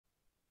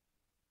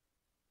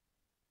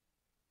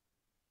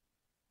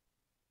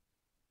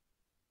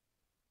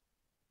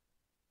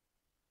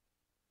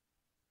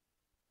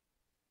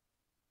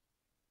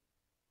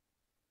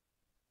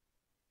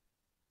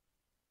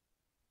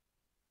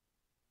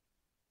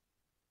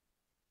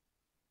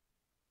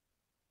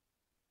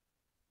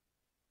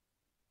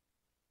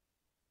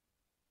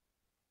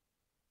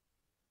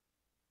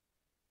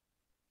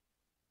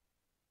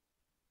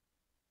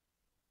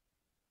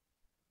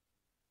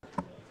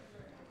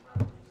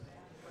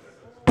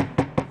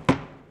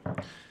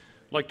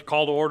I'd like to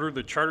call to order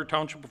the Charter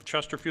Township of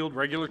Chesterfield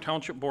regular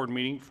Township Board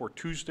meeting for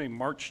Tuesday,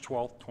 March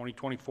 12th,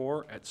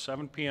 2024 at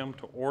 7 p.m.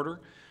 to order.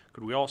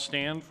 Could we all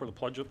stand for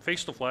the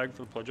face the flag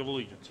for the Pledge of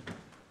Allegiance?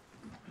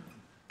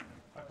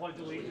 I pledge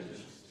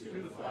allegiance to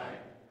the flag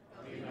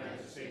of the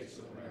United States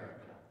of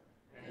America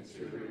and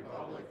to the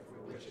republic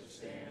for which it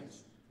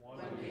stands, one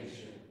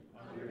nation,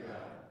 under God,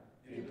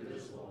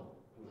 indivisible,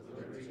 with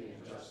liberty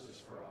and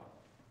justice for all.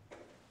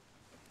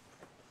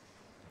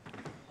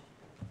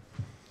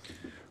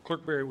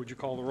 Clerk Berry, would you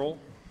call the roll?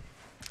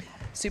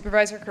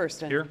 Supervisor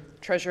Kersten. Here.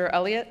 Treasurer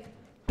Elliott.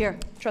 Here.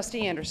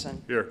 Trustee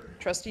Anderson. Here.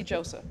 Trustee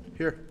Joseph.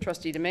 Here.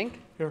 Trustee DeMink.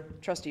 Here.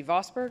 Trustee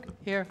Vosberg.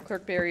 Here.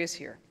 Clerk Berry is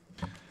here.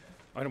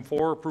 Item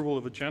 4, approval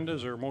of agenda.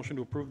 Is there a motion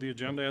to approve the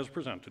agenda as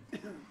presented?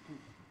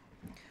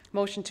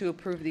 Motion to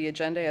approve the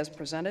agenda as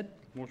presented.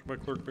 Motion by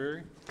Clerk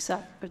Berry.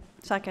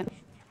 Second.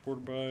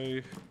 Supported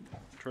by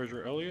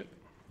Treasurer Elliott.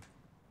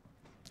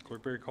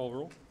 Clerk Berry, call the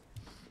roll.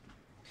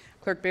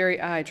 Clerk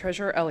Berry, aye.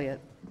 Treasurer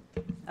Elliott.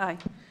 Aye.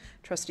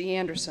 Trustee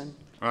Anderson.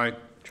 Aye.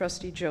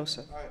 Trustee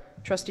Joseph. Aye.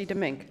 Trustee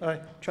DeMink. Aye.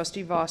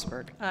 Trustee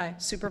Vosberg. Aye.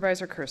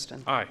 Supervisor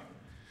Kersten. Aye.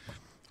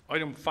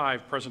 Item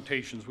 5,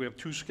 presentations. We have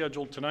 2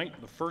 scheduled tonight.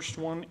 The first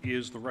one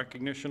is the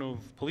recognition of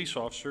Police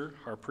Officer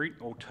Harpreet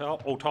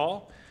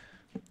Otal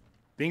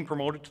being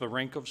promoted to the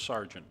rank of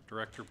Sergeant.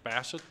 Director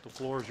Bassett, the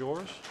floor is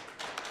yours.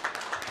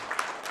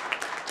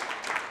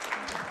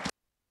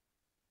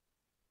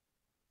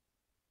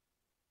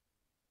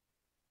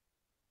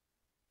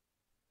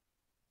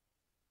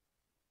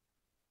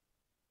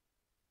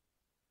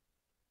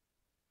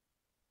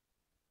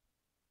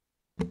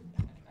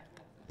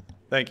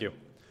 Thank you.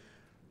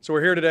 So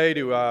we're here today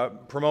to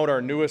promote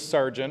our newest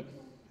sergeant.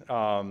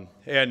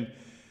 And,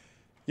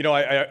 you know,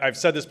 I've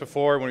said this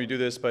before when we do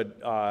this,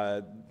 but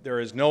there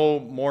is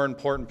no more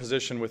important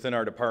position within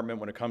our department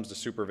when it comes to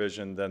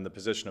supervision than the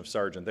position of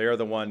sergeant. They are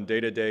the one day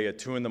to day at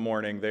 2 in the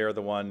morning. They are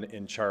the one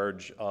in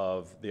charge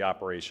of the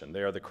operation.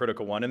 They are the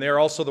critical one. And they are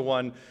also the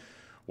one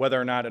whether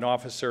or not an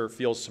officer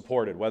feels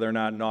supported, whether or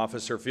not an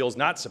officer feels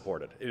not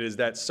supported. It is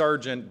that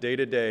sergeant day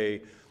to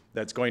day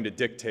that's going to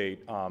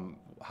dictate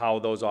how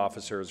those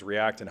officers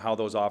react and how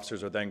those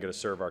officers are then going to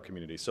serve our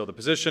community. So the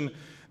position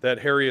that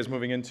Harry is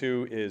moving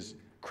into is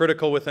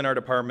critical within our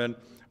department,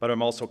 but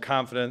I'm also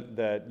confident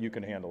that you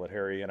can handle it,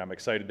 Harry, and I'm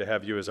excited to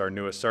have you as our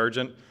newest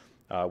sergeant.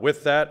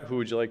 With that, who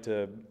would you like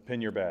to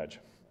pin your badge?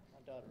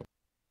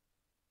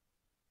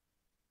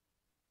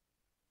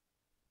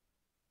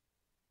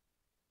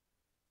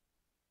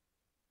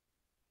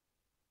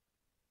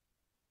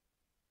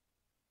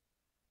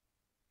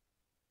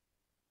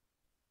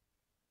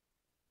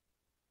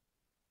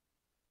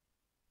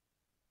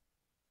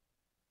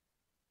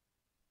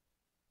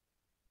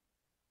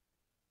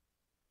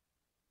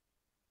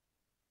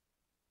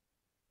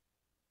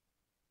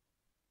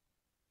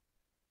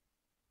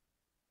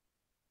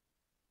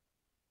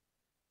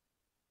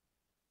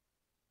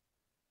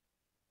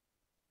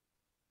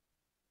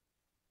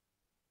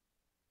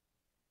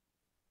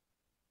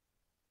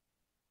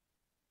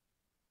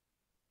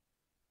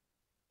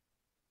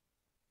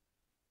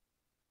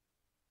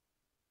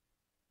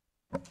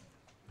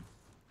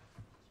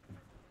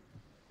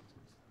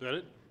 Is that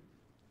it?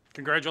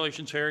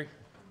 Congratulations, Harry.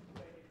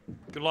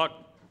 Good luck.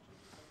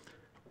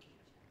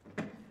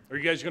 Are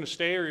you guys going to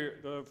stay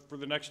for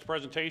the next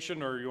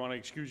presentation, or you want to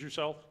excuse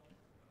yourself?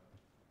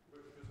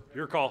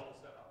 Your call.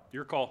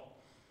 Your call.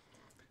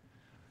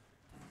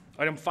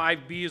 Item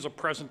 5B is a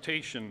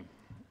presentation.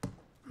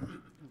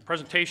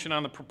 Presentation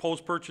on the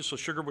proposed purchase of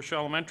Sugar Bush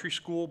Elementary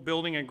School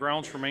building and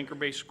grounds from Anchor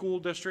Bay School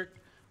District.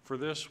 For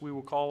this, we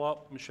will call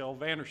up Michele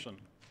Vannerson.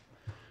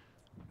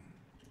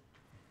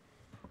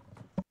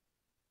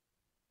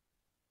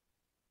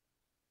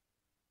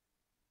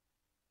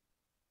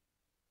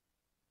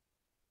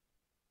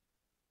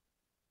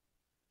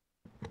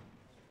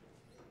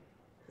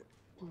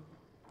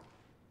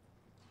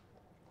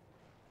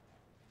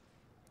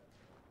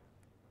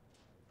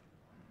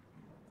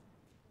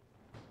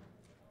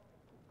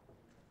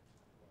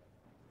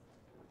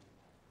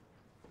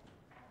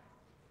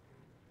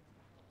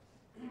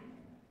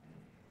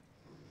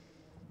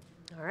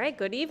 All right,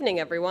 good evening,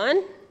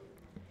 everyone.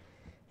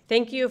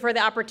 Thank you for the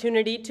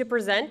opportunity to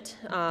present.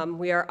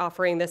 We are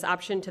offering this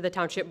option to the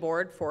Township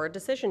Board for a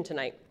decision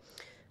tonight.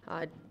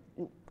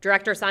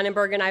 Director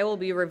Sonnenberg and I will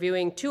be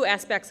reviewing 2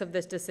 aspects of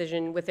this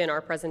decision within our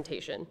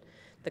presentation: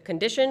 the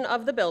condition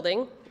of the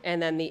building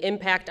and then the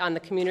impact on the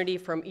community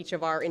from each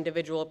of our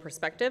individual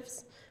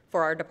perspectives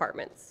for our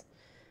departments.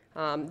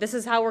 This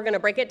is how we're going to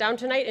break it down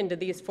tonight into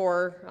these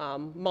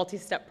 4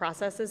 multi-step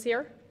processes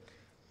here.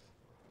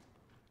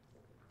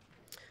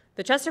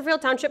 The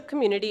Chesterfield Township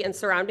community and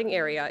surrounding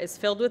area is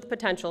filled with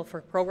potential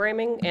for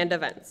programming and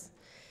events.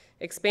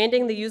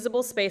 Expanding the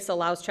usable space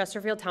allows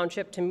Chesterfield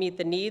Township to meet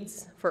the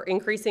needs for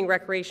increasing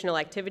recreational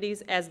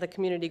activities as the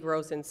community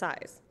grows in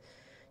size.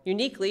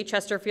 Uniquely,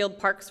 Chesterfield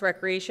Parks,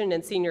 Recreation,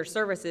 and Senior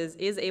Services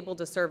is able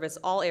to service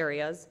all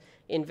areas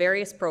in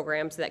various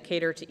programs that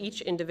cater to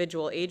each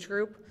individual age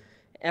group,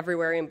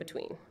 everywhere in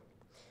between.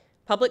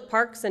 Public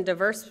parks and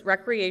diverse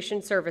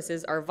recreation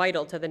services are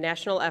vital to the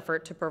national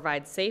effort to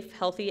provide safe,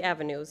 healthy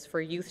avenues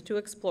for youth to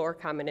explore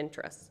common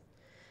interests.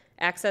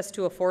 Access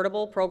to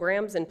affordable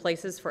programs and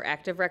places for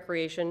active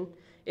recreation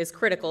is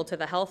critical to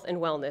the health and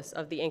wellness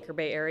of the Anchor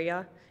Bay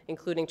area,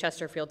 including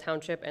Chesterfield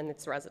Township and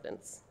its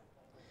residents.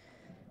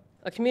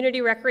 A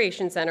community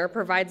recreation center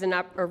provides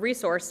a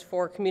resource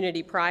for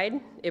community pride.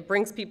 It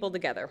brings people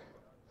together.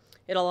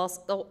 It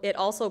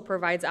also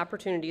provides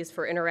opportunities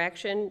for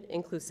interaction,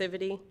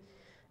 inclusivity,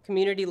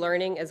 community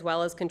learning, as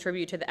well as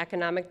contribute to the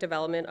economic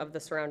development of the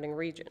surrounding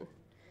region.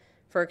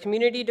 For a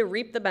community to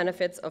reap the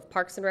benefits of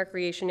parks and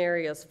recreation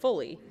areas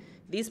fully,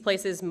 these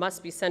places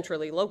must be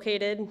centrally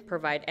located,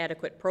 provide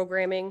adequate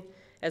programming,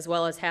 as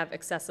well as have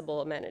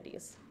accessible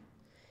amenities.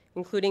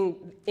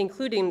 Including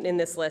in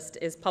this list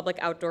is public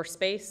outdoor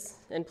space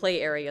and play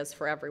areas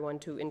for everyone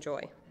to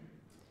enjoy.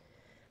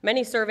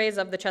 Many surveys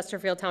of the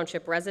Chesterfield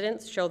Township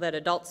residents show that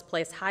adults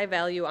place high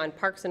value on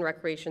parks and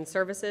recreation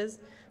services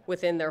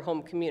within their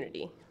home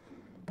community.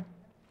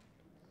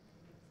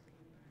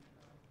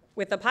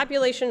 With a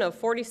population of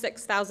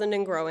 46,000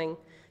 and growing,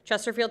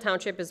 Chesterfield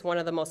Township is one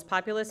of the most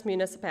populous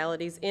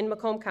municipalities in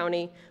Macomb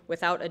County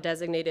without a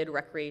designated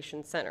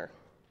recreation center.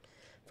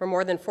 For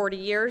more than 40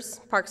 years,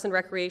 Parks and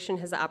Recreation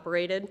has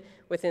operated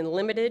within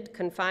limited,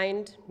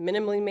 confined,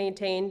 minimally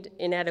maintained,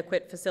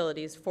 inadequate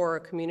facilities for a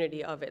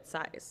community of its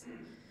size.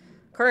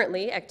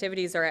 Currently,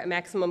 activities are at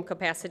maximum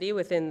capacity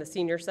within the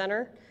senior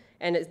center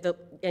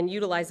and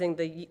utilizing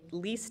the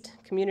leased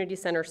community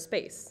center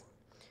space.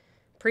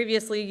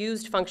 Previously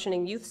used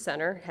functioning youth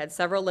center had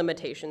several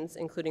limitations,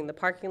 including the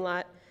parking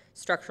lot,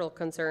 structural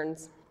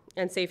concerns,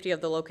 and safety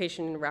of the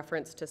location in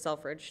reference to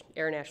Selfridge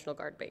Air National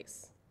Guard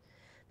Base.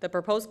 The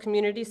proposed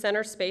community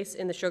center space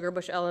in the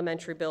Sugarbush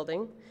Elementary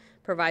building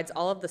provides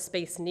all of the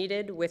space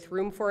needed with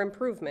room for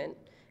improvement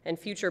and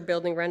future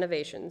building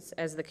renovations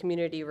as the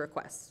community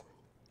requests.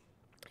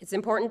 It's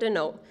important to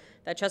note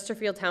that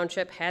Chesterfield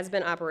Township has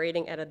been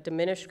operating at a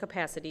diminished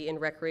capacity in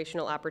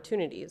recreational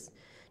opportunities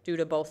due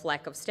to both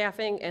lack of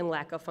staffing and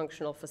lack of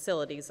functional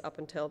facilities up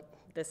until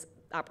this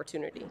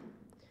opportunity.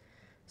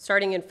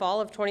 Starting in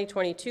fall of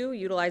 2022,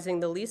 utilizing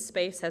the leased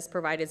space has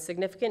provided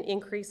significant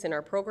increase in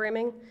our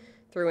programming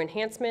through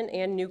enhancement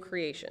and new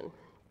creation.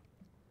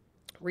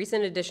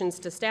 Recent additions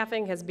to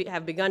staffing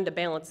have begun to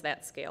balance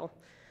that scale.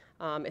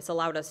 It's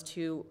allowed us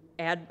to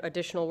add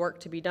additional work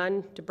to be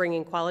done to bring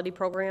in quality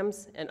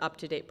programs and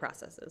up-to-date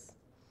processes.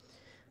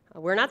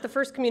 We're not the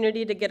first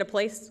community to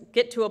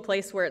get to a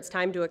place where it's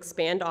time to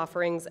expand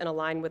offerings and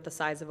align with the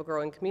size of a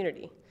growing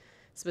community.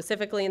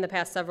 Specifically, in the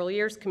past several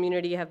years,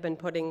 community have been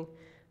putting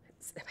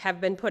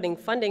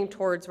funding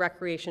towards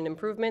recreation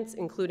improvements,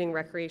 including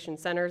recreation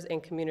centers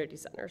and community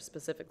centers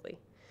specifically.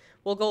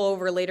 We'll go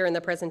over later in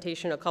the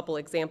presentation a couple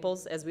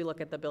examples as we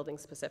look at the building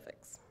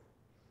specifics.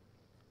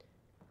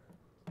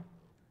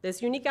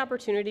 This unique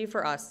opportunity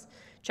for us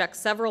checks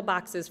several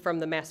boxes from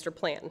the master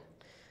plan.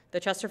 The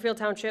Chesterfield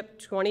Township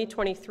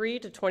 2023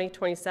 to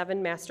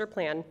 2027 master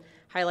plan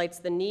highlights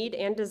the need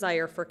and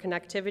desire for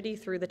connectivity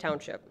through the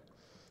township.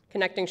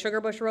 Connecting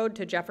Sugarbush Road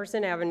to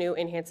Jefferson Avenue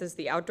enhances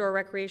the outdoor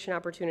recreation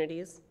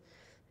opportunities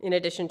in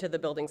addition to the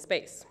building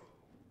space.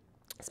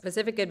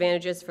 Specific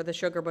advantages for the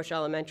Sugarbush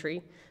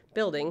Elementary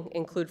building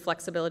include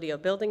flexibility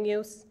of building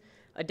use,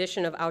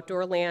 addition of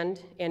outdoor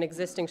land, and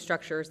existing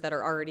structures that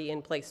are already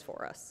in place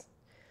for us.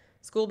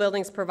 School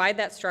buildings provide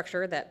that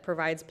structure that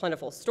provides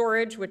plentiful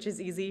storage, which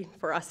is easy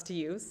for us to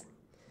use.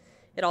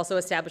 It also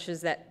establishes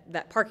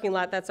that parking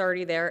lot that's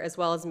already there, as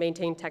well as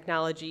maintain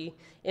technology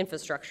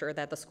infrastructure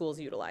that the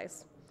schools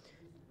utilize.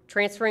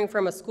 Transferring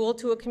from a school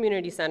to a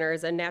community center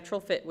is a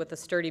natural fit with a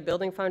sturdy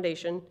building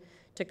foundation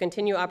to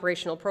continue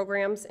operational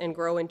programs and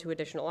grow into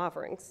additional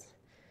offerings.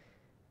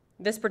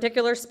 This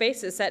particular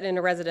space is set in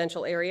a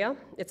residential area.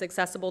 It's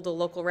accessible to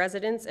local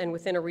residents and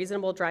within a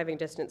reasonable driving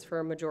distance for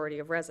a majority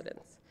of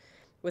residents.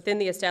 Within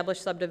the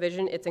established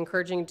subdivision, it's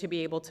encouraging to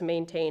be able to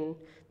maintain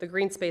the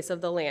green space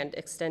of the land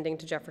extending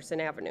to Jefferson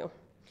Avenue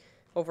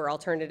over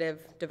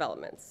alternative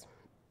developments.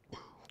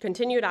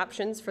 Continued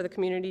options for the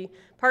community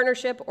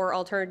partnership or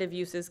alternative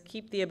uses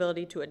keep the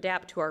ability to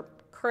adapt to our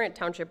current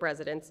township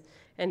residents,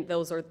 and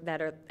those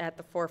that are at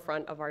the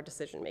forefront of our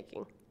decision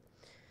making.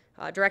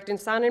 Director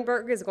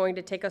Sonnenberg is going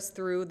to take us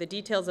through the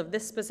details of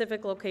this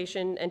specific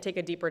location and take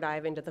a deeper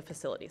dive into the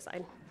facility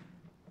side.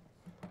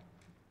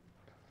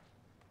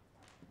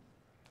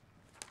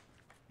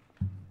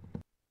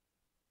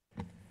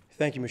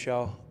 Thank you,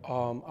 Michelle.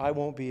 I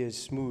won't be as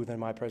smooth in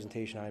my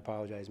presentation. I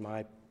apologize.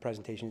 My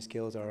presentation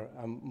skills are,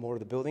 I'm more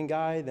the building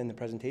guy than the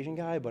presentation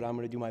guy, but I'm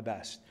going to do my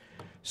best.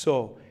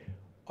 So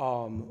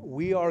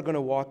we are going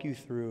to walk you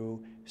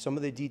through some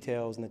of the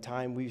details and the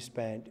time we've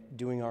spent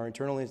doing our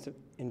internal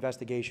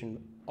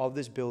investigation of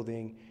this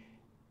building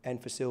and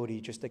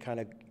facility, just to kind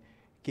of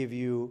give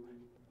you,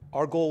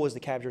 our goal was to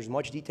capture as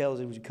much detail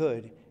as we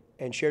could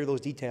and share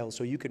those details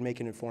so you could make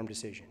an informed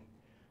decision.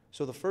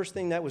 So the first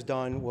thing that was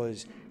done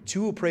was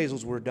 2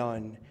 appraisals were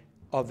done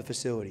of the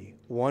facility.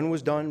 One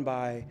was done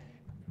by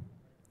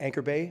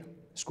Anchor Bay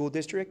School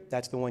District,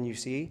 that's the one you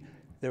see.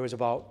 There was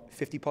about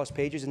 50-plus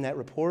pages in that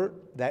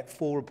report. That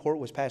full report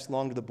was passed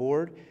along to the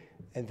board,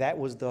 and that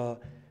was the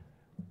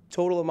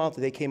total amount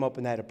that they came up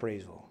in that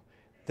appraisal.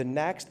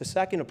 The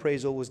second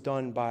appraisal was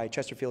done by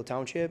Chesterfield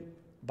Township,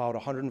 about a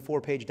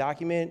 104-page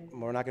document.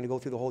 We're not going to go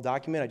through the whole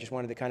document. I just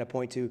wanted to kind of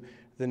point to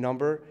the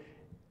number.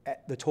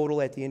 The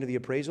total at the end of the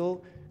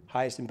appraisal,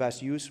 highest and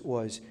best use,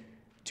 was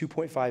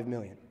 $2.5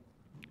 million.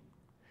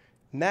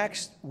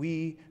 Next,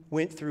 we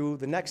went through,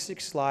 the next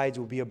 6 slides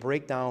will be a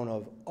breakdown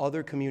of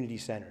other community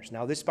centers.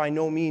 Now, this by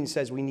no means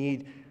says we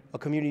need a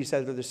community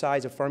center the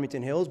size of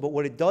Farmington Hills, but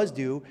what it does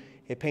do,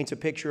 it paints a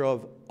picture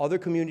of other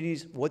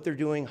communities, what they're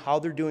doing, how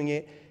they're doing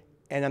it,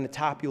 and on the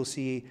top you'll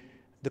see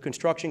the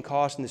construction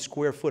cost and the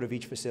square foot of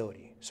each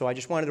facility. So I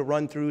just wanted to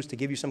run throughs to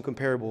give you some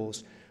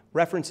comparables,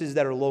 references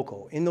that are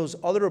local. In those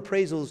other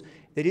appraisals,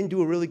 they didn't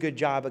do a really good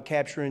job of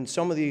capturing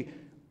some of the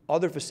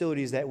other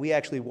facilities that we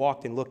actually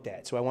walked and looked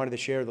at, so I wanted to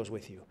share those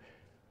with you.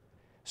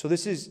 So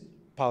this is,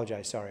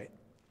 apologize, sorry.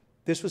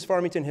 This was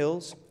Farmington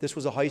Hills. This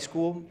was a high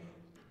school.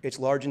 It's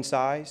large in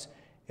size.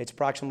 It's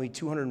approximately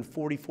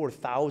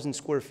 244,000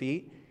 square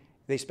feet.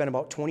 They spent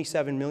about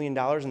 $27 million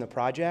in the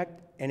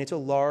project, and it's a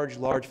large,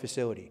 large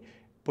facility,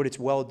 but it's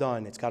well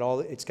done. It's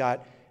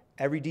got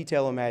every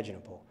detail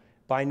imaginable.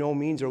 By no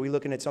means are we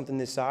looking at something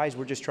this size.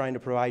 We're just trying to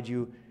provide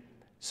you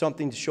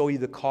something to show you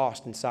the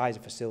cost and size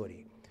of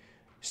facility.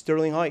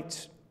 Sterling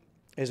Heights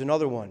is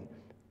another one.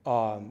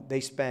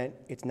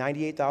 It's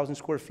 98,000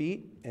 square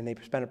feet, and they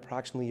spent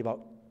approximately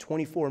about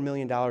 $24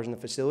 million in the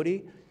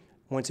facility.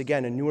 Once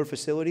again, a newer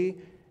facility.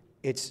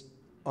 It's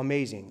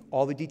amazing.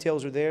 All the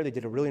details are there. They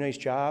did a really nice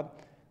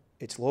job.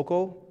 It's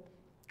local.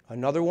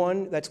 Another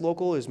one that's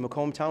local is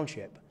Macomb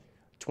Township.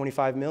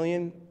 $25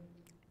 million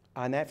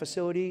on that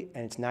facility,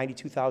 and it's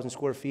 92,000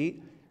 square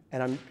feet.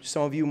 And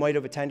some of you might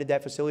have attended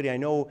that facility. I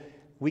know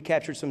we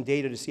captured some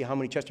data to see how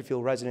many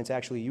Chesterfield residents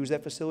actually use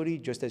that facility,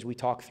 just as we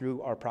talked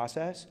through our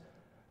process.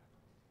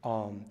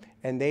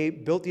 And they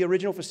built the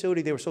original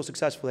facility. They were so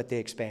successful that they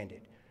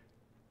expanded.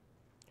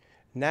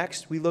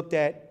 Next, we looked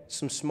at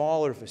some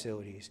smaller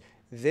facilities.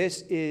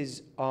 This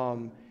is,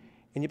 in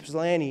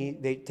Ypsilanti,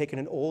 they've taken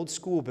an old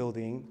school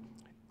building,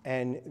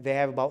 and they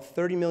have about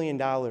 $30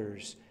 million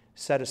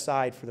set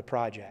aside for the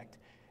project.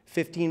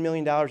 $15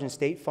 million in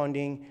state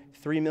funding,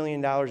 $3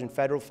 million in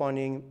federal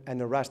funding, and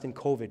the rest in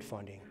COVID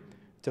funding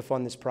to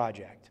fund this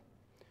project.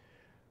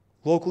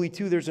 Locally,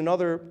 too, there's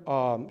another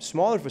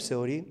smaller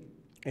facility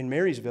in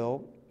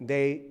Marysville.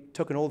 They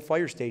took an old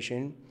fire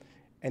station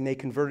and they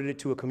converted it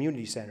to a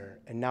community center.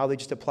 And now they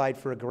just applied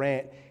for a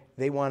grant.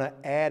 They want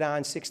to add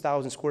on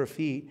 6,000 square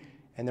feet,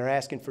 and they're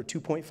asking for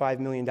 $2.5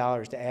 million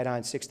to add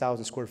on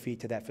 6,000 square feet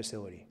to that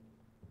facility.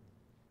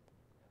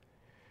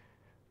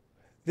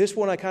 This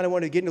one I kind of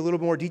wanted to get into a little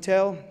more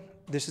detail.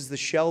 This is the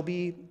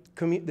Shelby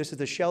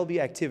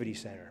Activity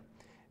Center.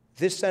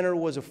 This center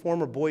was a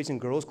former Boys and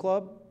Girls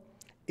Club.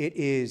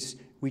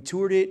 We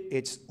toured it,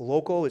 it's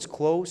local, it's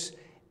close,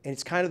 and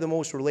it's kind of the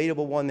most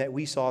relatable one that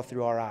we saw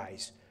through our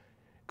eyes,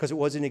 because it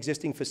was an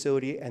existing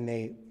facility and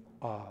they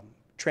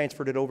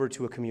transferred it over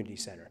to a community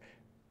center.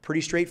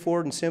 Pretty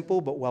straightforward and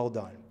simple, but well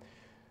done.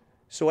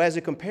 So as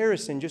a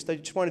comparison, I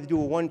just wanted to do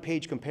a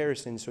one-page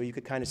comparison so you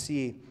could kind of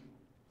see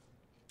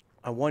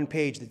on one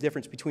page the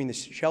difference between the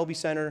Shelby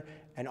Center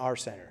and our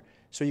center.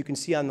 So you can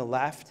see on the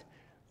left,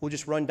 we'll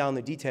just run down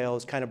the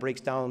details, kind of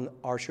breaks down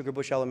our Sugar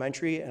Bush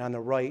Elementary, and on the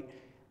right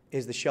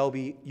is the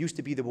Shelby, used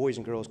to be the Boys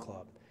and Girls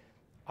Club.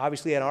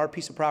 Obviously, on our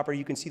piece of property,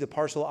 you can see the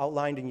parcel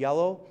outlined in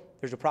yellow.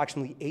 There's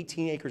approximately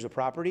 18 acres of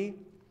property.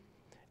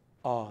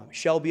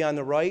 Shelby on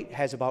the right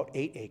has about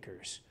 8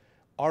 acres.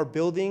 Our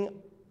building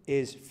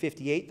is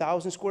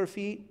 58,000 square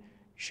feet.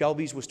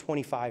 Shelby's was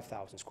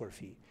 25,000 square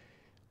feet.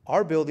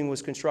 Our building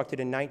was constructed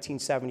in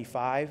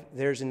 1975.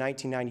 Theirs in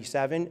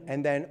 1997.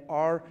 And then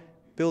our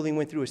building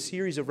went through a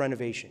series of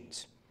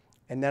renovations.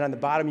 And then on the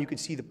bottom, you can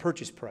see the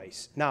purchase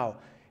price. Now,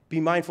 be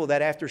mindful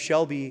that after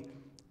Shelby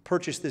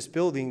purchased this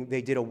building,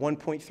 they did a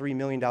 $1.3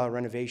 million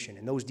renovation.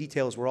 And those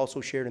details were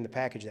also shared in the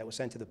package that was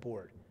sent to the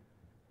board.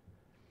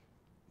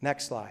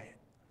 Next slide.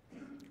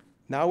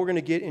 Now we're going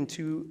to get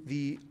into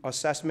the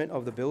assessment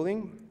of the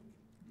building.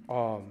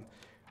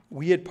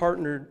 We had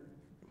partnered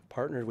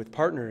with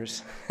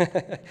partners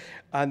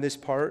on this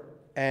part,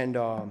 and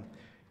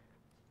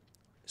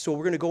so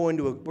we're going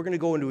to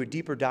go into a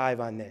deeper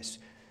dive on this.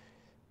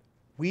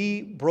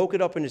 We broke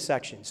it up into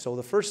sections. So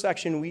the first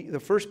section, the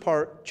first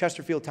part,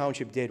 Chesterfield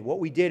Township did. What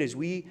we did is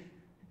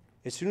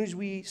as soon as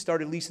we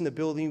started leasing the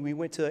building, we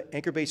went to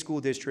Anchor Bay School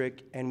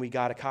District and we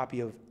got a copy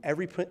of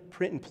every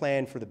print and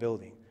plan for the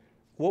building.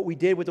 What we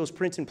did with those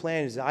prints and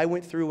plans is I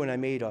went through and I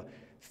made a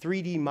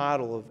 3D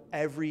model of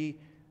every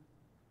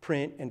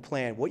print and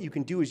plan. What you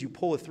can do is you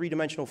pull a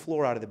 3-dimensional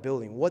floor out of the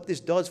building. What this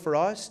does for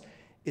us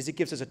is it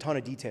gives us a ton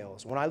of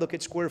details. When I look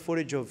at square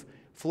footage of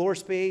floor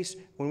space,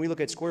 when we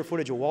look at square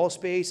footage of wall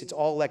space, it's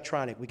all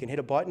electronic. We can hit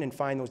a button and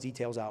find those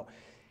details out.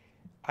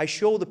 I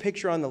show the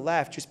picture on the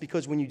left just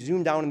because when you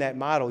zoom down in that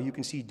model, you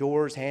can see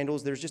doors,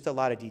 handles, there's just a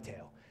lot of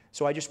detail.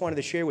 So I just wanted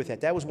to share with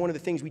that. That was one of the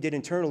things we did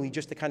internally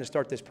just to kind of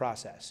start this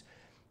process.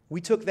 We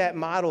took that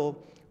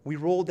model, We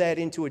rolled that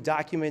into a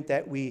document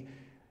that we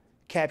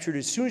captured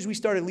as soon as we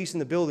started leasing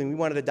the building. We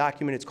wanted a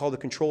document, it's called a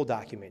control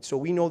document. So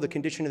we know the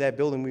condition of that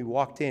building when we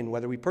walked in.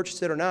 Whether we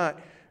purchased it or not,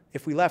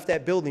 if we left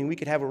that building, we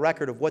could have a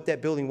record of what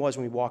that building was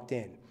when we walked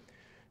in.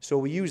 So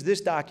we use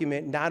this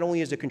document not only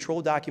as a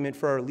control document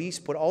for our lease,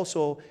 but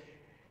also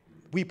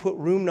we put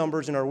room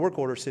numbers in our work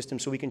order system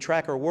so we can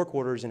track our work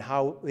orders and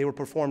how they were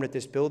performed at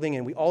this building.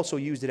 And we also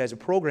used it as a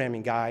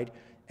programming guide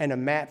and a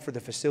map for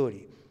the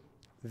facility.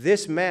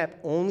 This map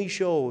only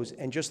shows,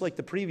 and just like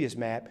the previous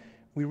map,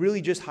 we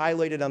really just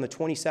highlighted on the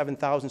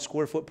 27,000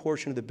 square foot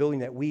portion of the building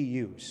that we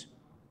use.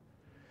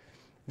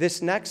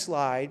 This next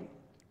slide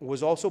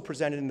was also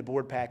presented in the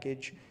board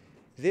package.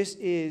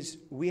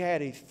 We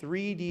had a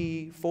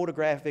 3D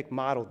photographic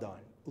model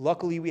done.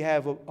 Luckily, we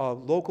have a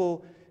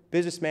local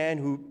businessman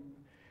who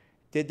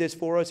did this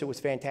for us. It was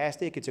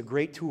fantastic. It's a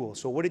great tool.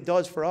 So what it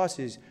does for us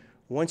is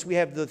once we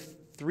have the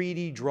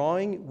 3D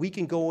drawing, we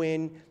can go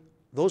in.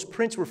 Those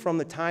prints were from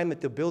the time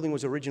that the building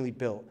was originally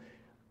built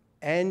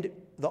and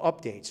the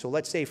updates. So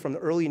let's say from the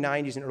early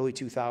 90s and early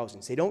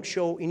 2000s. They don't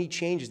show any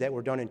changes that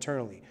were done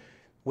internally.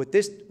 What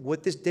this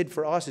did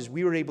for us is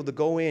we were able to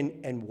go in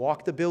and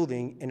walk the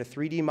building in a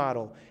 3D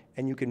model,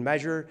 and you can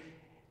measure,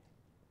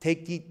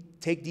 take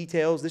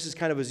details. This is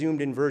kind of a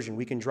zoomed in version.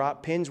 We can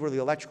drop pins where the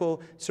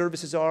electrical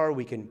services are.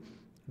 We can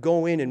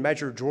go in and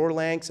measure drawer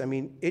lengths. I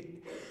mean,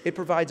 it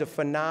provides a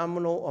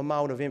phenomenal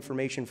amount of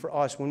information for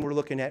us when we're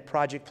looking at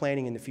project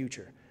planning in the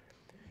future.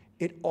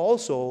 It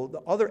also,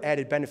 the other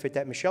added benefit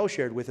that Michele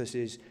shared with us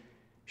is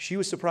she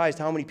was surprised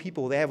how many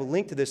people, they have a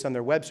link to this on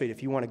their website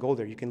if you want to go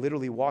there. You can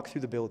literally walk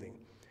through the building.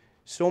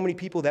 So many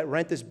people that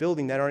rent this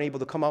building that aren't able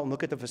to come out and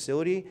look at the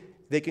facility,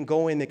 they can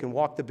go in, they can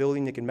walk the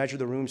building, they can measure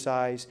the room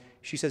size.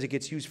 She says it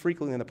gets used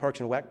frequently on the Parks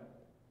and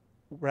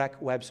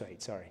Rec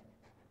website, sorry.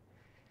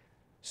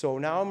 So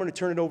now I'm going to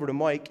turn it over to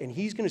Mike, and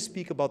he's going to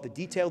speak about the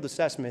detailed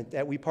assessment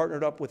that we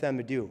partnered up with them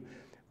to do.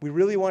 We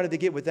really wanted to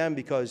get with them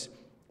because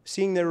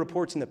seeing their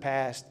reports in the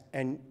past,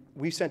 and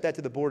we sent that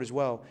to the board as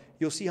well,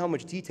 you'll see how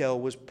much detail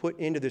was put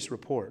into this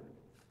report.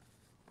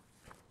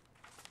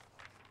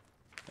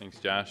 Thanks,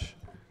 Josh.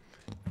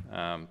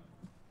 Thank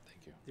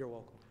you. You're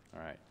welcome.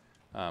 All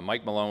right.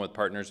 Mike Malone with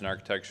Partners in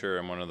Architecture.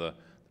 I'm one of the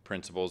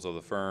principals of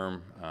the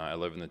firm. I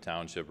live in the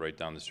township right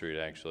down the street,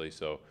 actually,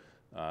 so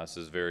this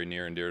is very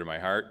near and dear to my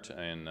heart,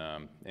 and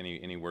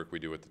any work we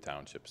do with the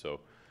township.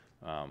 So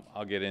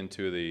I'll get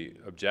into the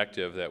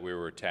objective that we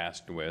were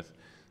tasked with.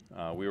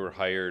 We were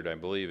hired, I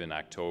believe, in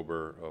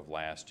October of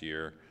last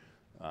year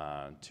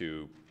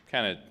to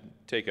kind of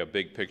take a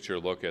big picture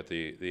look at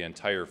the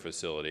entire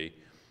facility.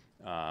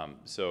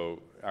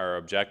 So our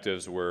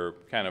objectives were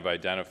kind of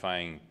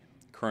identifying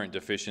current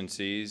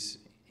deficiencies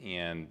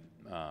and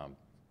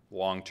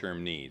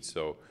long-term needs.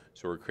 So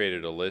we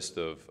created a list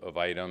of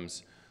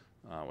items,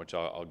 which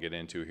I'll get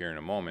into here in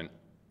a moment.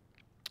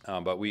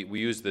 But we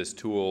use this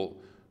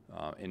tool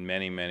in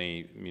many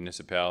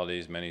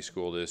municipalities, many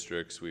school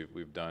districts.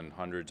 We've done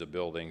hundreds of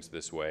buildings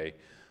this way.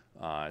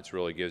 It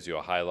really gives you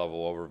a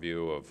high-level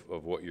overview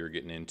of what you're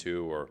getting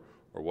into or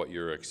what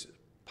your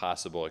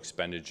possible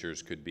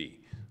expenditures could be.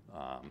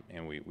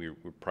 And we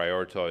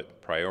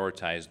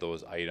prioritize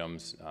those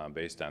items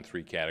based on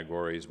 3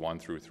 categories, 1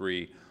 through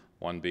 3,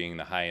 1 being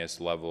the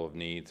highest level of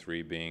need,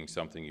 3 being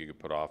something you could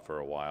put off for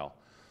a while.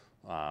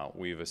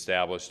 We've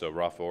established a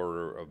rough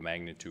order of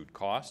magnitude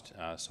cost.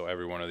 So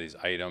every one of these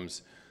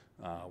items,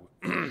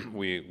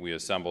 we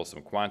assemble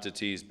some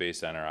quantities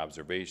based on our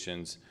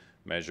observations,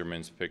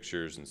 measurements,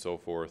 pictures, and so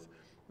forth.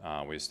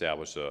 We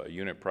establish a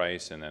unit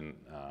price and then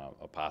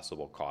a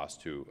possible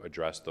cost to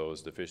address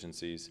those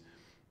deficiencies.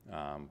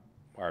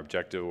 Our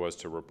objective was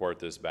to report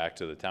this back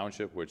to the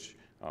township, which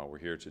we're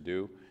here to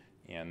do.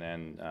 And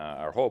then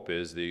our hope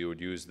is that you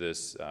would use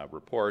this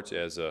report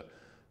as a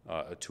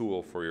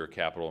tool for your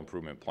capital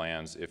improvement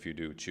plans if you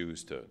do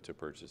choose to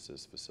purchase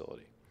this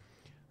facility.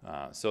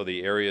 So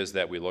the areas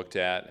that we looked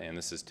at, and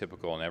this is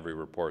typical in every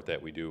report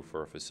that we do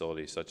for a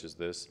facility such as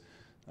this,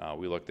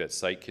 we looked at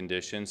site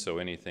conditions, so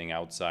anything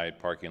outside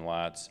parking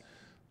lots,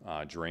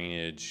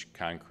 drainage,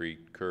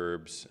 concrete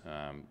curbs.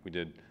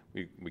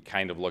 We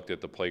kind of looked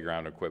at the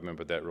playground equipment,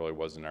 but that really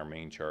wasn't our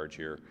main charge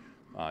here.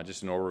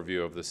 Just an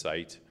overview of the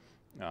site.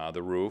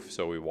 The roof,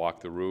 so we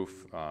walked the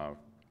roof,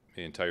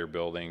 the entire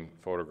building,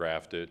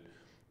 photographed it.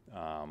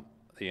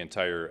 The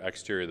entire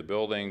exterior of the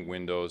building,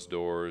 windows,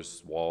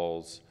 doors,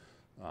 walls.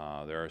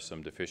 There are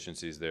some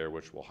deficiencies there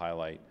which we'll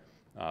highlight.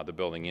 The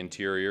building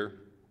interior,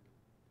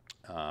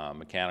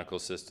 mechanical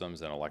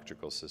systems, and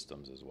electrical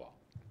systems as well.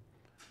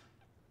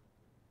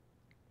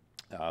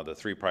 The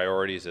 3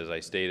 priorities, as I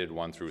stated,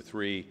 1 through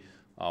 3,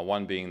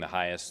 1 being the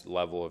highest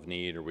level of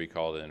need, or we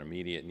call it an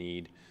immediate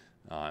need.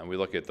 And we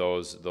look at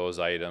those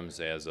items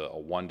as a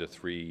 1 to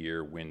 3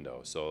 year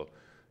window. So,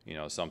 you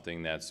know,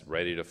 something that's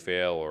ready to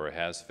fail or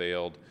has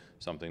failed,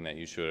 something that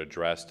you should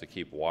address to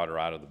keep water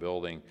out of the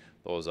building,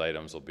 those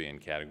items will be in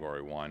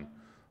category 1.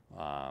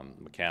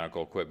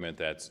 Mechanical equipment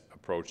that's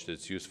approached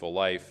its useful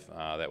life,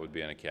 that would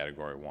be in a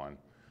category 1.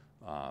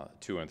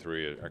 2 and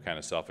 3 are kind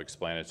of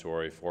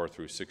self-explanatory, 4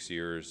 through 6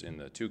 years in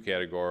the 2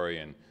 category,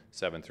 and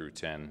 7 through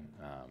 10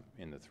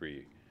 in the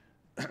 3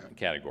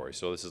 category.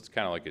 So this is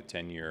kind of like a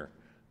 10-year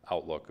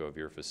outlook of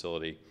your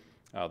facility.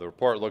 The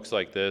report looks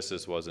like this.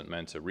 This wasn't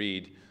meant to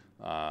read.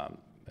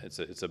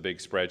 It's a big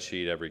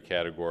spreadsheet, every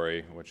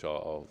category, which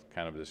I'll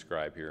kind of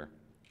describe here.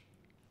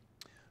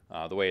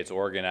 The way it's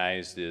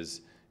organized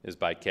is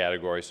by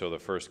category. So the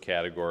first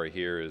category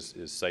here is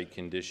site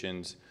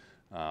conditions.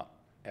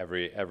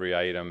 Every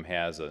item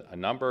has a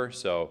number,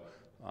 so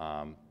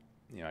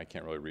I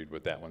can't really read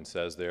what that one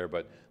says there,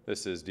 but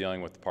this is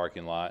dealing with the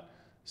parking lot.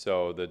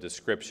 So the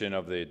description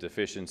of the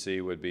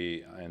deficiency would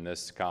be in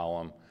this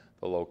column.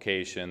 The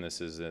location, this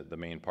is the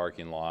main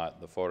parking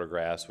lot. The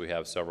photographs, we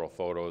have several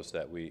photos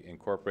that we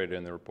incorporated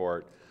in the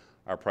report.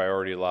 Our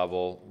priority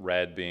level,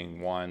 red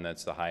being 1,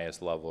 that's the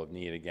highest level of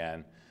need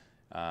again.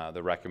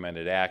 The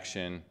recommended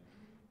action,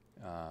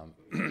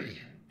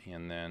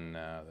 and then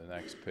the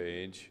next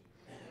page.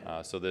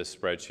 So this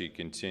spreadsheet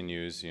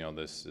continues,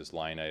 this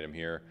line item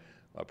here.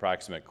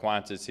 Approximate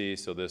quantity,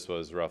 so this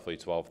was roughly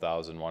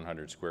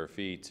 12,100 square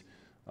feet.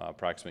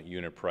 Approximate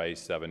unit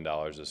price,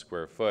 $7 a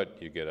square foot.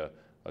 You get a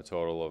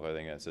total of, I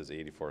think that says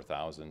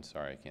 84,000.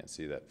 Sorry, I can't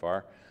see that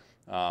far.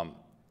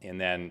 And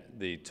then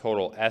the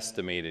total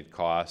estimated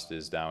cost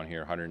is down here,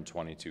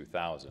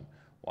 122,000.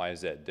 Why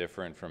is that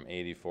different from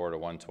 84 to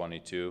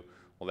 122?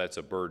 Well, that's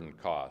a burden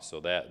cost. So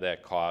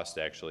that cost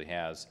actually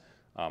has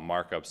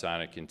markups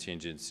on it,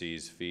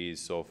 contingencies, fees,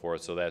 so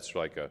forth. So that's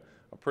like a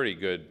pretty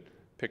good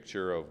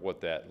picture of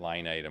what that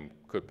line item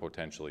could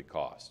potentially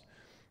cost.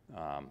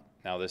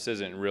 Now, this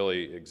isn't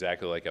really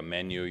exactly like a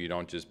menu. You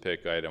don't just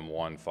pick item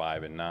 1,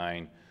 5, and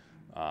 9,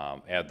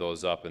 add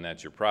those up, and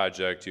that's your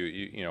project.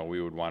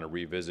 We would want to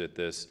revisit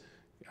this,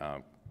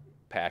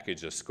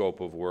 package a scope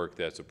of work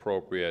that's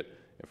appropriate.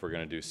 If we're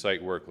going to do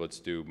site work, let's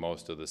do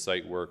most of the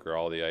site work or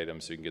all the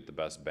items so you can get the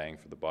best bang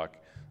for the buck.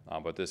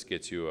 But this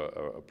gets you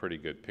a pretty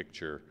good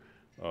picture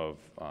of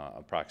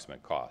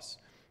approximate costs.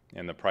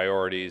 And the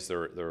priorities,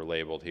 they're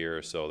labeled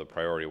here. So the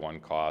priority 1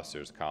 cost,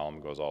 there's a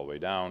column goes all the way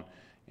down,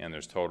 and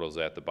there's totals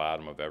at the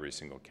bottom of every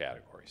single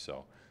category.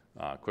 So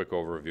quick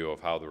overview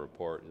of how the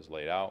report is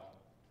laid out.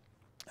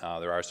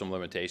 There are some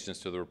limitations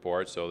to the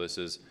report. So this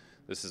is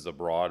a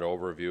broad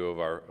overview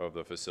of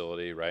the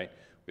facility, right?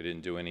 We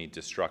didn't do any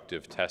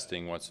destructive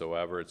testing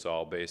whatsoever. It's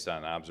all based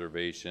on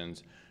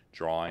observations,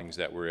 drawings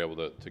that we're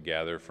able to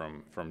gather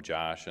from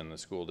Josh and the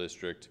school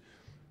district.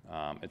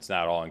 It's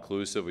not all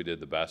inclusive. We did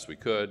the best we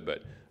could,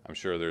 but I'm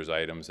sure there's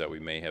items that we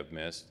may have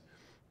missed.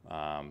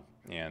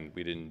 And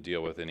we didn't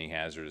deal with any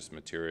hazardous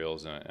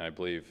materials, and I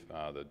believe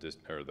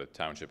the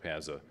township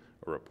has a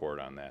report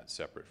on that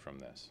separate from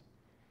this.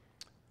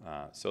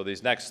 So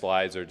these next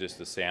slides are just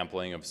a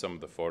sampling of some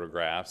of the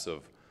photographs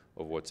of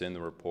what's in the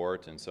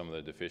report and some of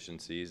the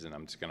deficiencies, and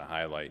I'm just going to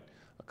highlight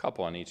a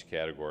couple on each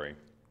category.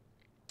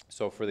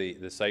 So for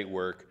the site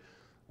work,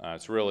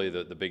 it's really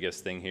the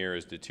biggest thing here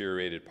is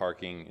deteriorated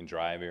parking and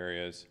drive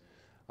areas,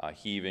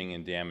 heaving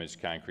and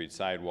damaged concrete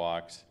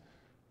sidewalks,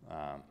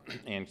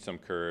 and some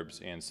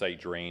curbs, and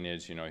site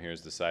drainage.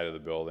 Here's the side of the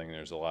building.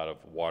 There's a lot of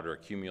water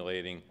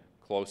accumulating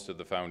close to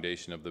the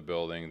foundation of the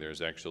building.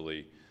 There's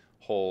actually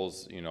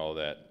holes,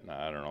 that,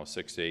 I don't know,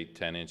 6 to 8,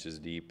 10 inches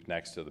deep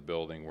next to the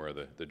building where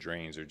the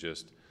drains are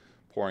just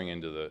pouring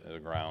into the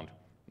ground.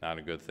 Not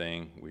a good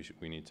thing.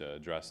 We need to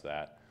address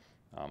that.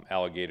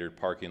 Alligator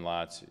parking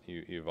lots,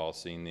 you've all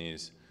seen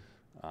these.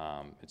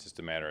 It's just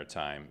a matter of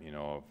time,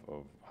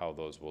 of how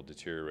those will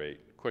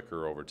deteriorate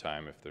quicker over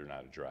time if they're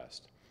not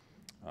addressed.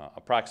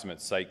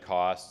 Approximate site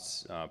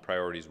costs,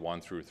 priorities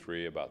 1 through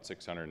 3, about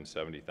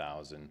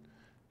 $670,000.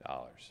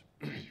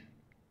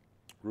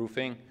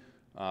 Roofing,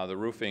 the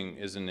roofing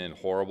isn't in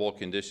horrible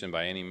condition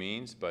by any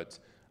means, but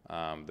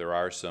there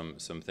are some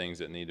things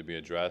that need to be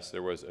addressed.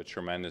 There was a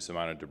tremendous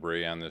amount of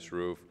debris on this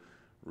roof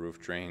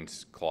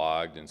drains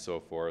clogged and so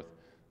forth.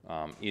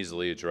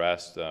 Easily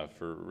addressed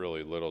for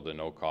really little to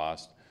no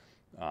cost.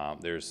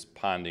 There's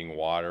ponding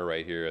water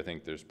right here. I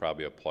think there's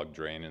probably a plug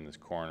drain in this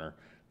corner,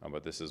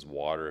 but this is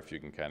water if you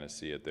can kind of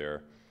see it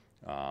there.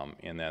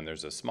 And then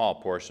there's a small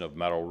portion of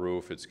metal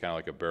roof. It's kind of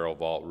like a barrel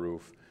vault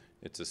roof.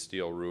 It's a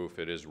steel roof.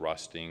 It is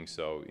rusting,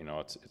 so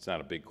it's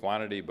not a big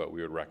quantity, but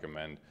we would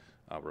recommend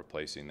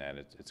replacing that.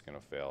 It's going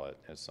to fail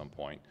at some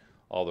point.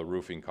 All the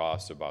roofing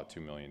costs are about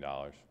 $2 million.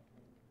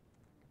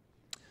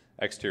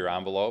 Exterior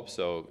envelope,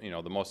 so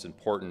the most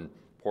important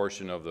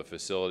portion of the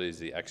facility is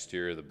the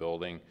exterior of the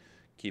building,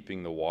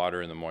 keeping the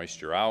water and the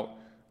moisture out.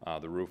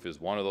 The roof is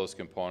one of those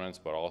components,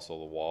 but also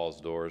the walls,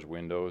 doors,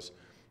 windows.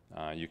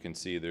 You can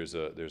see there's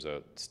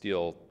a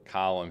steel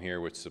column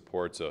here which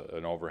supports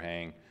an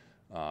overhang,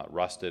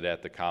 rusted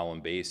at the column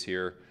base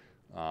here.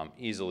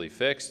 Easily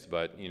fixed,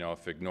 but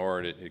if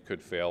ignored, it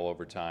could fail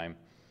over time.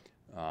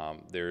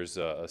 There's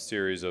a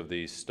series of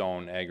these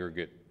stone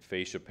aggregate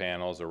fascia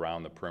panels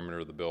around the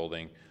perimeter of the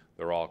building.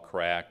 They're all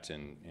cracked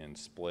and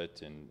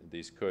split, and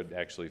these could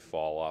actually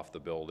fall off the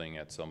building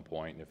at some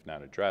point if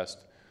not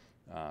addressed.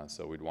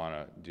 So we'd want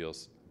to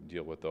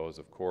deal with those,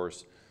 of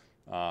course.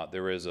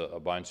 There is a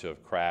bunch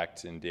of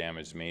cracked and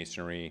damaged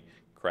masonry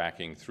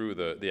cracking through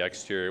the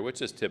exterior,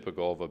 which is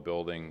typical of a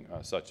building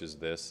such as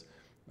this.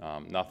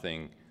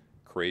 Nothing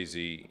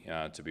crazy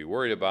to be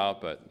worried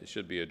about, but it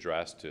should be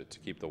addressed to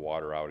keep the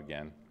water out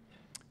again.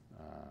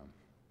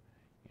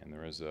 And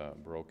there is a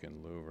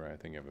broken louver. I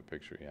think I have a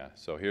picture. Yeah.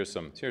 So here's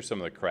some of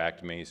the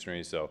cracked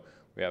masonry. So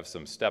we have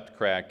some stepped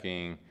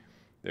cracking.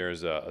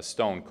 There's a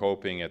stone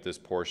coping at this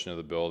portion of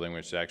the building,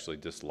 which is actually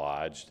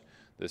dislodged.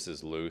 This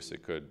is loose.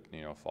 It could,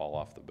 fall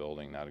off the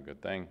building. Not a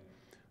good thing.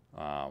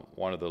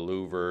 One of the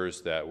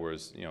louvers that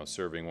was,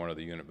 serving one of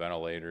the unit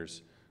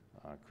ventilators.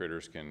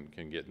 Critters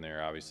can get in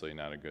there. Obviously,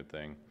 not a good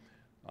thing.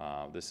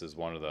 This is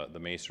one of the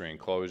masonry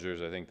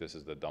enclosures. I think this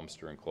is the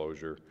dumpster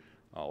enclosure.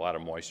 A lot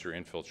of moisture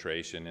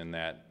infiltration in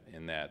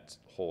that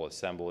whole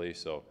assembly.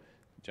 So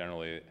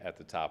generally at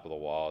the top of the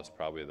wall is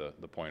probably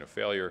the point of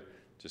failure.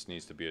 Just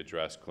needs to be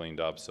addressed, cleaned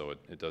up so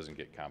it doesn't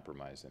get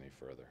compromised any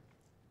further.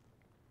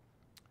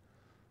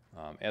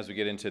 As we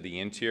get into the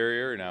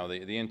interior, now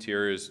the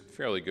interior is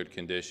fairly good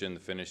condition.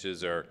 The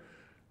finishes are,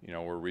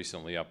 were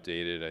recently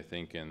updated, I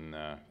think in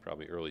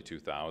probably early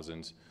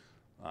 2000s.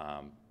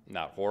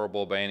 Not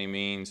horrible by any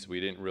means. We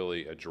didn't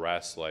really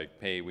address like,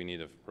 hey, we need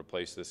to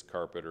replace this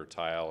carpet or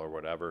tile or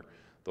whatever.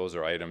 Those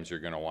are items you're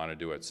going to want to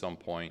do at some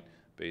point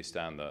based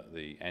on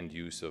the end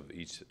use of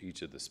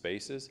each of the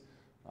spaces.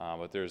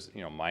 But there's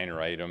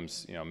minor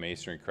items,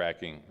 masonry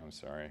cracking. I'm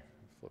sorry,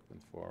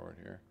 flipping forward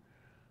here.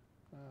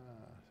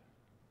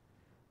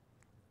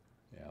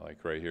 Yeah,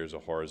 like right here's a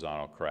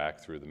horizontal crack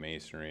through the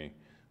masonry,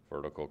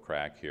 vertical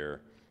crack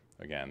here.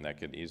 Again, that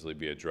could easily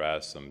be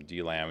addressed. Some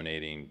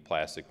delaminating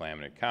plastic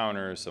laminate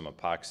counters, some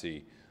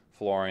epoxy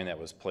flooring that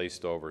was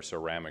placed over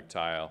ceramic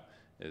tile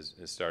is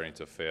starting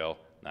to fail.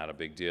 Not a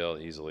big deal,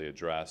 easily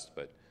addressed,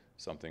 but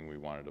something we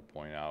wanted to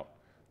point out.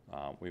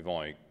 We've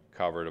only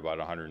covered about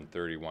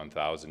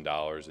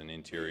 $131,000 in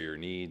interior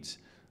needs.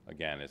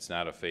 Again, it's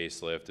not a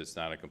facelift, it's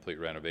not a complete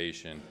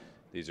renovation.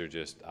 These are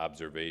just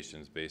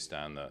observations based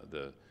on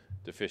the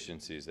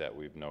deficiencies that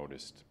we've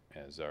noticed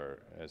as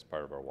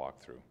part of our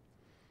walkthrough.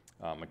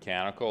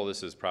 Mechanical,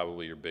 this is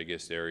probably your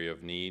biggest area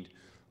of need.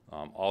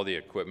 All the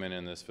equipment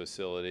in this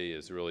facility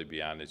is really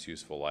beyond its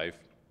useful life.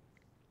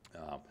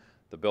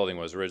 The building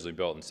was originally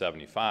built in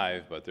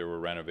 '75, but there were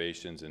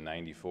renovations in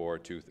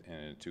 '94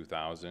 and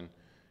 2000,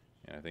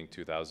 and I think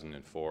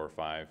 2004 or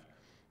 5.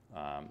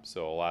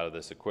 So a lot of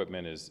this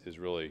equipment is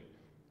really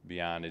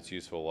beyond its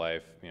useful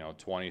life.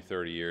 20,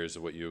 30 years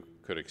of what you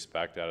could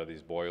expect out of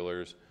these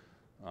boilers.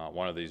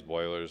 One of these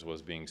boilers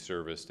was being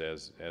serviced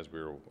as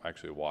we were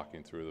actually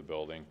walking through the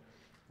building.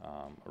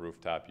 A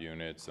rooftop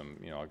unit, some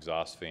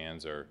exhaust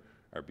fans are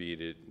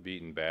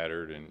beaten,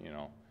 battered, and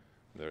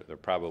they're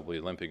probably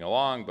limping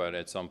along, but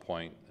at some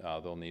point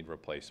they'll need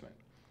replacement.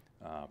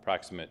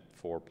 Approximate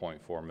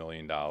 $4.4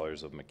 million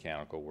of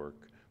mechanical work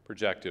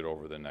projected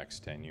over the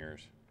next 10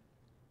 years.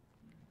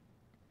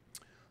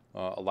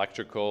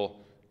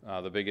 Electrical,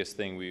 the biggest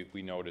thing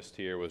we noticed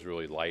here was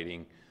really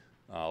lighting.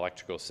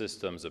 Electrical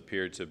systems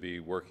appeared to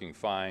be working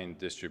fine.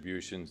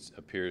 Distributions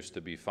appears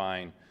to be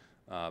fine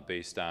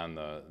based on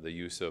the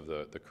use of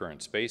the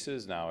current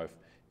spaces. Now,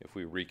 if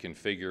we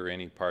reconfigure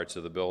any parts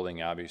of the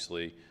building,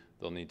 obviously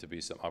there'll need to be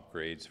some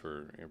upgrades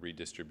for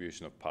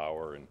redistribution of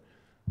power and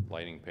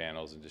lighting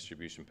panels and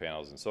distribution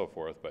panels and so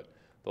forth. But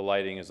the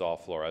lighting is all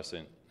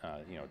fluorescent,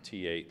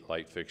 T8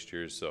 light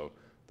fixtures, so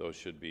those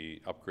should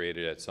be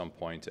upgraded at some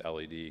point to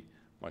LED,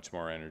 much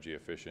more energy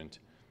efficient.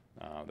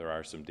 There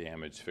are some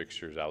damaged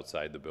fixtures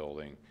outside the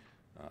building,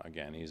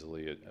 again,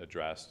 easily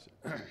addressed.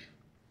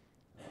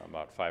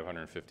 About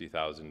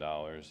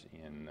 $550,000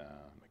 in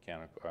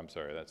mechanical, I'm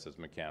sorry, that says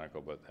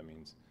mechanical, but that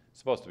means it's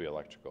supposed to be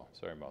electrical.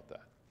 Sorry about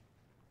that.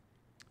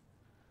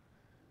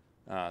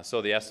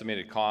 So the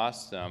estimated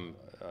costs,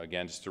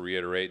 again, just to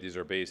reiterate, these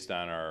are based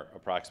on our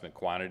approximate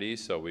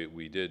quantities. So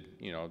we did,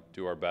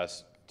 do our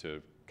best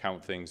to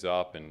count things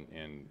up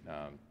and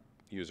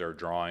use our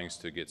drawings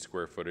to get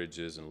square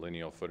footages and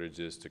lineal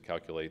footages to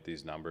calculate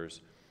these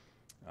numbers.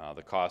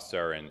 The costs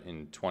are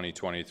in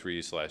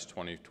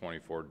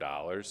 2023/2024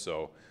 dollars.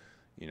 So,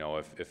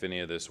 if any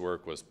of this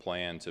work was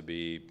planned to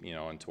be,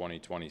 in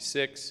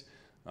 2026,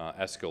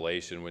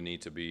 escalation would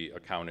need to be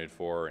accounted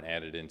for and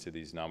added into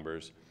these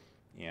numbers.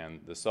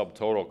 And the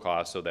subtotal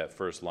cost, so that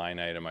first line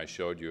item I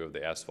showed you of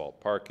the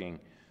asphalt parking,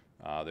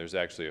 there's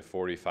actually a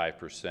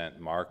 45%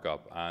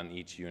 markup on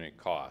each unit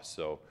cost.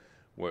 So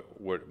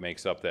what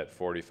makes up that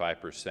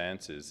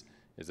 45% is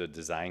a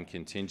design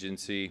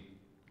contingency,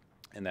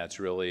 and that's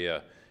really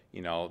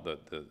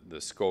the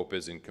scope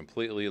isn't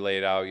completely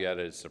laid out yet.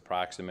 It's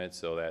approximate,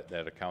 so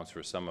that accounts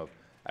for some of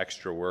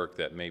extra work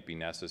that may be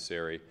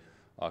necessary.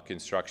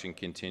 Construction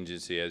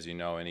contingency, as you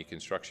know, any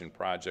construction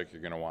project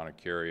you're going to want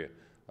to carry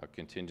a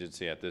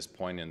contingency. At this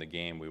point in the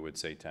game, we would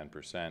say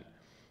 10%.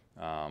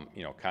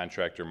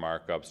 Contractor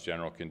markups,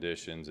 general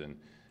conditions, and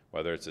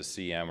whether it's a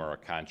CM or a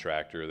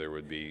contractor, there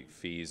would be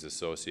fees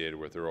associated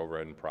with their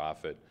overhead and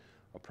profit.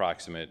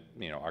 Approximate,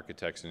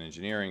 architects and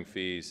engineering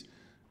fees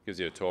gives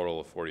you a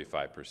total of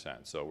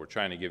 45%. So we're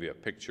trying to give you a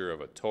picture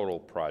of a total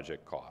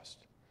project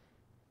cost.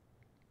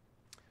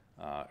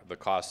 The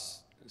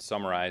costs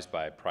summarized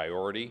by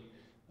priority.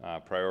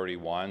 Priority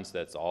ones,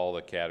 that's all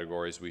the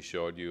categories we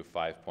showed you,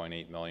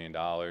 $5.8 million.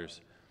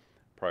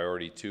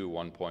 Priority 2,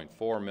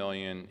 $1.4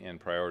 million, and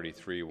priority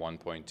 3,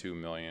 $1.2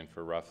 million,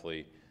 for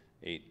roughly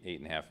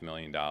 $8.5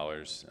 million.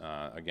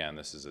 Again,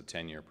 this is a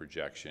 10-year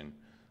projection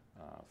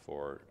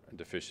for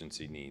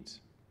deficiency needs.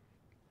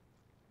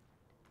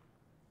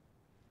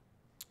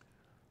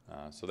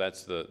 So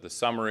that's the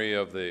summary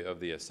of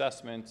the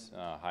assessment,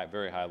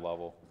 very high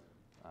level.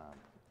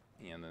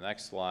 And the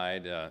next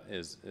slide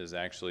is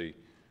actually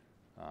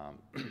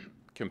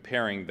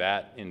comparing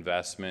that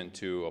investment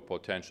to a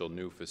potential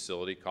new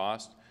facility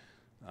cost.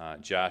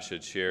 Josh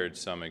had shared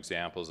some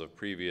examples of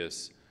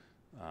previous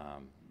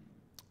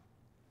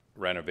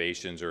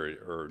renovations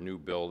or new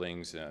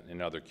buildings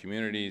in other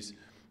communities.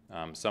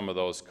 Some of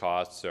those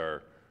costs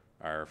are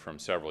from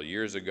several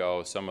years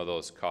ago. Some of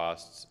those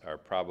costs are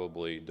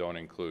probably don't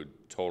include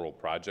total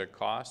project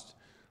cost.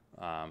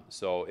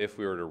 So if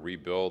we were to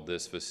rebuild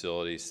this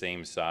facility,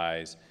 same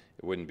size,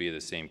 it wouldn't be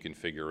the same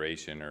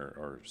configuration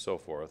or so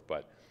forth,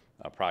 but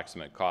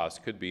approximate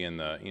cost could be in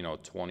the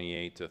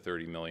 28 to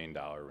 $30 million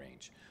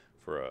range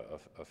for a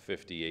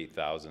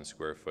 58,000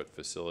 square foot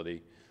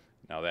facility.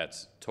 Now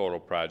that's total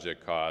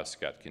project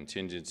cost, got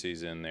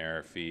contingencies in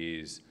there,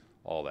 fees,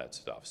 all that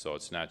stuff. So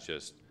it's not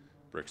just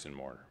bricks and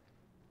mortar.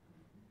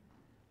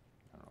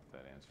 I don't know if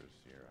that answers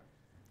your,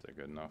 is that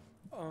good enough?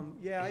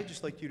 Yeah, I'd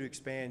just like you to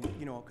expand,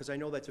 because I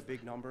know that's a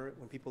big number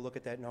when people look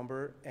at that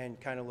number,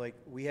 and kind of like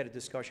we had a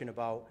discussion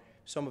about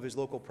some of his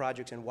local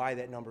projects and why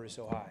that number is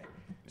so high. Yeah.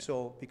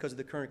 So because of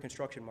the current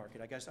construction market,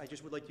 I guess I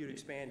just would like you to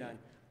expand on.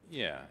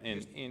 Yeah,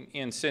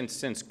 and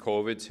since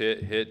COVID's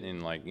hit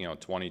in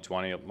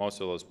 2020,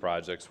 most of those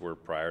projects were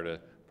prior to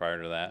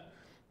that.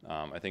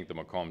 I think the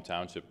Macomb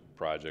Township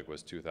project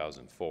was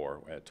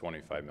 2004 at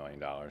 $25 million.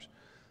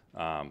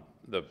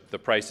 The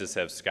prices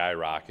have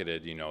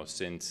skyrocketed,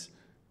 since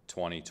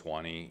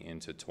 2020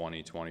 into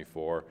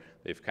 2024.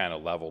 They've kind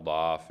of leveled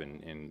off,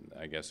 and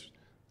I guess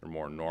they're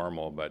more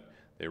normal, but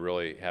they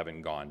really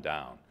haven't gone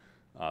down.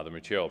 The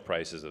material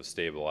prices have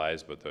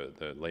stabilized, but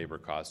the labor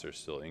costs are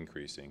still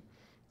increasing.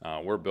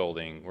 We're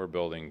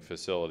building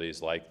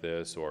facilities like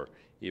this, or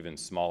even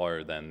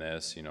smaller than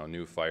this,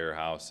 new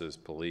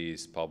firehouses,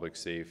 police, public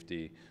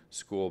safety,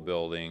 school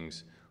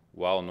buildings,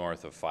 well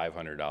north of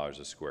 $500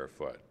 a square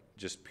foot.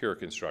 Just pure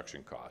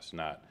construction costs,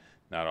 not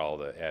all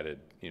the added,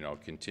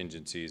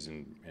 contingencies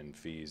and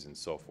fees and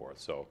so forth.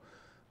 So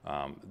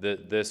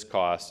this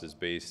cost is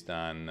based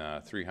on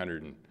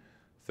 $335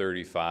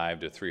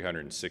 to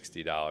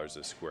 $360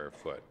 a square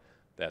foot.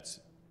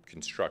 That's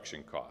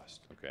construction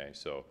cost, okay?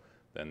 So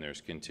then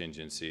there's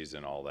contingencies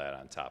and all that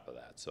on top of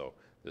that. So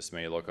this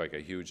may look like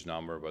a huge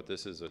number, but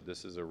this is a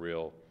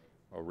real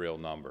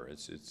number.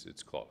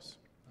 It's close,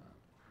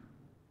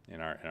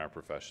 in our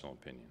professional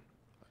opinion.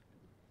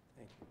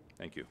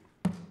 Thank you.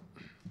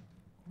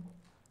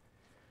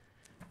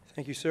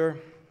 Thank you, sir.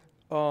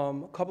 A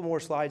couple more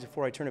slides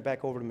before I turn it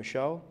back over to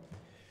Michele.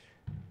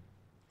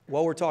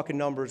 While we're talking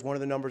numbers, one of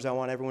the numbers I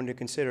want everyone to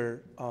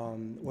consider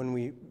when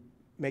we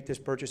make this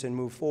purchase and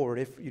move forward,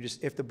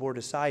 if the board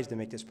decides to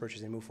make this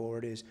purchase and move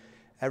forward, is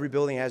every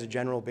building has a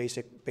general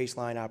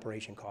baseline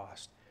operation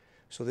cost.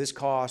 So this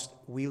cost,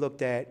 we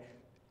looked at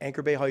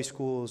Anchor Bay High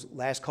School's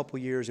last couple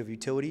years of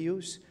utility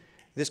use.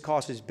 This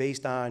cost is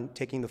based on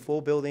taking the full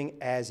building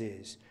as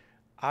is.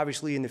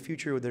 Obviously, in the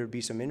future, there would be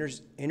some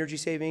energy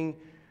saving,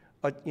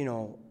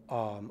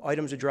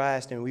 items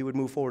addressed, and we would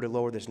move forward to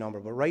lower this number.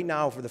 But right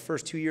now, for the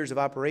first 2 years of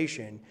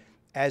operation,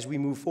 as we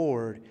move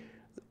forward,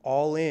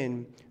 all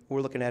in,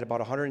 we're looking at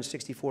about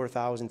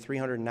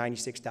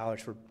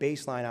 $164,396 for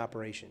baseline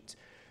operations.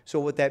 So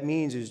what that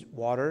means is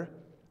water,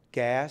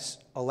 gas,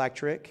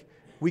 electric.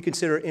 We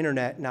consider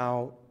internet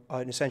now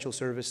an essential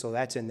service, so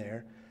that's in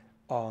there.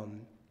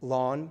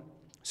 Lawn,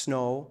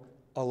 snow,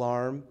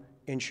 alarm,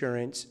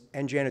 insurance,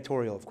 and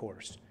janitorial, of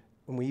course.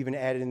 And we even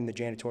added in the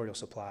janitorial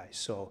supplies.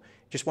 So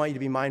just want you to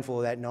be mindful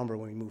of that number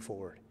when we move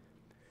forward.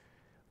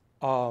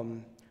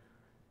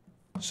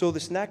 So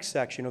this next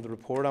section of the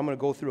report, I'm going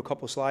to go through a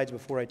couple slides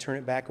before I turn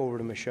it back over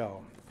to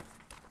Michele.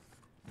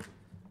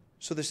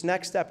 So this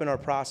next step in our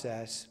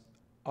process,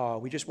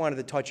 we just wanted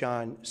to touch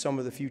on some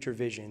of the future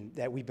vision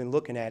that we've been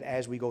looking at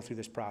as we go through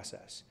this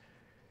process.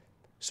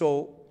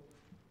 So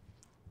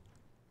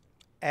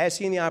as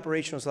seen in the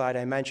operational slide,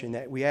 I mentioned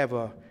that we have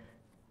a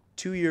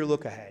 2-year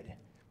look ahead.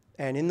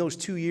 And in those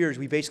 2 years,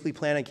 we basically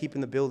plan on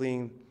keeping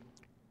the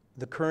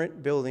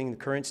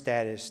current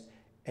status,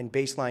 and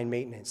baseline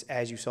maintenance,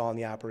 as you saw in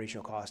the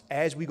operational cost,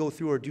 as we go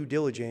through our due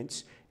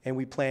diligence and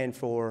we plan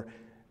for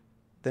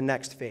the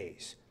next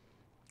phase.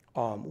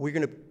 We're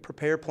going to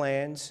prepare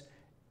plans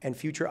and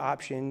future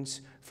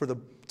options for the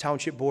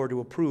township board to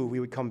approve. We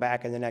would come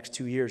back in the next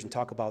 2 years and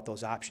talk about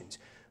those options.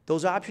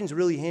 Those options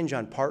really hinge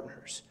on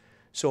partners.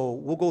 So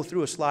we'll go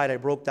through a slide. I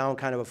broke down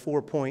kind of a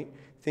 4-point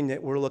thing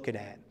that we're looking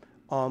at.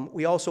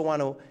 We also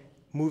want to,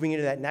 moving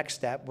into that next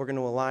step, we're going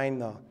to align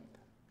the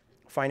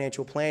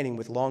financial planning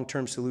with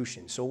long-term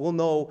solutions. So we'll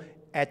know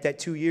at that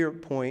 2-year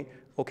point,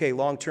 okay,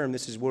 long-term,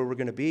 this is where we're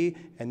gonna be,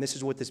 and this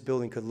is what this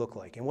building could look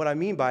like. And what I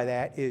mean by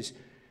that is,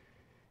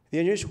 the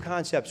initial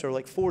concepts are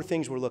like 4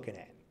 things we're looking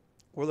at.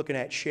 We're looking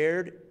at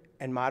shared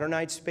and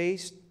modernized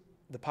space,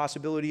 the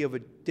possibility of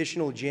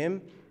additional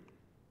gym.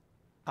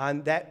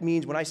 That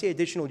means, when I say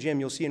additional gym,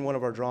 you'll see in one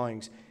of our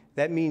drawings,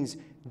 that means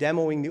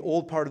demoing the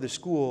old part of the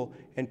school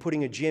and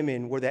putting a gym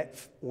in where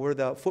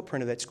the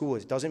footprint of that school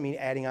is. Doesn't mean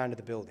adding on to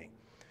the building.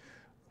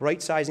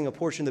 Right-sizing a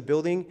portion of the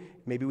building,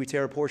 maybe we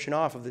tear a portion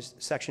off of this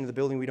section of the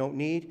building we don't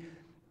need,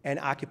 and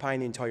occupying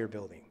the entire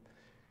building.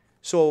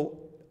 So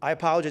I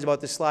apologize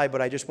about this slide,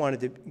 but I just wanted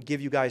to give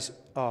you guys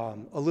a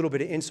little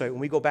bit of insight when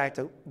we go back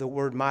to the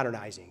word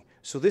modernizing.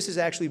 So this is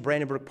actually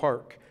Brandenburg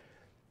Park.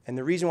 And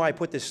the reason why I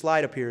put this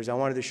slide up here is I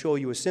wanted to show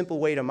you a simple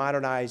way to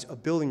modernize a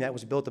building that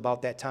was built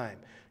about that time.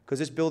 Because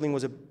this building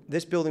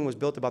was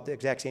built about the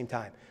exact same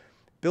time.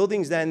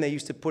 Buildings then, they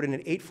used to put in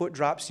an 8-foot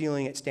drop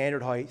ceiling at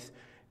standard height.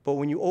 But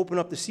when you open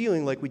up the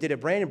ceiling like we did at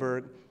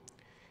Brandenburg,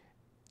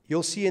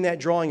 you'll see in that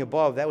drawing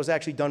above, that was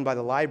actually done by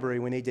the library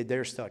when they did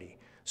their study.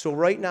 So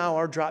right now,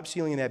 our drop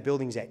ceiling in that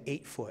building is at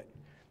 8 foot.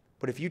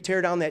 But if you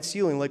tear down that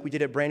ceiling like we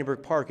did at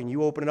Brandenburg Park and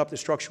you open it up to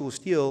structural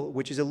steel,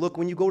 which is a look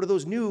when you go to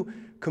those new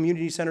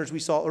community centers we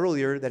saw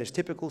earlier, that is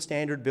typical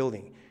standard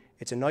building.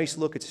 It's a nice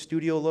look, it's a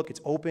studio look, it's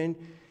open.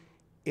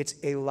 It's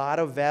a lot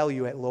of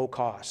value at low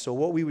cost. So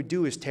what we would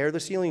do is tear the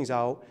ceilings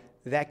out.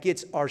 That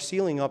gets our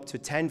ceiling up to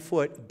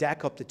 10-foot,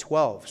 deck up to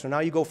 12. So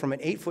now you go from an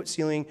 8-foot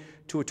ceiling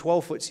to a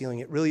 12-foot ceiling.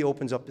 It really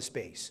opens up the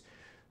space.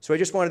 So I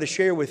just wanted to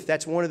share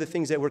that's one of the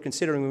things that we're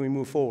considering when we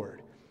move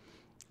forward.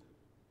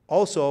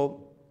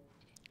 Also,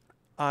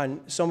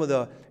 on some of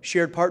the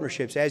shared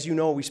partnerships, as you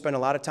know, we spent a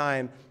lot of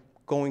time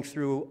going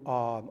through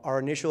our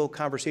initial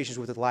conversations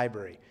with the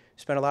library.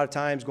 Spent a lot of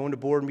times going to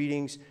board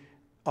meetings,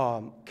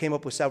 came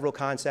up with several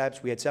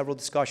concepts. We had several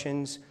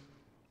discussions,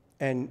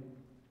 and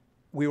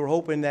we were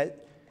hoping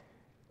that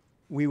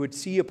we would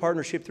see a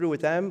partnership through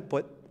with them,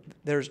 but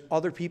there's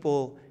other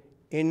people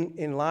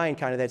in line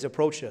kind of that's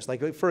approached us.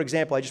 Like, for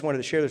example, I just wanted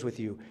to share this with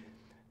you.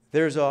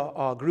 There's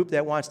a group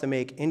that wants to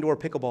make indoor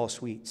pickleball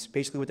suites.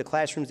 Basically, with the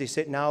classrooms they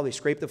sit now, they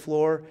scrape the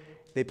floor,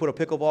 they put a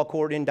pickleball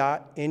court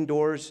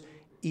indoors.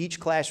 Each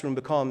classroom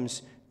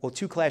becomes, well,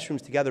 2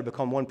 classrooms together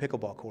become 1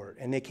 pickleball court,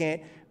 and they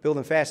can't build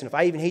them fast enough.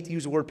 I even hate to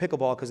use the word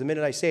pickleball because the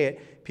minute I say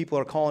it, people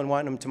are calling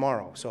wanting them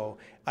tomorrow. So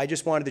I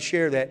just wanted to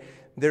share that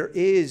there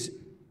is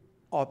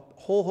a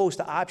whole host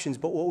of options,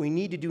 but what we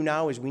need to do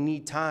now is we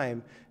need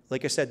time.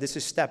 Like I said, this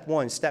is step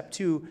 1. Step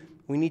 2,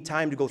 we need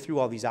time to go through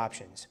all these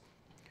options.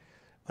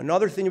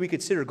 Another thing we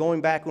consider,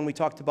 going back when we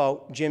talked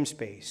about gym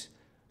space.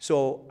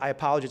 So I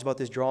apologize about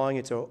this drawing.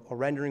 It's a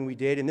rendering we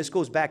did, and this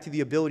goes back to the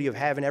ability of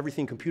having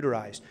everything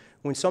computerized.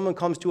 When someone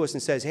comes to us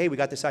and says, hey, we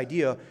got this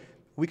idea,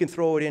 we can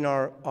throw it in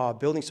our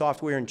building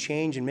software and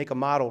change and make a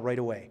model right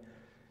away.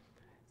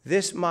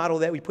 This model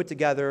that we put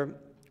together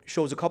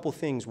shows a couple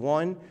things.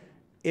 One,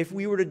 if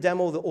we were to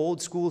demo the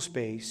old school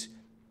space,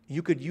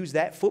 you could use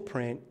that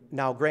footprint.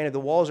 Now, granted, the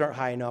walls aren't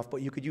high enough,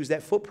 but you could use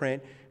that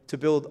footprint to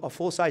build a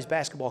full-size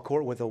basketball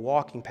court with a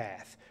walking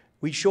path.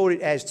 We showed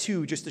it as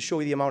 2 just to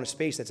show you the amount of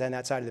space that's on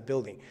that side of the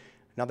building.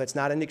 Now, that's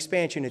not an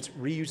expansion. It's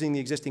reusing the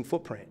existing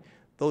footprint.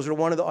 Those are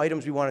one of the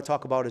items we want to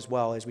talk about as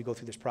well as we go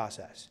through this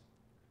process.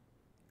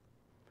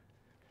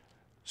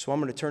 So I'm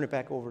going to turn it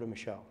back over to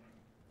Michele.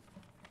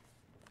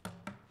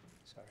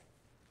 Sorry.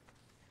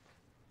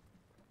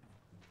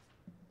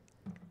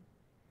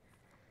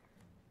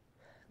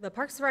 The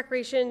Parks and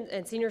Recreation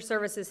and Senior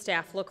Services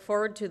staff look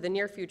forward to the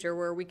near future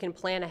where we can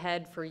plan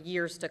ahead for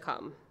years to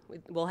come.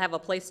 We'll have a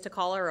place to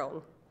call our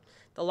own.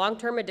 The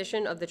long-term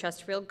addition of the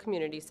Chesterfield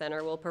Community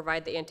Center will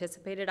provide the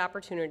anticipated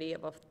opportunity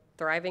of a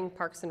thriving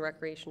Parks and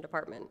Recreation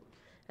department.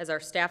 As our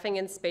staffing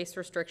and space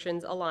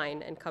restrictions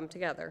align and come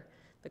together,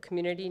 the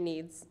community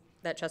needs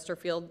that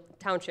Chesterfield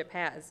Township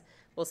has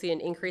will see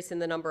an increase in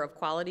the number of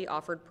quality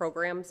offered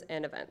programs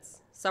and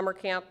events. Summer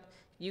camp,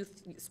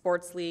 youth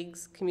sports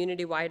leagues,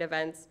 community-wide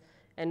events,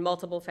 and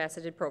multiple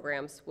faceted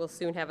programs will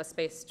soon have a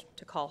space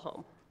to call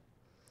home.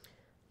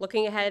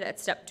 Looking ahead at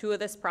step 2 of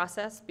this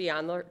process,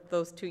 beyond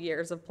those 2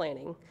 years of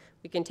planning,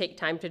 we can take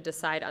time to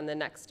decide on the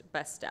next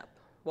best step.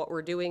 What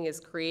we're doing is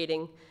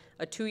creating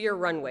a 2-year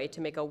runway to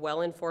make a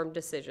well-informed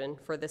decision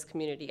for this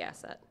community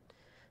asset.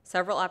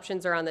 Several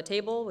options are on the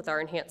table with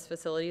our enhanced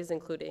facilities,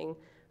 including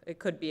it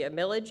could be a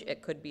millage,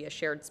 it could be a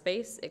shared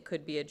space, it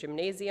could be a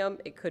gymnasium,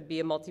 it could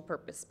be a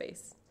multi-purpose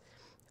space.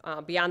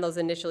 Beyond those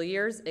initial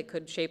years, it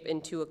could shape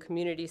into a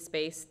community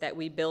space that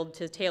we build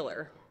to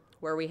tailor,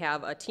 where we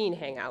have a teen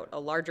hangout, a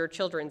larger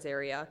children's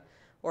area,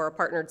 or a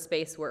partnered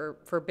space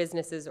for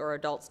businesses or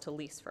adults to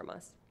lease from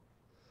us.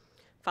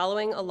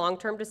 Following a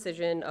long-term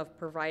decision of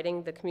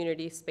providing the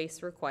community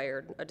space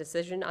required, a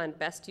decision on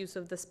best use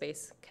of the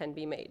space can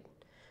be made.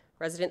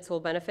 Residents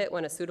will benefit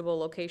when a suitable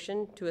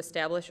location to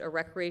establish a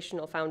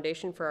recreational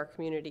foundation for our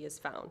community is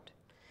found.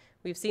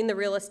 We've seen the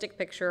realistic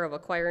picture of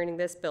acquiring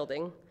this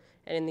building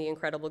and in the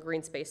incredible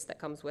green space that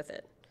comes with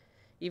it.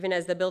 Even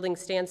as the building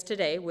stands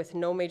today with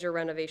no major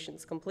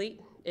renovations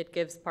complete, it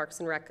gives Parks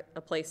and Rec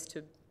a place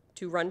to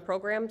to run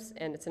programs,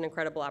 and it's an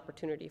incredible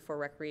opportunity for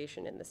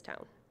recreation in this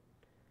town.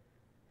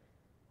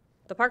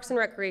 The Parks and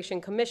Recreation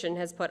Commission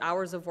has put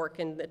hours of work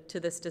into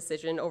this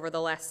decision over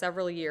the last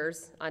several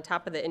years, on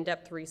top of the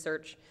in-depth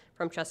research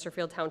from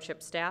Chesterfield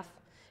Township staff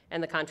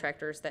and the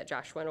contractors that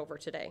Josh went over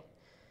today.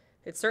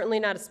 It's certainly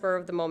not a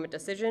spur-of-the-moment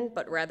decision,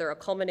 but rather a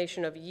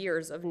culmination of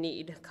years of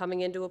need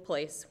coming into a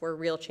place where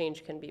real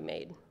change can be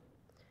made.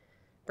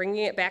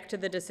 Bringing it back to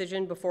the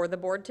decision before the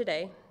board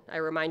today, I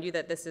remind you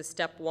that this is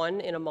step one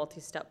in a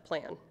multi-step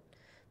plan.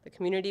 The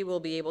community will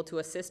be able to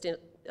assist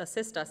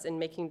us in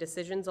making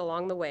decisions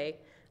along the way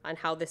on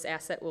how this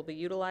asset will be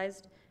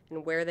utilized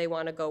and where they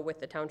want to go with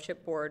the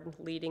township board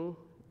leading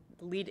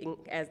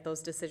as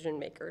those decision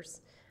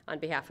makers on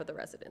behalf of the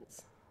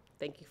residents.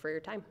 Thank you for your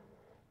time.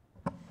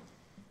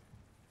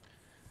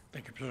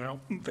 Thank you, Michele.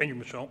 Thank you,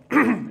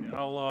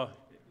 Michele.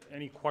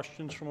 Any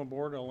questions from the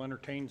board? I'll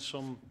entertain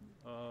some,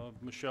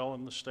 Michele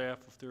and the staff,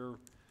 if there are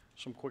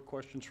some quick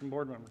questions from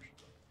board members.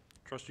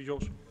 Trustee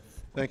Joseph.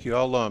 Thank you.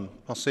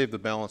 I'll save the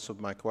balance of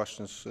my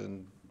questions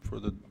for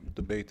the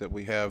debate that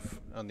we have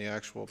on the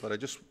actual, but I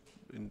just,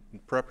 in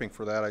prepping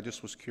for that, I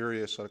just was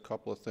curious at a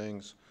couple of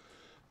things.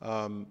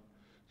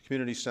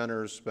 Community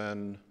Center's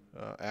been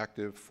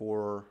active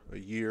for a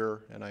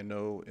year, and I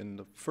know in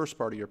the first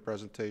part of your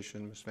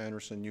presentation, Ms.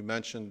 Vannerson, you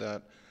mentioned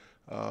that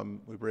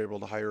we were able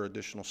to hire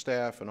additional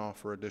staff and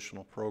offer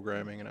additional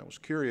programming, and I was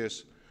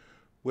curious,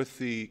 with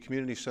the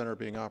Community Center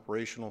being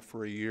operational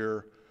for a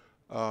year,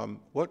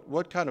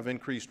 what kind of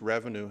increased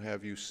revenue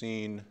have you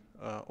seen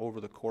over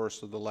the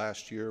course of the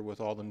last year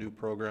with all the new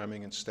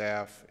programming and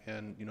staff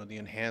and, you know, the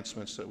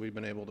enhancements that we've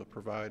been able to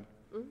provide?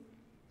 Mm-hmm.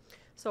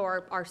 So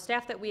our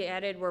staff that we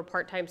added were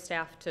part-time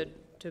staff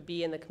to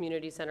be in the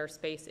community center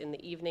space in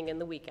the evening and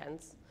the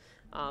weekends.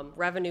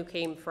 Revenue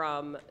came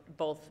from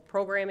both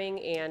programming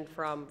and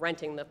from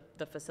renting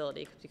the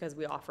facility, because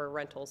we offer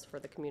rentals for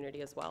the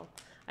community as well.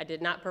 I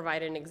did not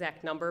provide an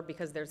exact number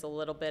because there's a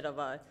little bit of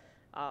a,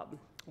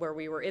 where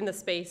we were in the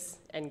space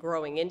and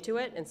growing into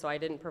it, and so I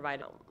didn't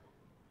provide.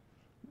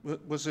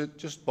 Was it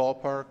just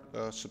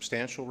ballpark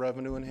substantial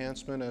revenue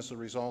enhancement as a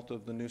result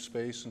of the new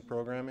space and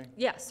programming?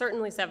 Yeah,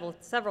 certainly several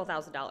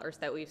 $1,000s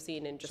that we've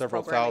seen in just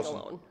Several programming thousand.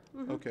 alone.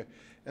 Mm-hmm. Okay.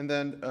 And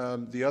then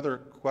the other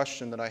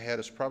question that I had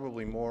is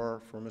probably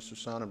more for Mr.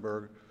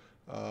 Sonnenberg,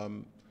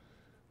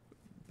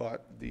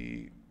 but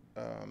the,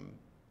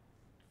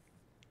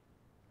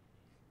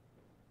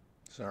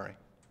 sorry.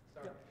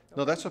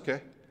 No, that's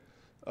okay.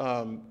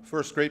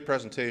 First, great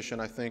presentation.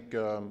 I think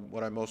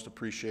what I most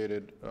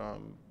appreciated,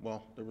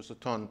 well, there was a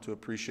ton to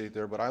appreciate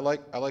there, but I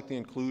like the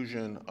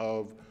inclusion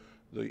of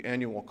the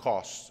annual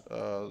costs,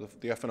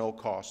 the F&O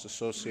costs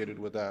associated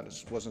with that.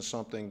 It wasn't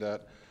something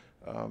that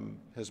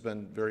has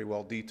been very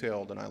well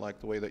detailed, and I like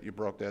the way that you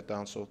broke that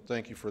down, so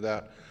thank you for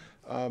that.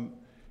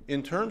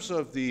 In terms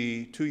of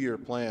the two-year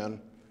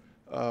plan,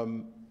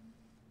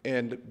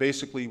 and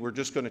basically, we're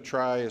just going to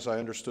try, as I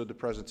understood the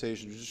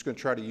presentation, we're just going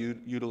to try to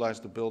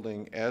utilize the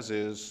building as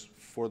is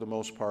for the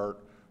most part,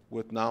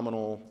 with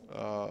nominal,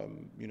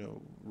 you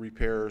know,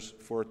 repairs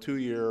for a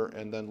 2-year,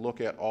 and then look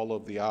at all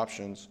of the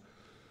options.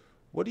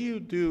 What do you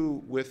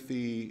do with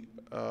the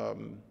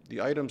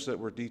items that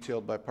were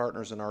detailed by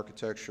Partners in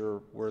Architecture,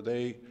 where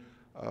they,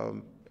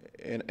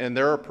 and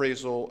their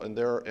appraisal and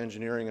their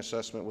engineering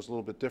assessment was a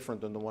little bit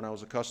different than the one I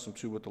was accustomed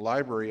to with the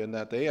library, in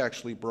that they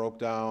actually broke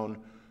down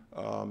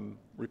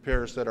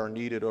repairs that are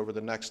needed over the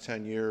next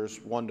 10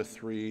 years, 1 to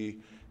 3,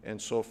 and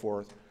so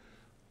forth.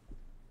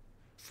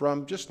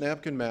 From just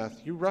napkin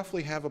math, you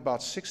roughly have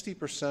about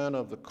 60%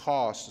 of the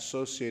costs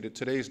associated,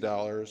 today's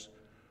dollars,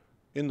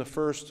 in the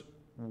first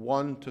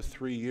 1 to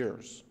 3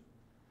 years.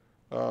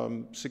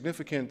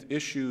 Significant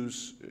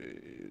issues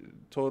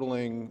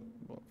totaling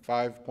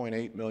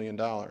 $5.8 million.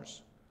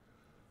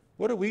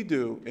 What do we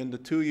do in the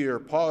 2-year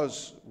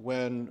pause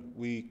when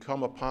we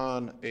come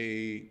upon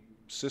a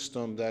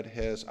system that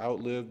has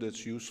outlived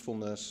its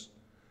usefulness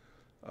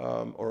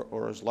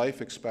or its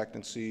life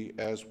expectancy,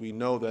 as we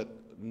know that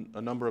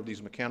a number of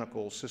these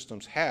mechanical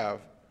systems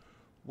have?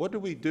 What do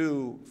we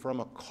do from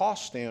a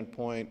cost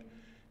standpoint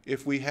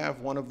if we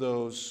have one of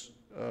those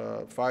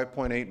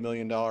 $5.8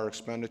 million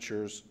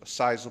expenditures, a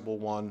sizable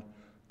one,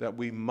 that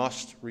we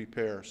must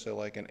repair, say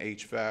like an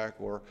HVAC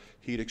or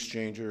heat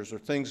exchangers or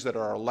things that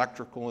are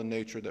electrical in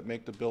nature that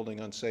make the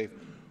building unsafe?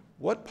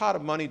 What pot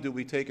of money do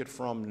we take it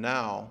from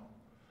now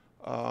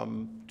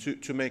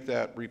to make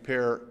that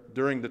repair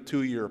during the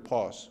 2-year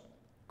pause?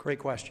 Great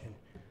question.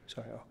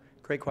 Sorry,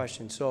 great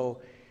question. So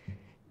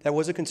that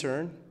was a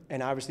concern,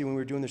 and obviously when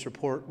we were doing this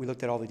report, we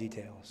looked at all the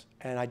details.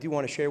 And I do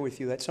want to share with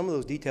you that some of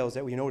those details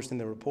that we noticed in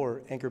the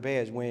report, Anchor Bay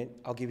has went,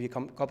 I'll give you a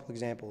couple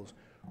examples.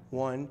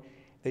 One,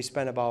 they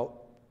spent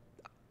about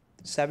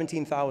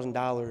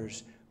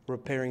 $17,000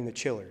 repairing the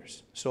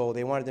chillers. So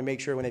they wanted to make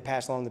sure when they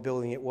passed along the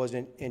building it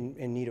wasn't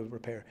in need of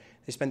repair.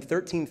 They spent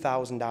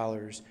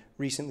 $13,000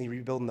 recently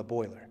rebuilding the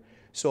boiler.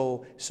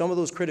 So some of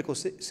those critical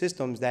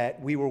systems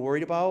that we were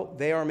worried about,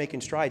 they are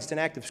making strides. It's an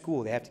active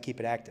school. They have to keep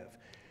it active.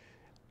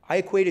 I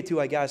equate it to,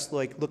 I guess,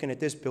 like looking at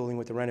this building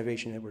with the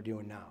renovation that we're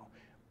doing now.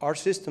 our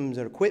systems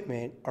and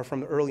equipment are from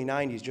the early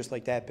 90s, just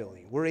like that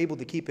building. We're able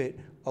to keep it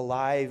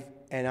alive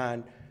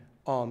and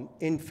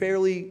in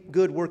fairly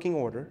good working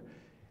order.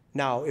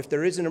 Now, if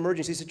there is an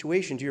emergency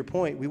situation, to your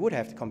point, we would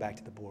have to come back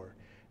to the board.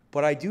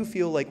 But I do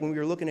feel like when we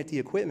were looking at the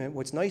equipment,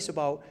 what's nice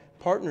about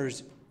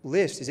Partners'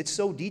 list is it's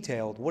so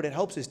detailed. What it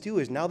helps us do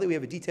is now that we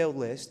have a detailed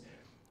list,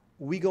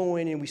 we go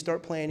in and we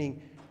start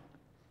planning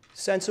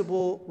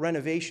sensible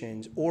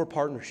renovations or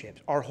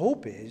partnerships. Our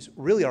hope is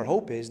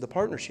the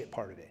partnership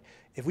part of it.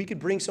 If we could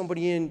bring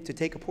somebody in to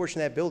take a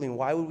portion of that building,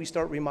 why would we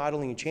start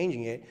remodeling and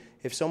changing it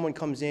if someone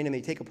comes in and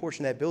they take a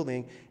portion of that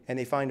building and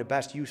they find the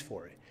best use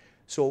for it?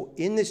 So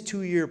in this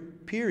 2-year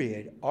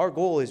period, our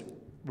goal is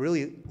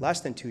really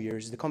less than 2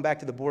 years, is to come back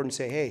to the board and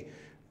say, hey,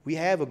 we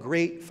have a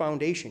great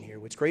foundation here.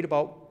 What's great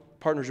about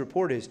Partners'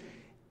 report is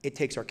it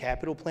takes our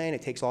capital plan,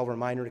 it takes all of our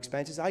minor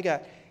expenses.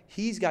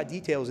 He's got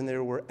details in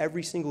there where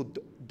every single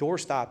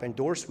doorstop and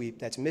door sweep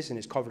that's missing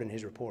is covered in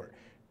his report.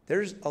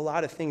 There's a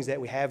lot of things that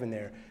we have in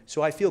there.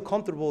 So I feel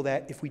comfortable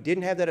that if we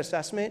didn't have that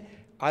assessment,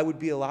 I would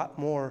be a lot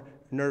more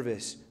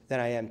nervous than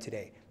I am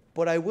today.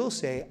 But I will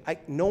say,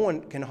 no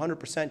one can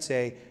 100%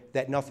 say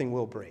that nothing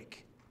will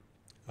break.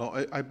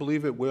 Oh, I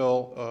believe it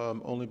will,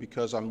 only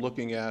because I'm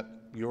looking at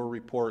your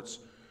reports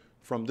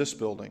from this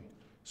building.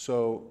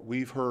 So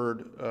we've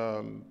heard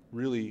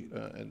really,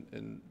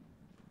 and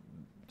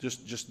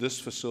just this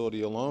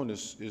facility alone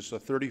is a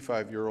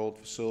 35-year-old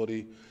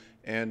facility,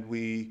 and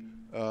we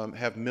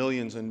have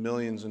millions and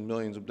millions and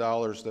millions of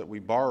dollars that we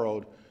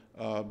borrowed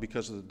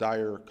because of the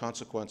dire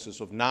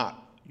consequences of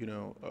not,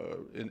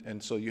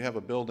 and so you have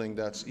a building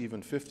that's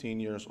even 15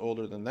 years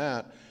older than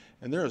that,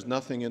 and there is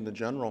nothing in the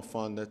general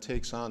fund that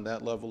takes on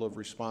that level of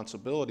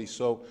responsibility.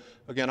 So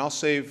again, I'll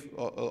save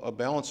a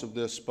balance of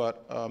this,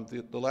 but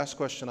the last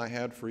question I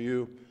had for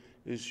you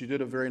is you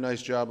did a very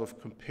nice job of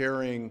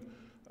comparing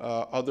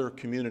other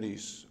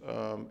communities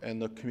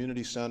and the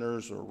community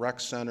centers or rec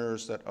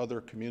centers that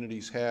other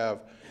communities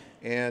have.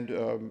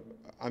 And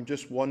I'm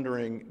just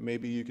wondering,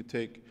 maybe you could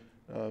take,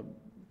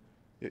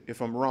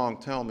 if I'm wrong,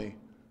 tell me.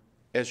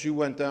 As you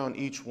went down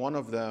each one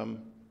of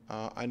them,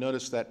 I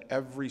noticed that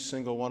every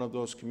single one of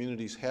those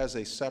communities has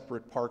a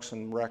separate Parks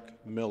and Rec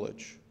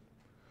millage,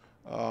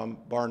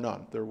 bar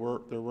none. There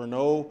were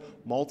no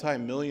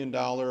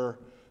multi-million-dollar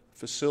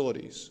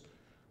facilities.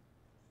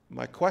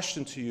 My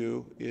question to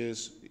you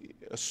is,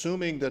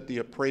 assuming that the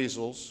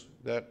appraisals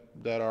that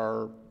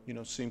are,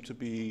 seem to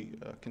be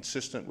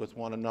consistent with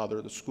one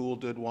another, the school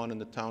did one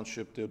and the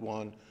township did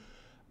one,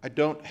 I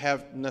don't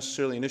have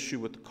necessarily an issue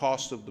with the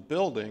cost of the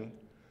building,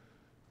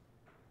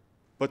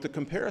 but the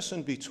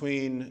comparison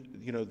between,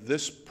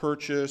 this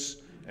purchase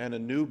and a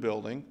new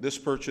building, this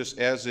purchase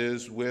as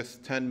is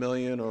with $10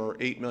 million or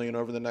 $8 million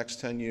over the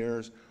next 10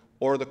 years,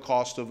 or the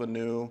cost of a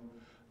new,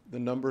 the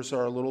numbers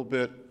are a little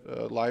bit,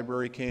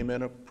 library came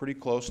in pretty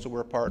close to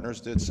where Partners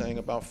did, saying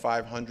about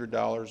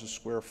 $500 a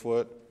square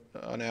foot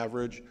on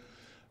average.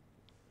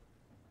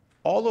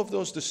 All of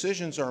those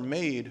decisions are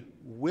made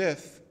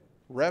with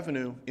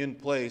revenue in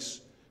place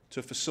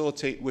to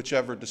facilitate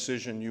whichever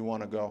decision you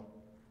want to go.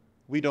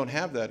 We don't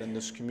have that in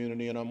this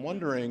community, and I'm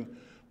wondering,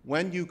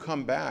 when you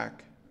come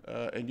back,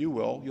 and you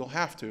will, you'll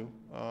have to,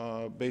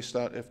 based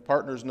on if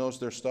Partners knows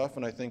their stuff,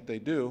 and I think they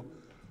do,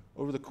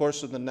 over the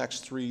course of the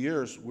next 3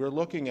 years, we're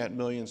looking at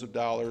millions of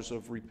dollars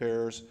of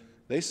repairs.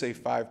 They say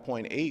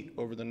 5.8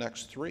 over the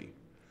next 3.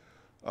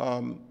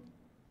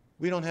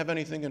 We don't have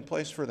anything in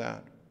place for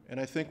that, and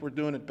I think we're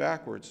doing it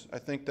backwards. I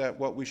think that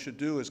what we should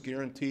do is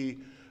guarantee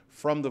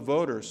from the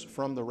voters,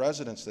 from the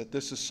residents, that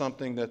this is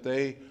something that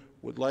they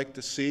would like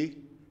to see,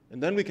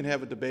 and then we can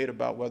have a debate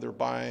about whether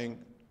buying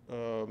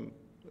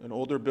an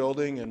older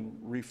building and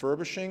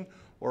refurbishing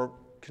or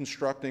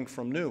constructing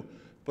from new.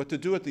 But to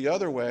do it the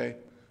other way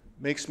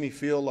makes me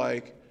feel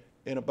like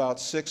in about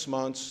 6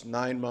 months,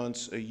 9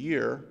 months, a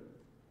year,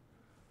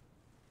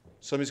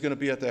 somebody's going to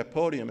be at that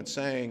podium and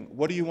saying,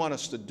 what do you want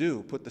us to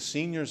do? Put the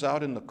seniors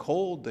out in the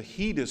cold? The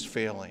heat is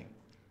failing.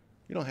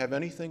 You don't have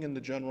anything in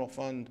the general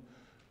fund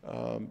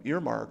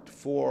earmarked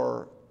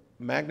for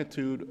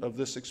magnitude of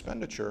this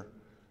expenditure.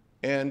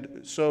 And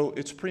so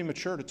it's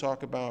premature to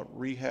talk about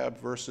rehab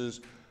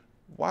versus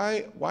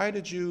why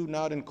did you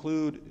not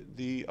include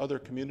the other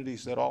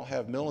communities that all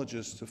have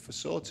millages to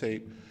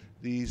facilitate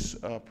these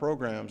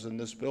programs in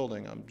this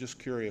building? I'm just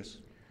curious.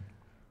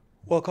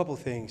 Well, a couple of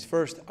things.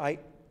 First,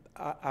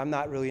 I'm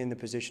not really in the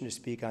position to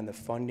speak on the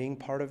funding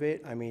part of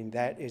it. I mean,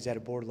 that is at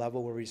a board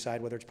level where we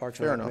decide whether it's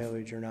Parks and Rec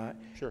millage or not.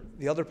 Sure.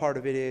 The other part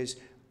of it is,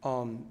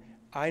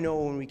 I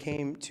know when we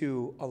came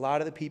to a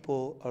lot of the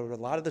people, or a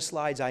lot of the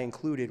slides I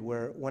included,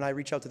 where when I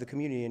reach out to the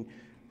community and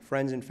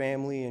friends and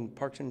family and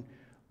Parks and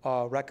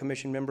Rec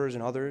Commission members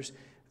and others,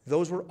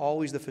 those were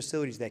always the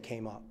facilities that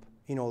came up.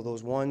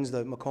 Those ones,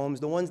 the McCombs,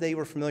 the ones they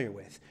were familiar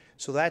with.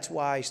 So that's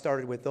why I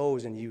started with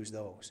those and used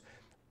those.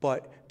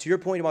 But to your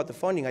point about the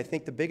funding, I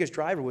think the biggest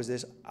driver was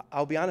this.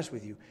 I'll be honest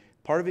with you.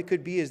 Part of it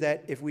could be is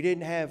that if we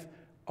didn't have,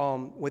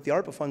 with the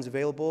ARPA funds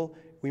available,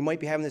 we might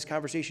be having this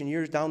conversation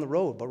years down the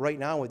road. But right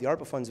now, with the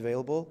ARPA funds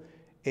available,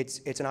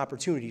 it's an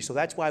opportunity. So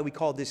that's why we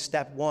call this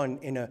step one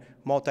in a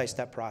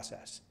multi-step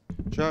process.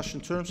 Josh,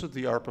 in terms of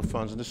the ARPA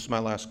funds, and this is my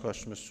last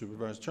question, Mr.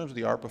 Supervisor, in terms of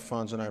the ARPA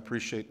funds, and I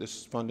appreciate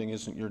this funding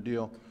isn't your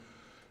deal,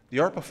 the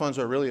ARPA funds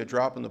are really a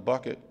drop in the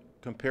bucket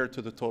compared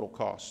to the total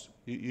cost.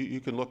 You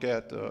can look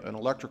at an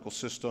electrical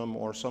system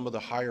or some of the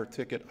higher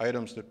ticket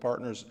items that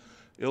partners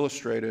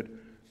illustrated,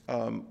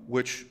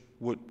 which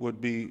would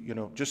be, you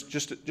know,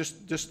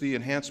 just the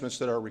enhancements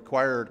that are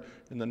required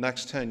in the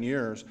next 10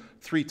 years,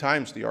 3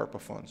 times the ARPA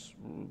funds.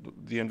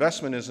 The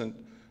investment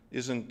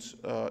isn't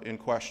in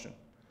question.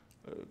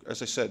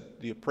 As I said,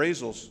 the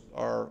appraisals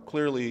are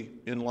clearly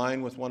in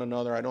line with one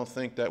another. I don't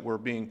think that we're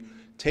being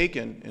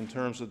taken in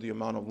terms of the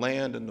amount of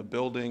land and the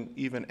building,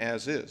 even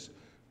as is.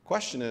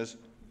 Question is,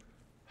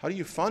 how do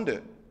you fund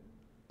it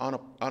on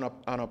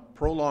a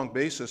prolonged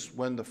basis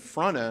when the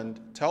front end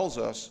tells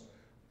us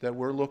that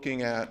we're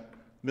looking at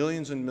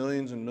millions and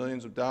millions and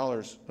millions of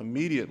dollars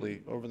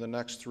immediately over the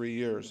next 3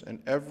 years, and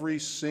every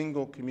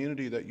single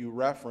community that you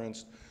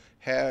referenced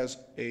has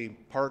a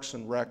Parks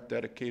and Rec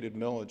dedicated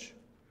millage.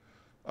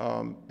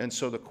 And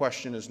so the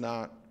question is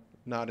not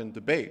in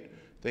debate.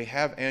 They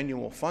have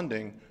annual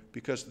funding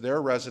because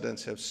their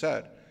residents have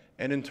said.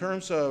 And in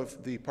terms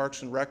of the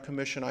Parks and Rec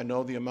Commission, I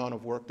know the amount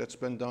of work that's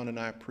been done, and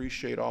I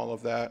appreciate all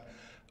of that,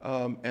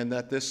 and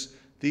that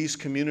these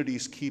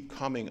communities keep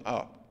coming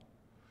up.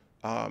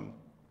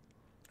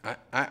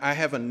 I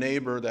have a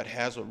neighbor that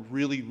has a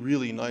really,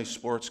 really nice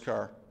sports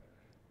car,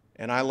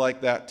 and I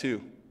like that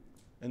too.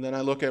 And then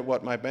I look at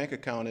what my bank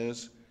account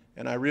is,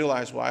 and I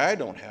realize why I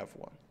don't have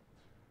one.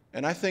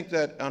 And I think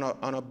that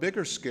on a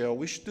bigger scale,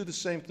 we should do the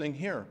same thing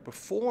here.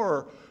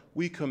 Before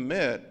we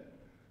commit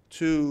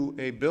to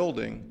a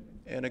building,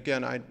 and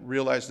again, I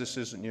realize this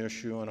isn't your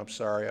issue, and I'm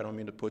sorry, I don't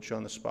mean to put you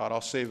on the spot.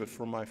 I'll save it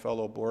for my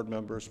fellow board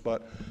members,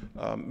 but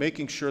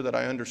making sure that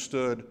I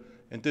understood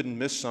and didn't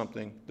miss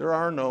something. There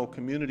are no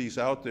communities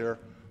out there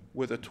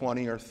with a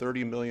 $20 or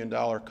 $30 million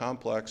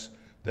complex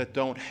that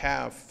don't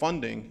have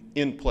funding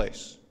in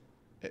place.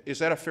 Is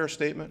that a fair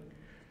statement?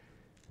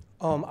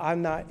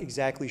 I'm not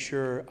exactly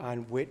sure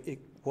on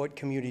what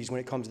communities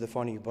when it comes to the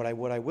funding, but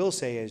what I will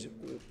say is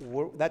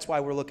that's why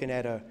we're looking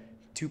at a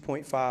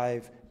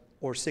 $2.5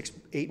 or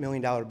 $8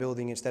 million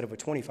building instead of a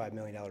 $25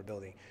 million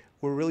building.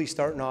 We're really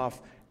starting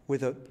off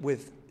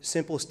with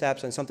simple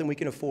steps on something we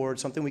can afford,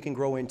 something we can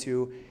grow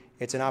into.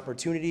 It's an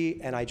opportunity,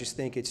 and I just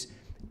think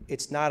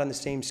it's not on the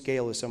same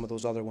scale as some of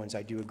those other ones.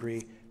 I do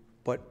agree,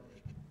 but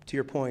to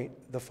your point,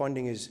 the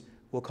funding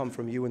will come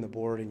from you and the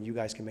board, and you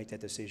guys can make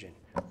that decision.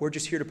 We're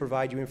just here to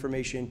provide you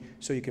information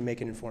so you can make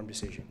an informed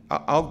decision.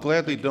 I'll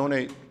gladly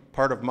donate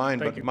part of mine,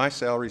 but my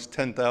salary's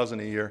 $10,000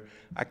 a year.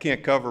 I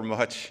can't cover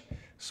much,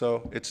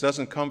 so it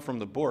doesn't come from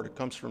the board. It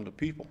comes from the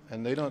people,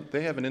 and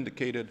they haven't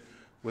indicated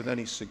with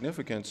any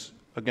significance.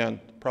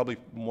 Again, probably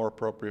more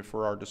appropriate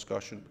for our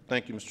discussion.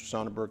 Thank you, Mr.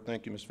 Sonnenberg.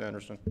 Thank you, Ms.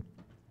 Vannerson.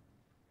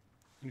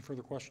 Any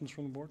further questions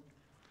from the board?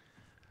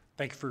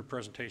 Thank you for your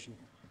presentation.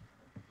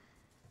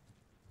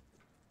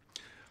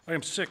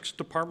 Item 6,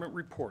 department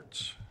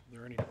reports. Are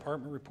there any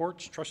department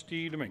reports?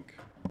 Trustee DeMink.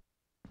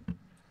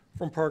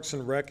 From Parks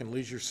and Rec and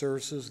Leisure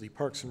Services, the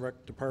Parks and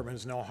Rec Department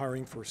is now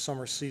hiring for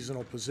summer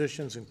seasonal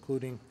positions,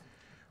 including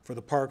for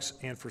the parks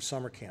and for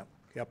summer camp.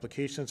 The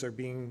applications are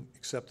being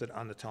accepted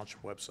on the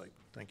Township website.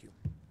 Thank you.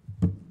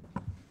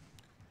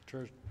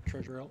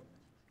 Treasurer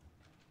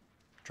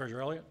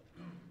Elliott.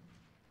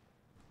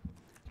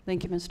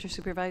 Thank you, Mr.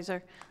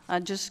 Supervisor.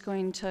 Just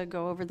going to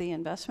go over the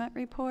investment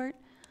report.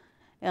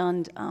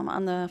 And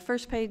on the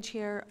first page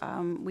here,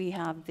 we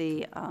have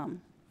the, it's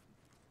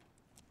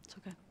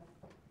okay.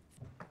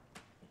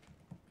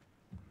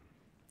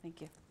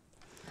 Thank you.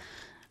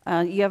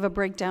 You have a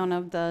breakdown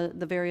of the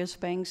various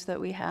banks that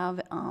we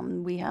have.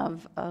 We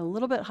have a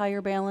little bit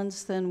higher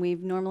balance than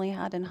we've normally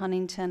had in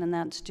Huntington, and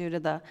that's due to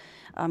the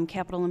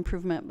capital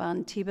improvement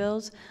bond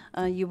T-bills.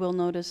 You will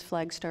notice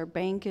Flagstar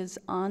Bank is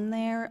on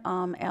there.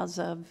 As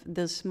of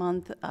this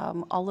month,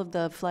 all of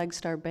the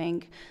Flagstar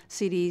Bank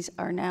CDs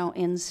are now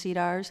in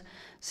CDARS.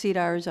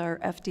 CDARS are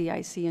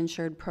FDIC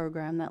insured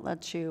program that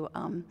lets you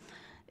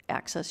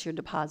access your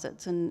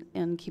deposits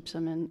and keeps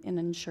them in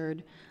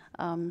insured.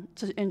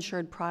 It's an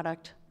insured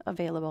product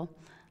available.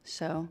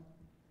 So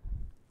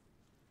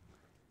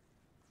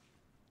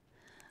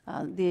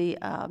the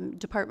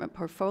department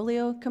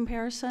portfolio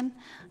comparison,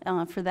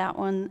 for that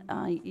one,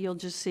 you'll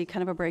just see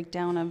kind of a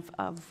breakdown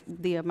of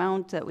the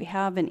amount that we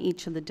have in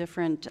each of the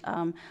different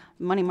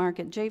money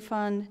market J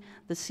fund,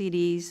 the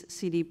CDs,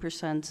 CD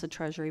percents, the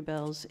treasury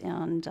bills,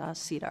 and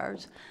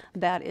CDARS.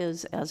 That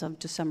is as of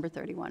December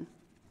 31.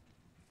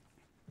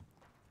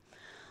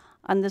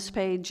 On this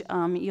page,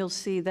 you'll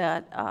see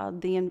that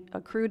the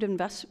accrued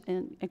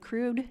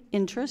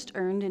interest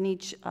earned in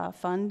each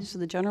fund. So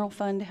the general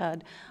fund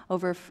had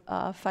over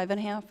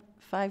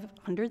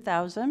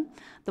 $500,000.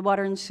 The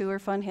water and sewer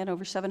fund had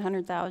over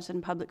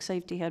 $700,000. Public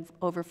safety had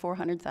over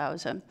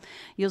 $400,000.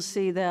 You'll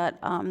see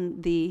that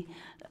the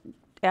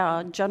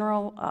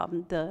general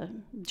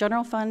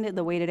fund,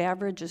 the weighted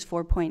average is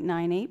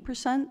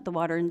 4.98%. The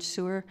water and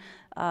sewer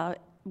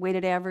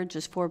weighted average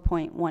is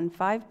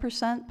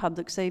 4.15%,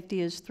 public safety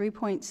is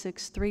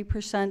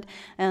 3.63%,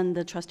 and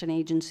the trust and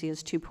agency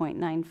is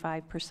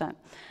 2.95%.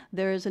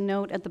 There is a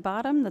note at the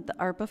bottom that the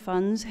ARPA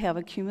funds have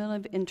a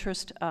cumulative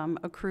interest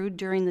accrued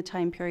during the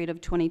time period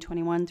of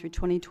 2021 through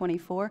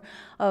 2024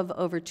 of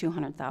over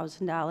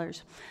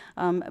 $200,000.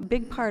 A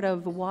big part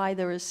of why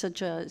there is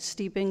such a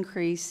steep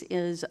increase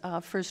is,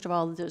 first of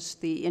all, just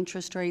the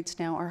interest rates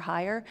now are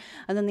higher,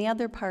 and then the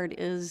other part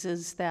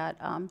is that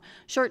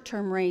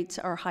short-term rates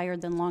are higher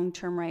than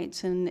long-term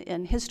rates,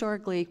 and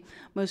historically,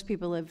 most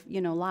people have,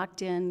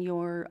 locked in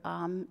your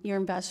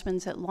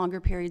investments at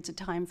longer periods of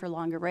time for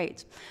longer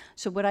rates.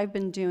 So what I've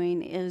been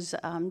doing is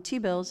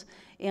T-bills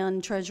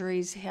and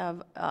treasuries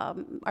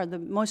are the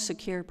most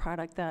secure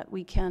product that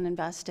we can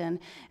invest in,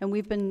 and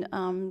we've been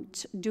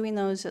doing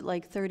those at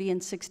like 30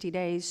 and 60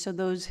 days, so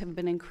those have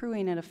been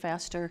accruing at a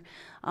faster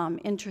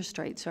interest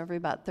rate. So every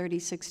about 30,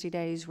 60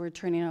 days, we're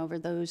turning over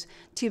those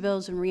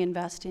T-bills and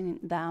reinvesting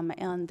them,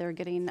 and they're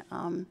getting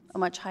a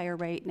much higher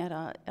rate and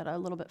at a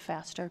little bit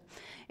faster,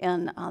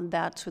 and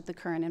that's with the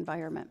current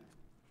environment.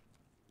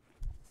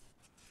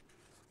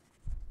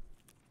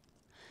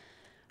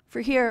 For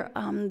here,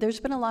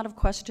 there's been a lot of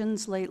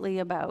questions lately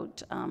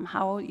about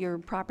how your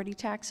property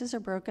taxes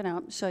are broken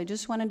out, so I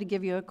just wanted to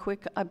give you a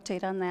quick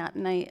update on that,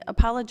 and I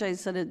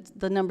apologize that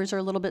the numbers are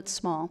a little bit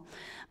small,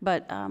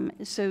 but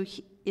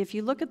if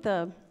you look at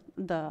the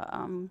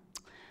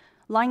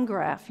line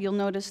graph, you'll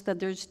notice that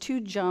there's two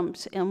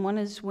jumps, and one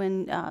is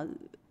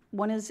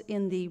one is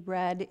in the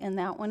red, and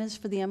that one is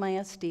for the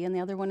MISD, and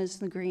the other one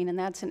is in the green, and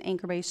that's in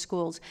anchor-based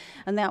schools.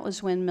 And that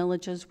was when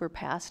millages were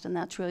passed, and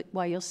that's really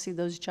why you'll see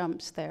those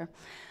jumps there.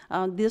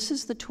 This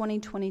is the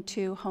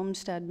 2022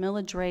 homestead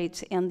millage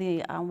rates and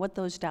what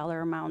those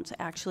dollar amounts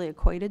actually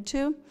equated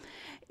to.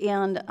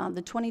 And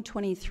the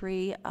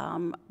 2023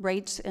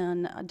 rates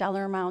and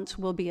dollar amounts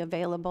will be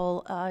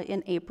available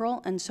in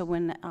April, and so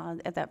when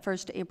at that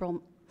first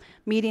April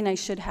meeting, I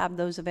should have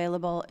those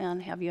available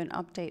and have you an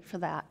update for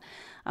that.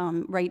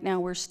 Right now,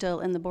 we're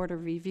still in the board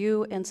of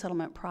review and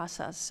settlement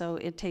process, so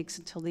it takes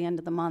until the end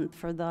of the month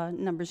for the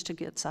numbers to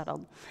get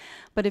settled.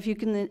 But if you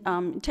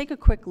can take a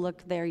quick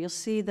look there, you'll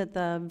see that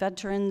the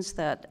veterans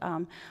that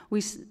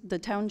the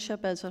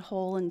township as a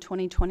whole in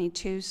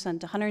 2022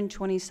 sent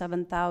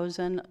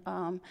 127,000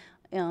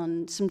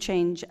 and some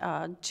change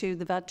to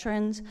the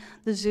veterans.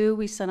 The zoo,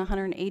 we sent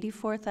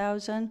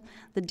 184,000.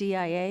 The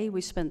DIA,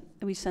 we sent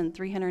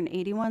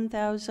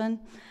 381,000.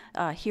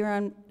 Here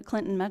on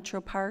Clinton Metro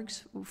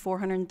Parks,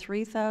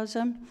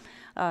 403,000.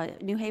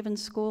 New Haven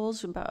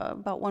Schools,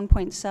 about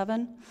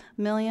 1.7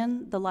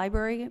 million. The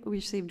library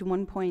received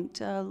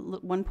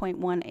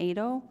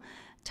 1.180.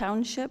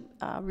 Township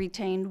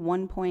retained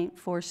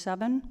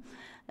 1.47.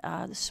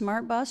 The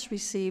Smart Bus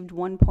received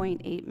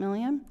 1.8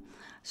 million.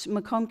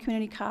 Macomb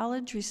Community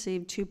College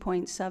received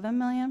 2.7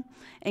 million.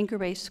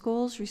 Anchor-based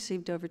schools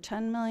received over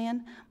 10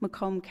 million.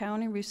 Macomb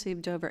County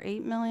received over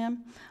 8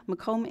 million.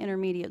 Macomb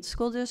Intermediate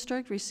School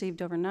District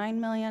received over 9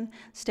 million.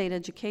 State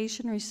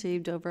Education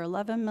received over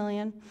 11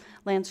 million.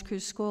 L'Anse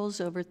Creuse Schools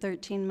over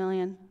 13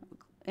 million.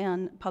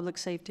 And Public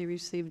Safety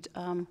received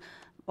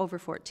over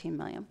 14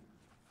 million.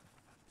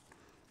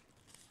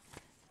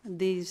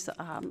 These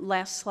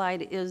last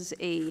slide is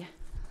a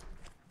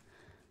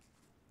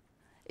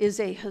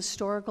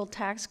historical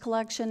tax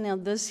collection. Now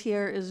this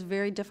here is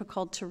very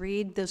difficult to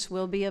read. This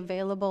will be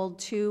available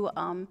to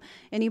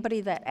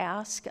anybody that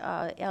asks.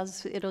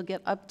 As it'll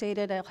get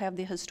updated, I'll have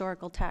the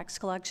historical tax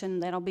collection.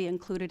 That'll be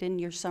included in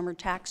your summer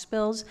tax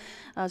bills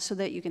so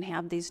that you can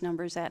have these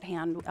numbers at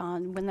hand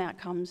when that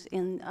comes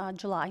in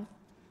July.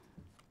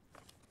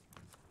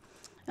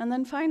 And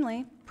then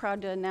finally,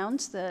 proud to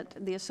announce that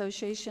the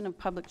Association of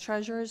Public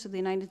Treasurers of the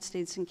United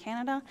States and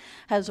Canada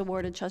has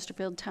awarded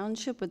Chesterfield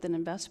Township with an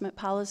investment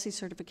policy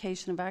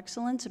certification of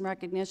excellence in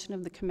recognition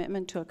of the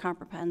commitment to a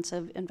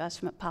comprehensive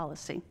investment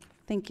policy.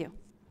 Thank you.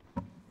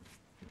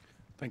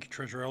 Thank you,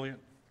 Treasurer Elliott.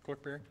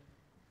 Clerk Berry.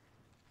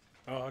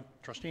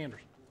 Trustee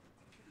Anderson.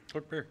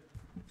 Clerk Berry.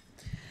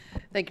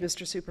 Thank you,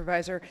 Mr.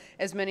 Supervisor.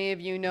 As many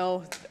of you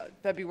know,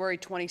 February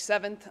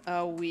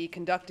 27th, we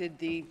conducted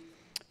the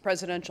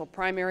presidential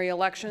primary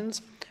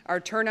elections. Our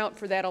turnout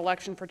for that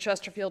election for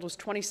Chesterfield was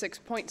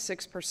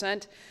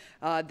 26.6%.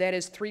 That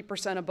is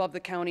 3% above the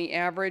county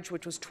average,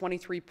 which was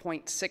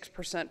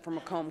 23.6% for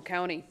Macomb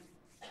County.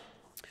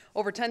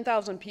 Over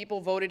 10,000 people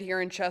voted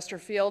here in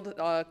Chesterfield,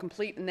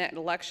 complete in that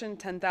election,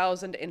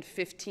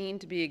 10,015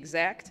 to be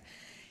exact.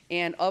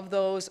 And of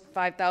those,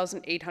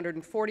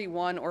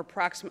 5,841, or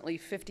approximately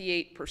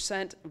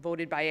 58%,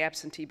 voted by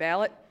absentee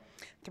ballot.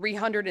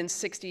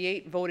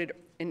 368 voted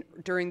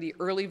during the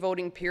early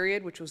voting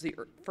period, which was the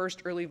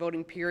first early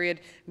voting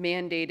period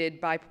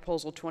mandated by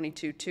Proposal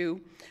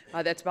 22-2.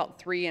 That's about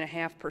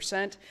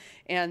 3.5%.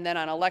 And then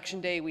on Election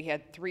Day, we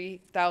had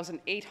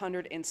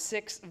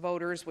 3,806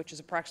 voters, which is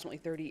approximately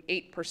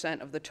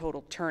 38% of the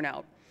total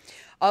turnout.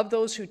 Of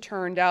those who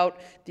turned out,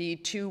 the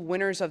two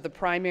winners of the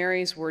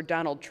primaries were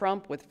Donald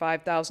Trump with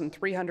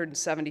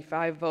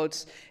 5,375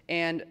 votes,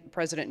 and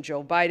President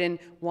Joe Biden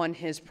won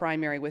his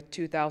primary with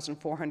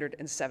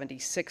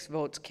 2,476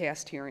 votes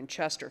cast here in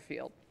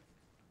Chesterfield.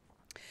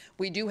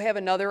 We do have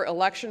another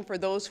election for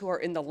those who are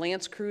in the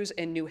Lance Cruz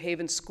and New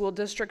Haven school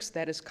districts.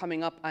 That is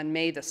coming up on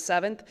May the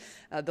 7th.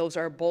 Those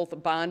are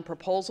both bond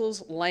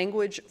proposals.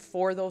 Language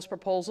for those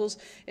proposals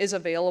is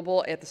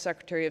available at the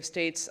Secretary of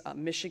State's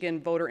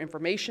Michigan Voter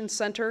Information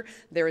Center.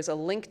 There is a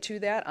link to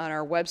that on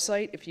our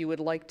website if you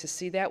would like to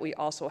see that. We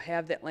also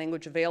have that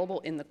language available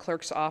in the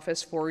clerk's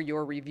office for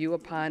your review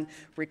upon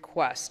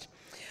request.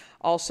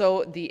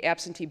 Also, the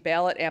absentee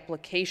ballot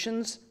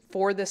applications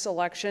for this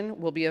election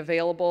will be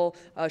available,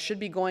 should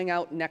be going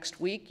out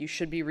next week. You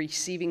should be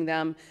receiving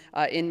them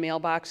in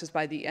mailboxes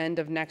by the end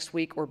of next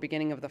week or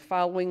beginning of the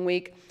following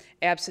week.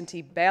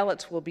 Absentee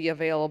ballots will be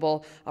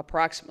available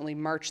approximately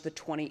March the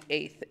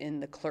 28th in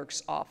the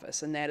clerk's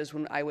office, and that is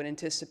when I would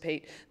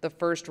anticipate the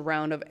first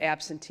round of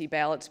absentee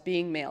ballots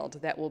being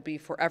mailed. That will be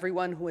for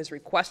everyone who has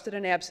requested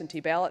an absentee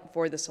ballot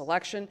for this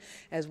election,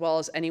 as well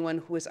as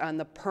anyone who is on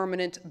the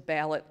permanent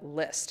ballot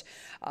list.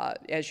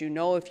 As you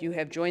know, if you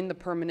have joined the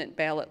permanent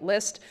ballot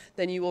list,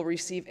 then you will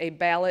receive a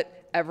ballot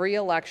every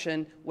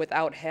election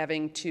without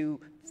having to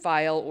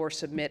file or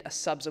submit a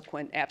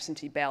subsequent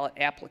absentee ballot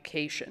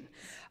application.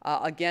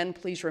 Again,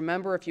 please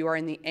remember, if you are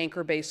in the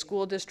Anchor Bay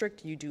School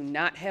District, you do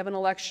not have an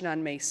election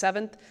on May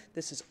 7th.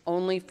 This is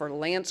only for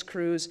Lance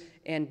Cruz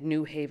and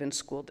New Haven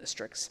school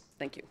districts.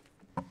 Thank you.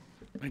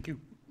 Thank you.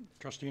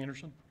 Trustee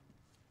Anderson?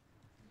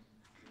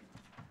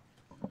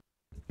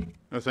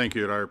 Thank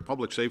you. At our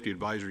Public Safety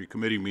Advisory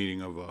Committee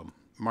meeting of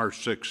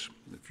March 6th,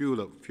 a few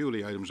of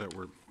the items that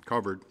were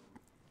covered,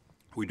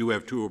 we do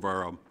have two of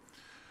our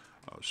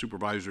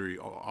supervisory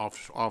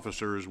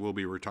officers will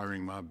be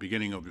retiring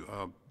beginning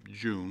of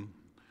June.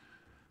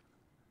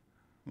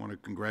 I want to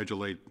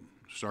congratulate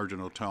Sergeant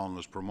Otal on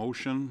his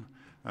promotion.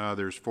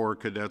 There's 4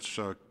 cadets,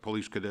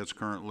 police cadets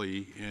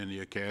currently in the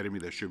academy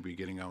that should be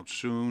getting out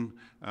soon.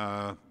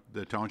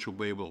 The township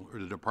will be able, or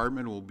the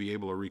department will be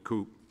able to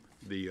recoup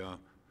the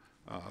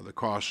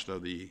cost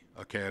of the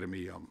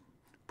academy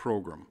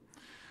program.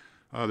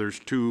 There's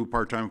 2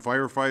 part-time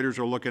firefighters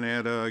are looking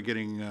at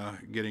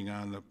getting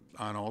on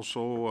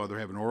also. They're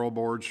having oral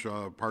boards,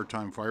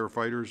 part-time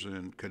firefighters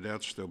and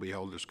cadets. They'll be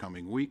held this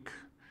coming week.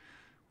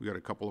 We got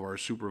a couple of our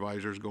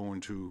supervisors going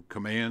to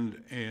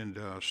command and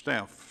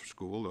staff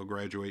school. They'll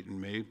graduate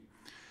in May.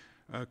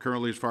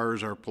 Currently, as far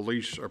as our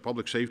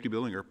public safety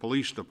building, our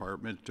police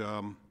department,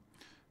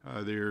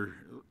 they're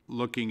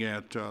looking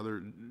at, they're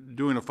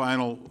doing a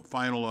final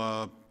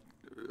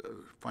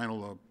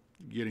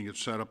getting it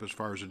set up as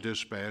far as a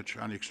dispatch.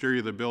 On the exterior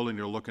of the building,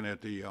 they're looking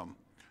at the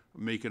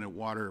making it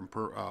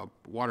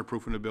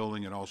waterproofing the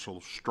building and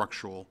also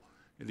structural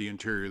in the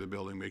interior of the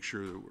building, make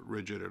sure that we're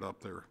rigid it up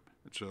there.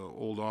 It's an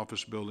old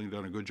office building,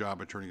 done a good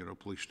job of turning it into a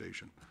police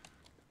station.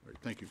 All right,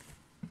 thank you.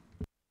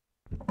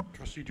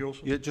 Trustee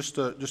Joseph? Yeah, just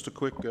a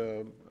quick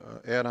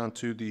add-on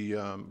to the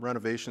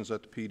renovations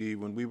at the PD.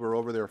 When we were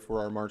over there for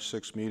our March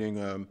 6th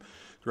meeting,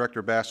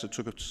 Director Bassett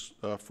took us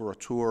for a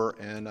tour,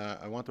 and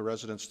I want the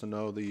residents to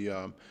know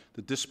the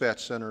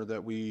dispatch center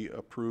that we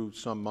approved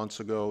some months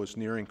ago is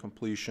nearing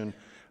completion.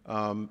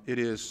 It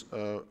is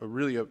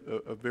really a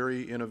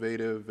very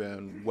innovative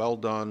and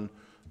well-done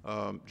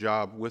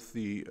job with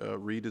the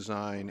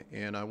redesign,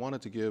 and I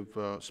wanted to give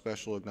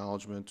special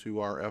acknowledgement to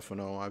our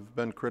F&O. I've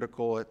been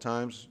critical at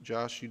times.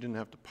 Josh, you didn't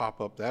have to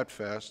pop up that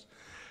fast,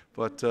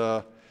 but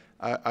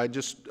I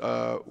just,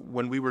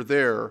 when we were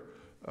there,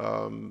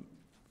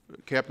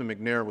 Captain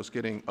McNair was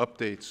getting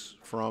updates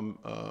from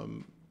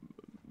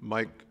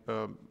Mike,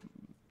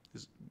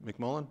 is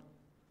McMullen?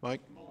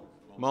 Mike?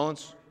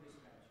 Mullins?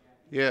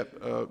 Yeah,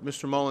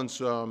 Mr.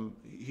 Mullins,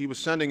 he was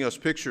sending us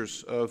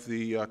pictures of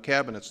the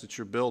cabinets that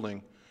you're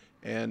building,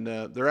 and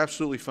they're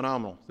absolutely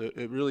phenomenal.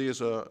 It really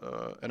is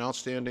an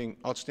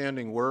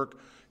outstanding work,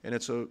 and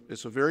it's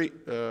a very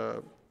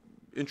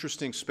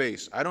interesting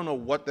space. I don't know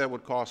what that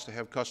would cost to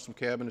have custom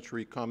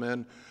cabinetry come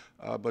in,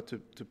 but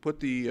to put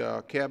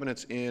the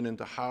cabinets in and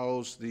to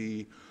house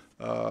the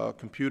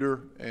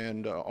computer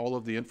and all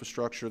of the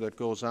infrastructure that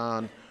goes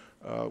on,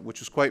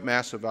 which is quite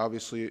massive,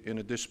 obviously, in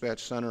a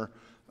dispatch center,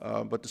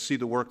 but to see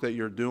the work that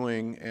you're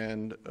doing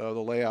and the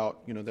layout,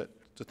 you know, that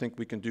to think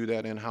we can do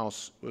that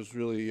in-house was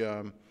really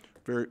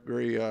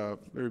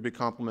very big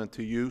compliment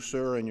to you,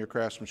 sir, and your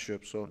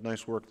craftsmanship. So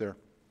nice work there.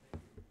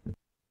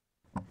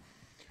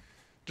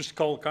 Just a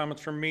couple of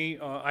comments from me.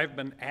 I've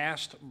been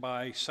asked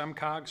by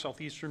SEMCOG,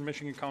 Southeastern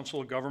Michigan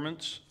Council of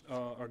Governments,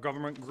 a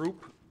government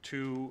group,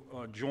 to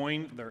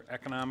join their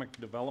Economic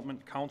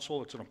Development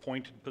Council. It's an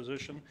appointed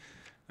position.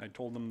 I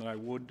told them that I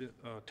would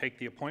take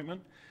the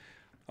appointment.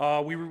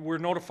 We were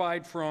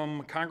notified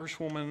from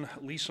Congresswoman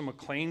Lisa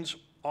McClain's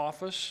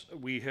office.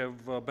 We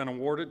have been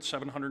awarded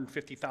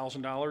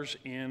 $750,000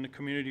 in the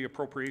Community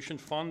Appropriation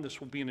Fund. This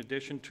will be in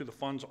addition to the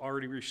funds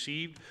already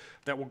received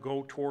that will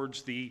go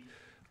towards the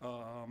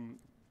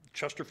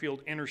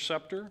Chesterfield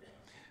Interceptor.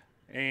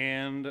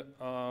 And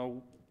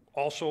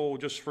Also,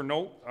 just for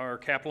note, our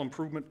capital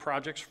improvement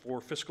projects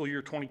for fiscal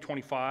year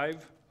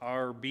 2025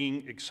 are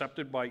being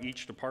accepted by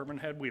each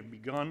department head. We have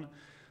begun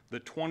the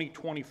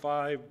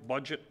 2025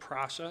 budget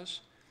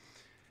process.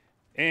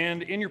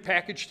 And in your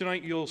package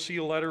tonight, you'll see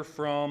a letter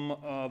from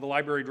the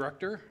library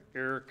director,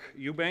 Eric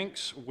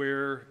Eubanks,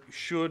 where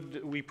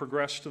should we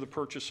progress to the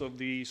purchase of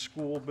the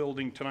school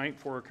building tonight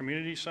for a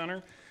community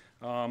center,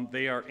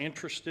 they are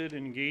interested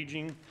in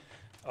engaging,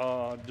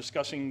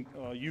 discussing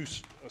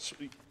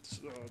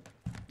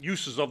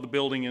uses of the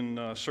building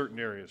in certain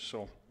areas.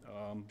 So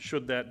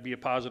should that be a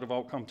positive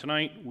outcome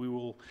tonight,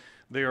 we'll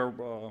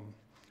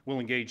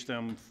engage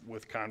them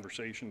with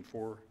conversation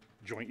for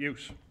joint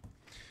use.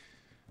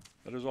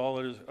 That is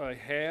all I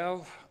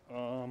have.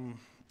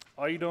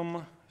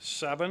 Item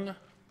 7,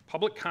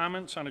 public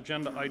comments on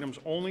agenda items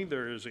only.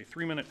 There is a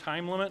 3-minute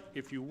time limit.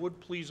 If you would,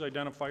 please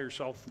identify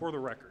yourself for the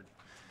record.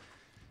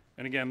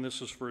 And again,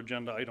 this is for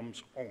agenda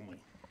items only.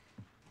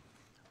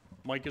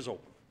 Mic is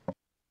open.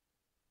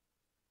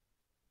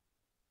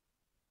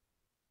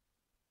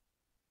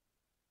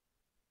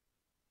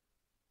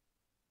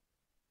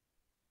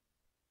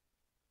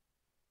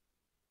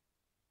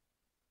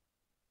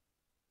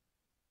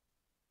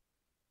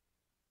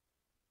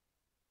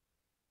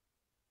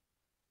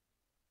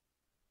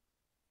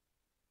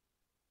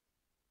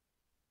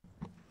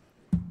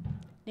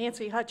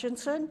 Nancy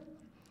Hutchinson.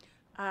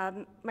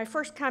 My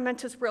first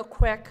comment is real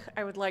quick.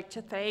 I would like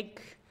to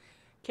thank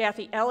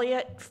Kathy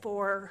Elliott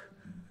for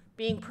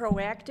being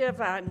proactive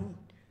on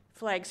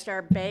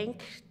Flagstar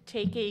Bank,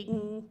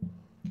 taking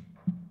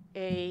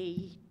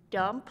a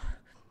dump,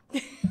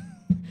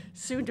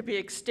 soon to be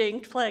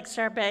extinct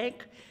Flagstar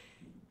Bank,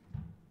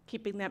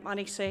 keeping that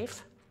money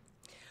safe.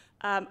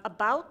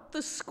 About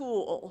the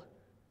school,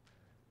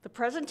 the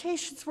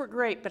presentations were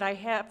great, but I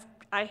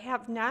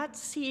have not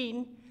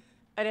seen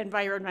an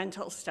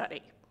environmental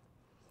study.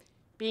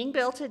 Being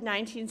built in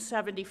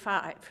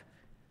 1975,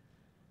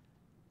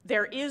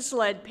 there is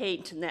lead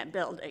paint in that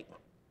building.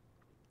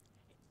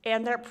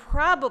 And there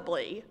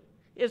probably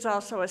is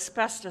also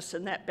asbestos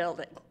in that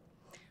building.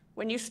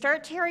 When you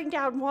start tearing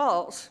down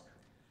walls,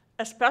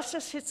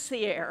 asbestos hits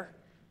the air,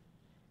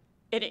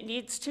 and it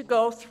needs to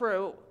go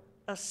through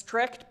a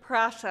strict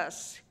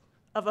process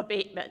of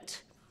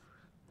abatement.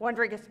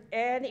 Wondering if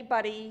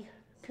anybody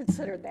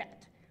considered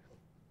that.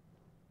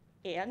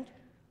 And?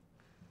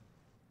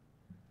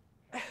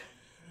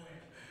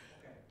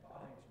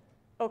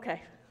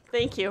 Okay,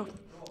 thank you,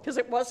 because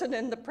it wasn't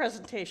in the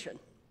presentation.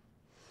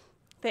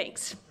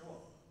 Thanks.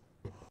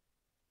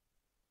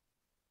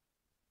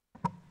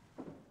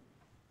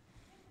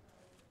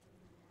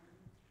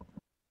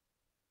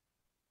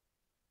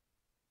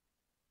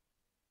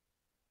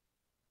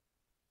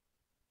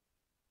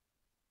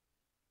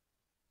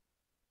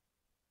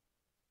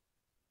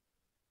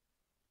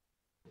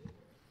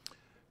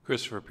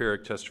 Christopher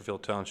Pierrick,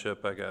 Chesterfield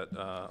Township. I got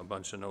a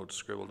bunch of notes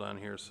scribbled on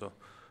here, so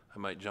I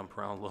might jump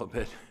around a little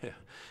bit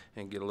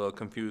and get a little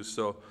confused.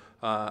 So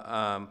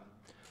I'm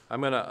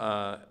going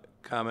to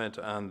comment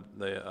on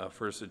the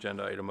first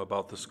agenda item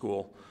about the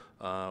school,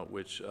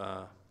 which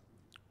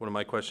one of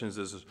my questions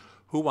is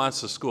who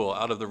wants the school?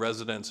 Out of the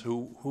residents,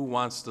 who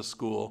wants the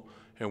school,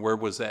 and where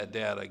was that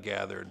data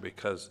gathered?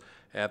 Because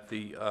at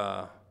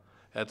the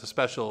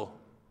special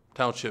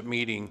township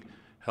meeting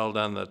held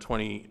on the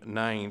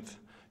 29th,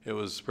 it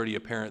was pretty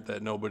apparent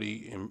that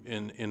nobody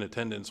in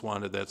attendance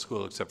wanted that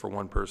school except for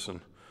one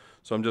person.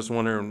 So I'm just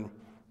wondering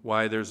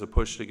why there's a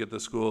push to get the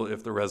school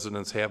if the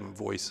residents haven't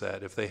voiced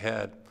that. If they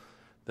had,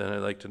 then I'd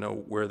like to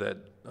know where that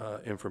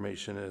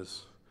information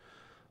is.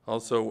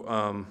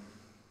 Also,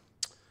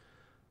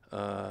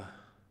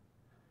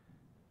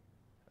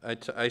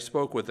 I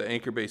spoke with the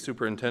Anchor Bay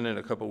superintendent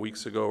a couple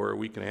weeks ago or a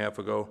week and a half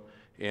ago,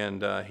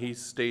 and he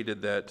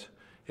stated that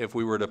if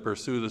we were to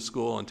pursue the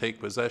school and take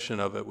possession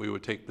of it, we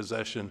would take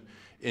possession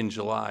in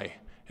July,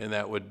 and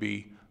that would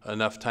be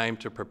enough time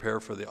to prepare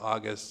for the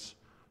August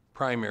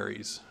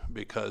primaries,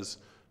 because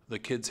the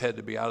kids had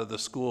to be out of the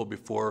school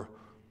before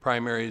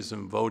primaries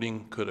and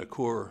voting could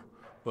occur,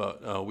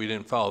 but we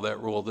didn't follow that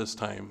rule this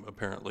time,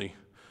 apparently.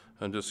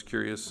 I'm just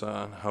curious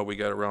on how we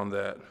got around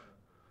that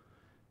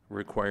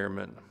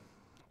requirement.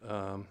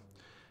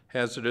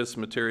 Hazardous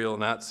material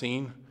not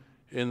seen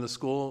in the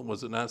school,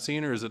 was it not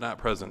seen or is it not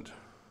present?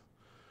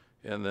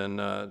 And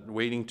then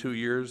waiting 2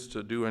 years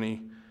to do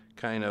any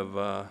kind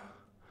of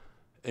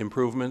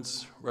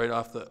improvements right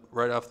off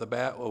the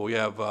bat. Well, we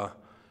have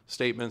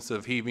statements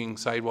of heaving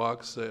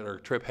sidewalks that are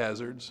trip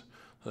hazards.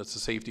 That's a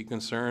safety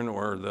concern,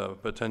 or the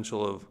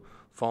potential of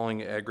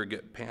falling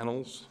aggregate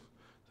panels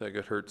that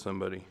could hurt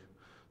somebody.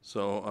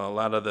 So a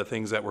lot of the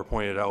things that were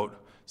pointed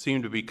out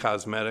seem to be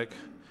cosmetic.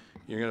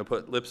 You're going to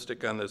put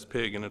lipstick on this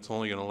pig and it's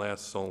only going to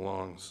last so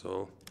long.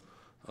 So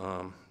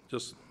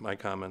just my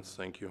comments.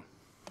 Thank you.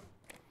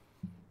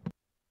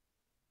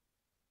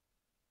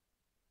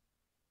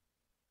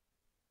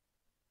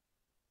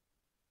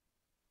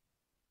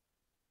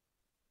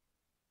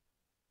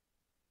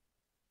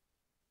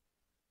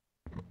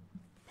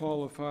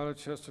 Paul LaFata,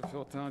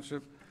 Chesterfield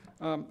Township.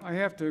 I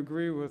have to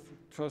agree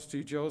with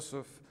Trustee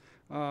Joseph.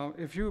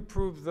 If you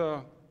approve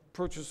the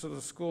purchase of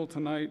the school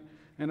tonight,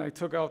 and I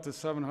took out the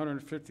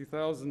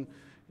 $750,000,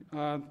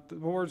 the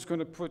board's going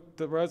to put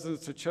the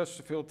residents of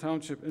Chesterfield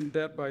Township in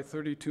debt by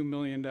 $32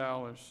 million.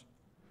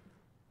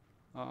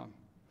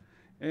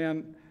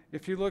 And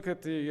if you look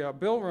at the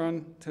bill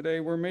run today,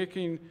 we're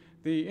making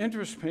the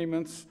interest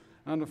payments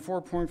on the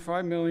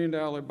 $4.5 million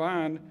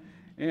bond,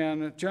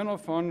 and the general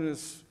fund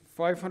is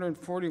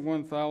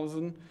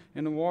 $541,000,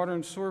 and the water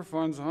and sewer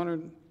fund's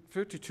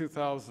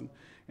 $152,000.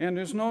 And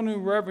there's no new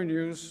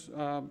revenues.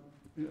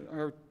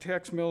 Our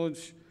tax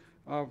millage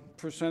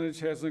percentage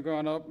hasn't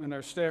gone up, and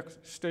our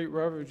state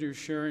revenue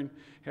sharing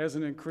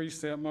hasn't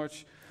increased that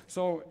much.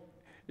 So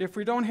if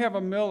we don't have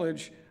a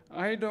millage,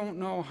 I don't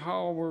know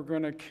how we're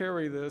going to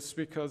carry this,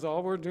 because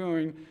all we're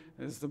doing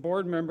is the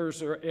board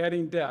members are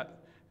adding debt.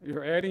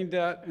 You're adding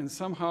debt, and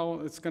somehow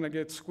it's going to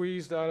get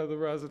squeezed out of the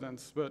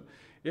residents. But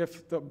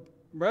if the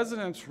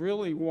residents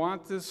really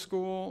want this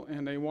school,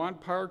 and they want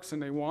parks,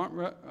 and they want,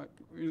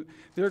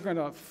 they're going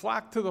to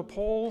flock to the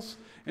polls,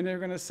 and they're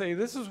going to say,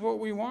 this is what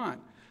we want.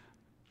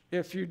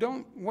 If you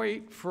don't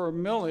wait for a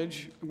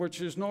millage, which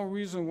there's no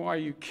reason why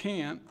you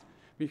can't,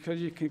 because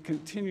you can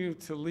continue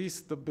to lease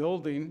the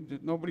building,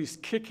 nobody's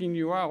kicking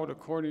you out,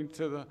 according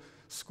to the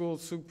school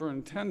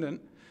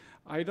superintendent,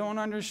 I don't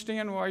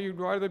understand why you'd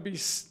rather be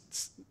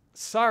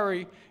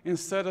sorry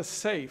instead of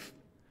safe.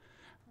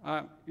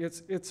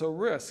 It's a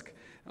risk.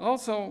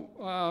 Also,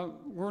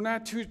 we're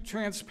not too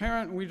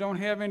transparent. We don't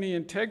have any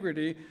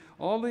integrity.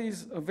 All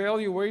these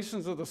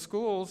evaluations of the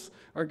schools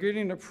are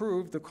getting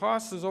approved. The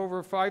cost is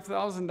over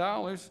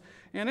 $5,000,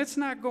 and it's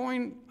not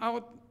going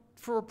out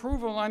for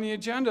approval on the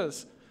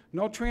agendas.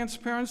 No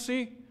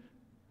transparency,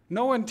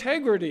 no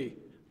integrity,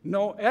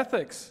 no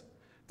ethics.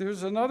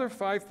 There's another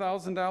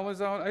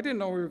 $5,000 out. I didn't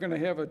know we were going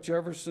to have a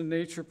Jefferson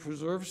Nature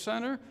Preserve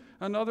Center,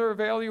 another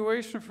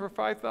evaluation for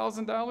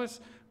 $5,000.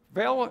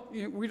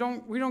 We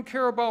don't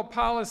care about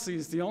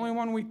policies. The only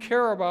one we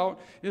care about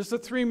is the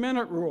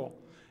 3-minute rule.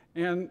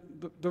 And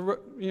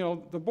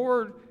the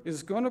board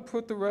is going to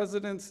put the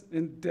residents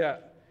in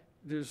debt.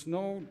 There's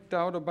no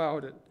doubt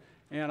about it.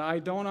 And I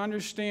don't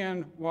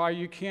understand why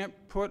you can't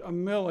put a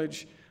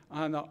millage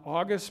on the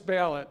August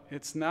ballot.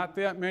 It's not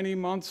that many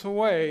months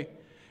away.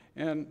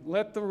 And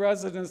let the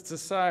residents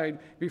decide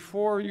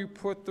before you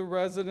put the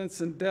residents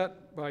in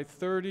debt by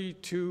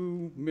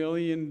 $32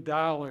 million.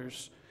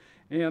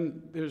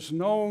 And there's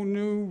no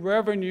new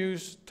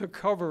revenues to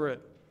cover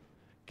it,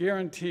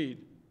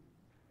 guaranteed.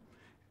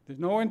 There's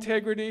no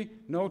integrity,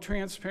 no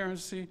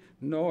transparency,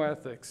 no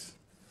ethics.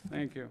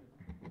 Thank you.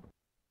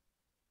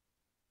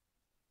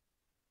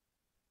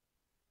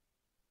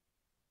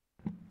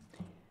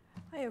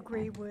 I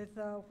agree with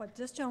what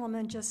this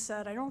gentleman just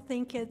said. I don't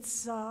think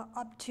it's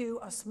up to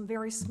a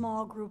very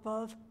small group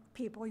of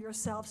people,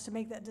 yourselves, to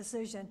make that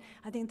decision.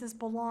 I think this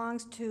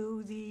belongs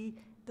to the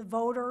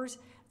voters.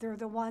 They're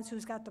the ones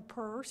who's got the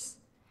purse,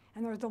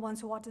 and they're the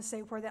ones who want to say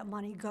where that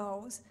money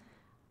goes.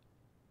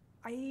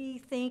 I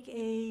think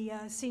a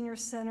senior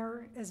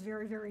center is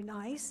very, very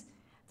nice.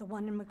 The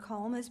one in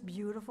Macomb is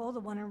beautiful. The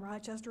one in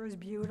Rochester is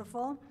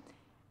beautiful.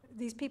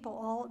 These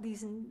people,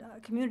 these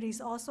communities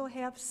also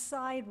have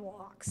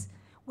sidewalks.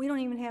 We don't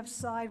even have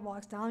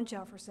sidewalks down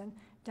Jefferson,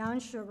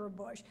 down Sugar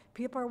Bush.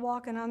 People are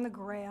walking on the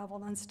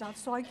gravel and stuff.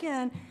 So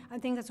again, I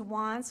think it's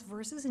wants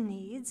versus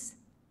needs.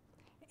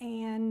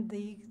 And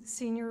the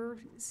senior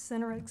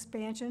center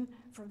expansion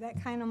for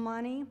that kind of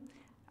money,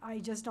 I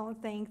just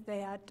don't think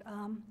that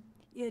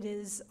it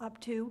is up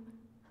to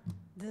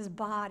this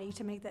body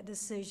to make that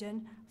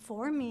decision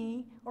for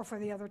me or for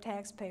the other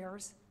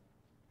taxpayers.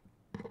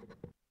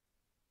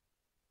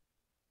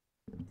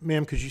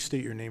 Ma'am, could you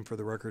state your name for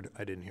the record?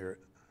 I didn't hear it.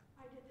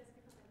 I did this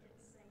because I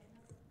didn't say it.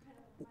 That's kind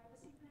of a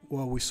privacy thing.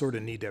 Well, we sort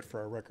of need that for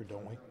our record,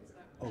 don't we?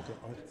 Okay,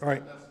 all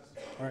right.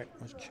 All right.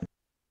 Let's check.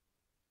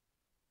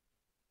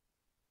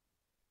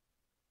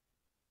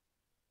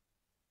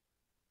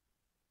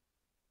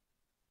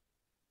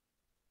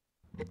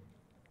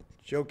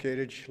 Joe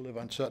Kadich, live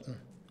on Sutton.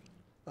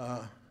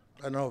 I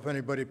don't know if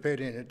anybody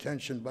paid any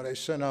attention, but I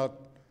sent out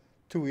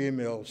 2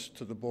 emails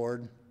to the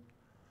board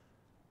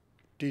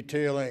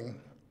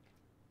detailing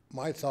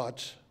my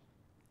thoughts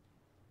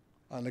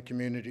on the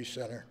community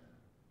center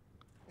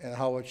and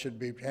how it should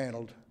be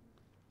handled.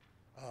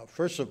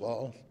 First of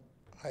all,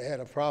 I had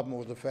a problem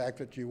with the fact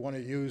that you want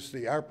to use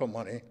the ARPA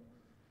money,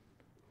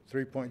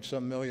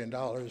 $3.some million,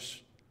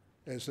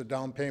 as the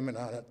down payment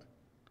on it.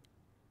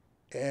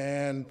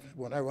 And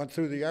when I went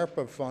through the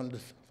ARPA fund,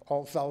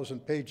 all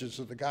 1,000 pages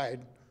of the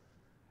guide,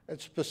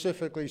 it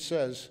specifically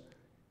says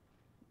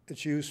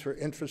it's used for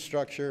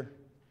infrastructure,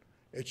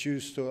 it's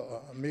used to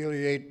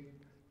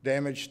ameliorate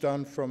damage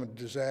done from a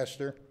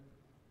disaster.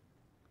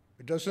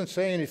 It doesn't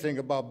say anything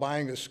about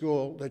buying a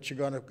school that you're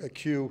going to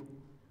accrue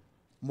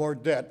more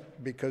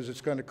debt because it's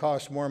going to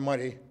cost more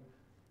money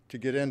to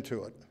get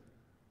into it.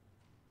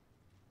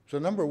 So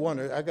number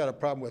one, I got a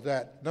problem with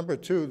that. Number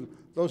two,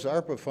 those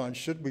ARPA funds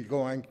should be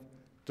going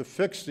to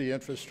fix the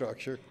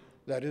infrastructure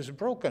that is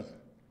broken.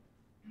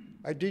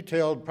 I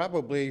detailed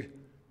probably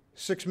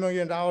 $6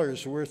 million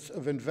worth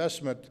of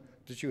investment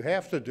that you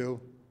have to do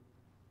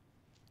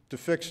to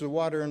fix the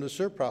water and the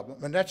sewer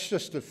problem. And that's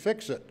just to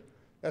fix it.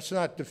 That's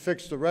not to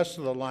fix the rest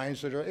of the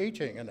lines that are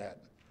aging in that.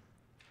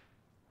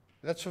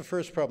 That's the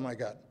first problem I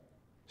got.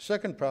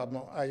 Second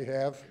problem I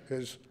have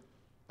is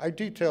I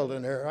detailed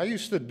in there, I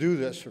used to do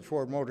this for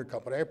Ford Motor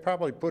Company. I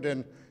probably put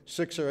in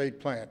 6 or 8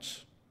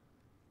 plants.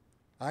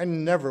 I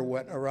never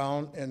went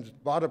around and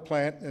bought a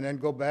plant and then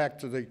go back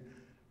to the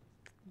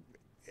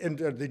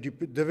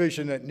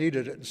division that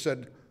needed it and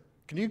said,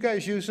 can you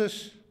guys use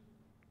this?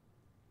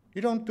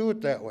 You don't do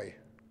it that way.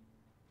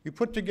 You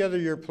put together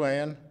your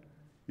plan,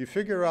 you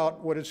figure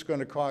out what it's going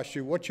to cost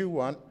you, what you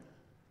want,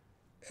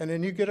 and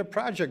then you get a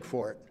project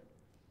for it.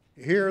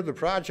 Here, the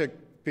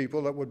project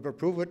people that would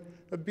approve it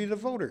would be the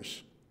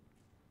voters.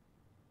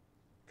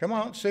 Come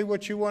out and say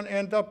what you want to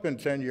end up in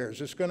 10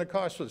 years. It's going to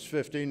cost us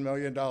 $15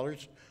 million.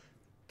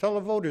 Tell the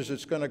voters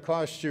it's going to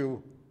cost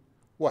you,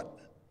 what,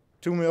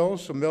 2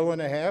 mills, $1.5 million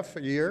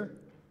a year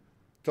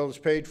till it's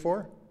paid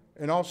for?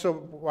 And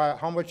also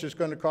how much it's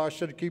going to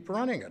cost you to keep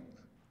running it.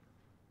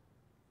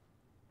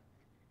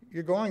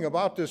 You're going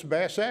about this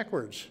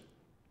backwards.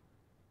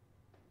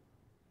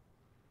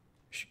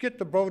 You should get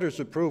the voters'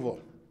 approval,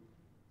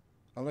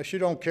 unless you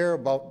don't care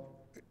about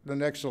the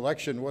next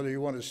election, whether you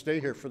want to stay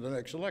here for the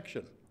next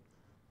election.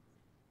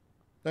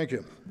 Thank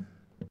you.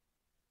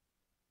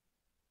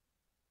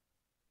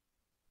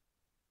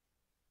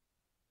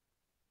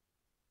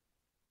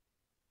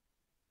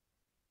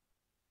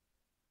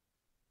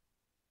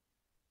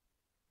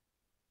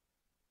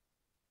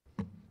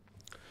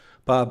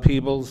 Bob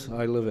Peebles.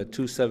 I live at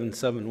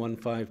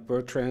 27715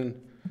 Bertrand,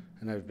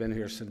 and I've been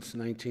here since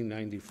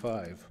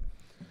 1995.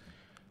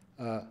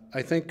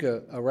 I think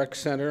a rec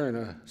center and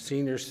a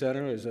senior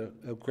center is a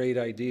great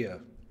idea.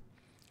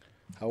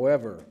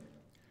 However,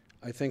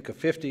 I think a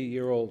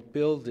 50-year-old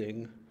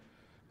building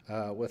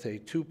with a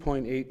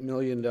 $2.8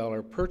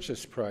 million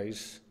purchase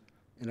price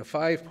and a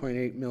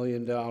 $5.8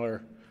 million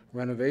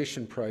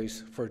renovation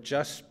price for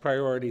just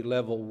priority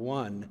level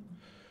 1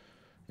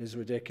 is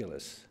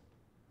ridiculous.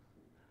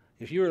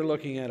 If you were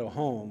looking at a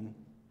home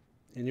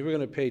and you were going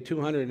to pay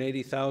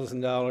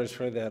 $280,000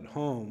 for that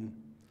home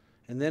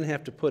and then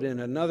have to put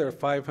in another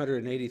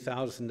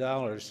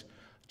 $580,000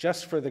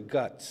 just for the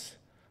guts,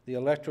 the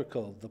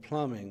electrical, the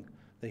plumbing,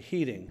 the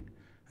heating,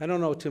 I don't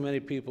know too many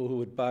people who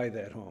would buy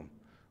that home.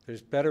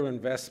 There's better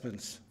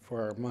investments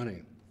for our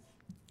money.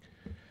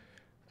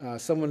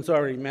 Someone's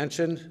already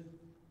mentioned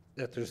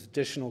that there's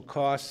additional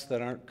costs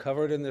that aren't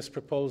covered in this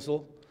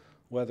proposal,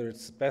 whether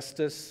it's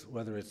asbestos,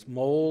 whether it's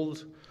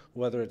mold,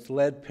 whether it's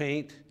lead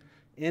paint.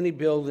 Any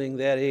building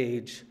that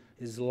age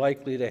is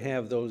likely to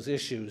have those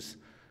issues,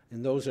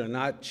 and those are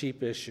not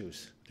cheap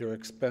issues. They're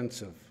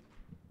expensive.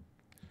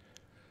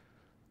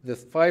 The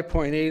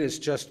 5.8 is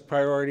just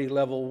priority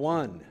level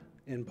 1,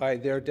 and by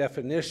their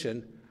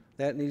definition,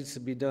 that needs to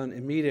be done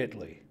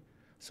immediately.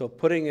 So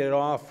putting it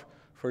off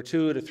for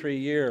 2 to 3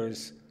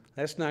 years,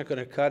 that's not going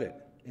to cut it.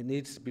 It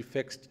needs to be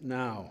fixed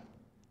now.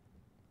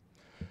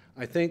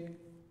 I think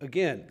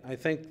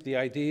the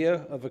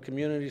idea of a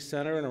community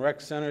center and a rec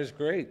center is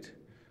great.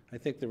 I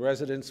think the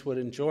residents would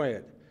enjoy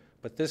it,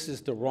 but this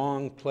is the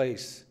wrong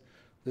place.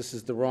 This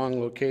is the wrong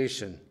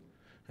location.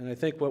 And I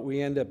think what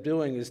we end up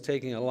doing is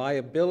taking a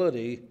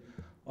liability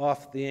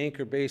off the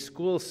anchor-based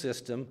school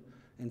system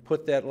and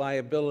put that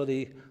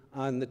liability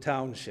on the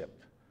township.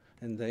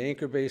 And the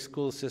anchor-based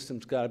school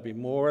system's got to be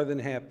more than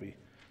happy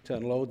to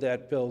unload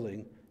that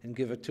building and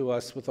give it to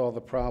us with all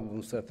the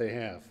problems that they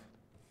have.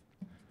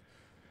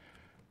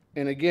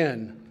 And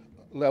again,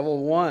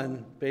 level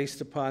 1,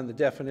 based upon the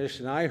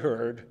definition I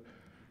heard,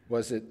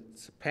 was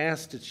it's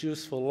past its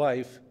useful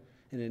life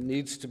and it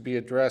needs to be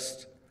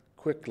addressed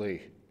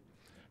quickly.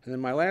 And then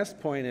my last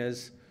point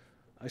is,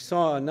 I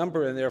saw a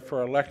number in there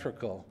for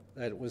electrical,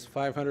 that it was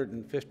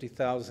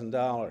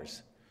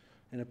 $550,000.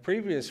 In a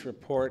previous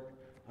report,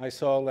 I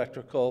saw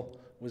electrical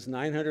was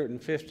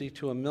 $950,000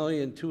 to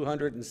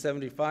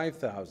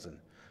 $1,275,000,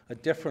 a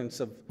difference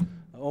of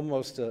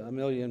almost $1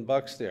 million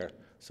there.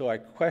 So I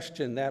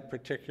question that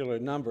particular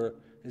number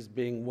as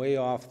being way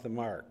off the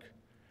mark.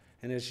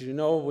 And as you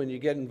know, when you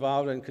get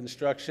involved in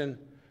construction,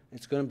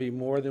 it's going to be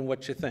more than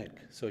what you think.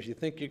 So if you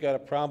think you got a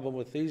problem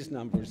with these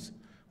numbers,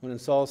 when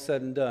it's all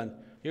said and done,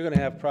 you're going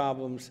to have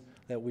problems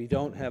that we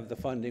don't have the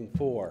funding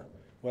for,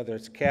 whether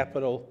it's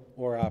capital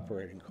or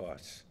operating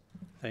costs.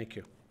 Thank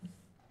you.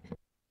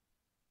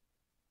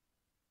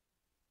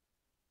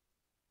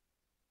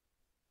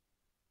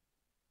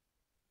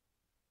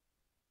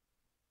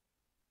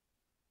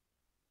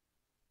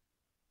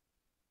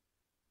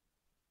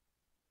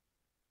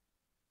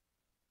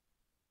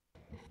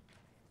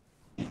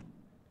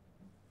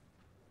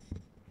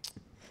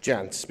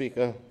 John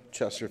Speaker,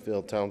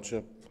 Chesterfield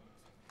Township.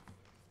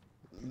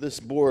 This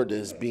board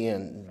is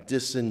being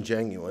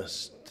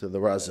disingenuous to the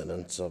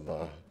residents of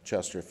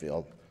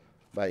Chesterfield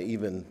by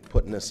even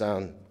putting this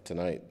on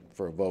tonight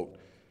for a vote.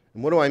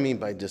 And what do I mean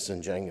by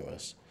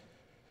disingenuous?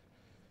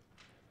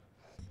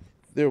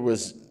 There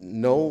was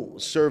no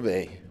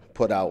survey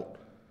put out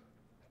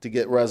to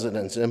get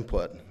residents'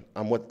 input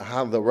on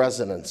how the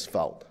residents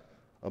felt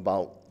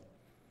about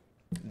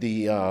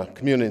the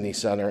community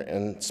center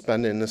and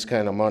spending this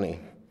kind of money.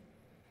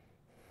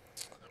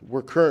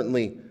 We're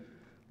currently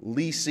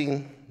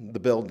leasing the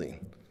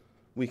building.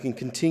 We can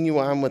continue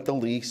on with the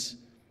lease,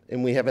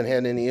 and we haven't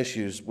had any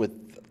issues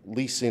with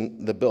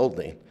leasing the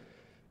building.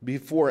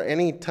 Before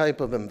any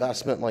type of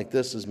investment like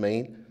this is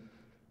made,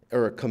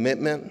 or a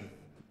commitment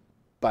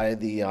by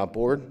the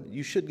board,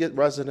 you should get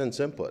residents'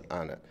 input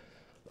on it.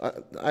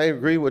 I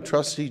agree with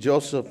Trustee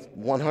Joseph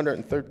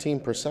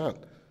 113%.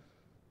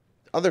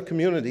 Other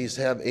communities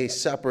have a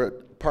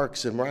separate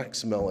Parks and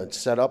Recs millage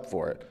set up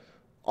for it.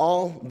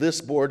 All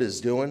this board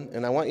is doing,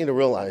 and I want you to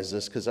realize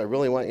this because I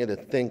really want you to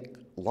think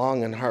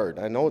long and hard.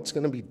 I know it's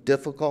going to be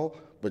difficult,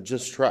 but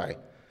just try.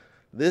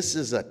 This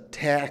is a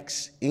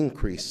tax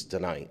increase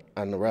tonight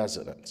on the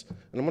residents.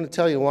 And I'm going to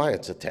tell you why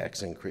it's a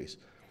tax increase.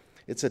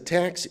 It's a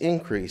tax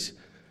increase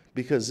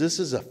because this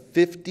is a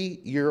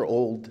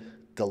 50-year-old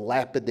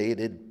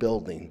dilapidated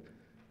building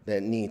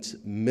that needs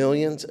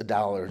millions of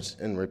dollars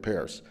in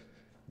repairs.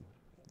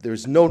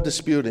 There's no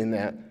disputing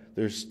that.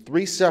 There's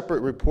 3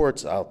 separate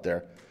reports out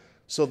there.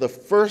 So the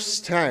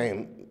first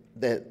time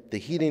that the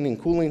heating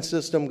and cooling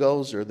system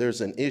goes or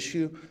there's an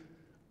issue,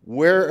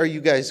 where are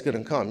you guys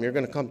going to come? You're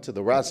going to come to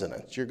the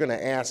residents. You're going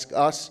to ask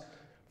us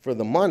for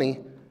the money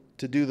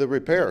to do the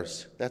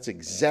repairs. That's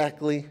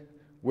exactly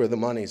where the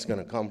money is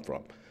going to come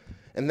from.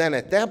 And then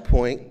at that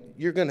point,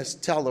 you're going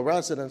to tell the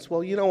residents,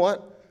 well, you know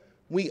what?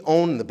 We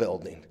own the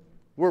building.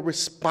 We're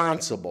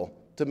responsible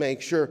to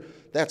make sure.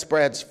 That's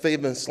Brad's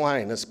famous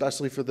line,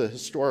 especially for the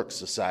Historic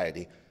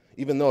Society.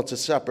 Even though it's a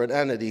separate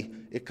entity,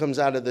 it comes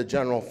out of the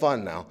general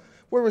fund now.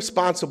 We're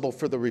responsible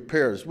for the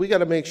repairs. We got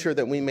to make sure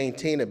that we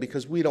maintain it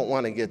because we don't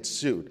want to get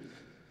sued.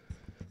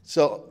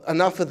 So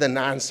enough of the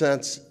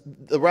nonsense.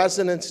 The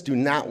residents do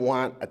not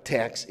want a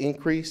tax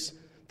increase.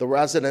 The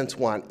residents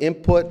want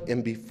input,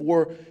 and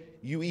before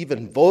you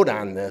even vote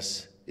on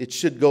this, it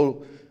should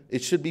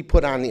be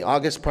put on the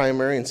August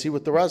primary and see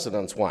what the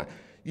residents want.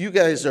 You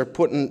guys are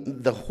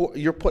putting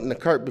the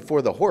cart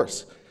before the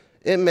horse.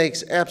 It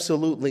makes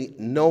absolutely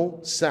no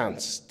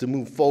sense to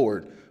move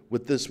forward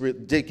with this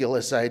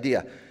ridiculous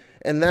idea.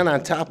 And then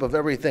on top of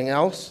everything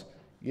else,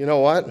 you know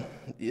what?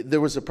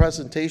 There was a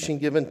presentation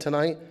given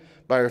tonight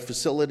by our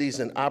facilities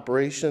and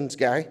operations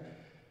guy.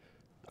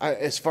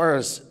 As far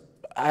as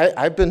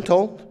I've been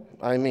told,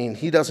 I mean,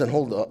 he doesn't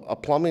hold a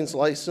plumbing's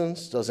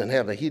license, doesn't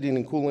have a heating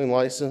and cooling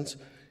license.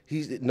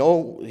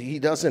 He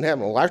doesn't have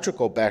an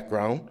electrical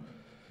background,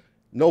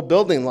 no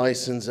building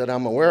license that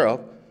I'm aware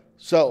of.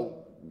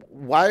 So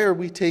why are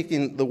we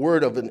taking the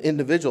word of an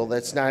individual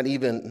that's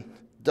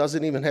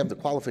doesn't even have the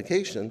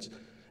qualifications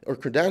or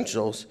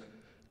credentials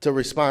to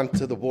respond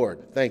to the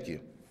board? Thank you.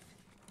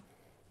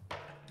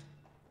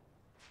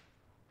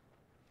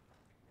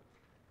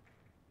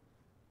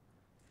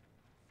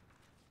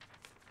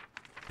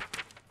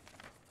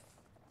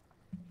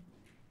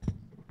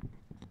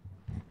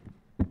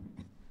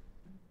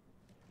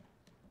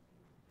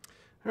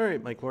 All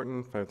right, Mike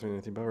Morton,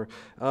 539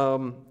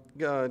 Bauer.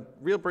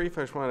 Real brief,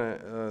 I just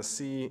want to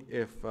see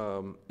if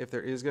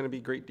there is going to be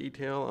great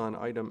detail on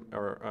item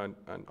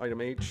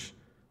H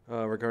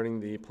regarding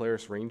the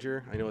Polaris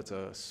Ranger. I know it's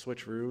a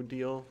switcheroo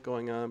deal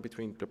going on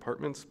between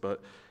departments,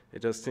 but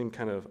it does seem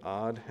kind of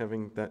odd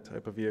having that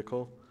type of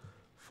vehicle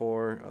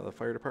for the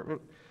fire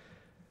department.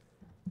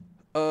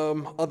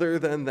 Other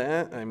than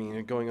that, I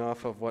mean, going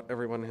off of what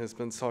everyone has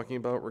been talking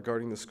about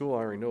regarding the school, I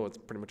already know it's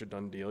pretty much a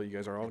done deal. You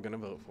guys are all going to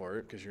vote for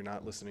it because you're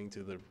not listening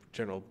to the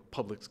general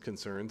public's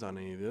concerns on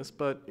any of this,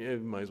 but you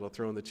might as well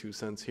throw in the 2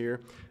 cents here.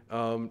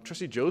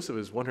 Trustee Joseph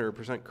is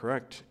 100%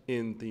 correct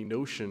in the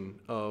notion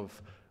of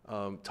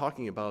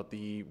talking about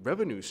the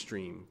revenue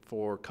stream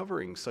for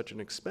covering such an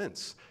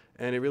expense.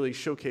 And it really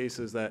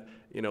showcases that,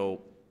 you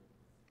know,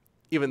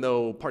 even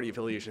though party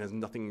affiliation has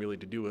nothing really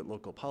to do with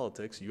local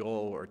politics, you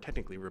all are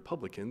technically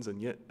Republicans,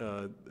 and yet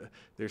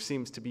there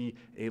seems to be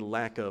a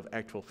lack of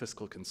actual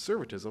fiscal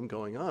conservatism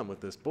going on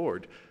with this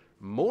board.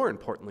 More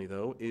importantly,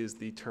 though, is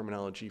the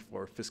terminology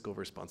for fiscal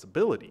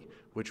responsibility,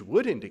 which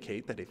would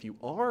indicate that if you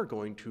are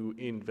going to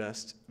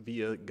invest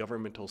via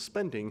governmental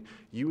spending,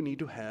 you need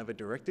to have a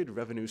directed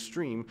revenue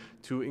stream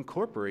to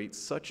incorporate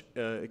such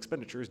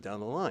expenditures down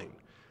the line.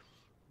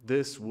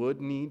 This would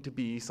need to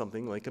be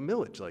something like a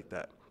millage like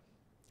that.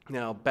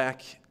 Now,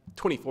 back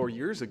 24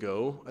 years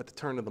ago, at the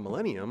turn of the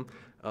millennium,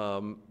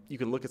 you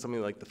can look at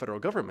something like the federal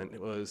government. It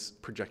was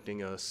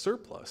projecting a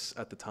surplus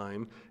at the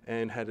time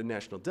and had a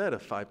national debt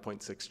of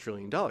 $5.6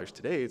 trillion.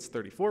 Today, it's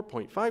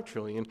 $34.5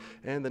 trillion,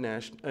 and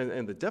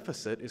the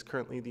deficit is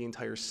currently the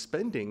entire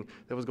spending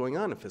that was going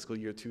on in fiscal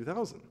year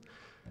 2000.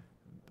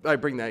 I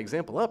bring that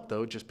example up,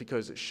 though, just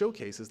because it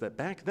showcases that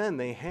back then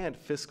they had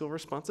fiscal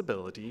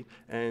responsibility,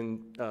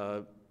 and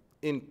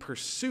in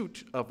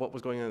pursuit of what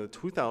was going on in the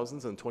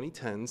 2000s and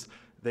 2010s,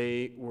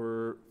 They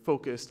were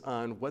focused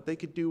on what they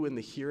could do in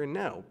the here and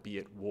now, be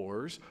it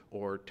wars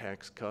or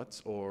tax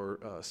cuts or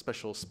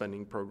special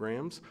spending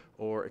programs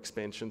or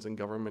expansions in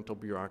governmental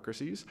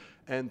bureaucracies.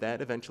 And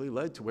that eventually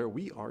led to where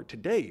we are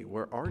today,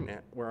 where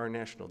our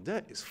national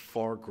debt is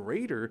far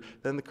greater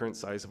than the current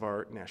size of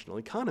our national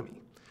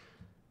economy.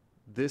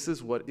 This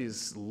is what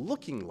is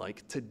looking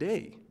like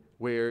today,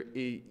 where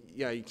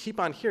you keep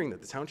on hearing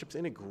that the township's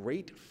in a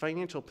great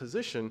financial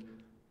position,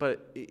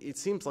 but it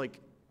seems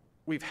like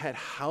we've had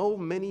how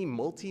many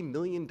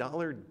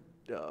multi-million-dollar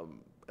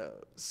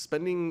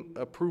spending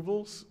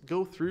approvals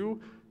go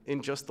through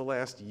in just the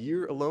last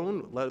year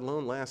alone, let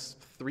alone last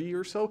 3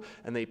 or so,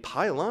 and they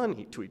pile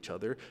on to each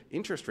other.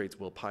 Interest rates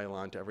will pile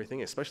on to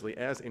everything, especially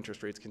as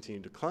interest rates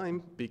continue to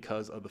climb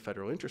because of the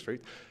federal interest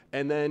rate.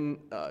 And then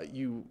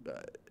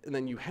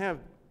you have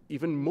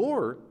even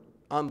more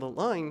on the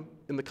line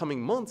in the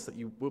coming months that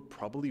you will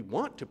probably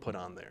want to put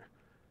on there.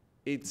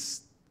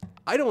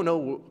 I don't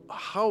know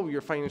how your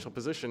financial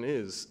position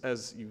is,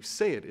 as you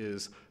say it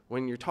is,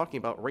 when you're talking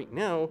about right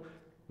now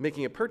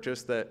making a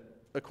purchase that,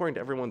 according to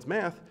everyone's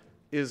math,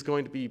 is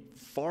going to be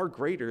far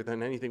greater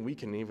than anything we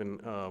can even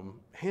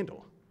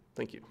handle.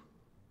 Thank you.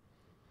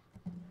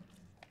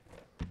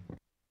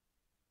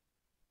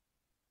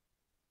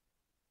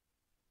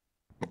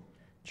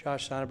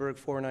 Josh Sonnenberg,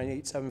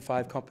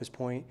 49875 Compass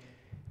Point.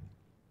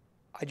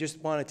 I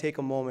just want to take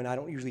a moment. I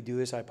don't usually do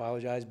this, I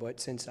apologize, but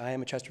since I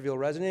am a Chesterfield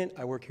resident,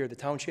 I work here at the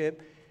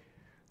township.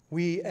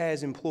 We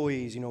as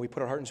employees, we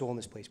put our heart and soul in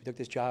this place. We took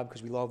this job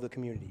because we love the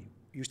community.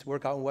 Used to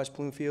work out in West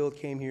Bloomfield,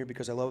 came here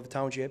because I love the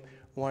township,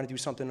 wanted to do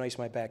something nice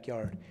in my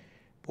backyard.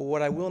 But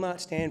what I will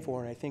not stand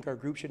for, and I think our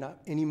group should not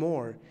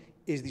anymore,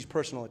 is these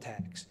personal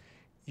attacks.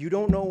 You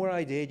don't know where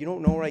I did, you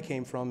don't know where I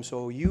came from,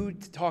 so you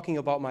talking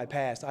about my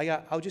past,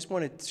 I just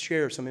want to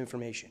share some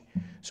information.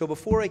 So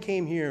before I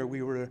came here,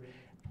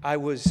 I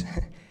was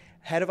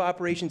head of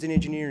operations and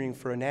engineering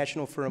for a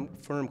national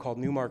firm called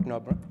Newmark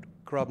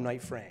Grubb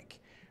Knight Frank.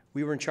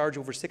 We were in charge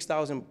of over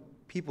 6,000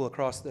 people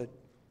across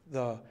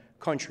the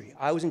country.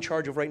 I was in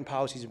charge of writing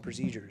policies and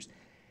procedures.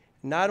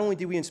 Not only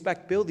did we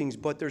inspect buildings,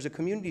 but there's a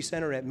community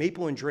center at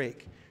Maple and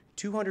Drake,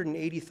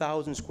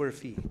 280,000 square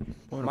feet.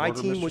 My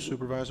team was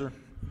Supervisor.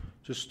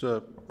 Just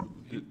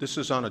this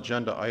is on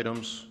agenda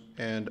items,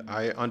 and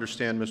I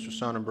understand Mr.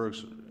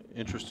 Sonnenberg's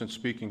interest in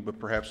speaking, but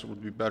perhaps it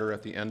would be better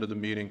at the end of the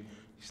meeting.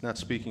 He's not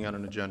speaking on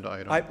an agenda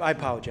item. I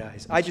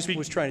apologize. I just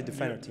was trying to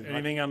defend our team.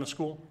 Anything on the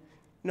school?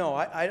 No,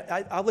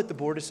 I'll let the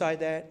board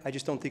decide that. I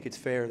just don't think it's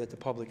fair that the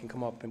public can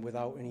come up and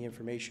without any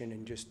information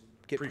and just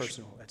get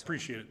personal. That's all.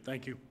 Appreciate it.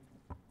 Thank you.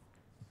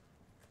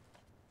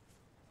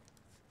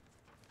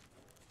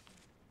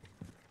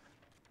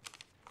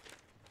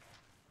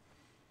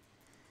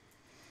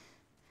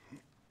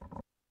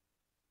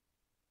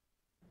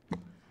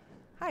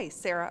 Hi,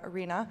 Sarah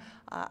Arena.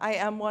 I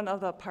am one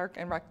of the Park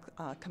and Rec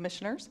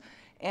commissioners,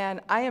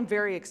 and I am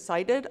very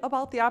excited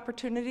about the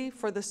opportunity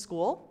for the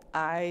school.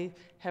 I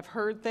have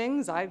heard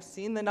things, I've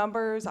seen the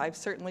numbers, I've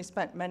certainly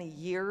spent many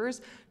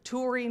years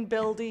touring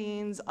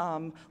buildings,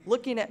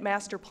 looking at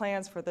master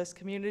plans for this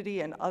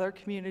community and other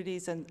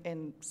communities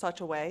in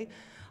such a way.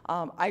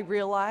 I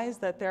realize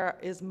that there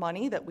is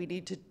money that we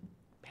need to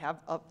have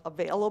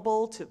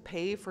available to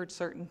pay for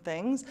certain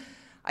things.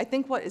 I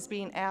think what is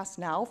being asked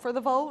now for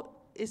the vote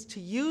is to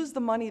use the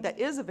money that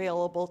is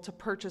available to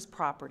purchase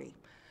property,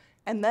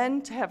 and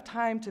then to have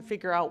time to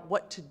figure out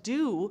what to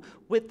do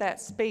with that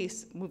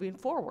space moving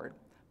forward.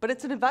 But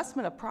it's an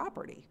investment of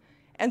property.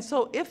 And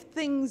so if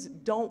things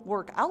don't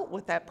work out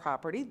with that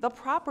property, the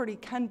property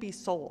can be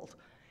sold.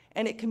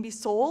 And it can be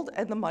sold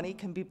and the money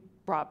can be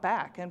brought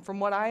back. And from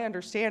what I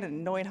understand,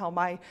 and knowing how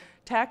my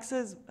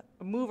taxes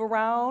move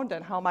around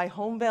and how my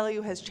home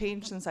value has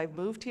changed since I've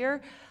moved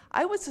here,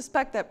 I would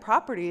suspect that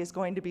property is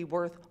going to be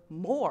worth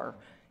more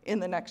in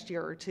the next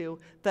year or two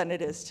than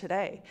it is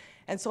today.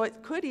 And so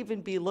it could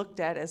even be looked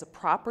at as a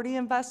property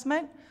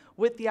investment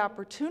with the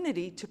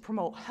opportunity to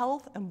promote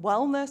health and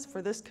wellness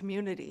for this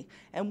community.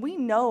 And we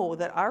know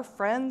that our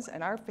friends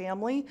and our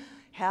family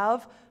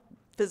have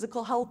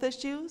physical health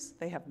issues,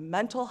 they have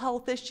mental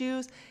health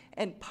issues,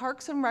 and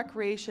Parks and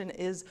Recreation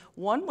is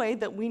one way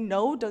that we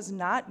know does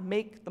not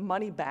make the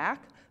money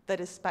back that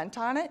is spent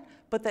on it,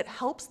 but that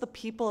helps the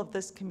people of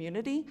this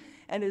community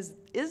and is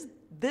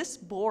this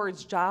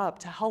board's job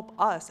to help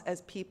us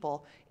as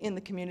people in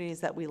the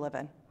communities that we live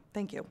in.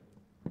 Thank you.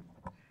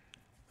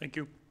 Thank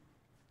you.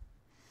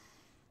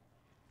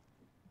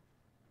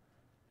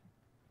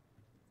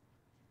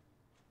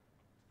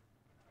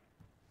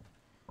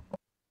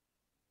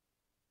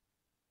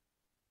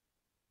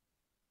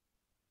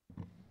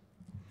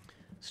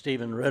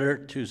 Stephen Ritter,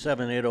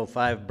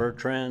 27805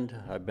 Bertrand.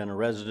 I've been a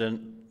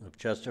resident of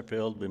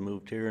Chesterfield. We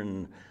moved here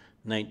in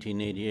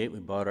 1988. We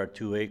bought our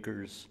 2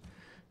 acres,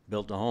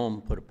 built a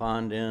home, put a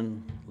pond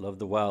in, love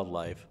the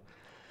wildlife.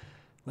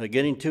 But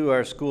getting to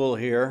our school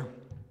here,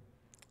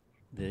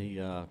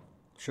 the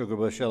Sugar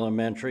Bush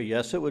Elementary,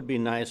 yes, it would be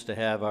nice to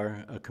have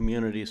a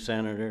community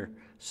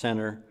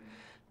center,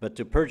 but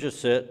to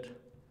purchase it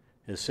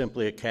is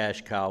simply a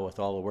cash cow with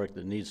all the work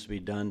that needs to be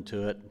done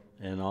to it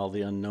and all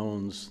the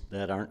unknowns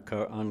that aren't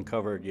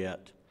uncovered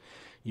yet.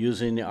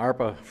 Using the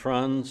ARPA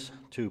funds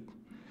to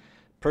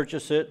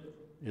purchase it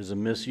is a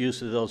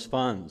misuse of those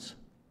funds.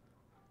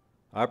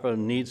 ARPA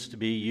needs to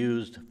be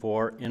used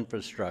for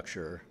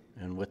infrastructure,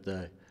 and with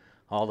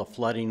all the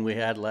flooding we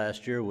had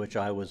last year, which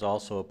I was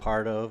also a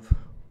part of,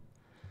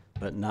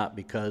 but not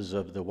because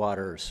of the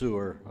water or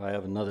sewer. I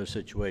have another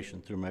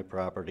situation through my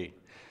property.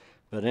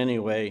 But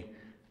anyway,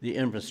 the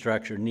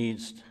infrastructure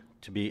needs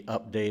to be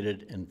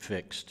updated and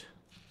fixed.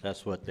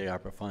 That's what the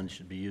ARPA funds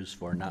should be used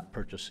for, not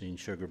purchasing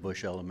Sugar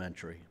Bush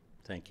Elementary.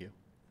 Thank you.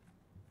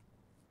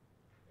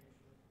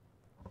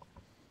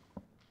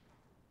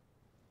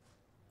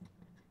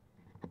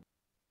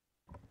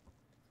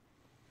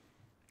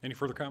 Any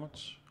further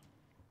comments?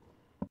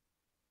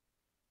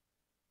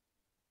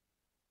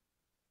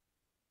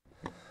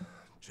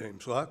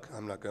 James Luck,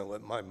 I'm not going to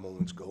let my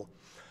moments go.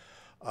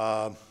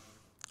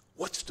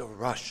 What's the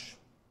rush?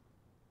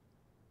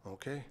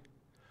 Okay?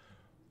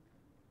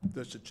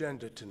 This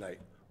agenda tonight,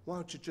 why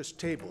don't you just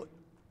table it?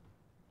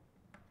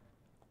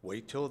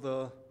 Wait till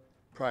the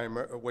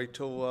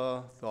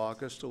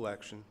August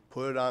election,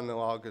 put it on the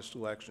August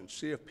election,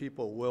 see if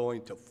people are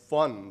willing to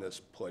fund this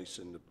place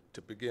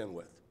to begin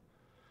with.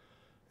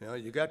 You know,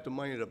 you got the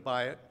money to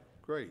buy it,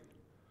 great.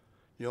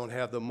 You don't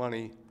have the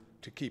money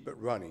to keep it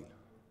running.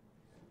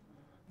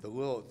 The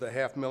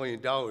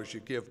 $500,000 you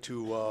give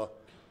to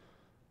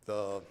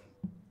the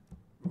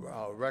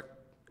rec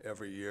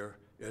every year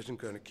isn't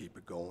going to keep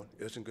it going,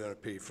 isn't going to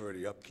pay for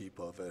the upkeep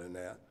of it and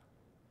that.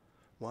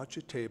 Why don't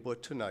you table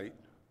it tonight?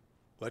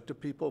 Let the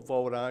people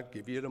vote on it,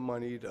 give you the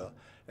money to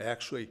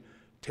actually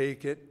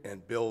take it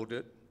and build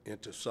it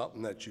into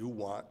something that you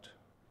want.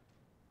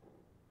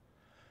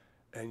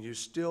 And you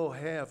still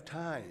have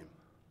time.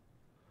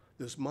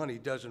 This money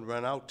doesn't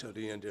run out till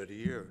the end of the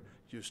year.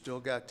 You still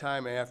got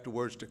time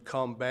afterwards to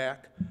come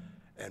back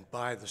and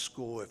buy the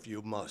school if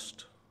you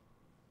must.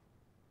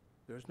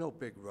 There's no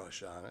big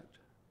rush on it.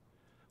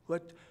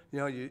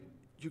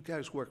 You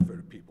guys work for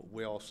the people.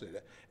 We all say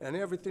that. And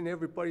everything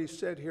everybody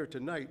said here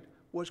tonight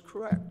was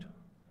correct.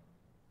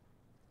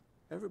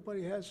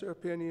 Everybody has their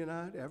opinion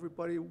on it.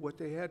 Everybody, what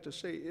they had to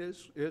say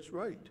is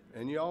right,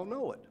 and you all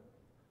know it.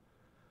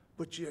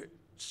 But you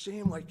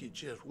seem like you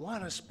just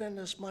want to spend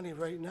this money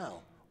right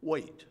now.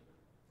 Wait.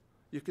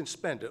 You can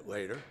spend it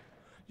later.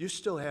 You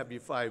still have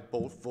your 5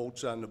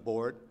 votes on the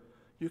board.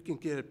 You can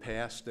get it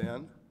passed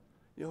then.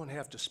 You don't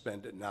have to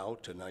spend it now,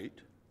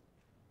 tonight.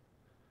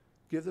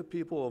 Give the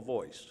people a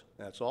voice.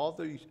 That's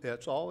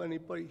all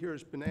anybody here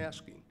has been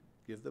asking.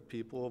 Give the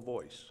people a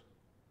voice.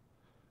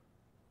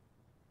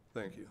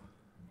 Thank you.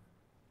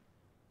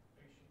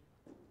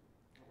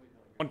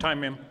 One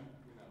time, ma'am.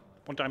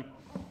 One time.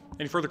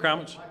 Any further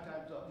comments? My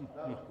time's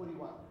up. What do you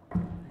want?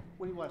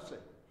 What do you want to say?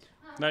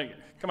 No,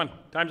 come on,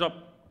 time's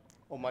up.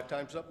 Oh, my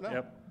time's up now?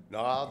 Yep.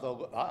 No,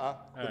 the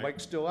right.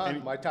 mic's still on. Any-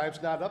 My time's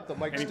not up, the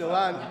mic's still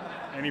on.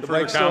 Any The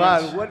further mic's still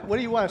on. comments? What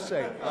do you want to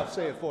say? I'll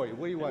say it for you.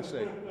 What do you want to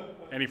say?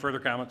 Any further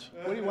comments?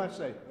 What do you want to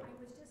say? I was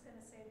just going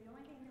to say, the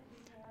only thing that we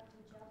have to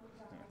jeopardize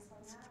by not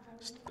voting on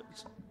this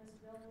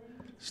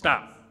building.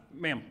 Stop,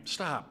 ma'am,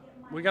 stop.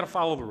 We got to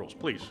follow the rules,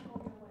 please,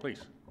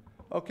 please.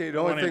 Okay, the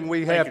Go on only in. thing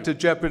we Thank have you. to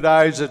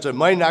jeopardize is it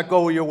might not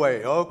go your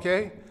way,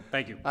 okay?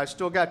 Thank you. I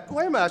still got,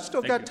 wait a minute, I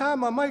still Thank got you. time.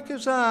 My mic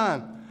is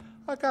on.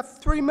 I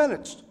got 3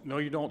 minutes. No,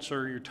 you don't,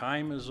 sir. Your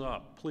time is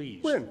up.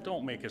 Please, When?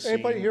 don't make a scene.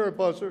 Anybody hear a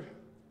buzzer?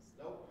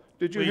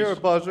 Did you hear a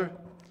Please. buzzer?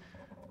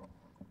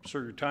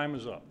 Sir, your time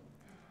is up.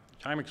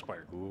 Time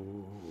expired.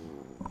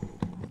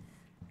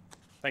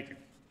 Thank you.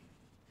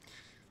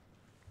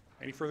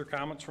 Any further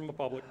comments from the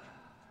public?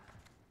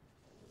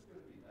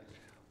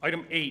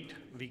 Item 8,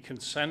 the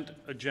consent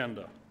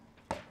agenda.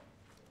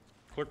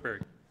 Clerk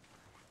Berry.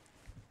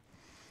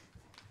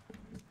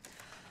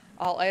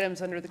 All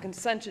items under the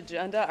consent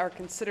agenda are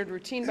considered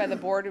routine by the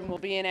board and will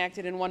be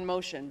enacted in one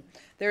motion.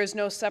 There is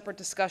no separate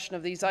discussion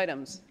of these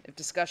items. If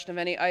discussion of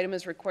any item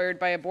is required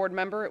by a board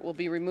member, it will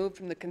be removed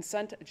from the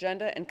consent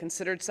agenda and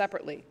considered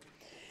separately.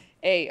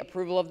 A,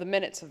 approval of the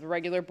minutes of the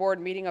regular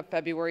board meeting of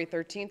February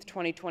 13th,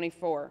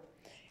 2024,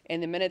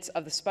 and the minutes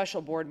of the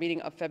special board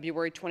meeting of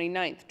February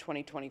 29th,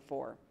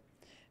 2024.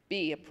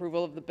 B,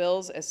 approval of the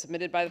bills as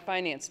submitted by the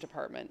Finance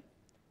Department.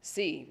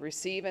 C,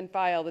 receive and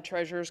file the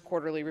Treasurer's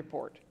quarterly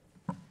report.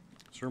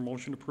 Is there a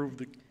motion to approve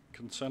the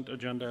consent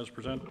agenda as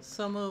presented?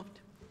 So moved.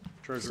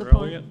 Treasurer Support.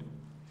 Elliott,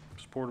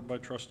 supported by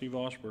Trustee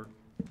Vosberg.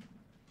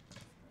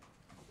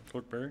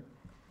 Clerk Berry.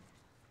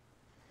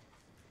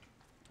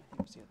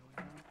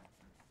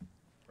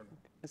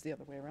 Is the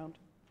other way around?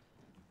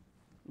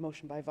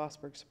 Motion by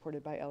Vosberg,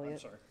 supported by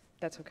Elliott. sorry.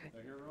 That's okay. Did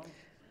I hear it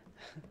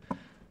wrong?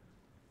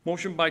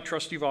 Motion by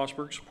Trustee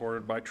Vosberg,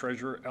 supported by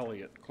Treasurer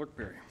Elliott. Clerk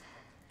Berry.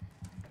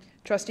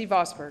 Trustee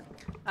Vosberg.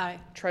 Aye.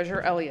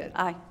 Treasurer Elliott.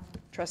 Aye.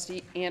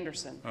 Trustee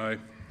Anderson. Aye.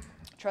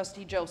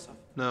 Trustee Joseph.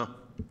 No.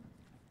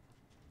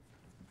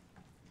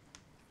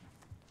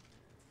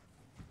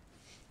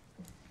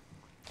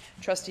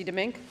 Trustee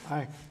Demink.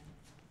 Aye.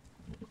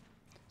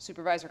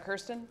 Supervisor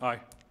Kersten. Aye.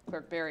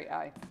 Clerk Berry,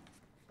 aye.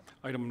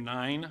 Item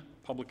 9,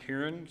 public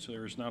hearing, so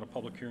there is not a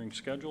public hearing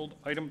scheduled.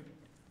 Item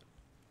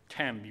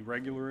 10, the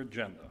regular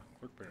agenda.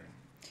 Clerk Barry.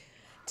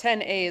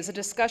 10A is a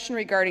discussion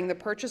regarding the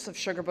purchase of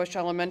Sugar Bush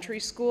Elementary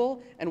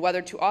School and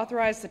whether to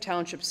authorize the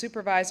Township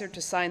Supervisor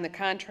to sign the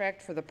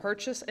contract for the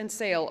purchase and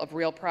sale of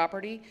real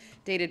property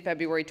dated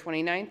February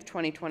 29th,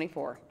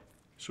 2024.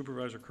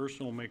 Supervisor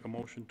Kersten will make a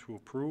motion to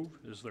approve.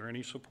 Is there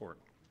any support?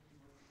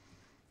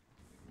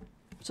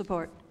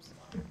 Support.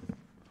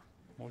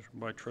 Motion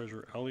by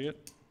Treasurer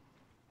Elliott.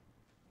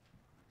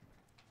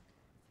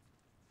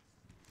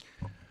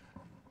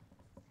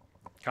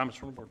 Comments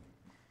from the board?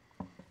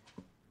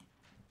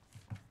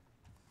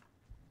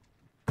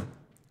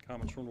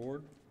 Comments from the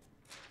board?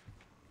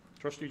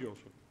 Trustee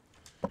Joseph.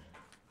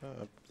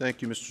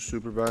 Thank you, Mr.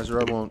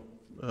 Supervisor. I won't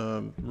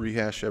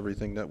rehash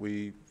everything that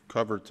we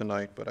covered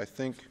tonight, but I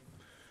think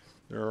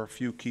there are a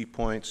few key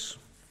points.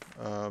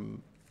 Our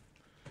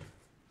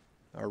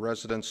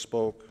residents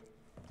spoke.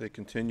 They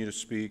continue to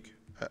speak.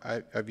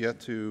 I've yet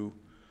to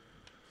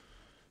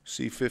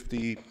see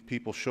 50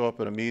 people show up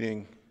at a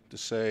meeting to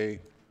say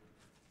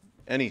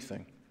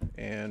anything.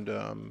 And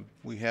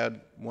we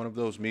had one of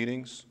those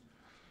meetings.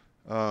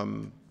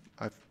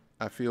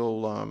 I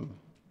feel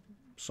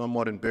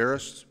somewhat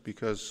embarrassed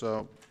because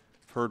I've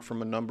heard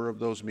from a number of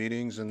those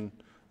meetings and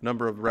a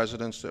number of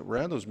residents that were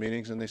at those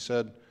meetings, and they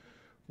said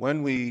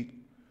when we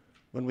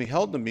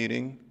held the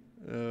meeting,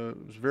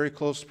 it was very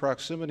close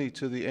proximity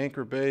to the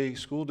Anchor Bay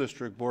School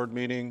District Board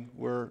meeting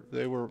where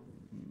they were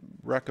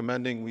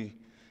recommending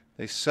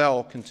they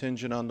sell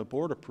contingent on the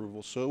board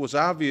approval. So it was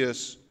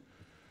obvious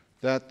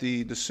that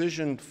the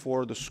decision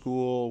for the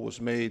school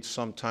was made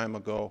some time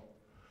ago.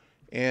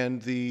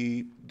 And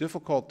the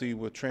difficulty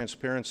with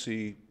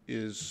transparency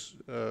is,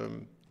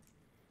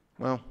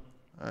 well,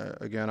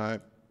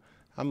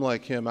 I'm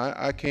like him.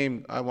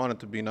 I wanted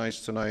to be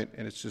nice tonight,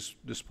 and it's just,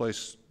 this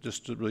place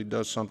just really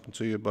does something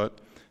to you. But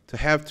to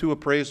have two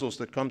appraisals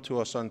that come to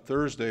us on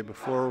Thursday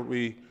before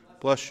we,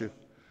 bless you,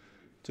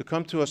 to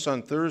come to us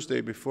on Thursday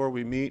before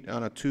we meet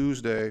on a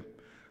Tuesday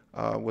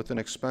with an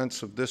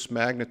expense of this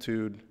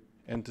magnitude,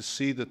 and to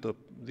see that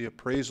the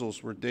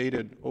appraisals were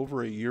dated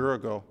over a year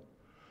ago.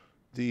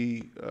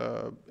 The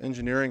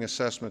engineering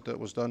assessment that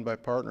was done by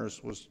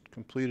partners was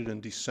completed in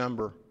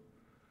December.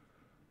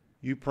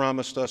 You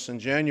promised us in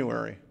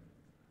January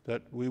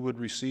that we would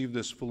receive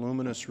this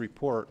voluminous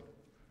report.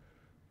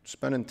 It's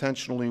been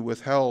intentionally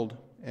withheld,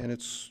 and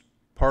it's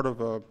part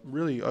of a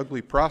really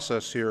ugly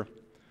process here.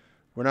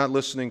 We're not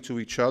listening to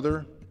each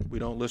other. We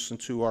don't listen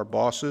to our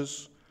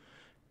bosses.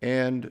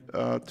 And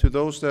to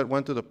those that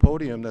went to the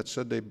podium that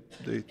said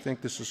they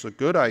think this is a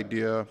good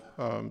idea,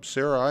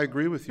 Sarah, I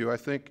agree with you. I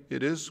think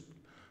it is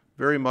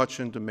very much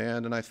in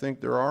demand, and I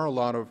think there are a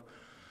lot of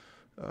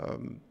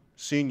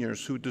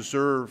seniors who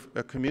deserve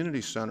a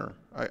community center.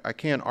 I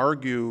can't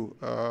argue.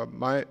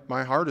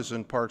 My heart is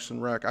in Parks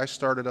and Rec. I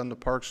started on the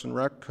Parks and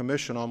Rec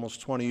Commission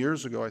almost 20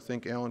 years ago. I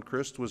think Alan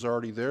Christ was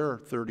already there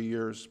 30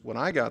 years when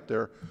I got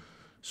there.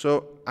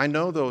 So I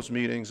know those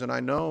meetings, and I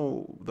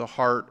know the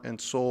heart and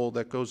soul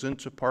that goes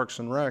into Parks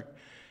and Rec.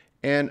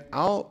 And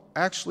I'll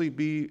actually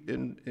be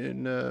in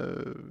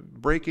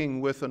breaking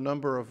with a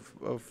number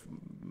of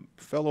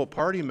fellow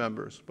party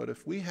members. But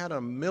if we had a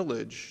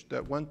millage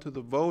that went to the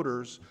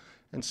voters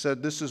and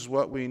said this is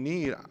what we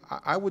need,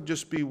 I would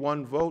just be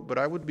one vote, but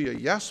I would be a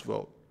yes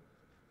vote.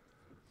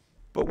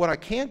 But what I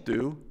can't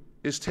do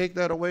is take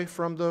that away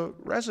from the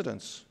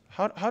residents.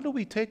 How do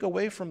we take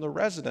away from the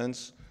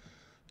residents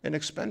an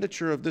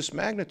expenditure of this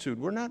magnitude?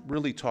 We're not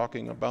really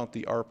talking about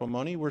the ARPA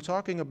money. We're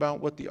talking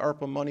about what the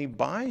ARPA money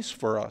buys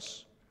for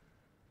us.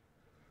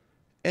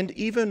 And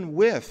even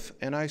with,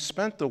 and I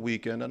spent the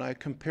weekend and I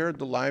compared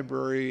the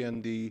library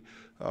and the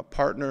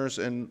partners,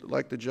 and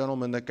like the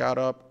gentleman that got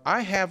up,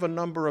 I have a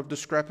number of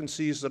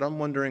discrepancies that I'm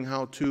wondering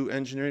how to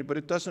engineer, but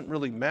it doesn't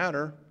really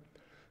matter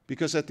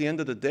because at the end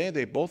of the day,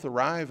 they both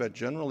arrive at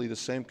generally the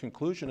same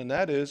conclusion, and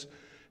that is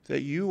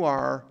that you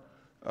are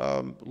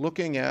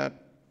looking at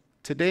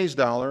today's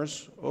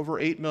dollars, over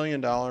 $8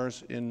 million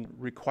in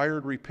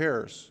required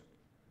repairs.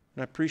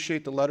 And I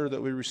appreciate the letter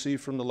that we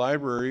received from the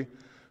library.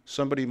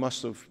 Somebody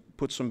must have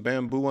put some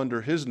bamboo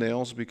under his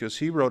nails because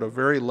he wrote a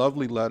very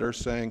lovely letter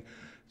saying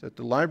that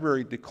the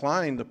library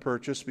declined the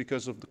purchase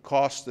because of the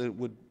cost that it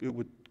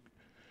would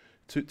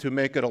to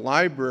make it a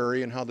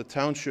library and how the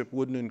township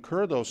wouldn't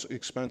incur those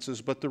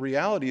expenses. But the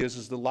reality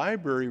is the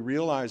library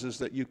realizes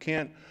that you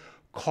can't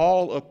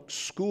call a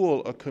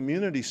school a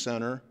community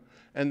center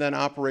and then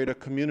operate a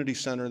community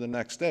center the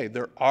next day.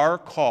 There are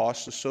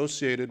costs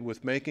associated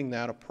with making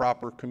that a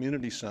proper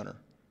community center.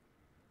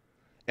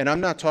 And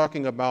I'm not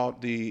talking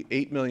about the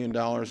 $8 million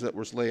that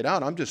was laid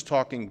out. I'm just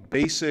talking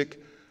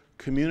basic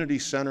community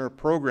center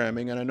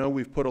programming, and I know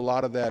we've put a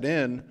lot of that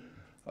in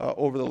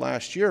over the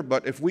last year,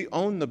 but if we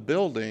own the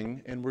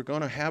building and we're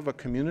going to have a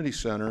community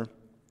center,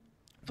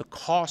 the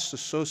costs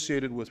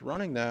associated with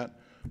running that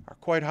are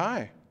quite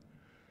high.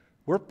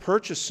 We're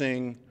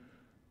purchasing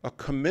a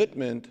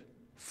commitment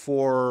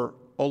for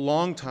a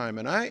long time,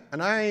 and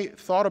I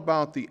thought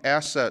about the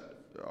asset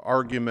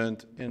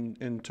argument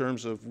in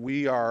terms of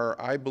we are,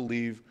 I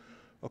believe,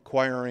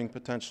 acquiring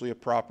potentially a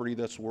property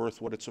that's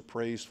worth what it's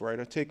appraised for.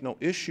 I take no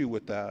issue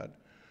with that.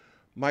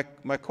 My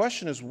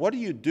question is, what do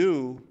you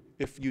do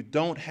if you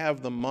don't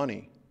have the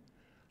money?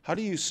 How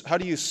do you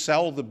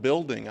sell the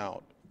building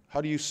out?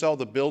 How do you sell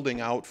the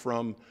building out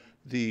from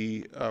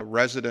the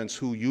residents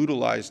who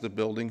utilize the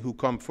building, who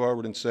come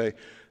forward and say,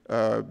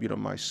 you know,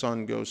 my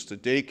son goes to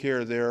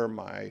daycare there,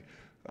 my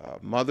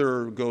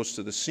mother goes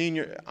to the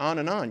senior, on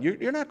and on.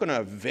 You're not going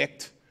to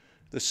evict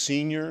the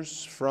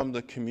seniors from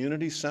the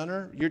community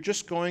center. You're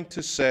just going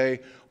to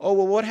say, oh,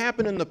 well, what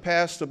happened in the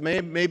past,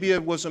 maybe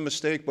it was a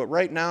mistake, but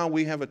right now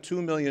we have a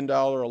 $2 million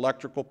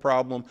electrical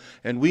problem,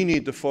 and we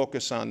need to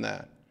focus on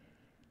that.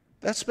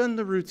 That's been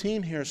the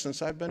routine here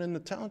since I've been in the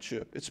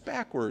township. It's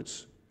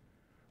backwards.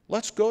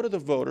 Let's go to the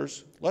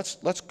voters.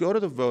 Let's go to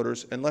the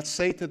voters and let's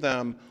say to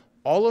them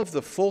all of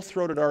the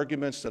full-throated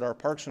arguments that our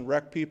Parks and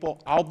Rec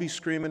people, I'll be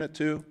screaming it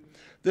too.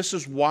 This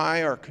is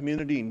why our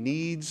community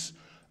needs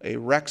a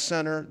rec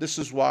center. This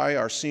is why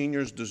our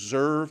seniors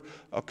deserve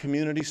a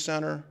community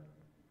center.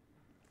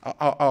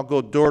 I'll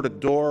go door to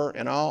door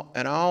and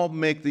I'll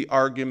make the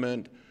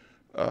argument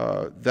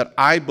that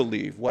I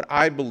believe, what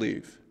I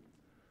believe.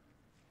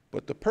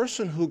 But the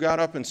person who got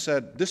up and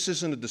said, this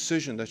isn't a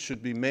decision that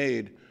should be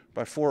made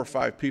by 4 or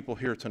 5 people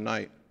here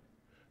tonight.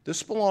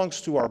 This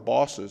belongs to our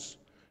bosses.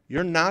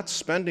 You're not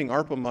spending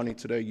ARPA money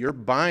today. You're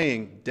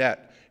buying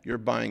debt. You're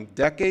buying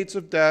decades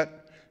of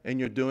debt, and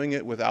you're doing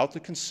it without the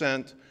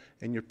consent,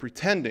 and you're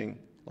pretending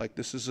like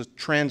this is a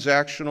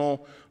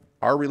transactional,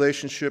 our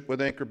relationship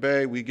with Anchor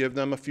Bay, we give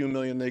them a few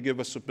million, they give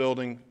us a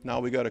building, now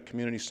we got a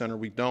community center.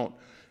 We don't.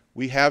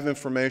 We have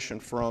information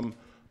from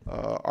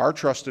our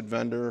trusted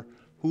vendor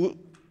who,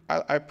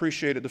 I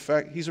appreciated the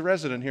fact, he's a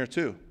resident here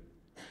too.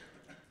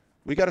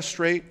 We got a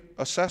straight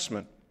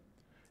assessment,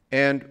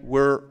 and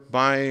we're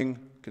buying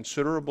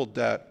considerable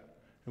debt,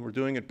 and we're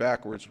doing it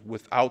backwards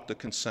without the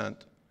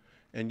consent,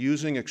 and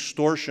using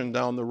extortion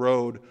down the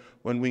road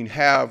when we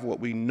have what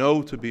we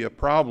know to be a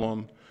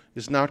problem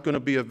is not going to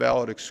be a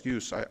valid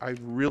excuse. I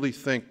really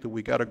think that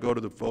we got to go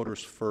to the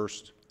voters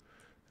first,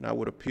 and I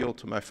would appeal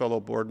to my fellow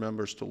board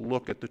members to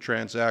look at the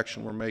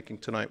transaction we're making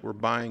tonight. We're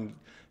buying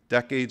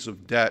decades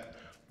of debt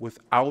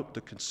without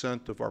the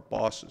consent of our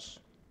bosses.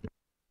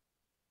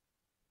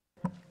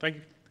 Thank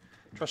you.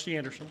 Trustee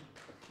Anderson.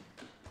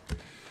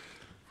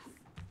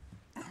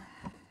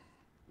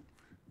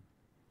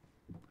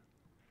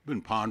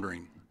 Been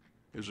pondering,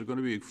 is it going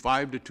to be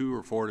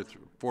 5-2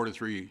 or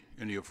 4-3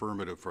 in the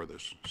affirmative for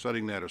this?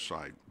 Setting that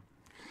aside,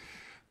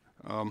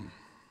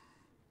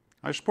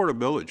 I support a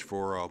village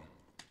for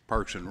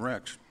Parks and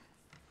Recs.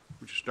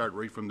 We should start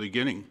right from the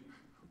beginning.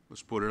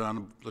 Let's put it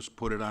on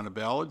a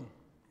ballot.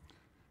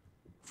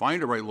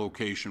 Find a right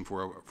location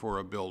for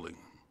a building.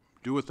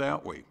 Do it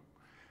that way.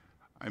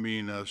 I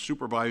mean,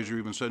 supervisor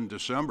even said in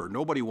December,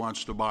 nobody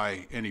wants to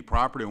buy any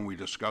property when we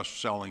discuss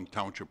selling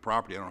township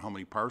property. I don't know how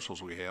many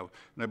parcels we have.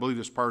 And I believe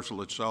this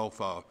parcel itself,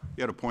 you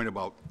had a point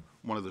about,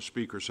 one of the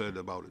speakers said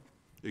about it.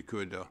 It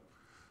could,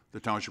 the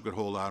township could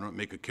hold on and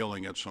make a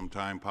killing at some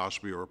time,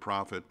 possibly, or a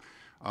profit.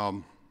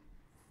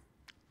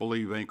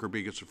 Believe Anchor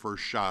Bay gets the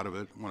first shot of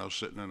it. When I was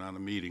sitting in on a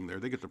meeting there,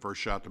 they get the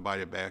first shot to buy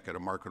it back at a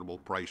marketable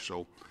price.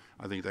 So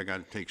I think that guy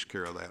takes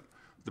care of that.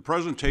 The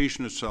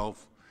presentation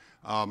itself,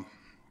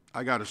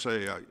 I got to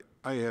say,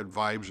 I had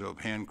vibes of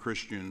Hans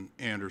Christian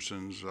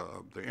Andersen's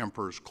The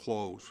Emperor's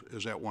Clothes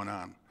as that went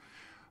on.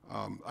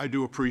 I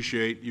do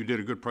appreciate you did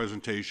a good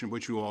presentation,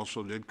 but you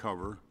also did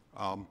cover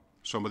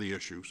some of the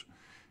issues.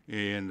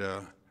 And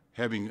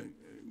having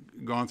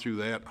gone through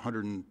that,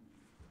 100 and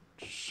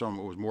some,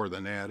 it was more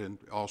than that, and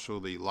also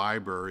the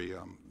library,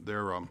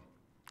 their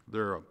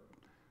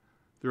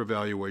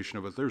evaluation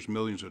of it, there's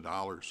millions of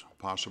dollars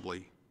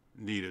possibly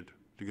needed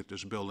to get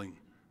this building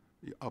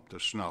up to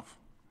snuff.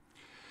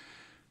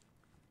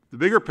 The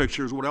bigger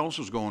picture is what else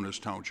is going in this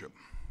township.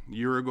 A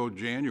year ago,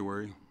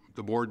 January,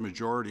 the board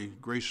majority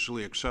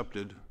graciously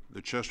accepted the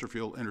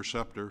Chesterfield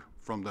Interceptor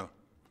from the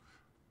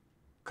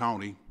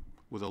county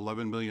with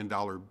 $11 million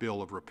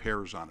bill of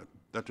repairs on it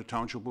that the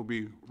township will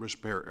be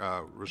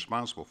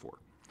responsible for.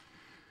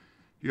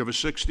 You have a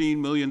 $16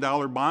 million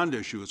bond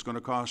issue. It's going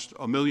to cost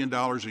 $1 million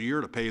a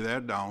year to pay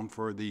that down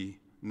for the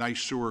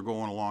nice sewer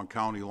going along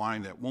county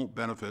line that won't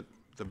benefit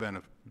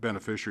the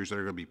beneficiaries that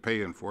are going to be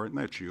paying for it, and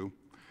that's you.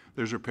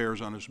 There's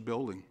repairs on this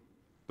building.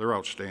 They're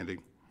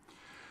outstanding.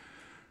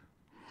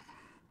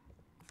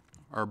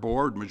 Our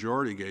board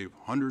majority gave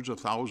hundreds of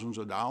thousands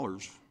of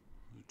dollars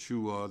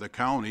to the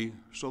county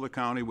so the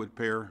county would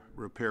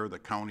repair the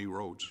county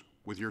roads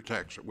with your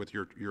tax, with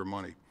your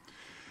money.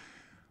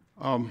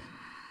 I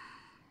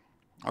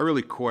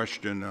really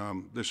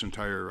question this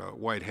entire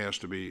why it has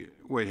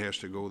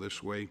to go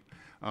this way.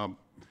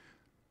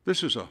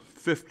 This is a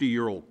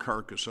 50-year-old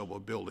carcass of a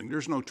building.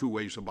 There's no two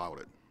ways about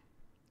it.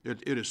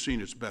 It has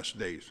seen its best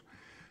days.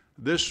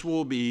 This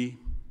will be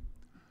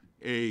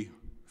a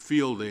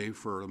field day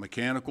for the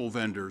mechanical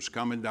vendors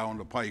coming down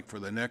the pike for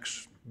the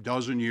next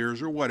dozen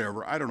years or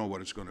whatever. I don't know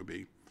what it's going to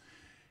be.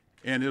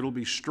 and it'll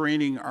be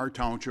straining our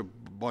township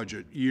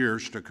budget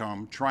years to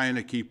come, trying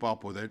to keep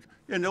up with it,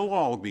 and they'll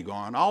all be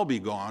gone. I'll be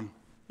gone.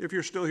 If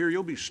you're still here,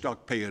 you'll be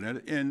stuck paying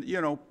it. And,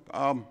 you know,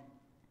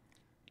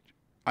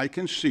 I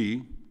can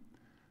see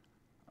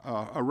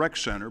a rec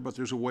center, but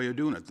there's a way of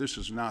doing it. This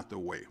is not the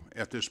way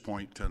at this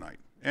point tonight.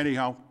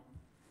 Anyhow,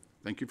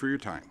 thank you for your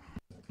time.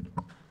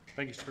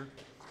 Thank you, sir.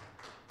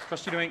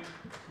 Trustee Domingue.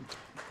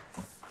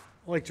 I'd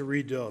like to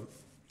read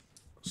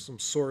some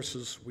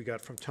sources we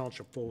got from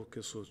Township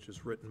Focus, which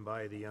was written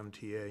by the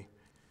MTA.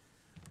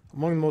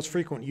 Among the most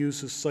frequent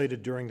uses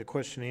cited during the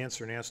question and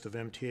answer and asked of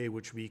MTA,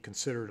 which would be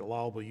considered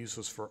allowable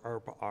uses for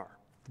ARPA are.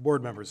 The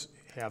board members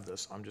have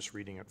this. I'm just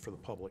reading it for the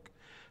public.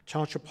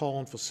 Township hall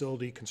and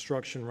facility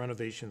construction,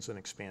 renovations, and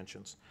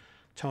expansions.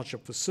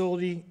 Township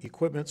facility,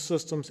 equipment,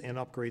 systems, and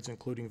upgrades,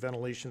 including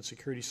ventilation,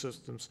 security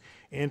systems,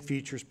 and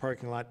features,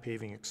 parking lot,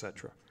 paving,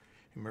 etc.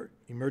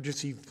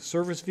 Emergency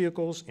service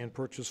vehicles and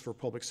purchase for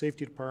public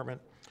safety department,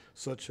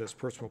 such as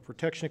personal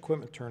protection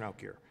equipment, turnout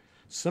gear.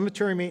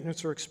 Cemetery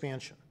maintenance or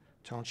expansion.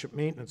 Township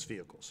maintenance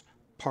vehicles.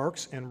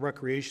 Parks and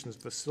recreation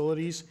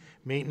facilities,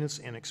 maintenance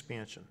and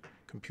expansion.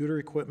 Computer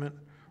equipment,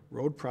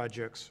 road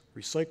projects,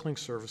 recycling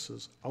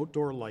services,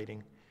 outdoor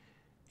lighting,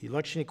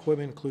 election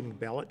equipment including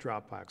ballot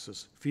drop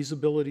boxes,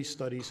 feasibility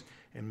studies,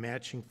 and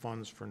matching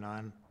funds for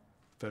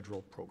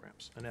non-federal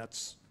programs. And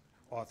that's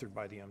authored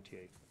by the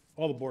MTA.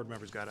 All the board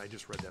members got it. I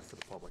just read that for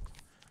the public.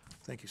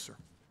 Thank you, sir.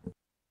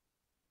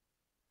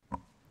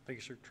 Thank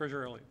you, sir.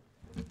 Treasurer Elliott.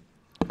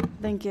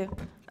 Thank you.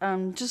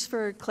 Just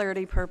for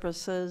clarity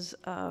purposes,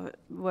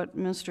 what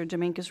Mr.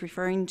 Domingue is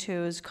referring to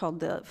is called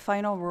the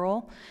final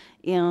rule,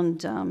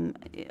 and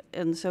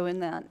so in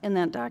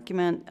that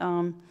document,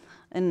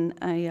 and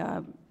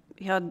I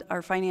had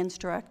our finance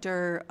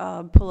director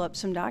pull up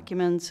some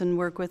documents and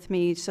work with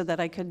me so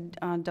that I could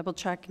double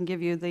check and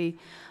give you the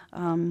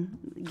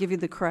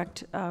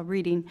correct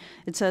reading.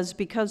 It says,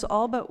 because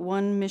all but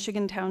one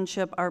Michigan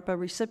Township ARPA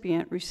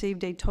recipient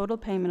received a total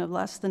payment of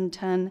less than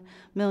 $10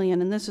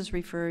 million, and this is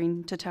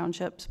referring to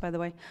townships, by the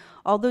way,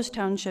 all those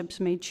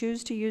townships may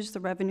choose to use the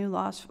revenue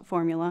loss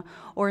formula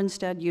or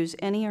instead use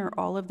any or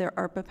all of their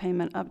ARPA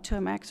payment up to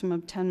a maximum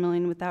of $10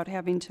 million without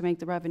having to make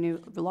the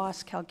revenue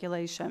loss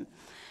calculation.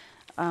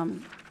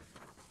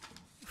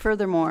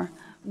 Furthermore,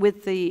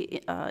 with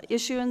the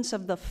issuance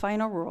of the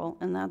final rule,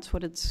 and that's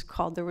what it's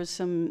called, there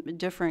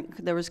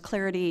was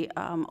clarity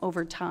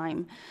over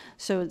time.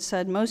 So it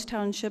said most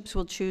townships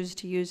will choose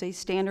to use a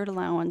standard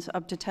allowance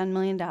up to $10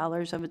 million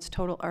of its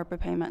total ARPA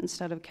payment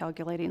instead of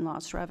calculating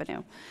lost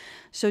revenue.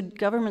 So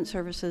government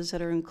services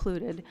that are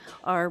included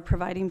are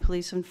providing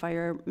police and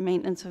fire,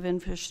 maintenance of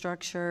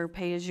infrastructure,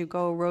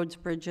 pay-as-you-go, roads,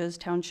 bridges,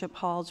 township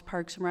halls,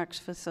 parks and recs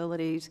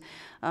facilities,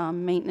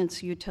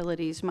 maintenance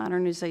utilities,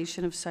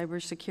 modernization of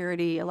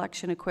cybersecurity,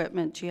 election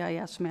equipment,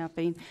 GIS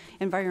mapping,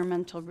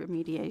 environmental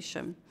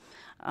remediation.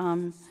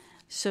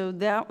 So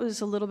that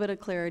was a little bit of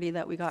clarity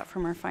that we got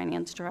from our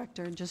finance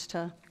director, just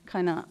to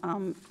kind of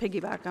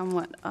piggyback on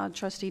what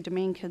Trustee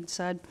Domingue had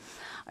said.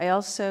 I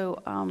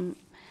also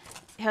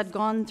had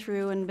gone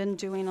through and been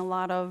doing a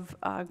lot of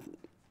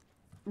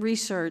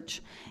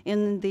research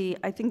in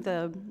I think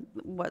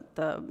what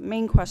the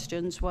main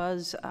questions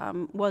was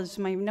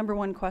my number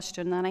one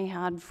question that I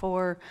had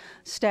for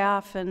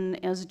staff,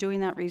 and as doing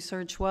that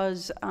research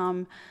was,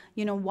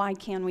 you know, why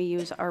can we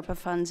use ARPA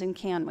funds, and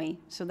can we?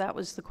 So that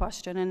was the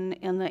question,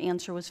 and the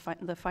answer was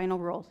the final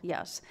rule,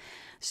 yes.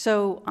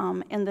 So,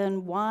 and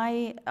then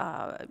why,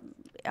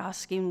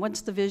 asking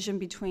what's the vision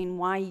between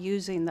why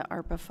using the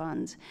ARPA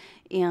funds,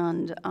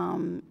 and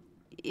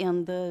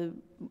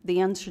the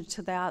answer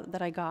to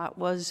that I got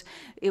was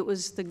it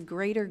was the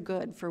greater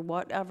good for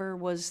whatever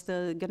was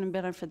going to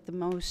benefit the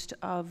most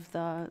of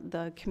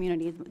the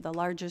community, the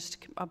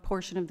largest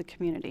portion of the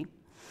community.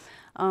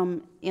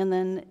 And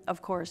then,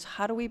 of course,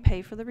 how do we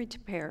pay for the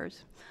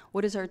repairs?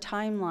 What is our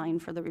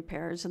timeline for the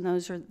repairs? And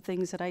those are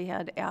things that I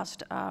had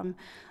asked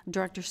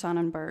Director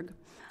Sonnenberg.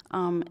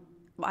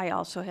 I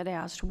also had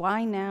asked,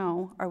 why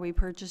now are we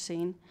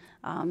purchasing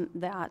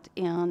that?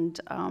 And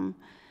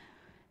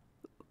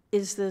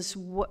is this,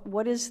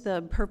 what is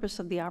the purpose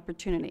of the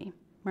opportunity,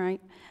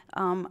 right?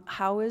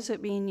 How is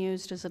it being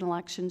used as an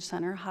election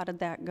center? How did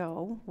that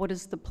go? What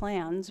is the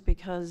plans?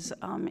 Because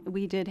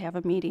we did have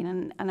a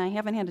meeting, and I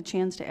haven't had a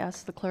chance to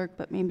ask the clerk,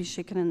 but maybe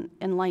she can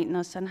enlighten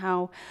us on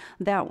how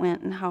that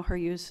went and how her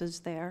use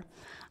is there.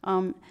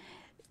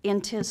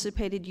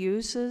 Anticipated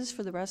uses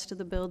for the rest of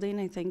the building,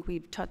 I think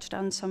we've touched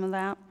on some of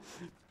that.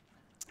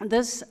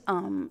 This,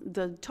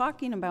 the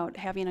talking about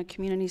having a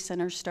community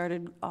center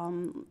started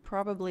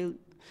probably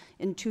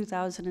in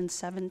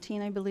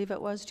 2017, I believe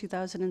it was.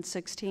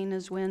 2016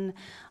 is when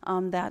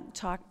that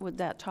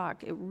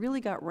talk, it really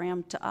got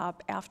ramped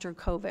up after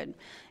COVID.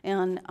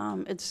 And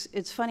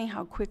it's funny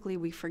how quickly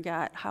we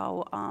forget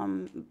how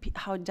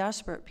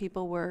desperate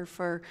people were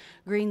for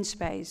green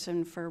space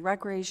and for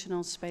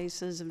recreational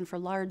spaces and for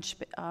large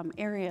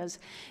areas,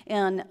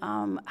 and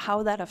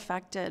how that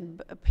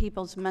affected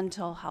people's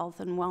mental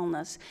health and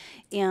wellness.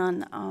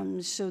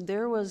 And so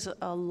there was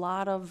a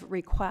lot of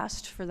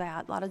requests for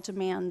that, a lot of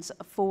demands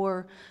for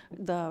for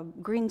the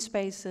green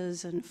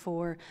spaces and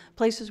for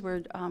places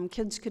where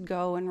kids could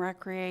go and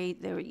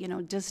recreate, there, you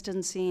know,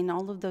 distancing,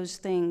 all of those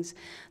things.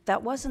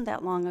 That wasn't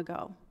that long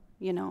ago.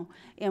 You know,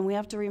 and we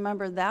have to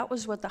remember that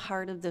was what the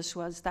heart of this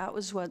was. That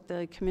was what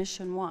the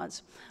commission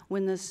was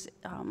when this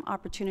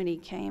opportunity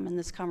came and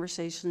this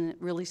conversation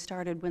really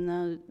started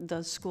when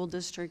the school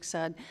district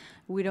said,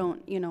 we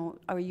don't, you know,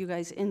 are you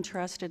guys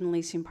interested in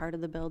leasing part of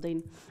the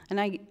building?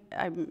 And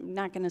I'm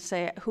not going to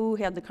say who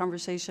had the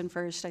conversation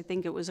first. I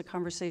think it was a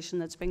conversation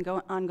that's been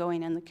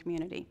ongoing in the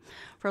community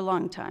for a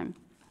long time.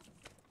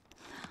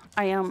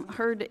 I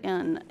heard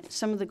in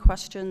some of the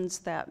questions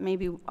that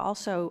maybe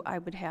also I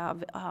would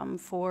have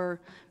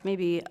for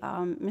maybe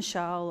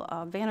Michele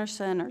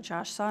Vannerson or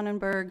Josh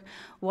Sonnenberg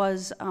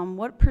was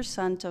what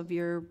 % of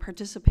your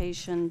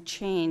participation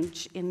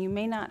changed, and you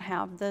may not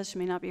have this, you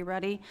may not be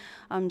ready,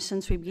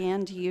 since we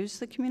began to use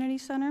the community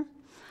center.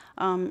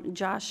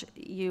 Josh,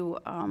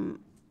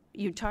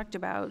 you talked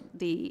about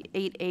the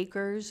 8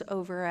 acres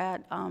over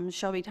at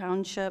Shelby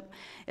Township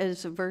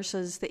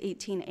versus the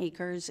 18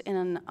 acres.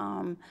 And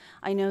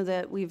I know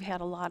that we've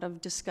had a lot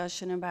of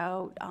discussion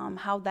about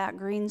how that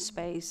green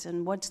space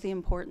and what's the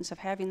importance of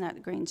having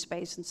that green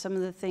space. And some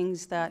of the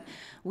things that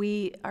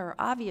our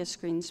obvious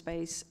green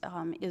space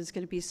is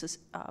going to be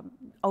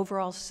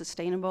overall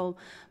sustainable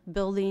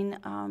building.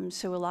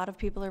 So a lot of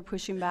people are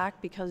pushing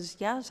back because,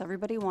 yes,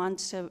 everybody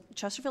wants to,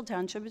 Chesterfield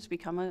Township has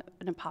become a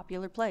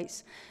popular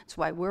place. It's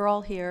why we're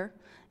all here,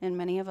 and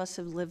many of us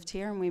have lived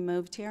here and we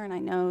moved here, and I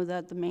know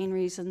that the main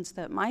reasons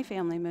that my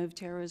family moved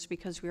here was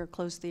because we were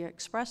close to the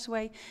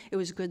expressway, it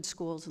was good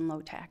schools and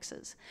low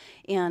taxes.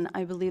 And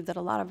I believe that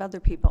a lot of other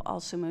people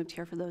also moved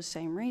here for those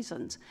same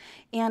reasons.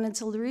 And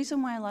it's the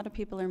reason why a lot of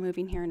people are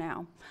moving here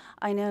now.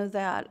 I know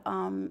that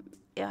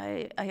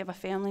I have a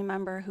family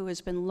member who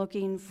has been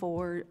looking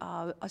for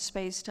a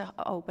space to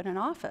open an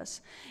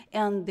office,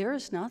 and there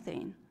is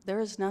nothing. There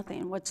is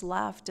nothing. What's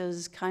left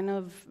is kind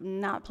of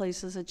not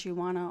places that you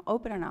want to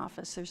open an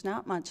office. There's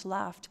not much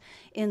left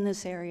in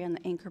this area, in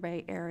the Anchor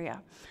Bay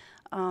area.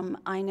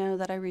 I know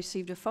that I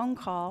received a phone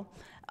call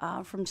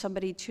from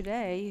somebody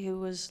today who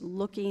was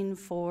looking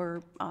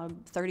for a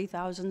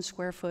 30,000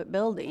 square foot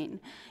building,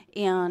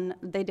 and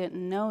they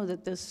didn't know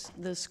that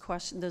this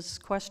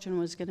question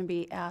was going to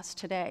be asked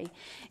today.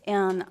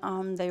 And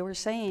they were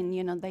saying,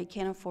 you know, they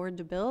can't afford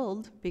to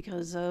build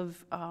because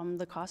of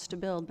the cost to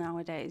build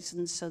nowadays,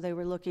 and so they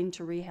were looking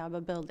to rehab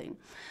a building.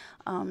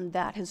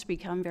 That has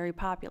become very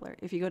popular.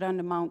 If you go down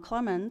to Mount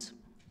Clemens,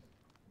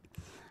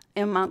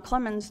 in Mount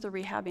Clemens, they're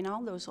rehabbing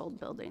all those old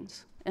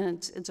buildings,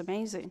 and it's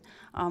amazing.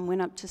 Went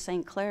up to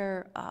St.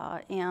 Clair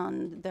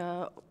and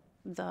the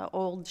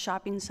old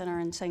shopping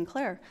center in St.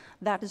 Clair,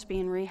 that is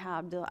being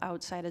rehabbed. The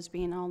outside is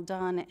being all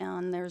done,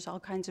 and there's all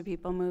kinds of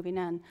people moving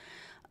in.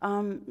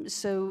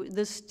 So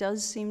this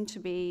does seem to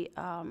be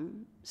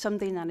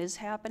something that is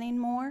happening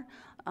more,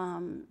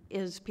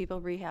 is people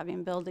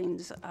rehabbing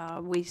buildings.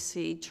 We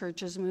see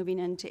churches moving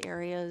into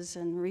areas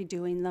and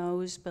redoing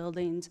those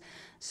buildings.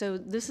 So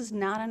this is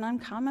not an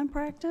uncommon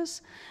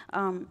practice.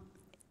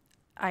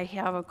 I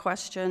have a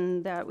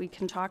question that we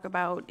can talk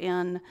about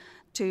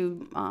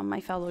to my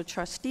fellow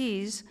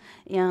trustees,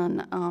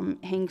 and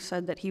Hank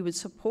said that he would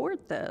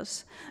support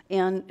this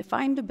and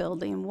find a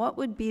building. What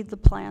would be the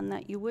plan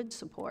that you would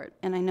support?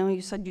 And I know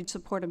you said you'd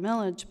support a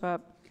millage,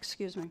 but,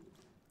 excuse me.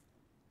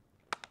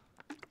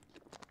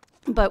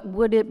 But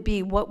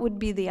what would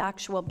be the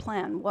actual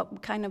plan?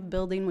 What kind of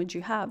building would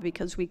you have?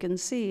 Because we can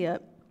see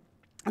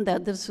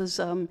that this is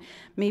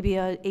maybe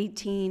a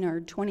 $18,000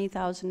 or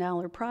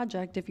 $20,000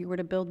 project if you were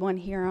to build one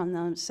here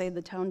on say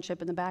the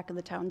township, in the back of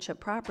the township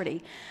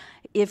property.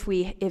 If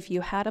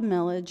you had a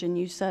millage and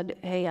you said,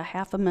 hey, a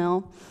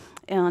 $500,000,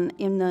 and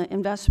in the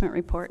investment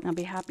report, and I'll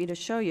be happy to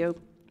show you,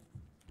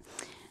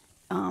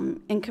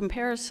 in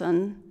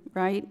comparison,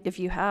 right, if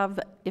you have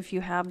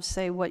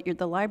say what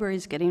the library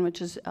is getting,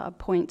 which is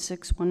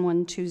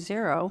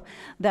 0.61120,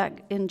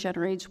 that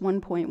generates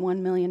 $1.1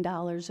 million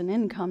in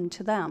income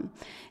to them.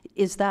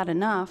 Is that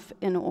enough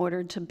in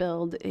order to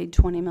build a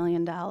 $20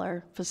 million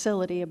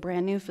facility, a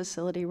brand new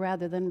facility,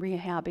 rather than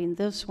rehabbing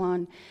this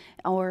one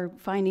or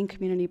finding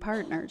community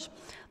partners?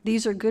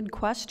 These are good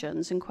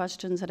questions, and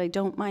questions that I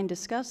don't mind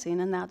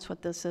discussing, and that's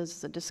what this is,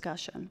 the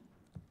discussion.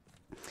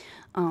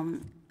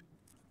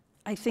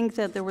 I think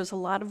that there was a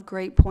lot of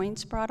great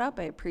points brought up.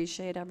 I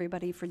appreciate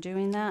everybody for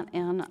doing that,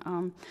 and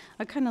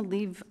I kind of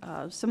leave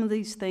some of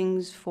these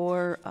things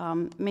for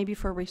maybe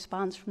for a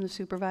response from the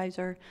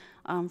supervisor,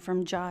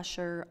 from Josh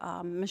or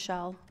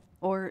Michele,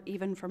 or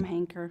even from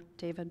Hank or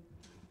David.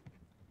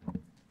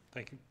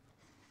 Thank you.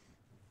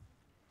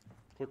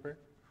 Clerk Barry?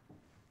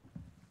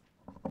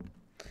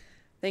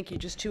 Thank you.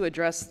 Just to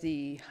address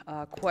the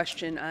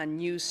question on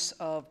use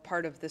of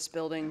part of this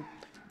building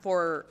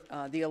for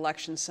the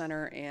election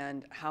center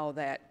and how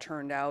that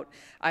turned out,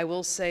 I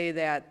will say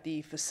that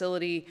the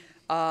facility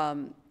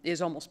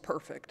is almost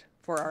perfect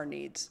for our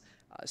needs.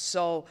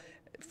 So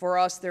for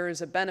us, there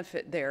is a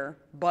benefit there,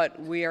 but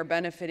we are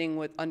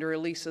benefiting under a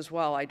lease as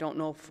well. I don't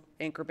know if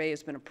Anchor Bay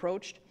has been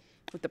approached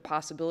with the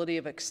possibility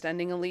of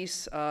extending a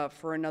lease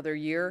for another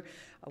year.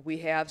 We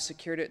have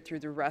secured it through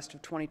the rest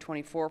of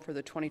 2024 for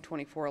the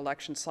 2024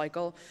 election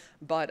cycle,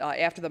 but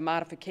after the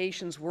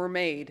modifications were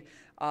made,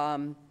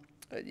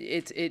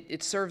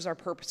 it serves our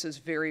purposes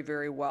very,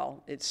 very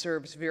well. It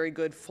serves very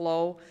good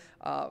flow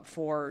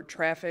for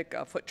traffic,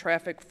 foot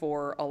traffic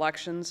for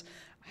elections.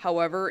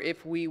 However,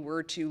 if we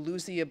were to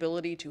lose the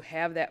ability to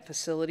have that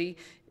facility,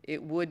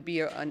 it would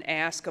be an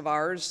ask of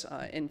ours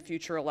in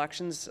future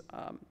elections,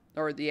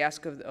 or the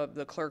ask of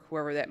the clerk,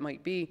 whoever that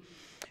might be,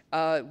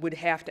 would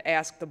have to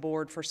ask the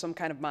board for some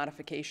kind of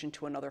modification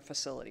to another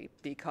facility,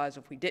 because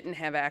if we didn't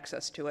have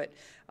access to it,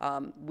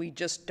 we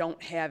just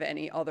don't have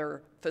any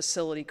other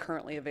facility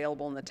currently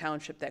available in the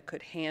township that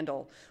could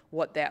handle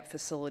what that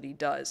facility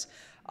does.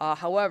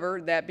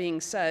 However, that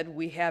being said,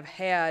 we have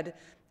had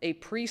a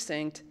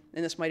precinct,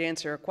 and this might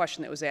answer a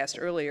question that was asked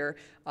earlier.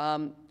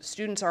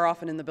 Students are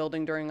often in the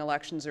building during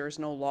elections. There is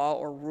no law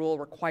or rule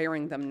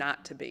requiring them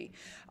not to be.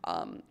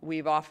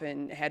 We've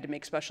often had to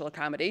make special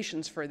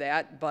accommodations for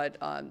that, but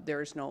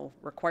there is no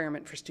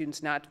requirement for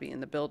students not to be in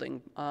the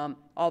building.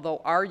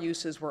 Although our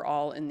uses were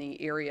all in the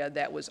area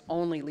that was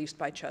only leased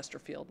by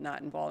Chesterfield,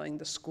 not involving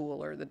the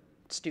school or the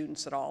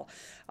students at all,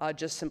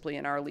 just simply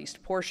in our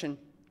leased portion.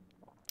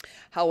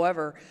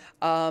 However,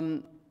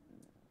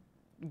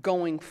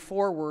 going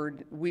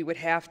forward, we would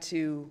have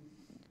to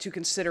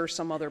consider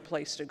some other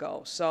place to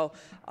go. So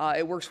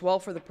it works well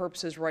for the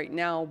purposes right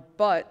now,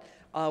 but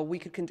we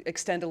could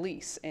extend a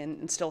lease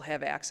and still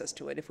have access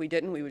to it. If we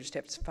didn't, we would just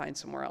have to find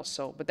somewhere else.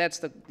 So, but that's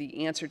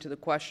the answer to the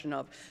question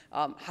of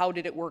how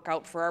did it work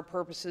out for our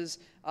purposes?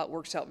 It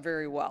works out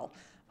very well.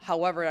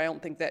 However, I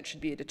don't think that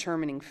should be a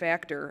determining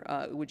factor.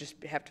 We would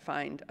just have to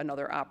find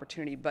another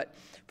opportunity. But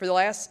for the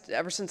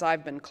ever since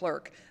I've been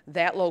clerk,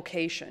 that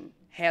location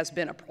has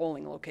been a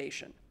polling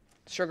location.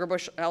 Sugar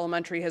Bush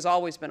Elementary has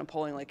always been a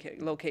polling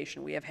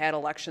location. We have had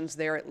elections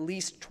there at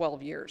least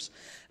 12 years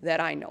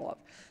that I know of.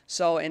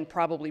 So, and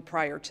probably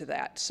prior to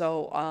that.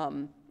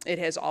 So it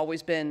has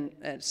always been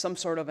some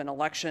sort of an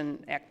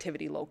election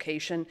activity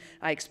location.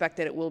 I expect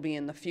that it will be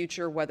in the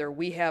future, whether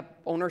we have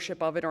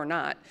ownership of it or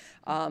not.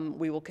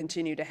 We will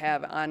continue to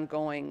have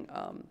ongoing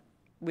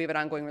we have an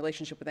ongoing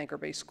relationship with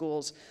Anchor-based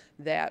schools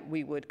that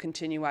we would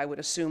continue, I would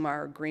assume,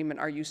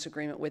 our use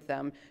agreement with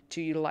them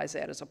to utilize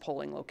that as a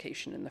polling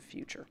location in the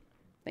future.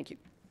 Thank you.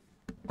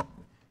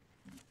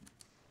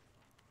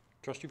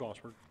 Trustee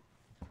Vosberg.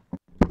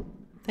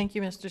 Thank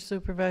you, Mr.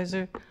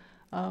 Supervisor.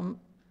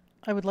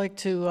 I would like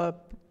to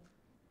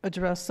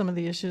address some of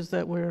the issues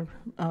that were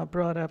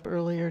brought up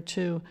earlier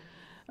too.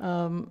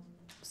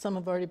 Some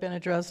have already been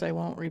addressed. I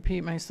won't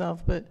repeat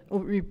myself, but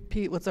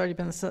repeat what's already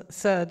been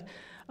said.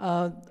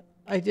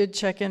 I did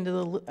check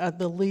into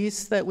the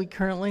lease that we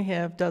currently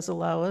have does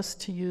allow us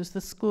to use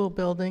the school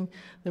building.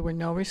 There were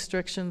no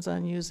restrictions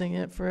on using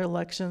it for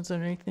elections or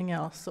anything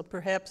else. So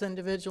perhaps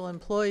individual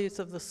employees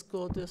of the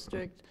school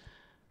district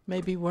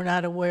maybe were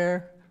not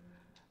aware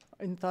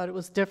and thought it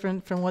was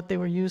different from what they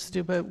were used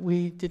to, but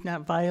we did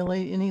not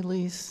violate any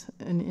lease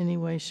in any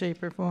way,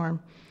 shape, or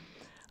form.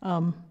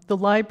 The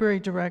library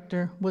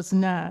director was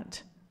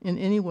not in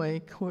any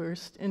way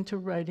coerced into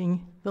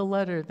writing the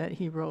letter that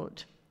he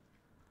wrote.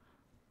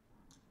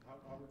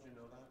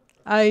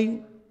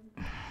 Hold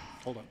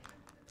on.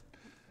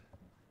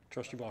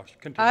 Trustee Voss,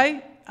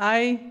 continue.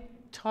 I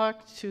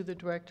talked to the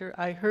director.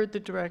 I heard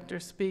the director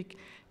speak,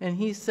 and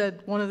he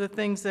said one of the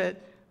things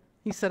that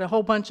he said a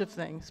whole bunch of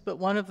things, but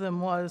one of them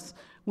was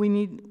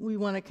we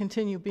want to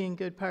continue being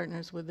good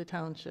partners with the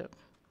township,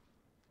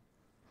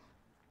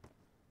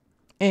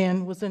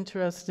 and was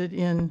interested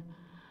in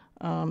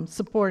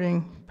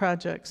supporting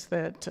projects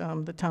that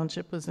the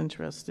township was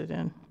interested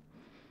in.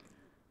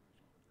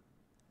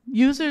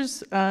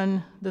 Users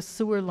on the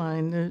sewer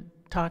line, they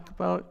talk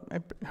about,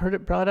 I've heard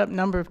it brought up a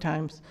number of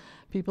times.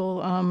 People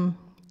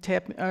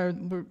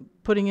we're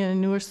putting in a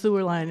newer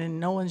sewer line and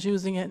no one's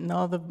using it, and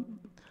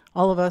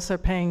all of us are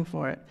paying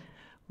for it.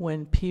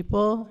 When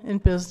people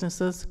and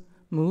businesses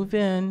move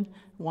in,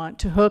 want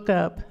to hook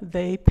up,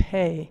 they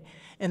pay,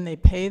 and they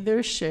pay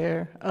their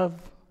share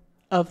of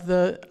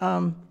the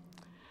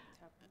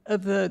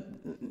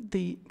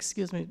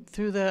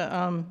through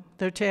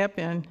their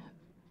tap-in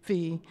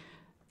fee.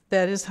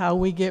 That is how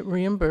we get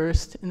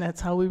reimbursed, and that's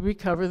how we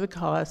recover the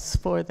costs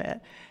for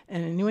that.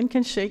 And anyone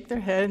can shake their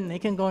head, and they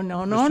can go,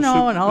 no, no,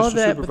 no, and all of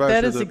that, but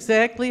that is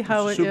exactly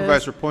how it is.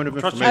 Supervisor, point of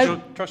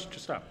information. Trustee,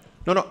 stop.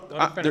 No,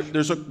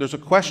 there's a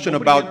question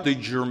about the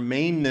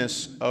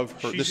germaneness of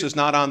her. This is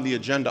not on the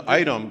agenda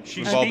item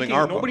involving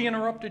ARPA. Nobody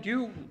interrupted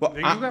you. Well,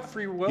 you got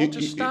free will.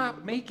 Just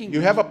stop making.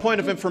 You have a point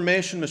of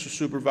information, Mr.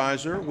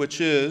 Supervisor, which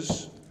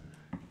is,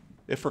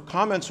 if her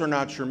comments are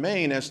not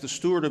germane, as the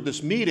steward of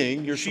this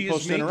meeting, you're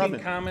supposed to interrupt me.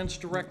 She's making comments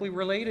directly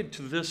related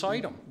to this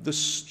item. The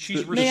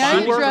sewer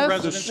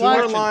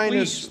line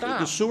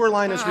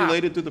is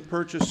related to the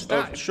purchase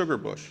of Sugar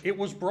Bush. It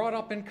was brought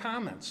up in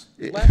comments.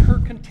 Let her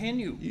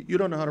continue. You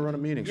don't know how to run a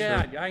meeting,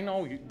 sir. Yeah, I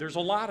know. There's a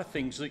lot of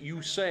things that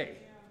you say.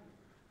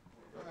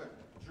 Go ahead.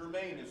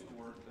 Germane is the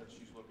word that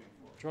she's looking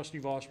for. Trustee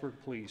Vosberg,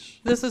 please.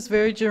 This is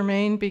very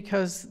germane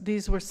because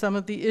these were some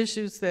of the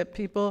issues that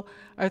people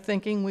are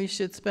thinking we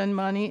should spend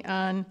money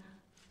on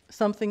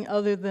something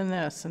other than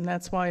this. And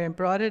that's why I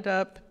brought it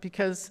up,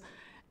 because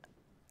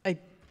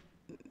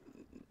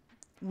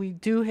we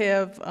do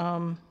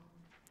have,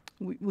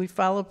 we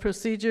follow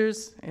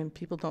procedures, and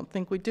people don't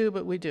think we do,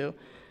 but we do.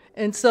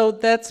 And so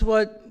that's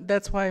why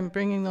I'm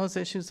bringing those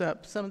issues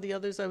up. Some of the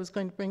others I was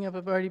going to bring up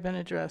have already been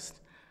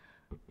addressed.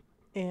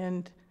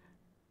 And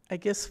I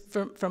guess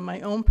from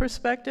my own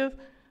perspective,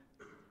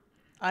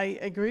 I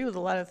agree with a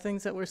lot of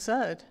things that were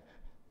said,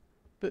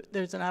 but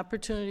there's an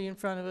opportunity in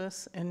front of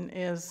us, and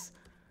as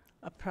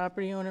a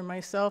property owner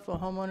myself, a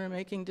homeowner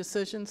making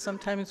decisions,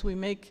 sometimes we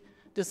make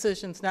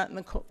decisions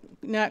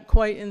not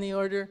quite in the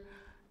order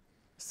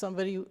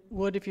somebody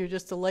would if you were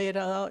just to lay it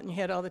out and you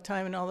had all the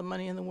time and all the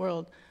money in the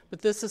world.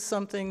 But this is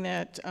something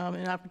that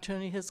an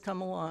opportunity has come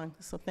along,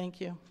 so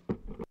thank you.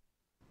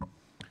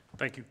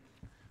 Thank you.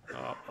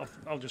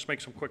 I'll just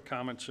make some quick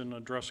comments and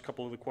address a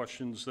couple of the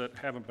questions that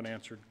haven't been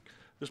answered.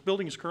 This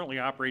building is currently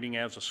operating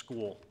as a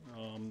school,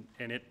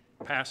 and it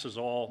passes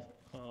all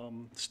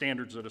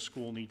standards that a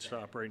school needs to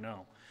operate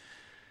now.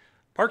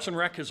 Parks and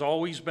Rec has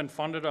always been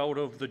funded out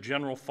of the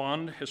general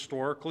fund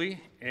historically,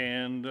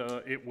 and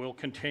it will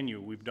continue.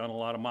 We've done a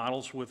lot of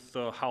models with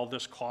how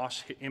this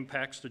cost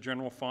impacts the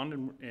general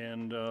fund,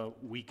 and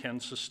we can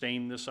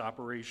sustain this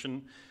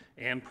operation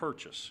and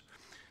purchase.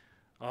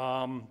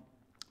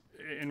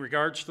 In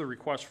regards to the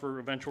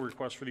eventual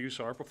request for the use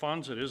of ARPA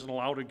funds, it is an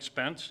allowed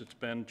expense. It's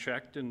been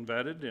checked and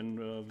vetted,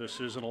 and this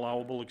is an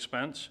allowable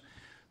expense.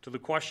 To the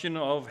question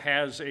of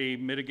has a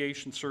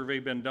mitigation survey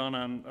been done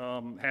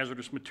on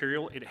hazardous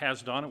material, it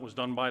has done. It was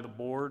done by the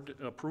board,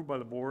 approved by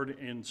the board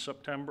in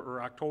September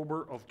or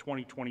October of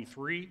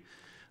 2023.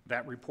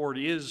 That report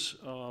is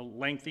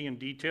lengthy and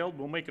detailed.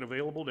 We'll make it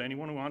available to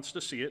anyone who wants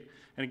to see it.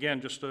 And again,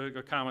 just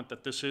a comment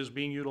that this is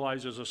being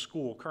utilized as a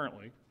school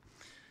currently.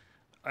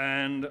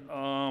 And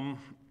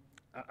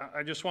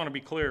I just want to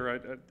be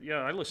clear.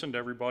 Yeah, I listen to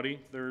everybody.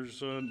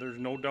 There's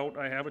no doubt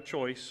I have a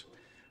choice.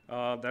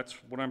 That's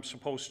what I'm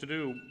supposed to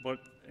do. But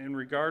in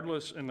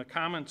the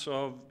comments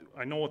of,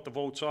 I know what the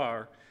votes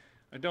are,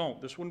 I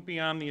don't. This wouldn't be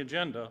on the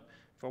agenda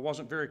if I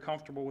wasn't very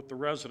comfortable with the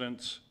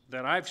residents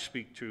that I've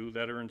speak to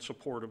that are in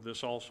support of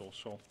this also.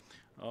 So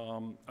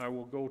I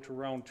will go to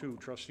round two.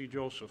 Trustee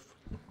Joseph.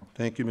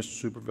 Thank you, Mr.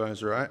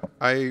 Supervisor.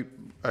 I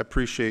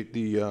appreciate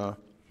the.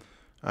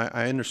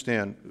 I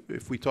understand.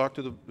 If we talk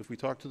to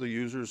the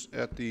users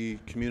at the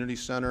community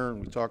center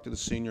and we talk to the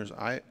seniors,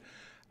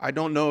 I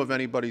don't know of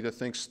anybody that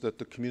thinks that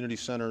the community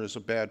center is a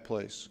bad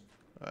place.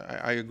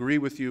 I agree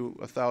with you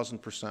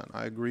 1,000%.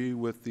 I agree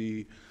with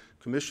the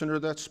commissioner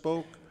that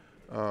spoke.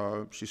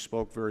 She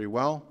spoke very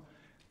well.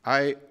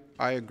 I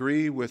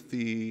agree with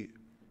the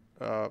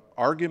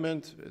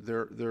argument.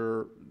 There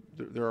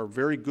are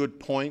very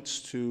good points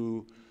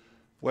to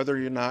whether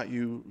or not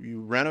you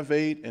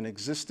renovate an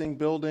existing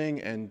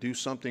building and do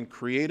something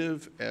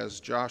creative, as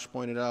Josh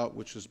pointed out,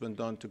 which has been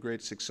done to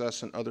great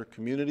success in other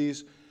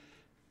communities.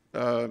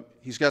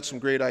 He's got some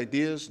great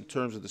ideas in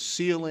terms of the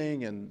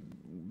ceiling and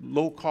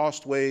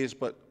low-cost ways,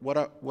 but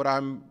what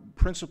I'm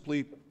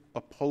principally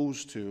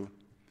opposed to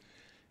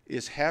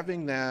is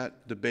having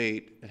that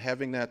debate and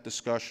having that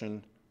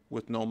discussion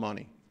with no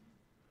money.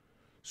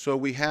 So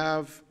we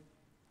have,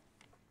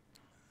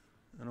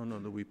 I don't know,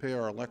 do we pay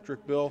our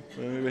electric bill?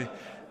 Maybe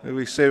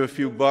we save a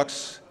few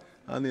bucks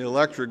on the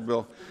electric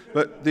bill.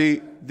 But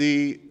the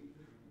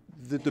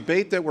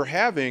debate that we're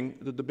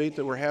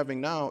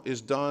having now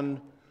is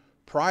done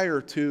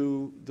prior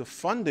to the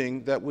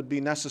funding that would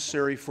be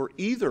necessary for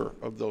either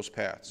of those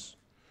paths.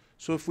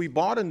 So if we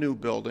bought a new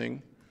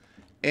building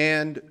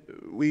and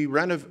we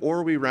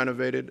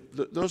renovated,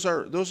 those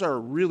are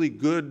really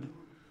good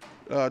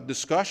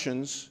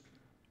discussions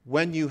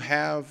when you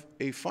have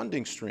a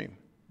funding stream.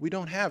 We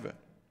don't have it.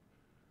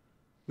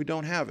 We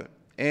don't have it.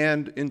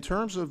 And in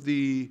terms of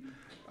the,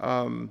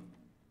 again,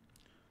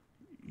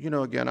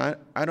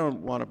 I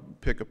don't want to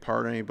pick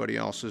apart anybody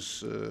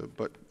else's,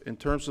 but in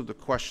terms of the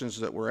questions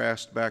that were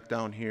asked back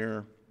down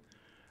here,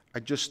 I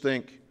just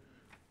think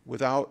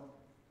without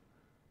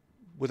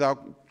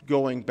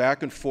going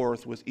back and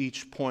forth with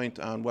each point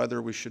on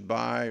whether we should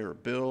buy or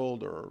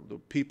build or the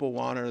people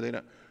want it or they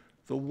don't,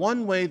 the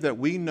one way that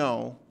we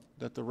know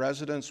that the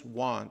residents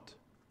want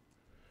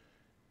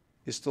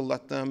is to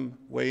let them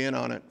weigh in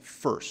on it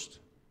first.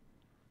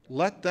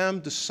 Let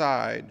them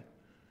decide,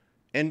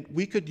 and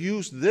we could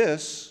use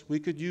this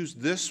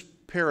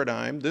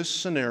paradigm, this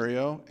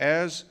scenario,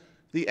 as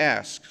the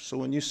ask. So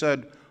when you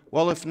said,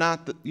 well, if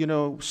not,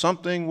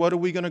 something, what are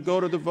we going to go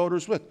to the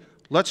voters with?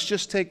 Let's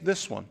just take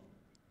this one.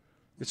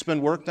 It's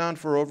been worked on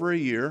for over a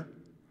year.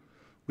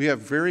 We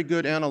have very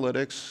good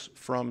analytics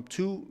from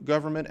two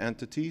government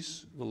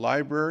entities, the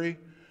library,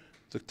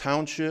 the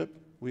township.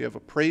 We have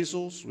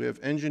appraisals, we have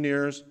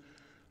engineers.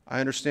 I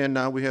understand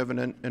now we have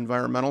an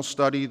environmental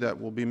study that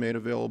will be made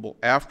available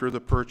after the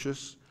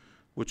purchase,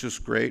 which is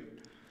great.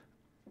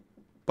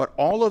 But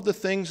all of the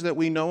things that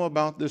we know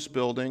about this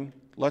building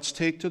let's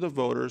take to the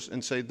voters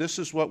and say, this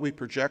is what we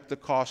project the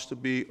cost to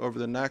be over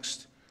the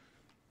next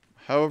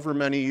however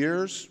many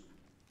years,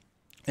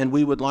 and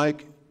we would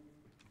like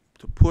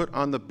to put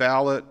on the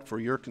ballot for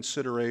your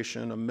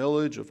consideration a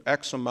millage of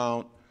X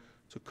amount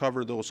to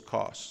cover those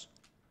costs.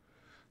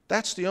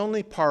 That's the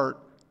only part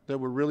that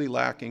we're really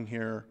lacking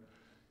here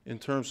in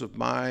terms of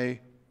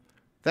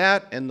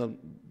that and the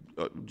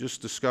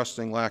just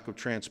disgusting lack of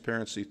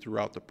transparency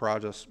throughout the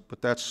process,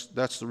 but that's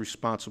the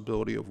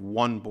responsibility of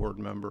one board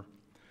member.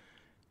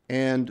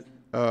 And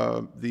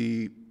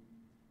the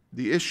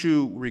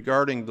issue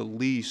regarding the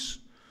lease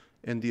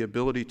and the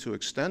ability to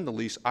extend the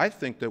lease, I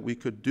think that we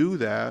could do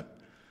that.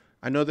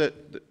 I know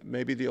that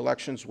maybe the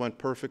elections went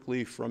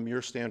perfectly from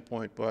your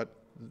standpoint, but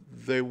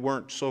they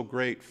weren't so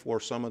great for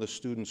some of the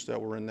students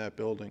that were in that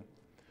building.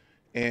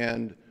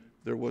 And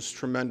there was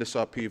tremendous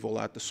upheaval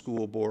at the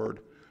school board.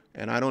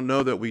 And I don't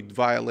know that we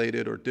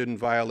violated or didn't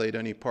violate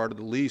any part of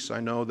the lease.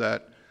 I know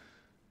that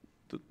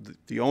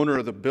the owner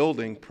of the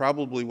building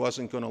probably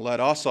wasn't going to let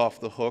us off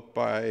the hook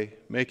by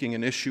making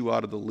an issue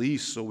out of the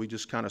lease, so we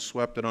just kind of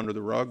swept it under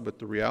the rug. But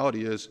the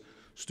reality is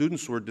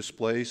students were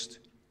displaced.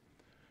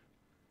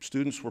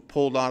 Students were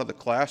pulled out of the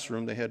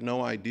classroom. They had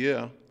no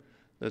idea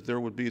that there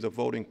would be the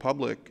voting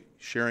public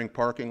sharing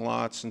parking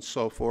lots and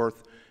so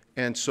forth.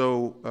 And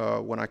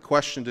so when I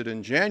questioned it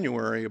in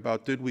January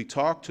about did we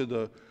talk to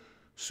the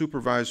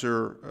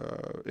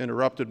supervisor,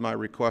 interrupted my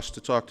request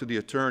to talk to the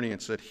attorney and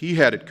said he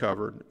had it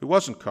covered. It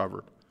wasn't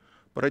covered.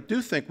 But I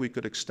do think we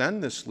could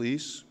extend this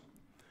lease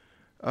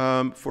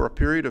for a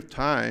period of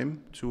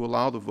time to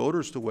allow the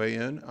voters to weigh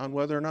in on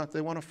whether or not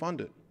they want to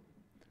fund it.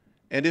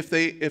 And if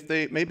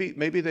they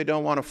maybe they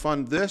don't want to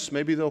fund this,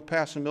 maybe they'll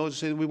pass a millage and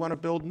say we want to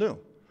build new.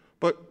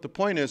 But the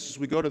point is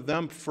we go to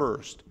them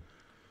first.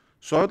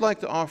 So I would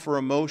like to offer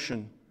a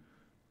motion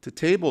to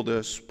table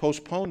this,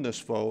 postpone this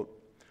vote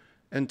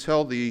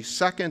until the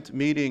second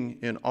meeting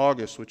in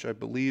August, which I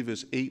believe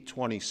is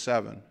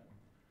 8/27.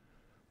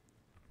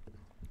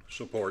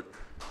 Support.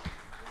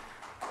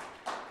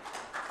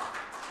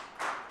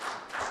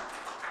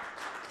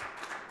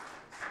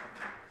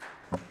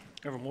 I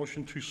have a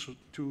motion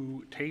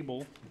to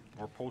table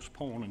or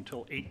postpone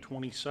until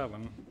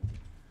 8/27,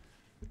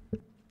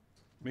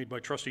 made by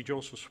Trustee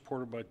Joseph,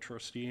 supported by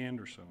Trustee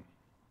Anderson.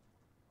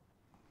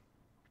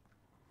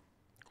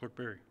 Clerk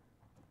Berry.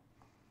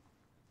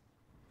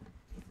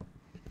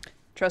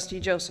 Trustee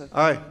Joseph.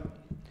 Aye.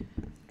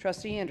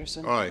 Trustee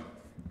Anderson. Aye.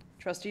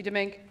 Trustee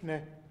Demink.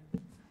 Nay.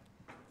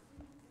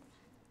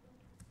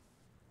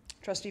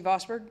 Trustee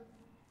Vosberg.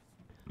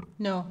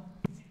 No.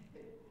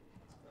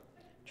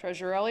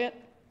 Treasurer Elliott.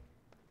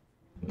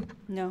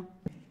 No.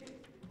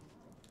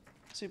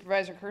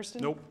 Supervisor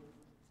Kersten. Nope.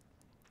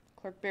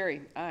 Clerk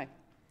Berry. Aye.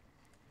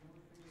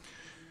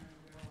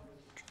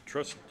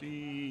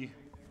 Trustee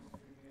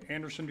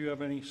Anderson, do you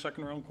have any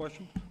second round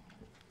questions?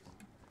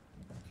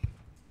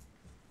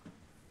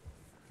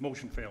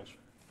 Motion fails.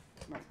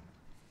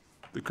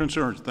 The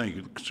concerns, thank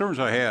you. The concerns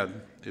I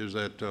had is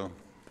that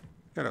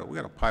we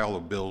got a pile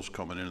of bills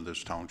coming into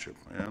this township,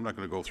 and I'm not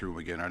going to go through them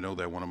again. I know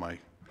that one of my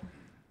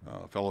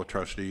fellow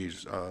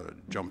trustees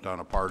jumped on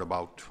a part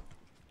about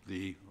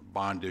the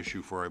bond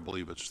issue for, I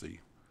believe it's the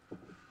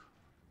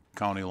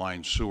county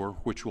line sewer,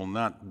 which will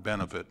not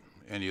benefit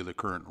any of the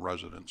current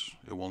residents.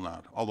 It will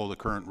not, although the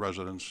current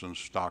residents and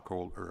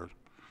stakeholders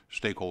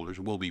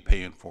will be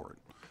paying for it.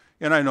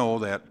 And I know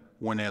that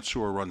when that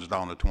sewer runs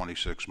down a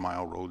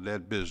 26-mile road,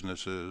 that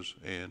businesses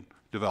and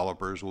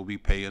developers will be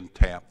paying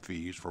tap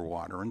fees for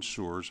water and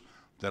sewers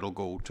that'll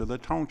go to the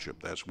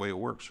township. That's the way it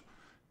works.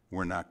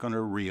 We're not going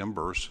to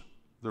reimburse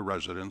the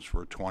residents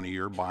for a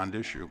 20-year bond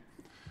issue.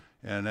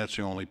 And that's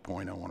the only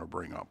point I want to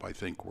bring up. I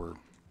think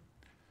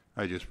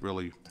I just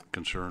really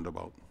concerned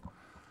about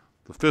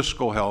the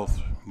fiscal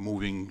health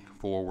moving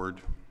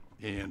forward.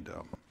 And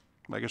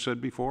like I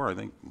said before, I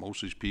think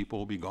most of these people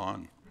will be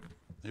gone.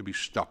 They'll be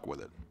stuck with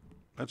it.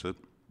 That's it.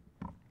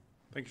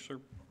 Thank you, sir.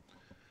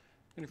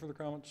 Any further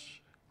comments?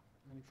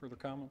 Any further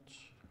comments?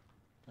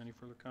 Any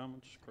further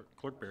comments?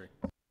 Clerk Berry.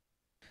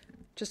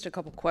 Just a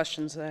couple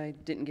questions that I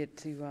didn't get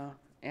to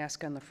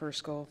ask on the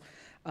first go.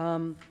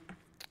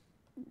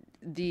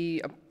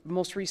 The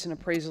most recent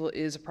appraisal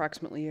is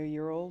approximately a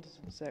year old.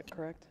 Is that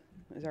correct?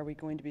 Are we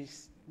going to be?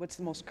 What's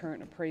the most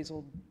current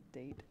appraisal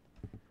date?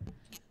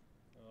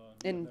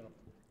 And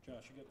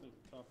Josh, you got the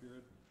top of your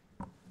head?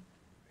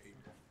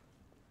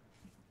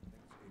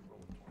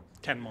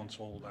 10 months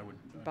old, I would.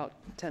 About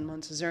 10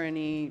 months. Is there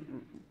any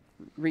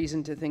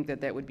reason to think that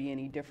that would be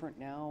any different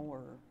now,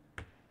 or?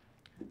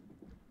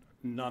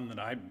 None that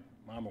I'm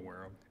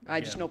aware of.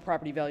 I just know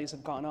property values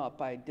have gone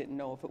up. I didn't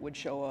know if it would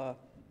show a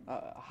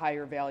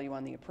higher value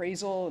on the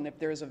appraisal, and if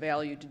there's a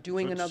value to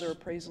doing another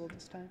appraisal at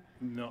this time?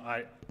 No,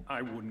 I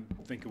wouldn't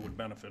think it would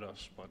benefit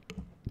us, but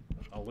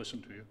I'll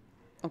listen to you.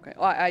 Okay.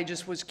 Well, I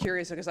just was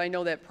curious because I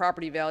know that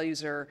property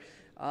values are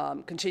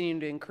continuing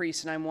to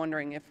increase, and I'm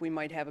wondering if we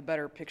might have a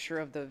better picture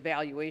of the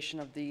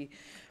valuation of the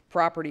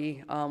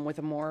property with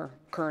a more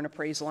current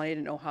appraisal. I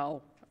didn't know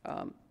how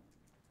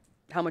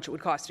much it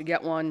would cost to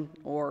get one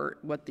or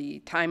what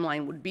the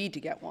timeline would be to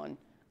get one.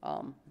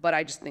 But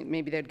I just think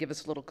maybe that'd give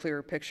us a little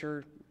clearer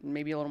picture,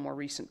 maybe a little more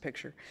recent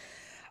picture.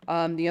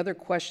 The other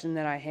question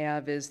that I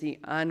have is the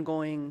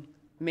ongoing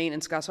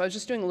maintenance cost. So I was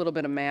just doing a little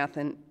bit of math,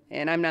 and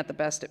I'm not the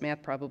best at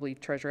math, probably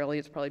Treasurer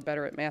Elliott's probably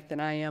better at math than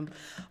I am.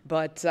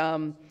 But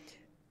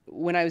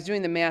when I was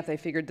doing the math, I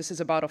figured this is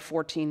about a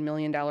 $14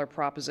 million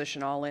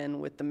proposition all in,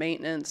 with the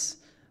maintenance,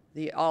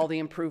 all the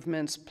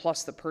improvements,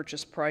 plus the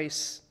purchase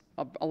price,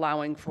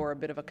 allowing for a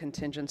bit of a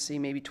contingency,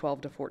 maybe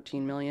 12 to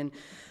 14 million.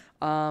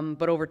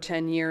 But over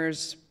 10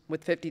 years,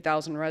 with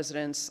 50,000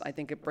 residents, I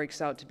think it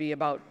breaks out to be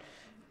about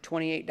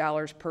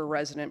 $28 per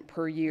resident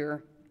per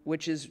year,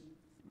 which is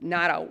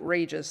not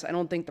outrageous. I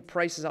don't think the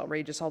price is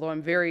outrageous, although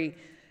I'm very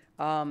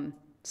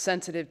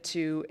sensitive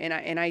to,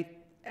 and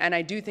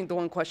I do think the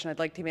one question I'd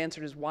like to have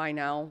answered is why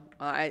now?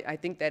 I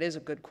think that is a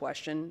good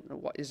question.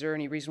 Is there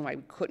any reason why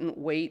we couldn't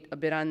wait a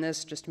bit on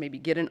this, just to maybe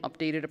get an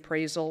updated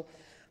appraisal,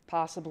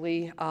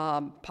 possibly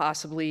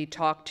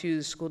talk to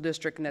the school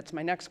district? And that's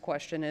my next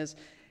question is,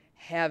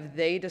 have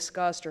they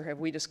discussed or have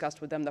we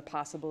discussed with them the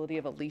possibility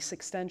of a lease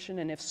extension?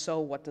 And if so,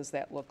 what does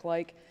that look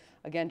like?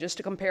 Again, just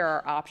to compare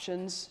our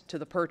options to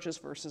the purchase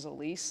versus a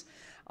lease.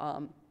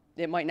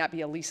 It might not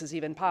be a lease is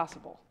even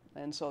possible,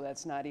 and so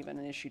that's not even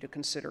an issue to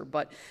consider.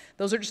 But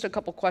those are just a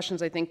couple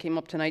questions I think came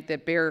up tonight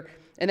that bear,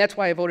 and that's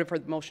why I voted for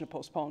the motion to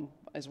postpone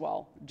as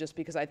well, just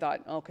because I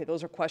thought, okay,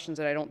 those are questions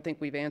that I don't think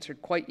we've answered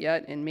quite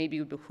yet, and maybe it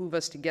would behoove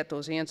us to get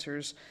those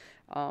answers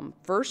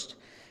first.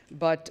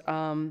 But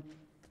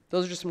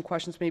those are just some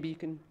questions. Maybe you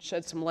can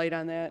shed some light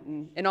on that.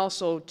 And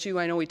also, too,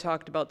 I know we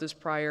talked about this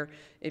prior,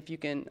 if you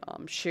can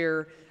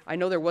share, I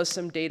know there was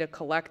some data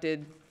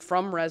collected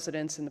from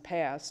residents in the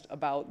past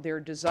about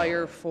their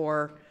desire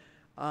for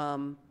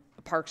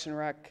Parks and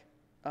Rec,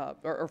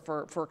 or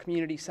for a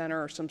community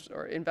center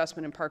or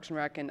investment in Parks and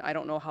Rec, and I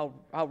don't know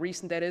how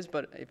recent that is,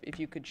 but if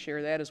you could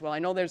share that as well. I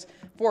know there's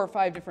 4 or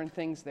 5 different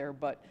things there,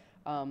 but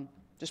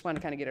just want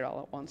to kind of get it all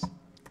at once.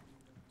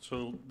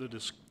 So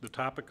the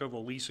topic of a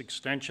lease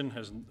extension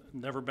has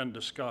never been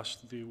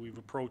discussed. We've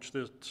approached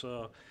this,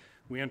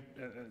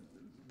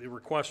 the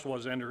request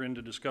was enter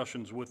into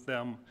discussions with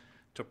them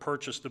to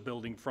purchase the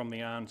building from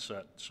the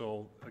onset.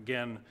 So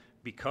again,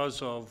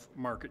 because of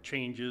market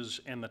changes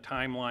and the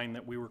timeline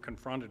that we were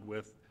confronted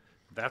with,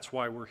 that's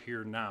why we're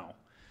here now.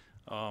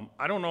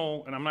 I don't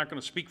know, and I'm not going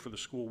to speak for the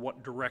school,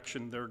 what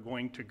direction they're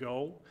going to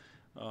go.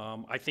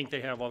 I think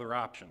they have other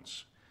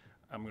options.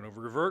 I'm going to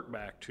revert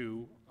back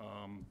to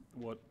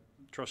what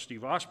Trustee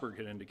Vosberg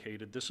had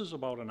indicated. This is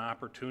about an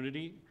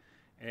opportunity,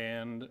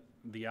 and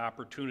the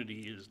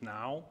opportunity is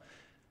now.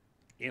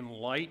 In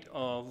light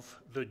of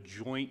the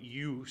joint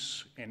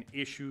use and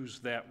issues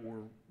that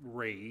were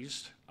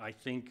raised, I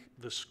think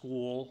the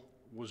school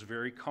was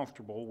very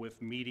comfortable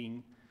with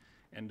meeting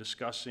and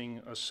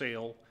discussing a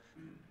sale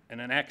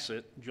and an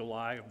exit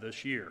July of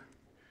this year.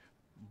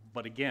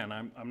 But again,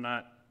 I'm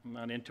not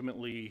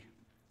intimately,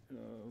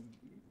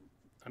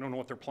 I don't know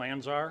what their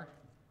plans are.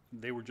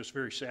 They were just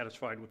very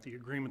satisfied with the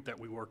agreement that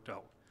we worked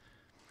out.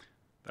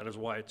 That is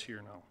why it's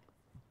here now.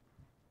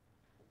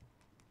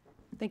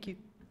 Thank you.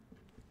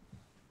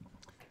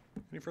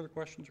 Any further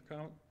questions or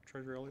comments?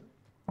 Treasurer Elliott?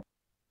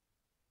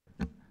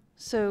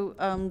 So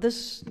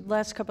this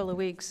last couple of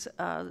weeks,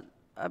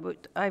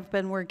 I've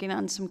been working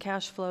on some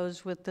cash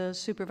flows with the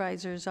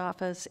supervisor's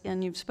office,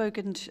 and you've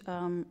spoken to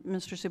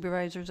Mr.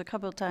 Supervisors a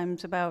couple of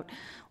times about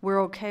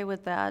we're okay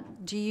with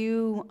that. Do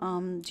you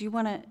want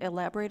to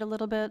elaborate a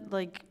little bit?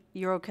 Like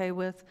you're okay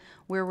with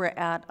where we're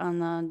at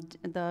on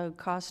the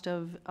cost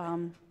of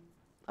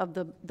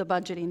the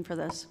budgeting for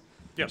this?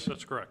 Yes,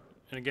 that's correct.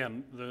 And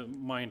again,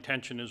 my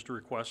intention is to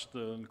request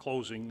the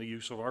closing, the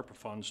use of ARPA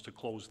funds to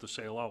close the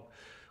sale out.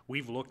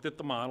 We've looked at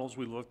the models,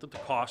 we looked at the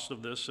cost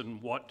of this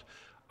and what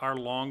our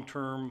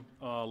long-term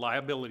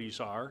liabilities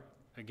are.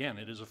 Again,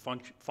 it is a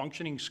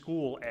functioning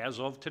school as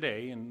of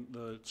today, and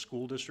the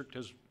school district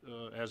has,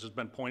 as has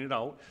been pointed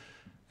out,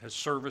 has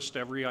serviced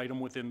every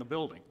item within the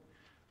building.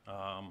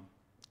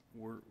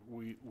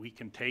 We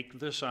can take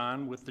this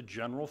on with the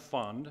general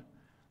fund,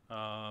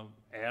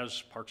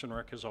 as Parks and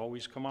Rec has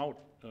always come out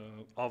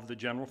of the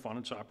general fund,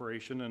 its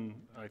operation, and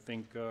I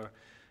think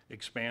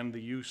expand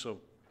the use of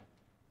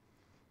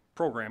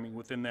programming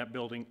within that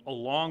building,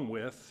 along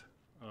with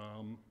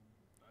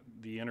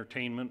the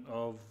entertainment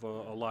of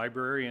a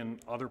library and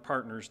other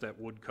partners that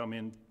would come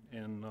in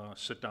and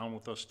sit down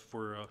with us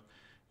for a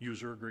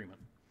user agreement.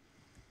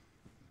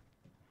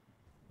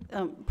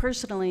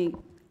 Personally,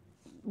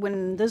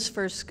 when this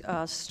first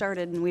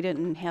started and we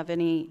didn't have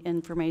any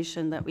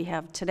information that we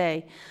have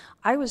today,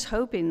 I was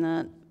hoping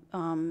that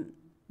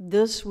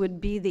this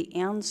would be the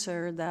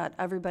answer that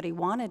everybody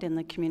wanted in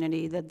the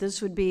community, that this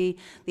would be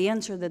the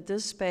answer that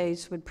this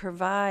space would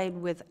provide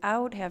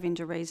without having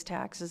to raise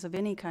taxes of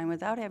any kind,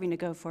 without having to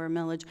go for a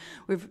millage.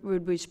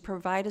 Would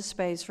provide a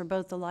space for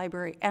both the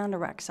library and a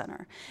rec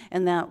center,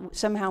 and that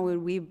somehow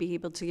would we be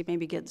able to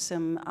maybe get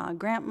some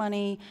grant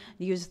money,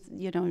 use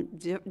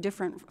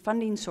different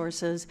funding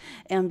sources,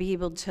 and be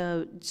able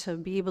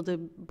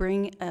to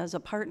bring as a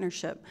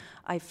partnership.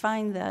 I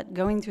find that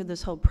going through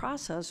this whole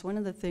process, one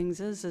of the things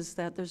is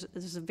that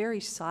this is very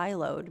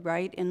siloed,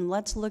 right? And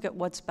let's look at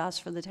what's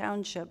best for the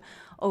township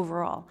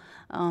overall.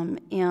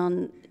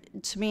 And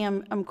to me,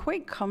 I'm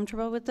quite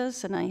comfortable with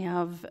this, and I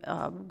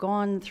have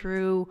gone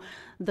through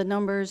the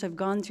numbers, I've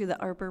gone through the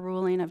ARPA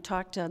ruling, I've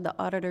talked to the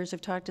auditors, I've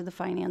talked to the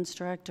finance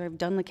director, I've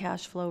done the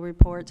cash flow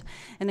reports,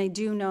 and I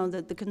do know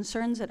that the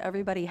concerns that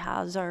everybody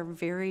has are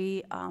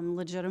very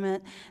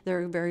legitimate.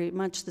 They're very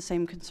much the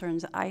same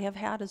concerns I have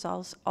had as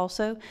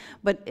also,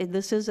 but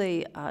this is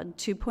a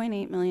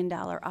 $2.8 million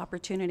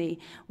opportunity.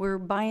 We're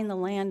buying the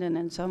land, and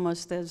it's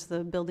almost as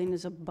the building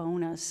is a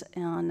bonus,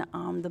 and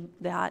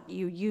that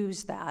you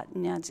use that,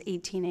 and that's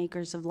 18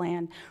 acres of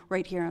land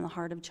right here in the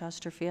heart of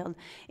Chesterfield,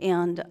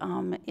 and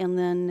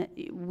then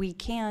we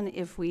can,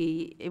 if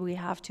we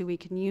have to, we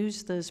can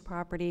use this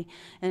property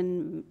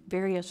in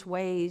various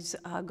ways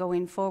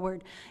going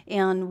forward.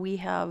 And we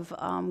have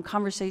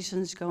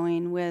conversations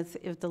going with,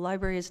 if the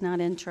library is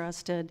not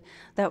interested,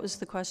 that was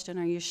the question,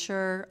 are you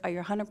sure, are you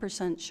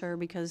 100% sure,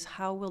 because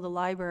how will the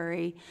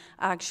library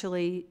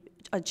actually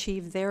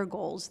achieve their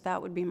goals?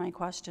 That would be my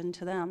question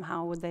to them.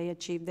 How would they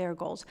achieve their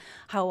goals?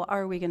 How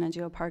are we going to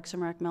do a Parks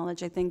and Rec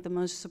millage? I think the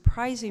most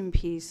surprising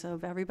piece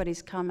of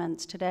everybody's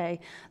comments today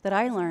that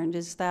I learned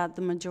is that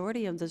the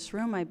majority of this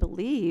room, I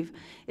believe,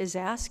 is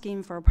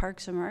asking for a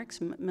Parks and Rec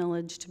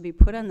millage to be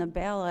put on the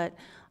ballot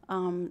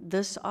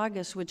this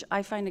August, which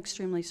I find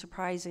extremely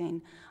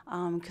surprising,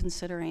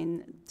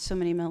 considering so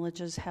many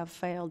millages have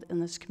failed in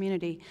this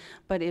community.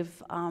 But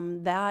if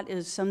that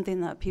is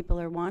something that people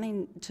are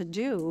wanting to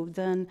do,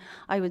 then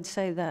I would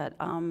say that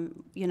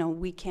you know,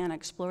 we can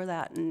explore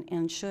that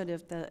and should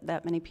if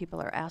that many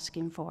people are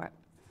asking for it.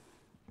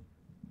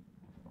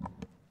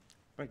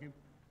 Thank you.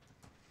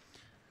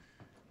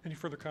 Any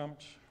further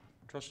comments?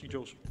 Trustee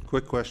Joseph.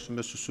 Quick question,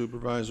 Mr.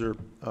 Supervisor,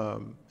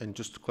 and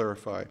just to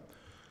clarify,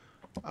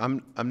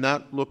 I'm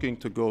not looking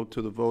to go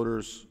to the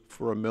voters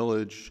for a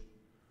millage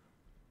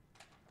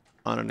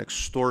on an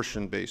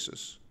extortion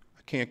basis.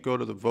 I can't go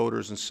to the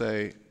voters and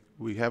say,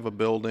 we have a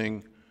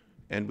building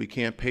and we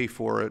can't pay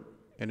for it,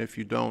 and if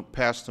you don't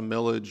pass the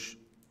millage,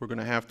 we're going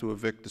to have to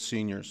evict the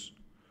seniors.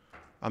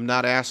 I'm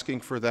not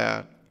asking for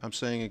that. I'm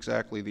saying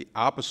exactly the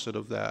opposite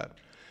of that.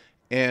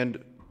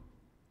 And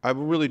I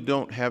really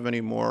don't have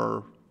any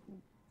more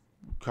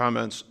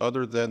comments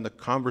other than the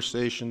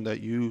conversation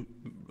that you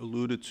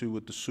alluded to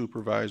with the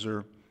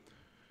supervisor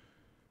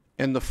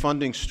and the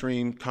funding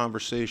stream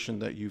conversation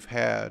that you've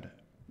had.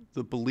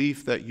 The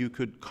belief that you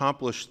could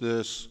accomplish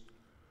this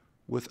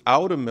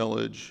without a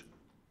millage,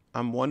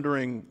 I'm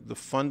wondering the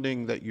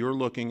funding that you're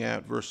looking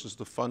at versus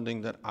the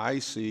funding that I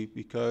see,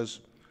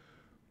 because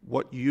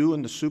what you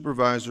and the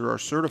supervisor are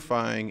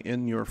certifying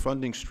in your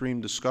funding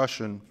stream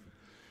discussion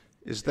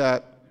is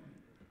that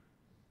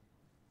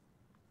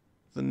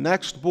the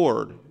next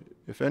board,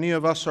 if any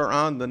of us are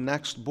on the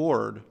next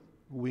board,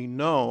 we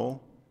know,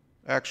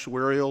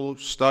 actuarial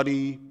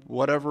study,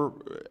 whatever,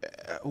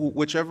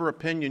 whichever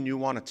opinion you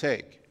want to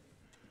take,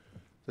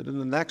 that in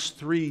the next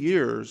 3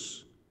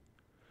 years,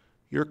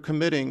 you're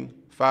committing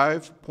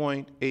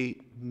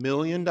 $5.8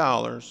 million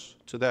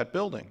to that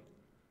building.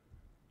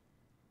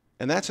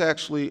 And that's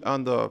actually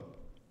on the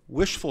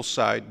wishful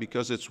side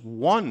because it's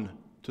 1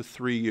 to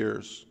 3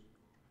 years.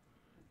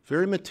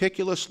 Very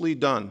meticulously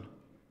done.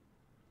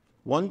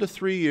 1 to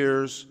 3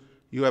 years,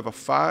 you have a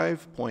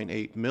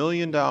 $5.8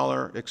 million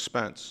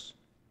expense.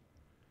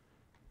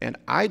 And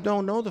I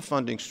don't know the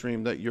funding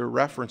stream that you're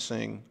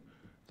referencing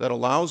that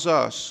allows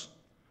us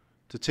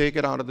to take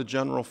it out of the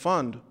general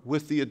fund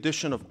with the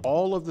addition of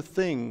all of the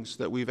things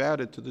that we've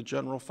added to the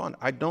general fund.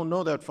 I don't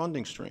know that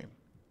funding stream.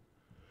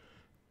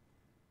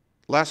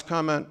 Last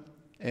comment,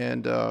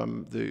 and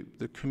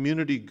the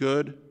community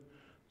good,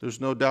 there's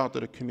no doubt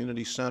that a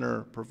community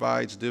center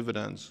provides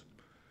dividends.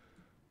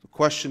 The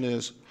question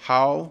is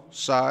how,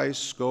 size,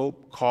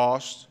 scope,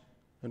 cost,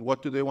 and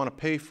what do they want to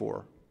pay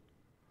for?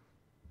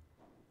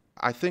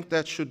 I think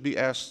that should be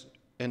asked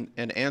and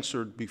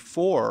answered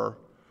before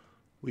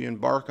we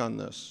embark on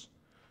this.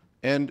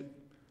 And,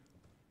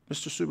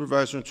 Mr.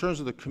 Supervisor, in terms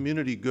of the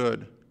community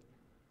good,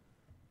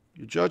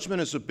 your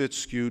judgment is a bit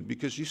skewed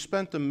because you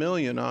spent $1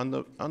 million on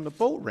the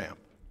boat ramp.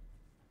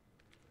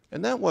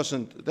 And that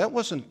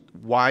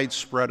wasn't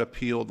widespread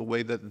appeal the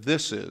way that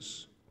this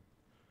is.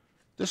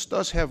 This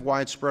does have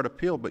widespread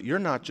appeal, but you're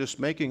not just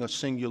making a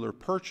singular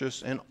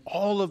purchase, and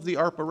all of the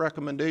ARPA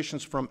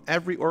recommendations from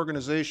every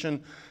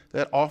organization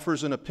that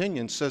offers an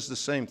opinion says the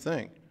same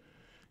thing.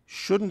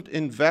 Shouldn't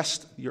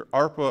invest your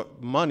ARPA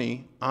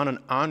money on an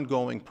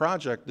ongoing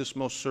project. This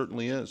most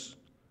certainly is.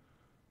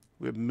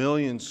 We have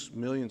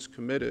millions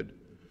committed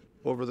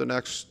over the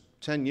next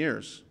 10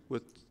 years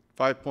with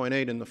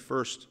 5.8 in the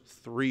first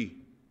 3.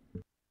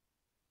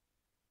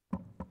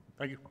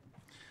 Thank you.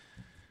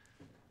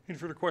 Any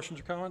further questions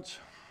or comments?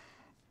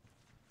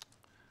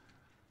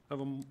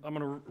 I'm going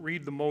to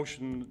read the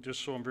motion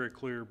just so I'm very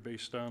clear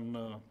based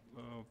on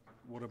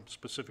what I'm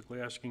specifically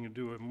asking you to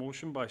do. A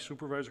motion by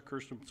Supervisor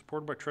Kersten,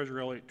 supported by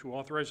Treasurer Elliott, to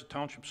authorize the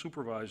Township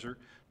Supervisor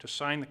to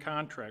sign the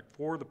contract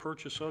for the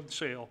purchase of the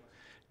sale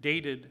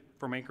dated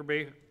from Anchor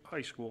Bay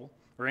High School,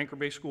 or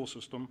anchor-based school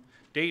system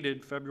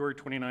dated February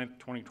 29,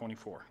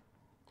 2024.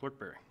 Clerk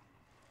Berry.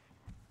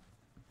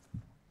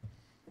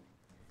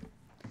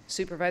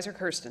 Supervisor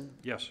Kersten.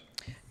 Yes.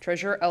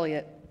 Treasurer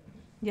Elliott.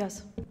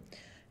 Yes.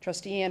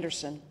 Trustee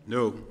Anderson.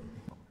 No.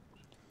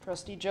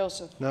 Trustee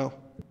Joseph. No.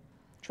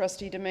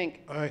 Trustee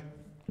DeMink. Aye.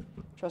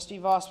 Trustee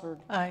Vosberg.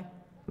 Aye.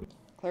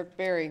 Clerk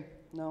Berry.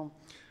 No.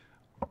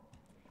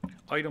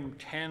 Item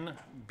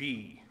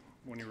 10B,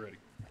 when you're ready.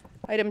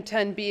 Item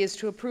 10B is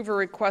to approve a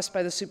request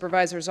by the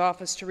Supervisor's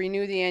Office to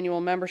renew the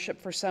annual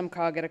membership for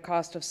SEMCOG at a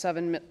cost of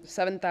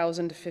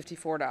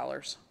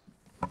 $7,054. Is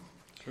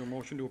there a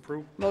motion to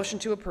approve? Motion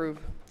to approve.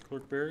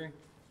 Clerk Berry.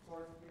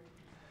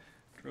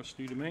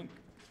 Trustee DeMink.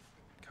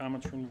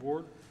 Comments from the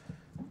board?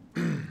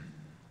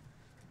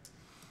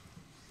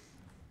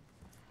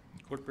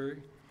 Clerk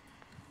Berry.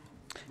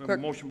 We have a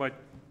motion by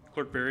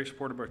Clerk Berry,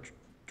 supported by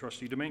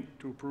Trustee DeMink,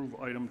 to approve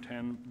item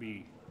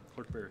 10B.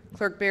 Clerk Berry.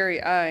 Clerk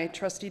Berry, aye.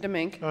 Trustee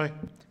DeMink. Aye.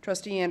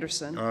 Trustee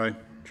Anderson. Aye.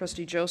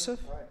 Trustee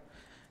Joseph.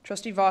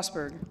 Trustee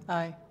Vosberg.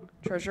 Aye.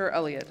 Treasurer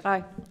Elliott.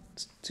 Aye.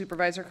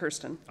 Supervisor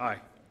Kersten. Aye.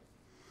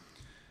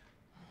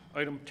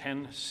 Item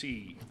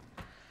 10C.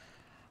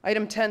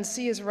 Item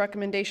 10C is a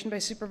recommendation by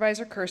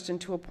Supervisor Kersten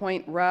to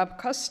appoint Rob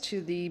Cuss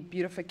to the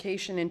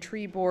Beautification and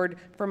Tree Board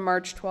from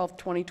March 12,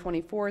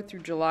 2024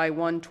 through July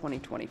 1,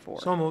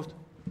 2024. So moved.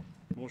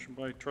 Motion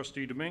by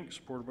Trustee DeMink,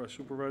 supported by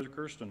Supervisor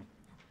Kersten.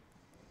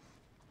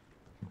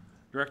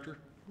 Director?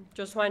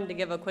 Just wanted to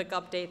give a quick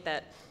update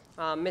that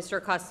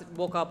Mr. Cuss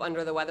woke up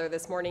under the weather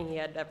this morning. He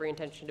had every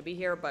intention to be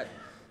here, but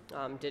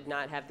did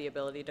not have the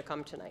ability to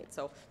come tonight.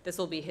 So this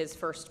will be his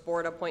first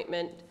board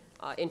appointment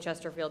in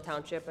Chesterfield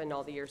Township, and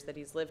all the years that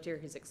he's lived here,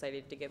 he's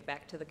excited to give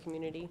back to the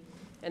community.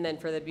 And then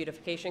for the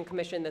Beautification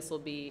Commission, this will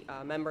be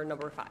member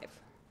number 5.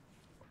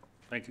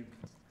 Thank you.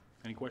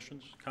 Any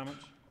questions,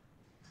 comments?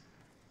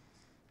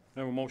 I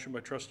have a motion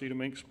by Trustee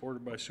DeMink,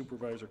 supported by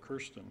Supervisor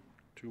Kersten,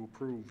 to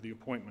approve the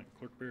appointment.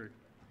 Clerk Berry.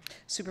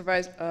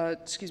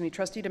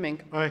 Trustee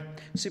DeMink. Aye.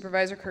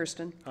 Supervisor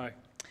Kersten. Aye.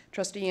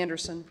 Trustee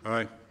Anderson.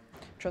 Aye.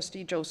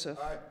 Trustee Joseph.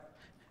 Aye.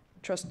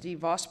 Trustee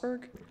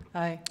Vosberg.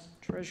 Aye.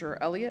 Treasurer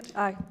Elliott.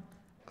 Aye.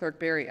 Clerk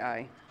Berry,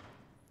 aye.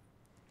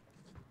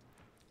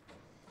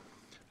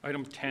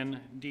 Item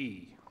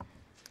 10D.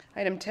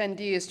 Item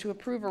 10D is to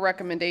approve a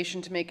recommendation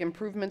to make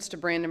improvements to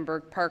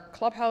Brandenburg Park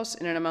Clubhouse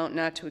in an amount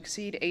not to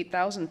exceed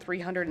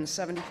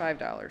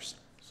 $8,375.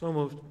 So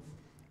moved.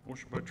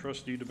 Motion by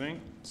Trustee DeMink,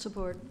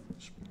 Support.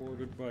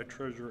 supported by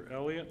Treasurer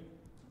Elliott.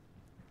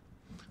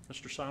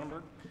 Mr.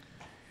 Sonnenberg?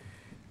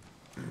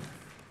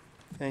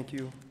 Thank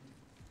you.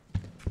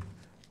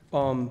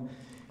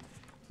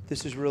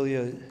 This is really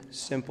a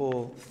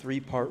simple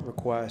 3-part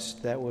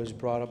request that was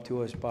brought up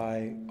to us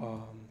by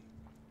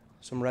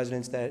some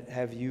residents that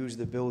have used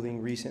the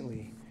building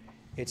recently.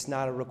 It's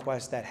not a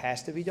request that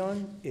has to be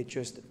done, it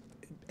just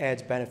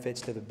adds benefits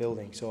to the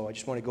building. So I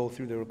just want to go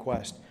through the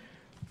request.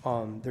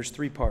 There's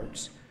 3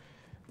 parts.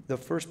 The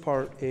first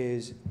part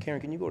is, Karen,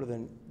 can you go to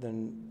the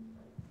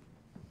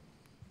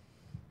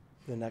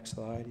next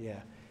slide? Yeah.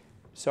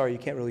 Sorry, you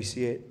can't really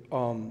see it.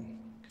 Or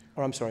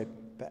I'm sorry,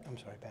 back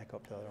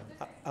up to the other one.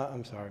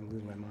 I'm sorry, I'm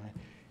losing my mind.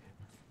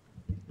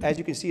 As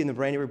you can see in the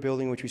Brandenburg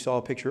building, which we saw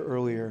a picture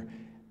earlier,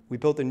 we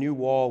built a new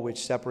wall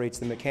which separates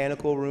the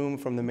mechanical room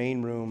from the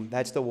main room.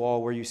 That's the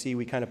wall where you see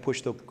we kind of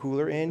push the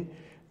cooler in.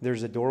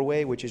 There's a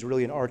doorway, which is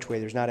really an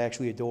archway. There's not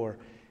actually a door.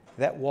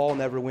 That wall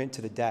never went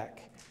to the deck.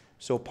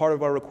 So part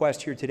of our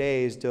request here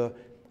today is to,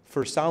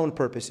 for sound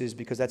purposes,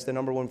 because that's the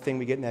 #1 thing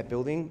we get in that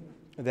building,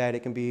 that it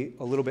can be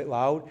a little bit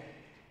loud.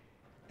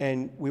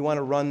 And we want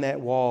to run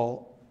that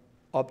wall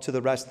up to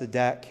the rest of the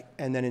deck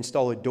and then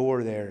install a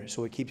door there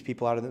so it keeps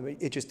people out of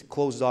it just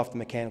closes off the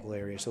mechanical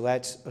area. So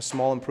that's a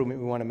small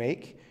improvement we want to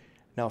make.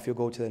 Now if you'll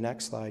go to the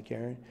next slide,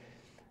 Karen.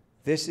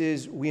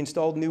 We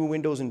installed new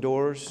windows and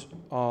doors.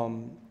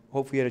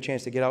 Hopefully you had a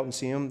chance to get out and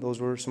see them. Those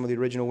were some of the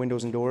original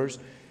windows and doors.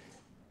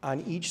 On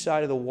each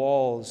side of the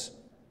walls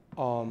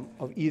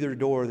of either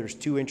door, there's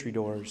 2 entry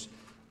doors.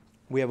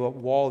 We have a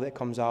wall that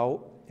comes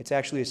out. It's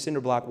actually a cinder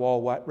block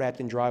wall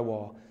wrapped in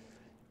drywall.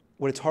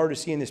 What it's hard to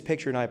see in this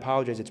picture, and I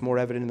apologize, it's more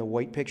evident in the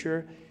white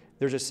picture,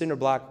 there's a cinder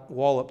block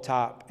wall up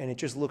top, and it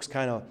just looks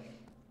kind of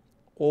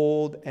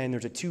old, and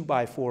there's a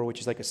 2x4, which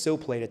is like a sill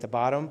plate at the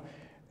bottom,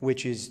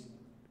 which just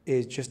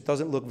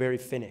doesn't look very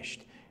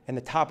finished. And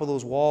the top of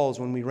those walls,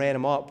 when we ran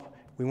them up,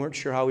 we weren't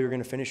sure how we were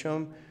going to finish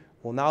them.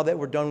 Well, now that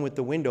we're done with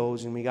the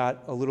windows and we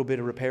got a little bit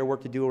of repair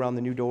work to do around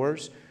the new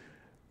doors,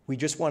 we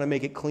just want to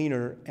make it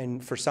cleaner,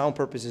 and for sound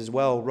purposes as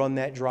well, run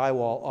that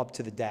drywall up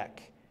to the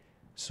deck.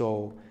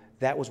 So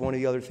that was one of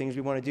the other things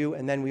we want to do.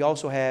 And then we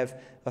also have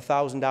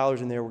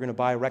 $1,000 in there. We're going to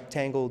buy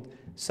rectangled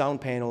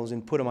sound panels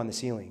and put them on the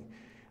ceiling.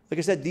 Like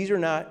I said, these are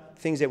not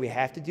things that we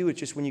have to do. It's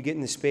just when you get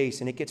in the space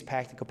and it gets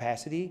packed to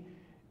capacity.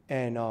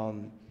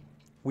 And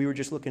we were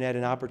just looking at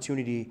an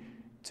opportunity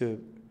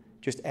to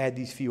just add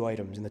these few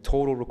items. And the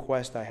total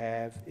request I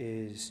have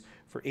is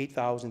for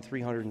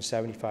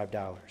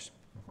 $8,375.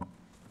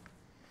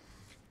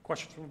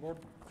 Questions from the board?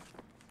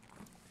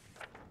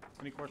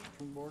 Any questions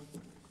from the board?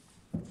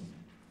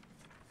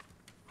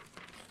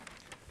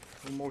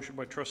 A motion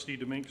by trustee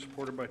Demink,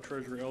 supported by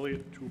treasurer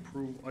Elliott, to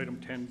approve item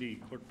 10D.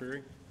 Clerk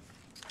Berry?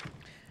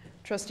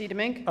 Trustee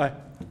Demink? Aye.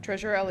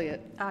 Treasurer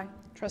Elliott? Aye.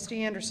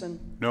 Trustee Anderson?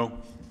 No.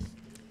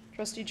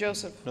 Trustee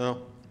Joseph?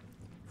 No.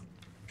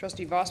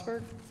 Trustee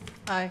Vosberg?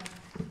 Aye.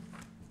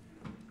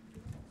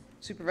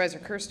 Supervisor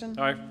Kersten?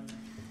 Aye.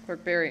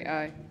 Clerk Berry,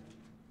 aye.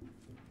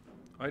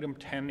 Item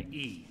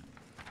 10E.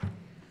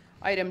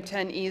 Item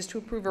 10E is to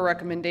approve a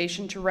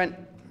recommendation to rent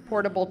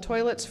portable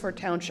toilets for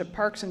township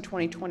parks in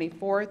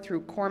 2024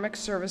 through Cormac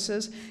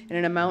Services in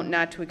an amount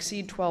not to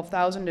exceed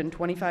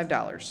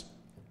 $12,025. Is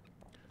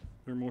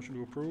there a motion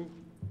to approve?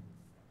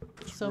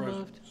 So Supervisor-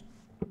 moved.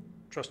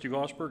 Trustee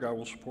Vosberg, I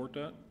will support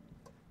that.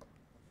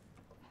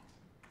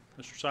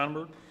 Mr.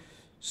 Sonnenberg?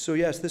 So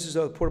yes, this is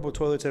portable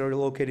toilets that are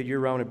located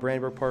year-round at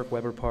Brandenburg Park,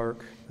 Weber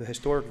Park, the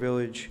Historic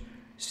Village,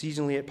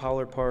 seasonally at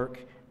Pollard Park,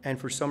 and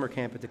for summer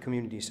camp at the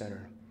community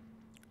center.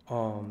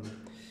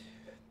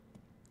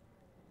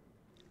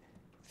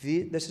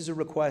 This is a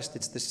request.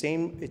 It's the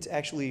same. It's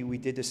actually, we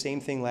did the same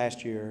thing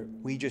last year.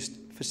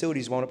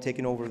 Facilities wound up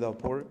taking over the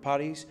porta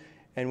potties,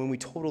 and when we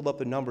totaled up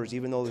the numbers,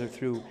 even though they're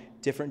through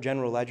different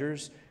general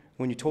ledgers,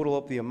 when you total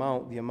up the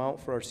amount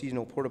for our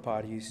seasonal porta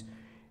potties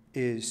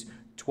is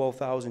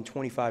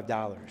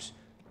 $12,025.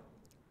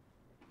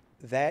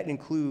 That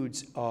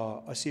includes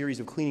a series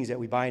of cleanings that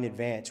we buy in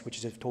advance, which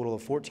is a total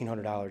of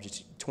 $1,400.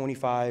 It's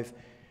 $25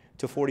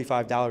 to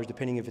 $45,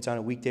 depending if it's on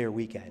a weekday or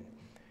weekend.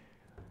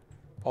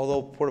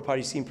 Although porta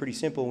potties seem pretty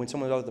simple, when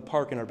someone's out at the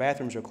park and our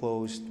bathrooms are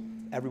closed,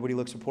 everybody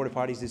looks for porta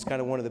potties. It's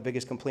kind of one of the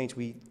biggest complaints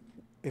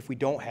if we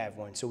don't have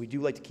one. So we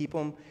do like to keep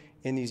them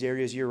in these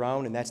areas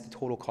year-round, and that's the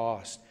total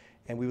cost.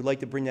 And we would like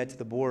to bring that to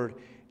the board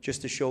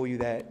just to show you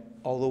that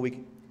although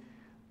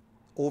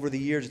over the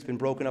years it's been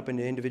broken up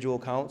into individual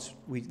accounts,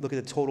 we look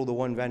at the total to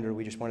one vendor.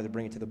 We just wanted to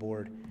bring it to the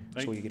board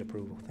so you get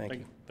approval. Thank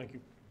you. Thank you.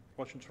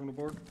 Questions from the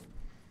board?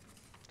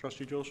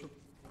 Trustee Joseph?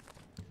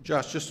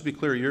 Josh, just to be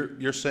clear,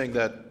 you're saying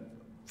that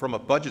from a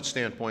budget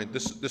standpoint,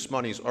 this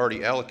money is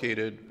already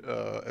allocated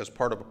as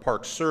part of a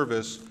park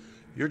service.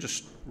 You're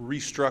just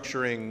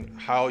restructuring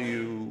how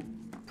you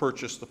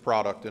purchase the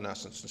product, in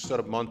essence. Instead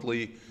of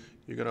monthly,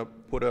 you're going to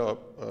put a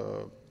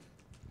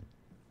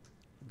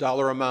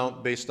dollar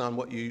amount based on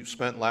what you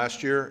spent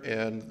last year,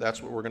 and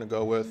that's what we're going to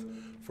go with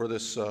for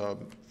this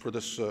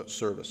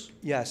service.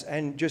 Yes,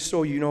 and just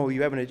so you know,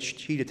 you have a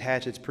sheet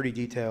attached. It's pretty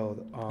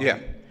detailed. Yeah.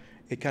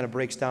 It kind of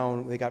breaks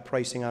down. They got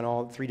pricing on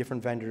all 3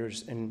 different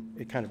vendors, and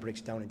it kind of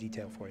breaks down in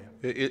detail for you.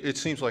 It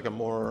seems like a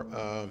more,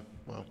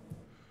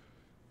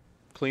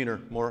 cleaner,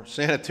 more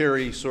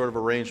sanitary sort of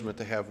arrangement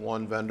to have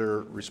one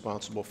vendor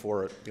responsible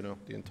for it,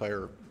 the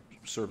entire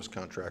service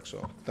contract,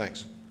 so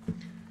thanks.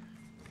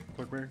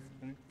 Clerk Berry,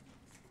 any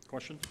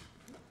questions?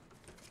 I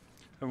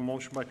have a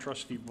motion by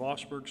trustee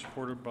Vosberg,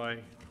 supported by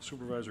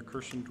Supervisor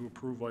Kersten, to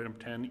approve item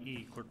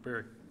 10E. Clerk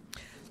Berry?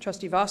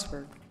 Trustee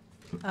Vosberg?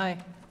 Aye.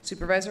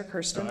 Supervisor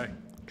Kersten? Aye.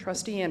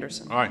 Trustee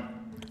Anderson? Aye.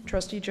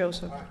 Trustee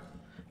Joseph? Aye.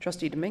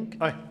 Trustee Demink?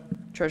 Aye.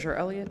 Treasurer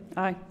Elliott?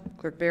 Aye.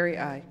 Clerk Berry,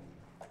 aye.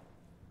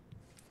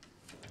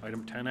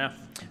 Item 10F.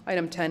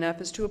 Item 10F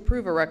is to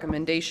approve a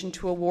recommendation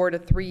to award a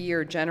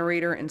 3-year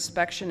generator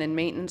inspection and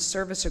maintenance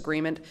service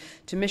agreement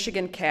to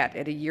Michigan Cat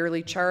at a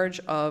yearly charge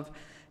of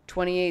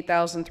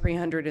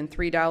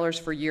 $28,303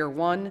 for year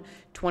 1,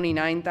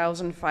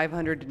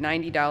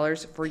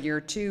 $29,590 for year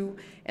 2,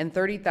 and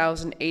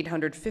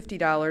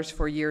 $30,850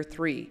 for year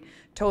 3,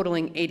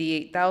 totaling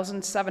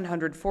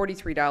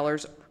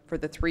 $88,743 for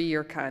the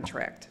 3-year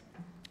contract.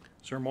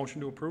 Is there a motion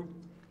to approve?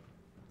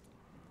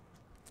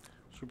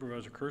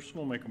 Supervisor Kersten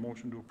will make a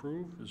motion to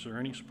approve. Is there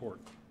any support?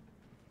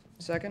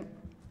 Second.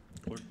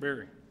 Clerk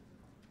Berry?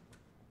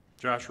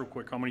 Josh, real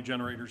quick, how many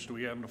generators do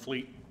we have in the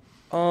fleet?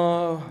 Do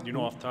you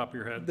know off the top of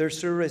your head? They're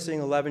servicing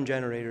 11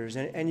 generators,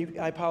 and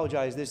I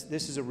apologize,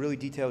 this is a really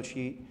detailed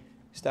sheet.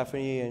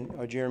 Stephanie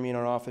and Jeremy in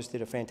our office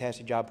did a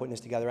fantastic job putting this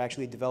together.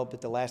 Actually developed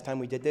it the last time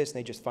we did this, and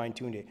they just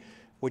fine-tuned it.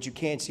 What you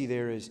can't see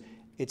there is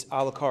it's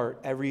a la carte.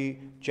 Every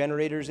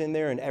generator's in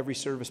there and every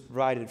service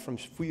provided, from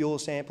fuel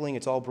sampling,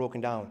 it's all broken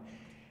down.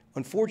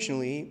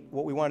 Unfortunately,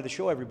 what we wanted to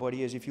show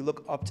everybody is if you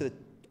look up to the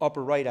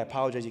upper right, I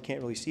apologize, you can't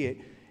really see it,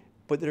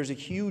 but there's a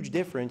huge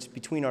difference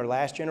between our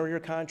last generator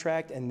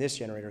contract and this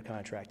generator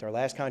contract. Our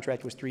last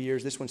contract was 3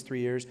 years, this one's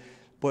 3 years,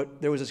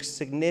 but there was a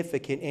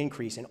significant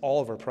increase in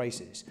all of our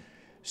prices.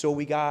 So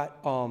we got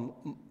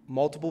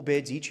multiple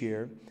bids each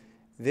year.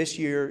 This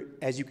year,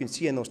 as you can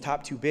see in those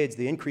top 2 bids,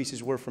 the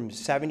increases were from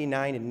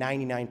 79 and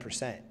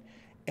 99%.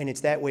 And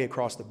it's that way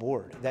across the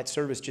board. That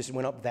service just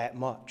went up that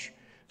much.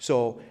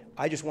 So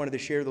I just wanted to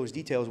share those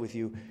details with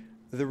you.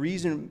 The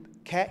reason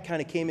CAT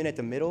kind of came in at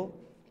the middle,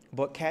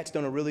 but CAT's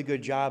done a really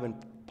good job, and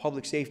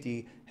Public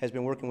Safety has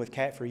been working with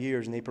CAT for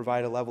years, and they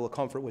provide a level of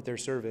comfort with their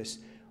service.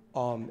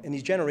 And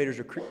these generators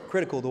are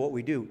critical to what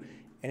we do.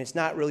 And it's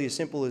not really as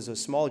simple as a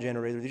small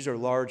generator. These are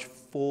large,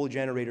 full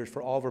generators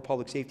for all of our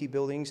public safety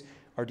buildings,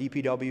 our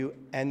DPW,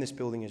 and this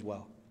building as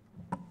well.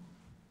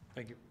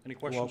 Thank you. Any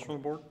questions from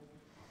the board?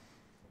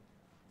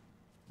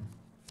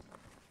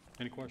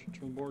 Any questions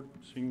from the board?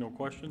 Seeing no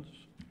questions,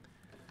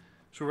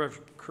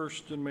 Supervisor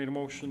Kersten made a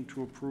motion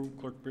to approve.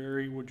 Clerk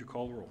Berry, would you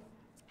call the roll?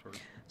 Sorry.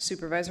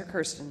 Supervisor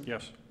Kersten.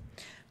 Yes.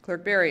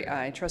 Clerk Berry,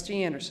 aye.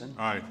 Trustee Anderson.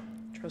 Aye.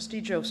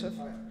 Trustee Joseph.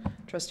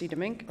 Trustee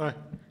Demink. Aye.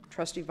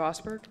 Trustee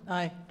Vosberg.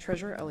 Aye.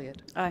 Treasurer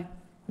Elliott. Aye.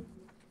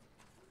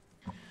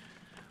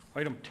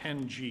 Item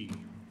 10G.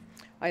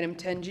 Item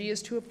 10G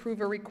is to approve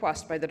a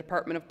request by the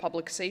Department of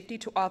Public Safety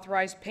to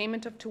authorize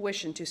payment of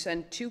tuition to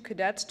send 2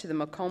 cadets to the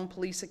Macomb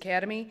Police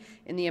Academy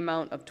in the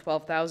amount of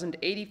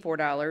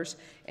 $12,084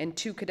 and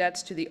 2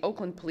 cadets to the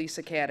Oakland Police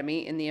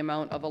Academy in the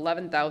amount of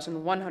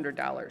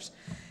 $11,100.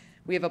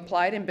 We have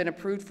applied and been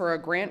approved for a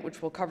grant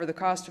which will cover the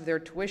cost of their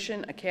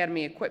tuition,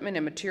 academy equipment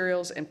and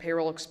materials, and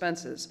payroll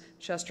expenses.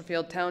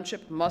 Chesterfield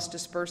Township must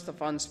disperse the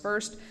funds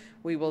first.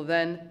 We will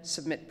then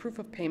submit proof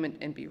of payment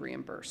and be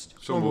reimbursed.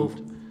 So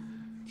moved.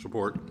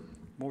 Support.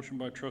 Motion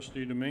by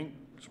Trustee Demink,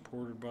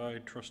 supported by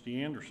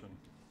Trustee Anderson.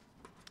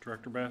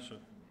 Director Bassett.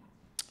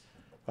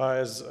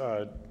 As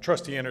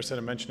Trustee Anderson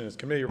had mentioned in his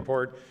committee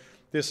report,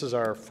 this is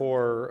our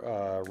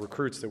 4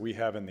 recruits that we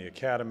have in the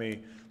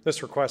academy.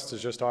 This request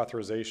is just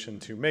authorization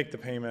to make the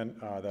payment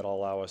that'll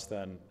allow us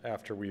then,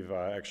 after we've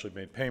actually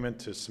made payment,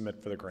 to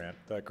submit for the grant.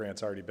 That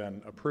grant's already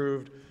been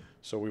approved,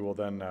 so we will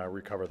then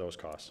recover those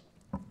costs.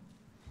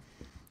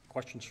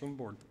 Questions from the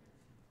board?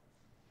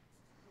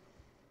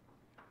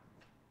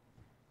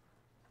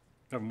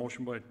 I have a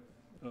motion by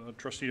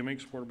Trustee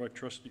Demink, supported by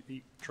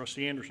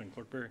Trustee Anderson.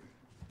 Clerk Berry.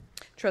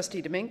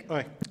 Trustee Demink.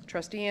 Aye.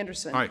 Trustee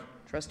Anderson. Aye.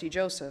 Trustee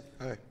Joseph.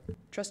 Aye.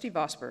 Trustee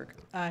Vosberg.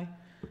 Aye.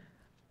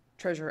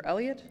 Treasurer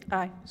Elliott.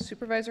 Aye.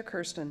 Supervisor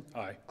Kersten.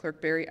 Aye.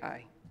 Clerk Berry,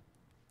 aye.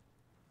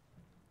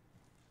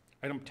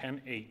 Item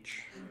 10H.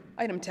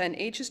 Item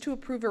 10H is to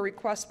approve a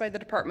request by the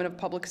Department of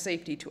Public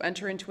Safety to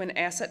enter into an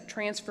asset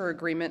transfer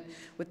agreement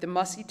with the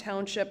Muskie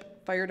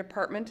Township Fire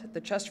Department.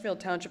 The Chesterfield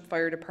Township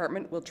Fire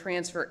Department will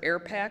transfer air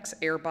packs,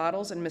 air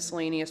bottles, and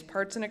miscellaneous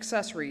parts and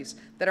accessories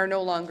that are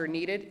no longer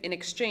needed in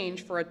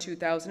exchange for a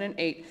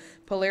 2008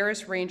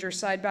 Polaris Ranger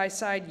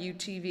side-by-side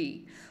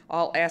UTV.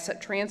 All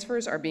asset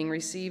transfers are being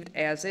received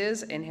as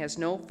is and has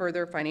no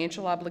further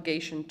financial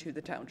obligation to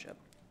the township.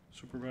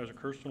 Supervisor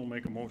Kersten will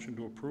make a motion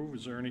to approve.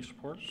 Is there any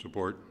support?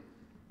 Support.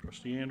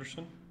 Trustee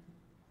Anderson.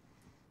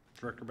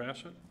 Director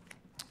Bassett.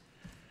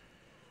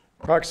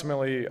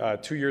 Approximately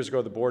 2 years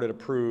ago, the board had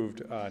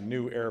approved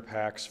new air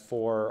packs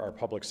for our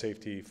public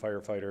safety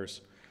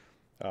firefighters.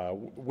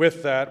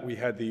 With that, we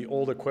had the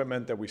old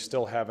equipment that we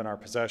still have in our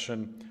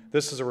possession.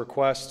 This is a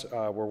request.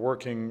 We're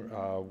working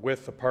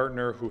with a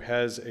partner who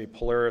has a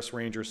Polaris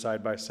Ranger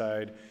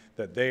side-by-side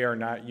that they are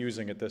not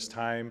using at this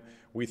time.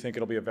 We think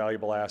it'll be a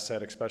valuable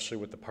asset, especially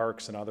with the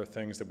parks and other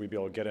things that we'd be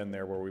able to get in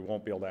there where we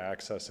won't be able to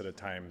access it at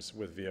times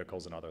with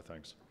vehicles and other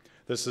things.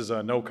 This is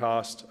a no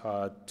cost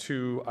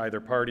to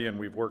either party, and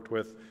we've worked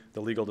with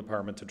the legal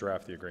department to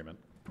draft the agreement.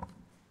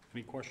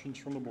 Any questions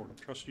from the board?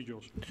 Trustee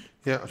Joseph.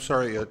 Yeah, I'm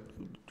sorry,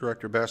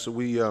 Director Bassett,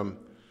 we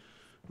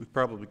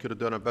probably could have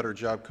done a better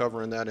job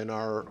covering that in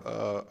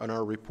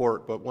our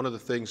report, but one of the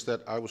things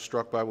that I was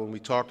struck by when we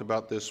talked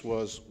about this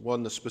was,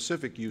 one, the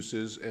specific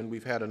uses, and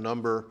we've had a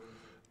number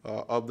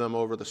of them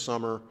over the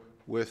summer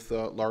with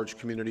large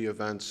community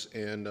events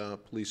and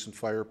police and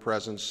fire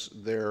presence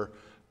there,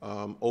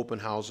 open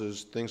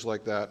houses, things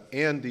like that,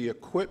 and the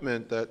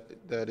equipment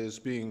that is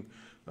being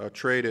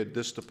traded,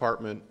 this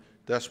department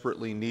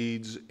desperately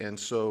needs, and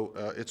so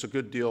it's a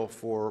good deal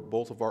for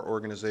both of our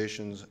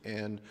organizations.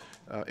 And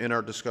in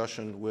our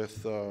discussion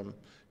with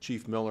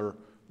Chief Miller,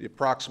 the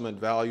approximate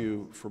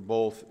value for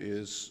both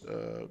is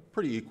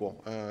pretty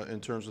equal in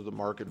terms of the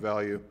market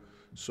value.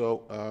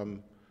 So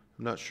I'm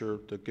not sure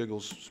the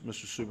giggles,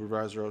 Mr.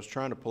 Supervisor. I was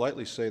trying to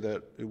politely say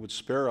that it would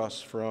spare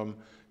us from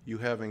you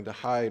having to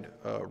hide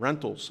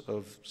rentals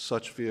of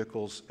such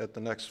vehicles at the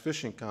next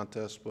fishing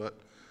contest, but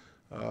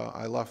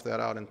I left that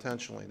out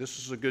intentionally. This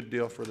is a good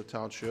deal for the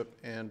township,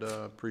 and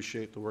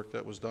appreciate the work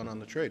that was done on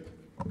the trade.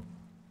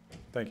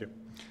 Thank you.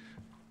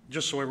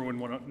 Just so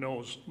everyone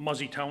knows,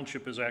 Muzzy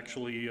Township is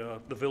actually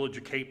the village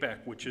of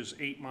Capac, which is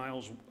 8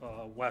 miles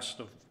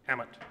west of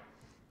Emmett.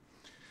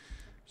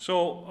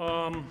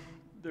 So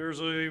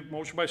there's a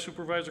motion by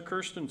Supervisor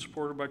Kersten,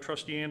 supported by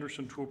Trustee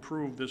Anderson, to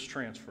approve this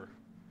transfer.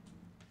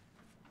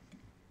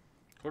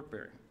 Clerk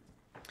Berry.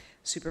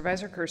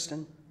 Supervisor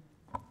Kersten.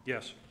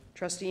 Yes.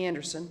 Trustee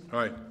Anderson.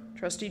 Aye.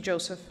 Trustee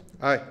Joseph.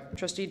 Aye.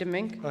 Trustee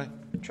Demink. Aye.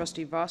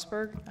 Trustee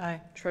Vosberg.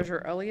 Aye.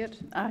 Treasurer Elliott.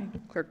 Aye.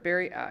 Clerk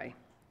Berry, aye.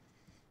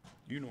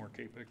 You know where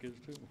Capac is,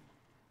 too.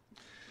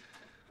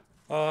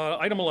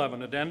 Item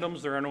 11,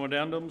 addendums. There are no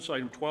addendums.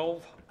 Item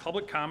 12,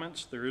 public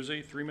comments. There is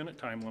a 3-minute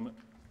time limit.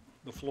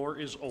 The floor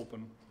is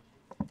open.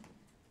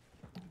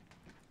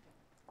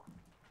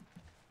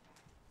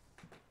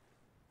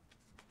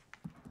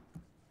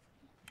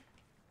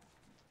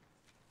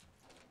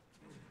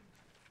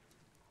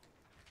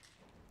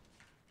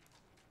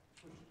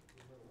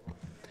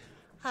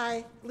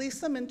 Hi,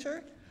 Lisa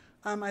Minter.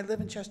 I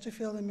live in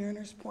Chesterfield and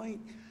Mariners Point.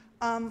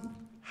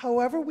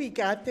 However we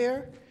got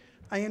there,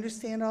 I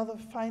understand all the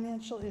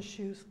financial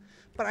issues,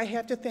 but I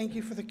have to thank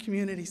you for the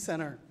community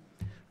center.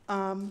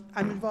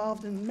 I'm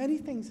involved in many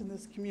things in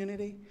this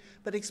community,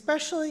 but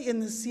especially in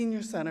the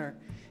senior center.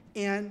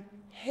 And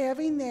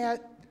having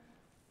that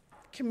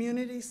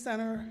community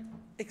center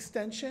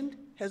extension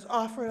has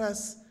offered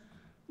us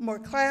more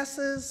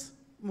classes,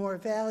 more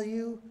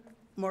value,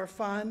 more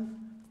fun.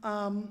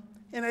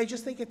 And I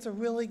just think it's a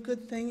really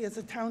good thing as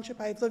a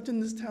township. I've lived in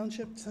this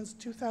township since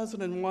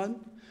 2001.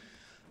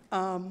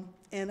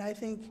 And I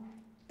think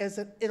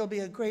it'll be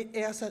a great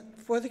asset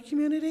for the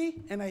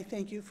community, and I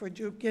thank you for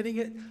getting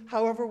it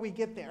however we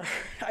get there.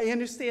 I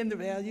understand the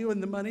value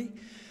and the money,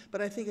 but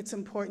I think it's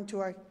important to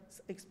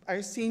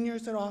our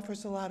seniors. It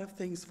offers a lot of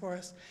things for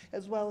us,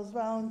 as well as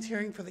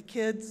volunteering for the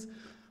kids,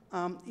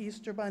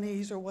 Easter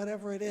bunnies, or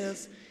whatever it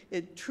is.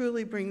 It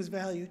truly brings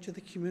value to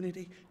the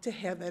community to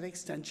have that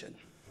extension.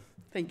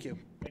 Thank you.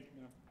 Thank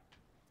you, ma'am.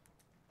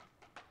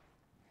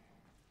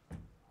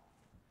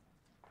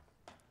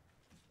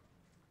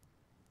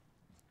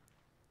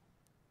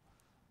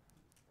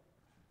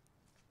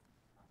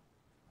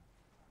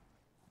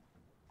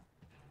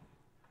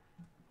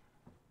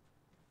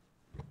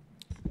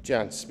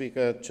 John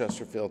Speaker,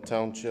 Chesterfield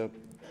Township.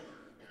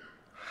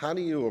 How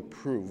do you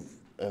approve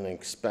an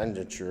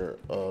expenditure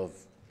of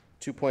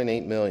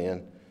 $2.8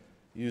 million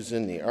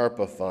using the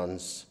ARPA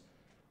funds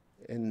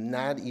and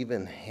not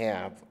even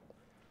have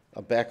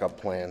a backup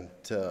plan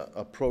to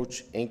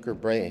approach Anchor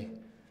Bay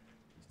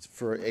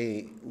for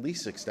a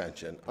lease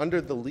extension? Under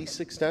the lease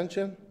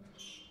extension,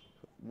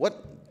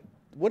 what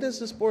is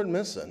this board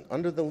missing?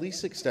 Under the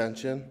lease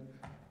extension,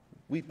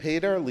 we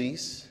paid our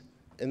lease,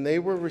 and they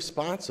were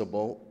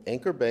responsible,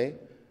 Anchor Bay,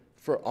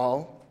 for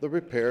all the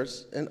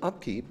repairs and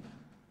upkeep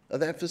of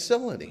that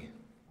facility.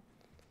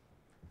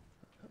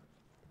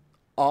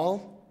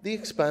 All the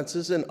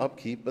expenses and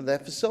upkeep of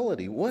that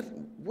facility.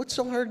 What's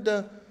so hard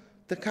to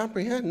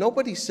comprehend?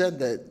 Nobody said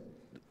that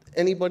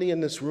anybody in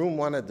this room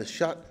wanted to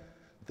shut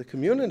the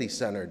community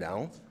center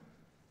down.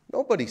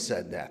 Nobody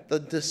said that. The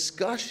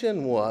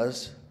discussion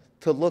was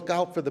to look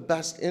out for the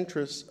best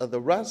interests of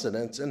the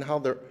residents and how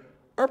their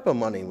ARPA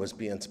money was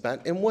being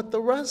spent and what the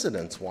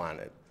residents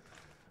wanted.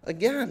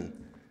 Again,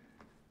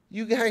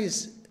 you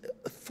guys,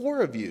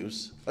 four of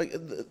yous, like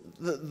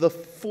the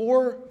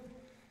four,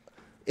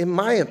 in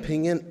my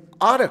opinion,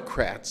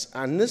 autocrats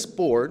on this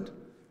board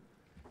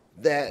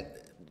that,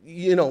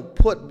 you know,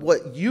 put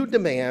what you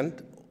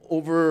demand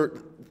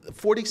over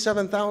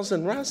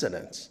 47,000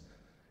 residents.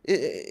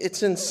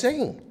 It's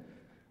insane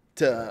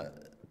to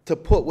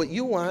put what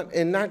you want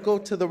and not go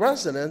to the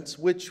residents,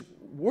 which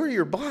we're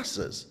your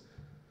bosses.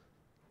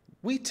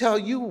 We tell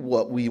you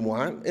what we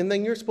want, and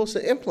then you're supposed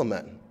to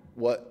implement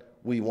what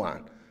we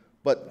want.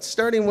 But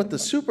starting with the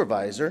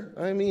supervisor,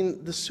 I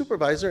mean, the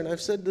supervisor, and I've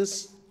said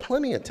this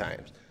plenty of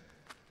times,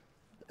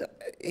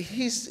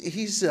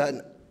 he's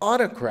an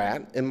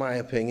autocrat, in my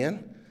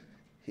opinion.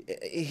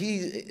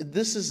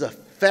 This is a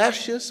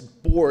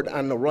fascist board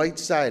on the right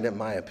side, in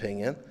my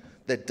opinion,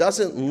 that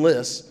doesn't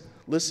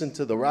listen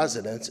to the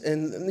residents,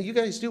 and you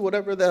guys do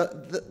whatever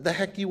the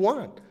heck you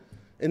want.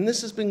 And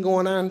this has been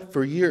going on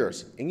for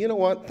years. And you know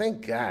what?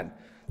 Thank God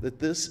that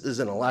this is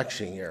an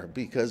election year,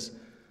 because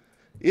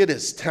it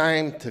is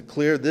time to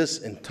clear this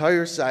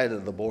entire side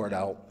of the board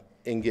out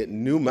and get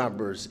new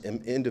members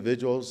and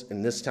individuals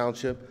in this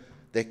township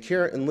that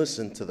care and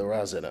listen to the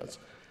residents.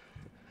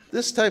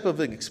 This type of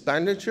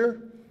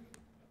expenditure,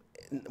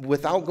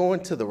 without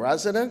going to the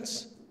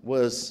residents,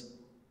 was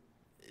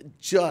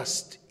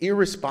just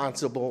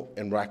irresponsible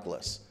and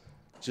reckless,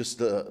 just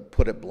to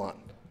put it blunt.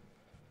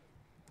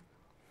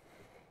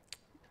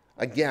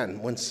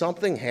 Again, when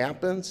something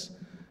happens,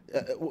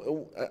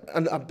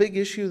 a big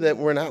issue that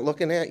we're not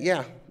looking at,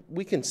 yeah,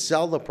 we can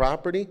sell the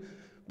property,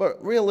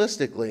 but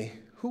realistically,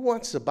 who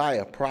wants to buy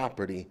a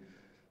property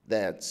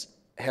that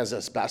has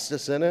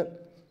asbestos in it,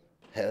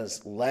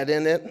 has lead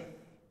in it,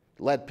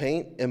 lead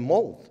paint, and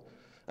mold?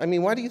 I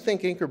mean, why do you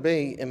think Anchor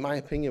Bay, in my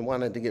opinion,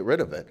 wanted to get rid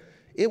of it?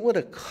 It would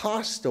have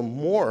cost them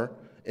more,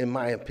 in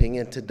my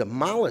opinion, to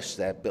demolish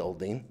that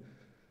building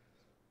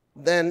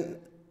than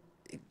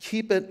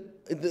keep it,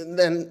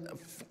 than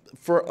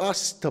for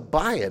us to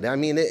buy it. I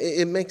mean,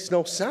 it makes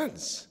no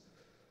sense.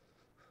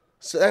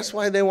 So that's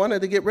why they wanted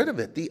to get rid of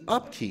it, the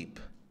upkeep.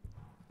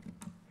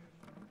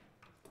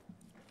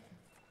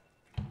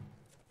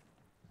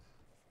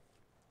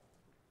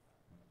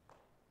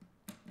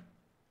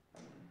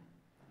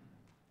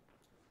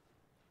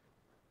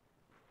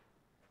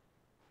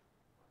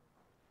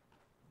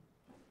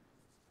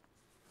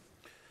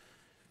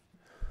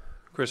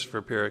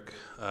 Christopher Pierrick,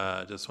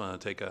 I just want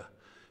to take a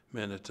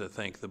minute to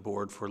thank the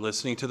board for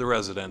listening to the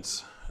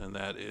residents, and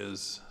that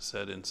is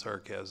said in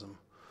sarcasm.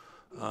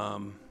 I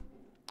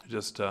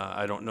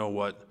don't know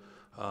what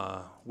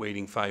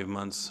waiting 5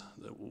 months,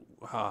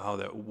 how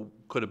that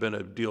could have been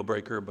a deal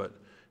breaker,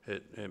 but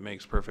it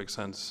makes perfect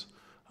sense.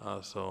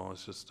 So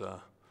it's just,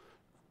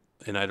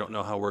 and I don't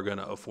know how we're going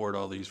to afford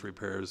all these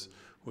repairs.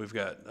 We've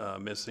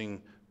got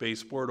missing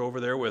baseboard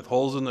over there with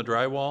holes in the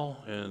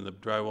drywall, and the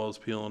drywall is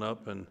peeling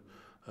up, and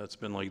it's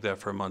been like that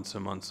for months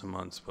and months and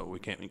months, but we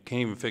can't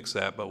even fix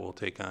that, but we'll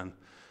take on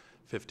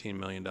 $15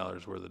 million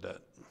worth of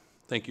debt.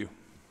 Thank you.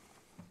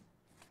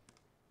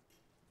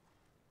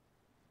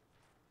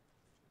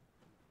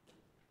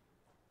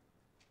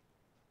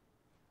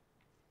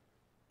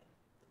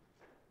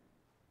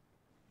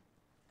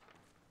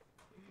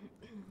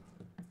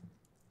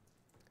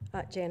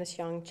 Janice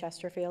Young,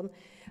 Chesterfield.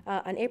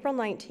 On April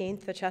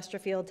 19th, the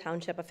Chesterfield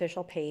Township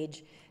official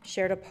page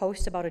shared a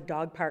post about a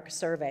dog park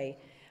survey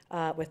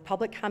with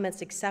public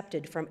comments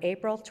accepted from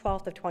April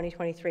 12th of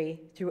 2023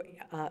 through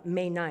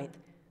May 9th.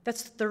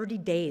 That's 30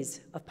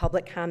 days of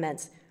public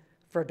comments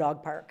for a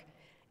dog park.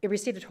 It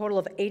received a total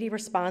of 80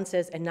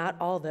 responses, and not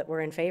all of it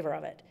were in favor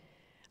of it.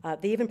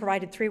 They even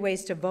provided 3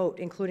 ways to vote,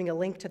 including a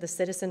link to the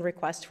citizen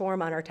request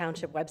form on our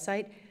township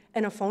website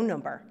and a phone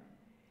number.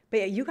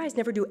 But you guys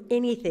never do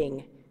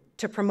anything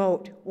to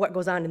promote what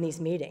goes on in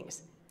these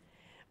meetings.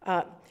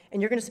 And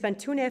you're gonna spend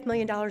 $2.5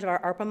 million of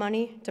our ARPA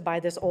money to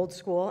buy this old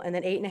school, and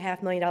then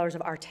 $8.5 million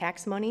of our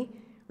tax money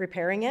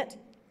repairing it.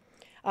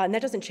 And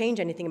that doesn't change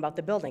anything about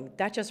the building.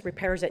 That just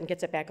repairs it and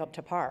gets it back up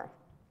to par.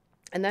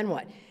 And then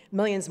what?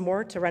 Millions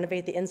more to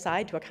renovate the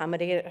inside to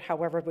accommodate it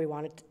however we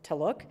want it to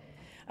look.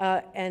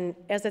 And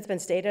as it's been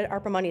stated,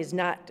 ARPA money is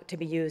not to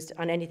be used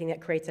on anything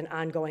that creates an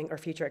ongoing or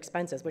future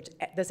expenses, which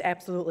this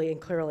absolutely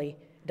and clearly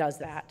does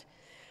that.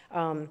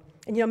 And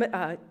you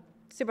know,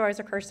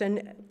 Supervisor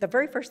Kersten, the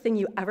very first thing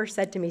you ever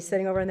said to me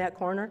sitting over in that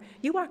corner,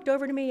 you walked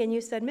over to me and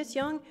you said, Miss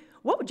Young,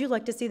 what would you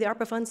like to see the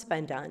ARPA funds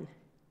spent on?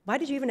 Why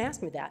did you even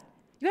ask me that?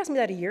 You asked me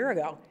that a year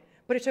ago,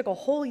 but it took a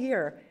whole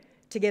year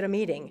to get a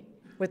meeting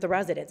with the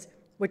residents,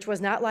 which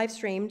was not live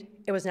streamed,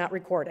 it was not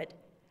recorded.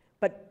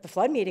 But the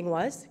flood meeting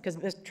was, because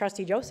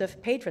Trustee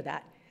Joseph paid for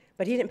that.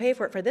 But he didn't pay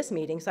for it for this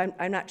meeting, so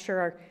I'm not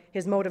sure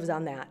his motives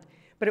on that.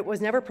 But it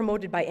was never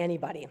promoted by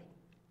anybody.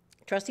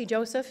 Trustee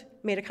Joseph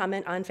made a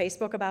comment on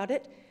Facebook about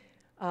it,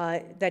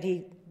 that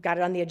he got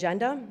it on the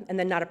agenda, and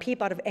then not a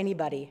peep out of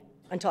anybody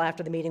until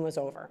after the meeting was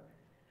over.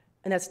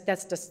 And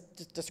that's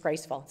just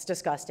disgraceful. It's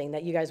disgusting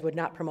that you guys would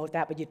not promote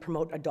that, but you'd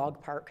promote a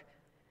dog park.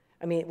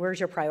 I mean, where's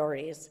your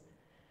priorities?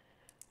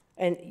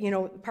 And, you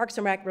know, Parks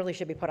and Rec really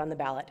should be put on the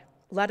ballot.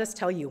 Let us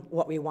tell you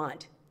what we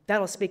want.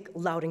 That'll speak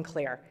loud and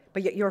clear.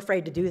 But yet you're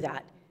afraid to do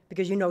that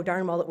because you know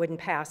darn well it wouldn't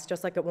pass,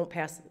 just like it won't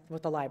pass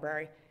with the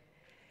library.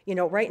 You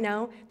know, right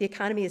now, the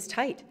economy is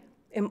tight,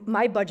 and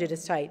my budget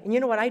is tight. And you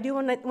know what I do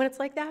when it's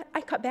like that?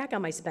 I cut back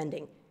on my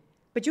spending.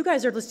 But you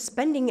guys are just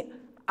spending,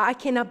 I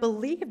cannot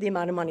believe the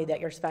amount of money that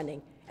you're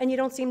spending, and you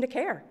don't seem to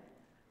care.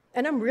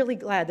 And I'm really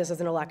glad this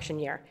is an election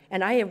year.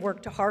 And I have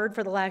worked hard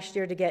for the last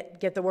year to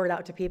get the word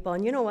out to people.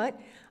 And you know what?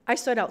 I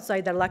stood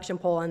outside that election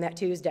poll on that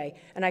Tuesday,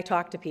 and I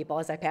talked to people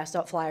as I passed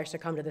out flyers to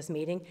come to this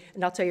meeting.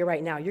 And I'll tell you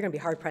right now, you're going to be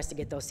hard-pressed to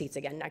get those seats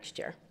again next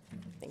year.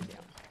 Thank you.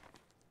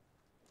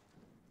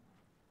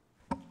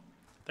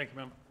 Thank you,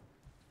 ma'am.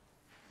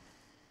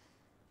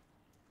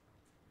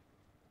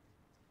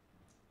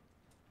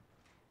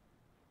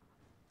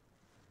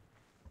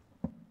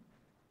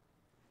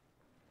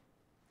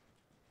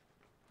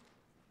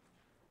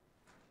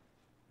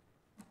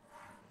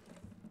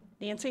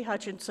 Nancy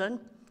Hutchinson.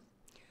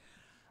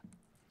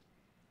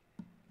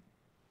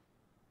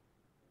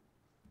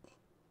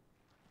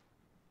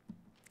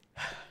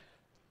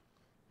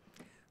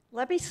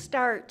 Let me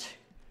start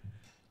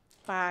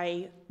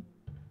by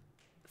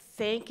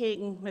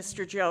thanking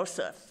Mr.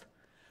 Joseph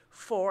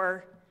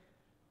for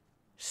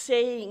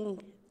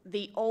saying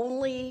the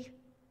only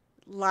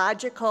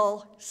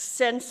logical,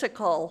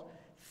 sensical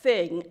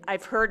thing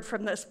I've heard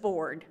from this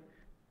board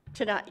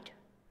tonight.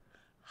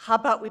 How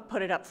about we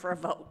put it up for a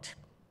vote?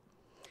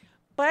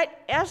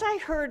 But as I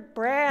heard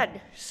Brad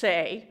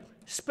say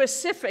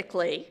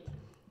specifically,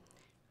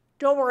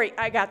 don't worry,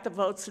 I got the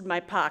votes in my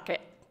pocket.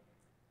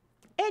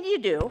 And you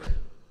do.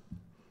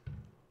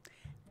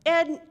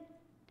 And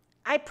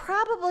I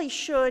probably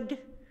should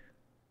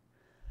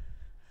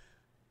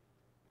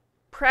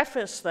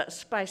preface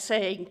this by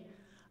saying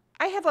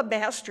I have a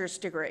master's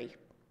degree.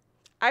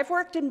 I've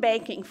worked in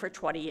banking for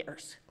 20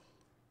 years.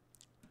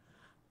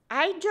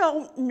 I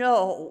don't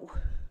know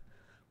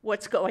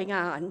what's going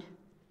on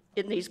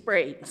in these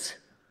brains.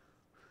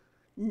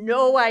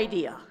 No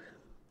idea.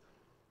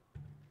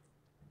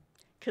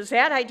 Because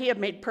that idea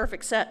made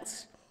perfect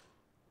sense.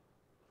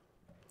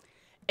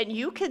 And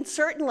you can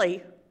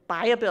certainly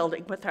buy a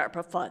building with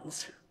ARPA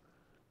funds.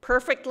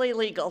 Perfectly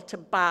legal to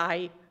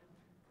buy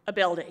a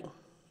building.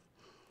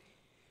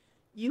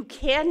 You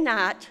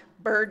cannot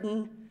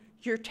burden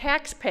your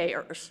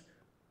taxpayers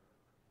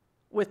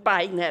with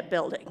buying that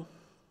building.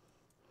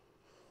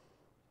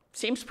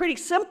 Seems pretty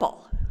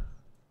simple.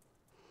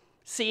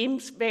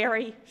 Seems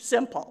very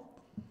simple.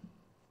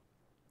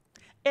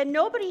 And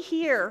nobody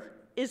here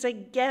is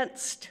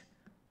against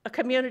a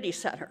community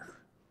center.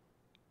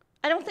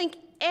 I don't think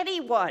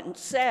anyone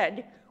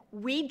said,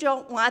 we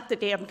don't want the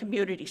damn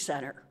community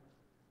center.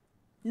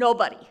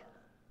 Nobody.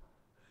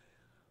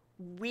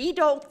 We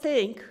don't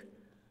think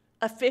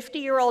a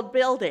 50-year-old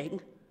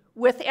building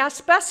with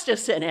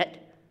asbestos in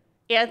it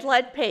and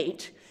lead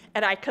paint,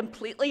 and I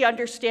completely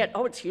understand,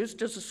 oh, it's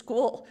used as a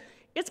school.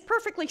 It's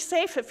perfectly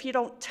safe if you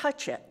don't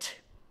touch it.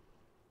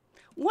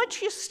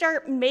 Once you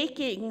start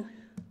making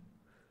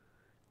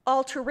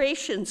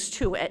alterations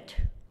to it,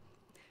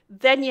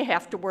 then you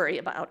have to worry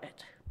about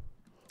it.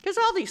 Because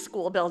all these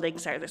school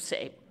buildings are the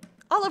same.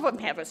 All of them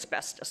have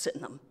asbestos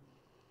in them.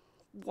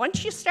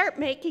 Once you start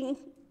making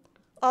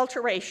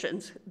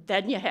alterations,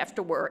 then you have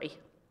to worry.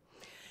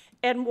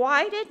 And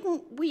why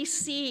didn't we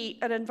see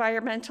an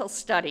environmental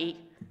study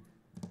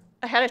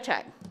ahead of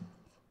time?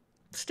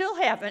 Still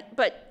haven't,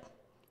 but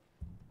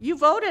you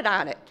voted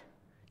on it.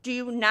 Do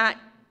you not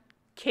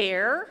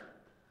care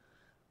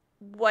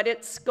what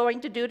it's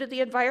going to do to the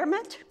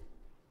environment?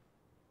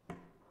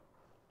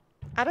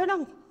 I don't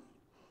know.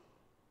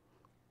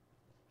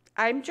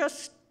 I'm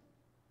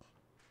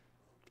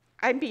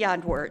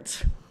beyond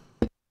words.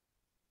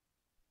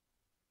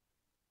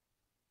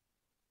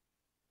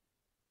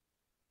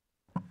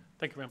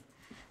 Thank you, ma'am.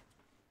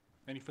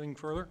 Anything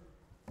further?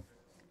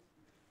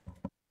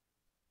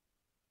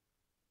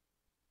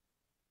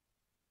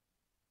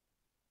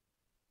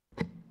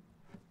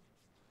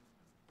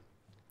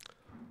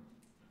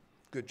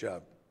 Good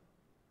job.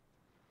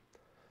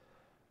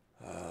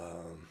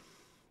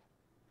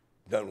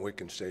 Nothing we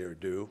can say or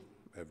do,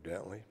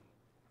 evidently.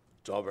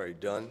 It's already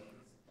done.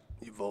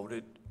 You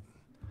voted.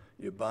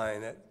 You're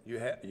buying it. You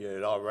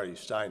had already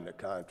signed the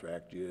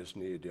contract. You just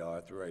needed the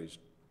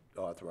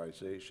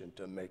authorization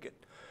to make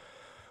it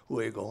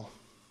legal.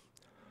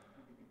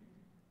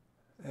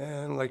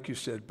 And like you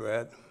said,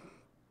 Brad,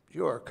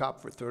 you were a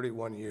cop for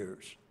 31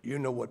 years. You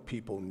know what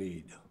people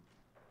need.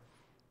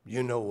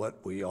 You know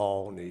what we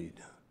all need.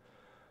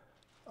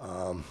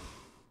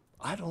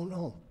 I don't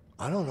know.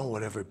 I don't know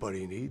what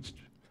everybody needs,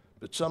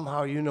 but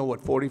somehow you know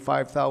what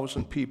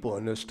 45,000 people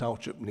in this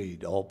township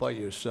need all by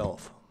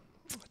yourself.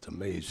 It's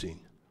amazing.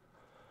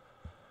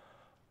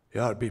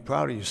 You ought to be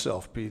proud of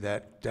yourself, be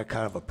that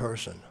kind of a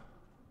person.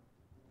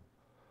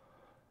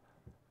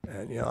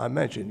 And, you know, I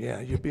mentioned,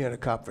 yeah, you're being a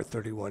cop for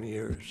 31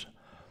 years.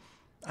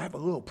 I have a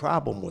little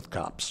problem with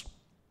cops,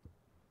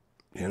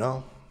 you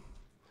know?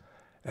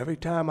 Every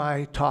time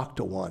I talk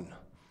to one,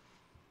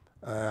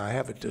 I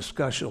have a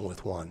discussion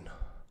with one,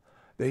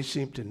 they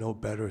seem to know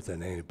better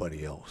than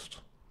anybody else.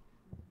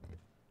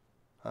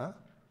 Huh?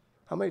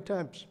 How many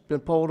times been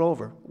pulled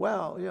over?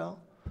 Well, you know,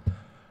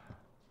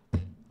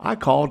 I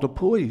called the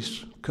police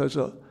because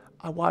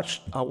I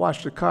watched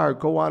the car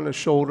go on the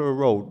shoulder of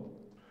the road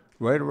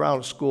right around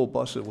the school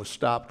bus. It was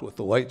stopped with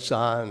the lights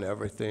on and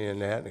everything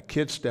and that, and a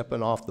kid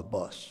stepping off the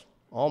bus.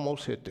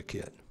 Almost hit the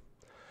kid.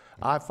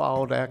 I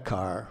followed that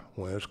car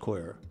when it was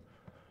clear.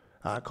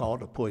 I called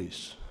the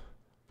police.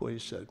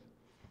 Police said,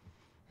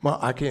 well,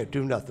 I can't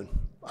do nothing.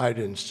 I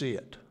didn't see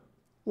it.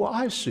 Well,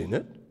 I've seen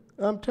it.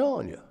 I'm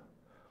telling you.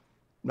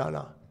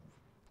 No.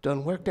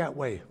 Doesn't work that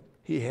way.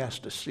 He has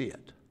to see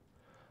it.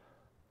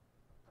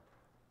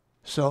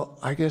 So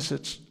I guess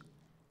it's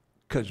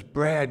because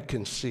Brad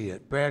can see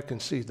it. Brad can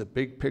see the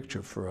big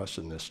picture for us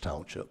in this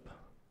township,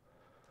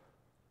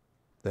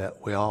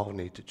 that we all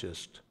need to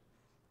just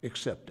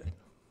accept it.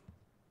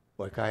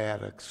 Like I had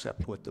to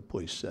accept what the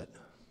police said.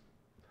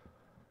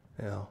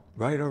 You know,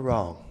 right or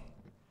wrong,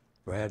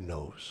 Brad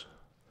knows.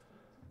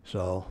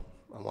 So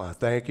I want to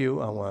thank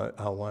you. I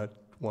want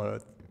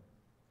to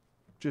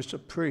just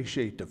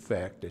appreciate the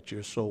fact that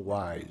you're so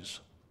wise,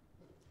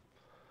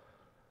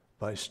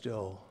 but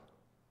still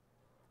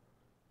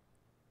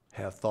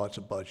have thoughts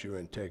about your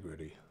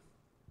integrity.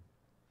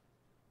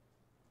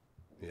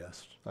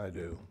 Yes, I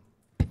do.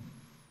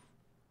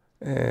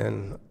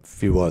 And a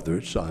few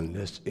others on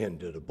this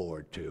end of the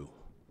board too.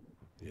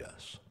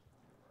 Yes.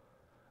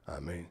 I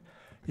mean,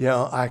 you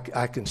know,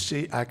 I can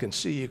see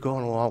you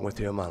going along with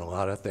him on a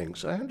lot of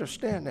things. I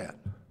understand that.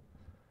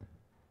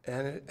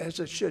 And as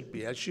it should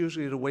be. That's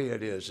usually the way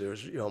it is.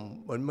 There's, you know,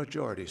 a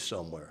majority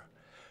somewhere.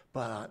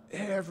 But on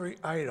every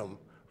item,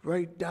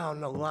 right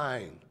down the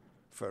line,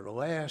 for the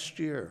last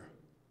year,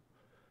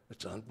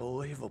 it's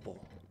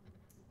unbelievable.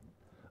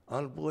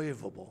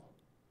 Unbelievable.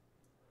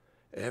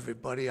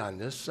 Everybody on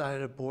this side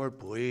of the board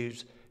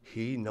believes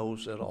he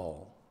knows it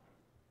all.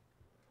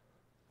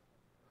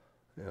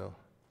 You know,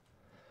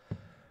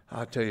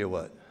 I'll tell you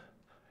what,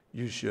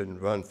 you shouldn't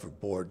run for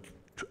board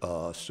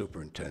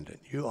superintendent.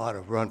 You ought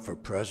to run for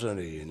president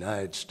of the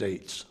United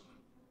States.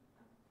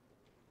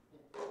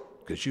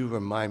 Because you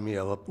remind me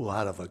a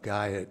lot of a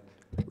guy that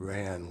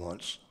ran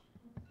once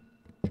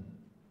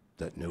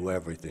that knew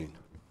everything.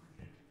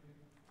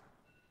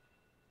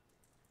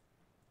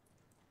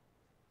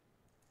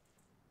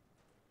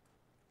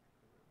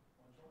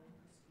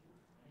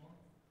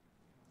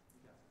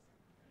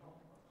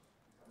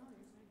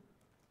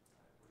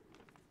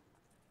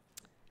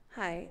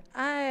 Hi,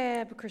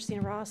 I'm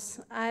Christina Ross.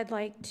 I'd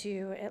like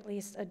to at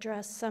least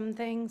address some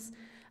things.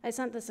 I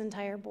sent this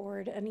entire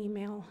board an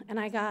email, and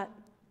I got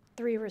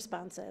 3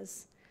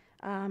 responses.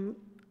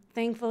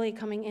 Thankfully,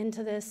 coming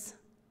into this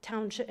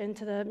township,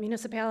 into the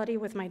municipality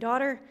with my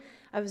daughter,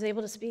 I was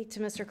able to speak to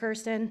Mr.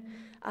 Kersten.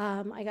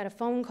 I got a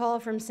phone call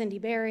from Cindy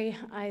Berry.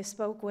 I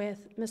spoke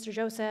with Mr.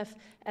 Joseph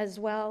as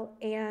well,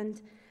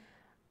 and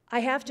I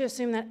have to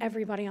assume that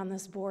everybody on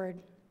this board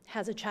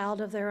has a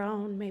child of their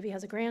own, maybe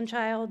has a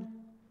grandchild.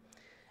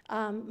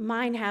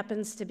 Mine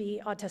happens to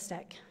be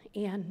autistic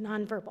and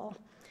nonverbal.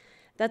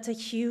 That's a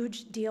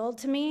huge deal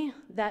to me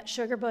that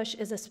Sugar Bush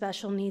is a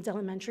special needs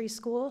elementary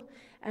school,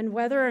 and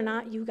whether or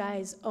not you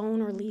guys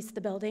own or lease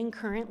the building,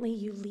 currently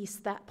you lease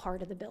that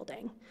part of the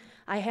building.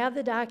 I have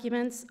the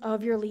documents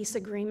of your lease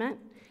agreement,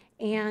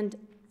 and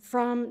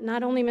from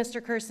not only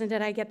Mr. Kersten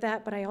did I get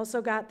that, but I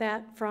also got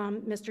that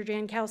from Mr.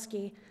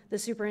 Jankowski, the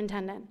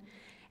superintendent.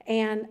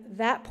 And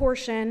that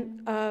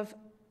portion of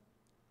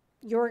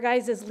your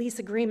guys' lease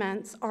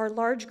agreements are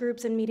large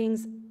groups and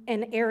meetings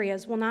and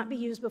areas will not be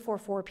used before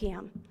 4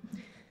 p.m.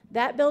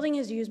 That building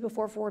is used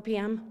before 4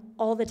 p.m.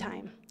 all the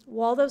time,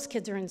 while those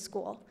kids are in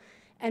school.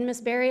 And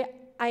Ms. Berry,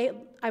 I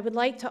would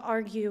like to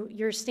argue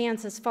your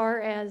stance as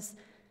far as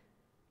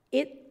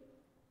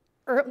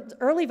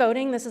early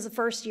voting. This is the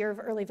first year of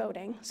early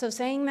voting. So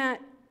saying that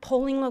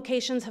polling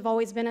locations have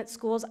always been at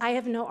schools, I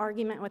have no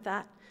argument with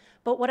that.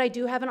 But what I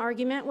do have an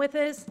argument with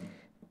is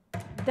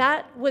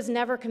that was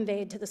never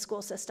conveyed to the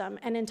school system.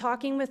 And in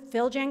talking with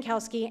Phil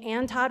Jankowski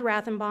and Todd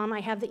Rathenbaum, I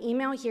have the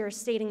email here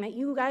stating that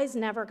you guys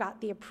never got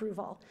the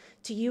approval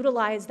to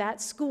utilize that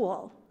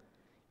school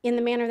in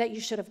the manner that you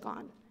should have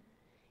gone.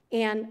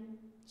 And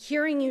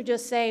hearing you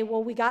just say,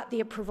 well, we got the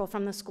approval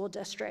from the school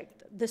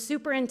district, the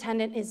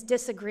superintendent is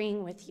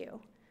disagreeing with you.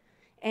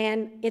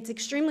 And it's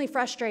extremely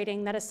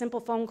frustrating that a simple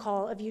phone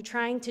call of you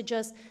trying to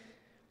just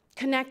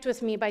connect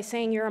with me by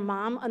saying you're a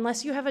mom,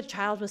 unless you have a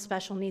child with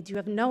special needs, you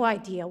have no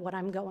idea what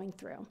I'm going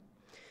through.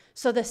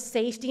 So the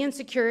safety and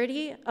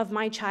security of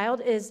my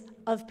child is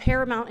of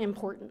paramount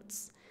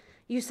importance.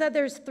 You said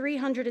there's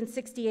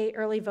 368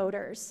 early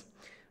voters.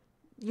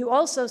 You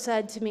also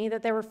said to me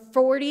that there were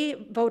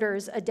 40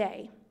 voters a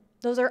day.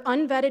 Those are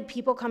unvetted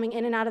people coming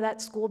in and out of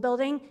that school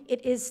building.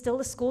 It is still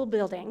a school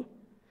building.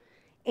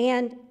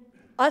 And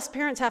us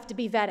parents have to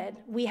be vetted.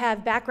 We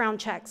have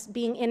background checks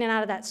being in and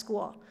out of that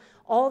school.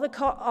 All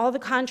the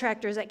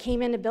contractors that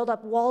came in to build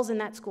up walls in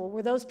that school,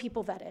 were those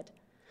people vetted?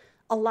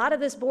 A lot of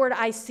this board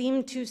I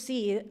seem to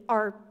see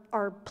are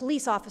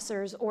police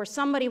officers or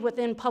somebody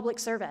within public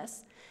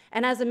service.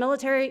 And as a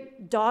military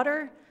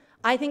daughter,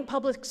 I think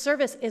public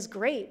service is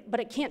great, but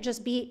it can't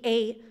just be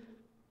a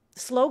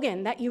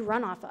slogan that you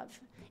run off of.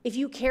 If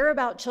you care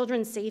about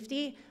children's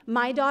safety,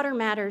 my daughter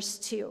matters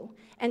too.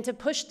 And to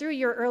push through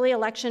your early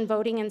election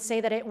voting and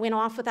say that it went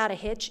off without a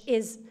hitch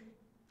is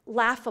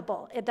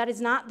laughable. That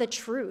is not the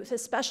truth,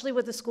 especially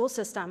with the school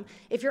system.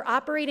 If you're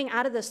operating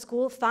out of the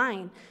school,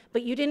 fine,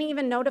 but you didn't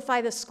even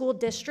notify the school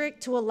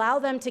district to allow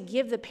them to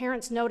give the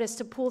parents notice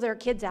to pull their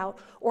kids out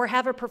or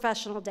have a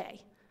professional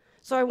day.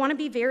 So I want to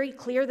be very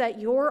clear that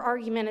your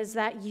argument is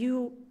that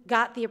you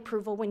got the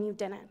approval when you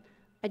didn't.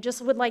 I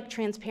just would like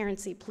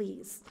transparency,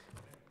 please.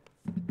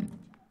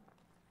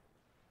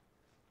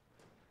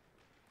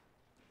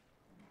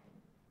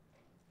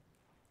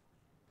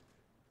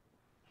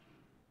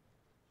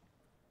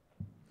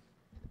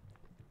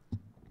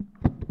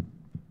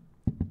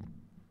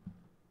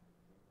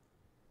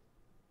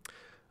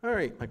 All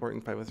right, Mike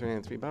Morton, 503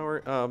 Nancy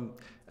Bauer.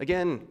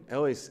 Again,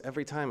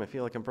 every time I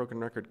feel like I'm broken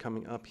record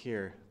coming up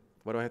here.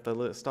 What do I have to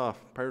list off?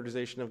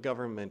 Prioritization of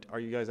government. Are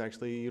you guys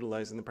actually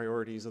utilizing the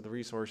priorities of the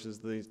resources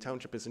the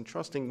township is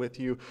entrusting with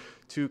you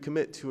to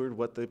commit toward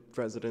what the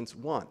residents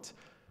want?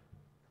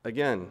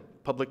 Again,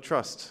 public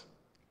trust.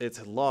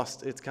 It's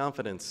lost its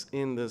confidence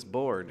in this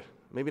board.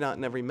 Maybe not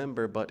in every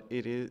member, but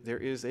there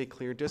is a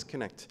clear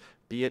disconnect,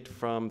 be it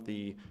from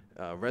the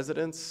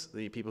residents,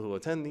 the people who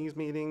attend these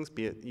meetings,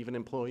 be it even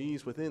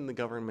employees within the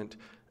government.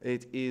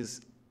 It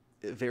is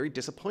very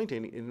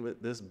disappointing in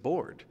this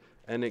board.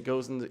 And it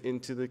goes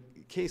into the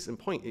case in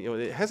point.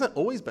 It hasn't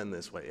always been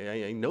this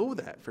way. I know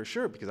that for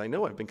sure, because I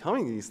know I've been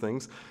coming to these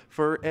things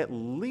for at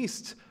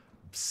least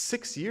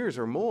 6 years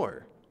or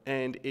more.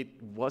 And it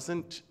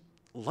wasn't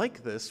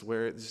like this,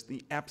 where it's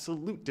the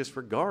absolute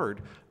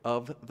disregard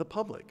of the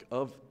public,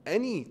 of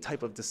any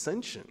type of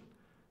dissension.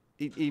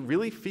 It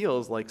really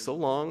feels like so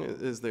long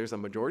as there's a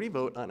majority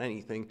vote on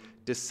anything,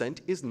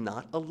 dissent is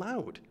not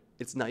allowed.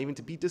 It's not even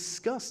to be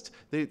discussed.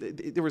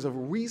 There was a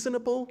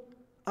reasonable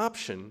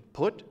option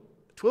put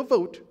to a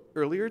vote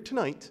earlier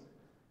tonight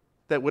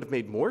that would have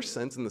made more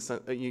sense in the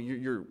sense,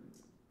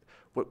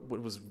 what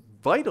was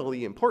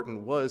vitally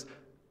important was,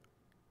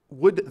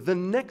 would the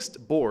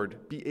next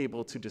board be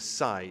able to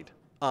decide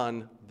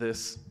on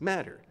this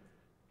matter?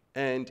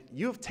 And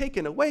you have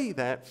taken away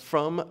that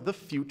from the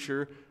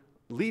future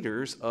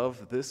leaders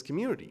of this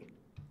community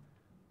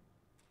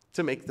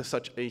to make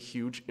such a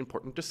huge,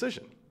 important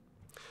decision.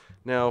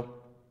 Now,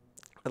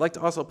 I'd like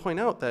to also point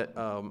out that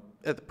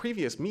at the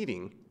previous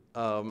meeting,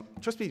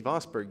 Trustee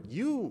Vosberg,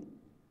 you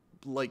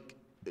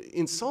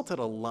insulted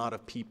a lot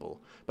of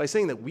people by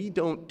saying that we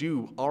don't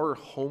do our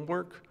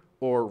homework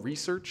or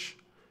research.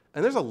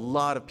 And there's a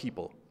lot of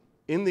people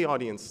in the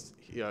audience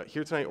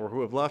here tonight or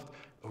who have left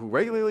who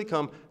regularly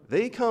come.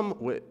 They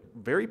come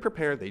very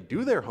prepared. They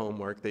do their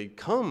homework. They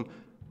come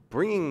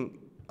bringing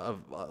a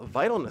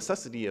vital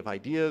necessity of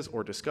ideas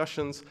or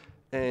discussions.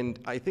 And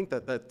I think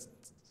that that's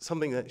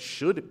something that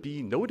should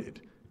be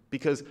noted,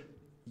 because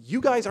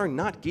you guys are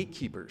not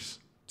gatekeepers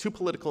to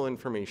political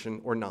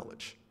information or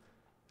knowledge.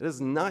 It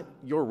is not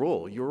your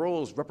role. Your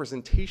role is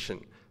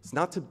representation. It's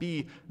not to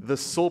be the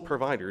sole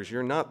providers.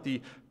 You're not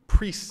the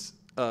priests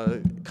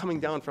coming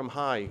down from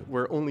high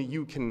where only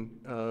you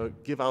can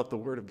give out the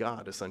word of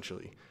God,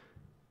 essentially.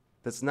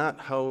 That's not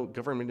how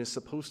government is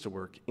supposed to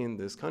work in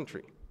this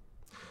country.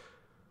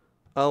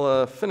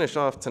 I'll finish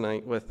off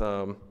tonight with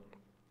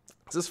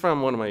this is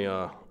from one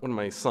of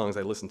my songs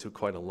I listen to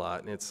quite a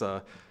lot. And it's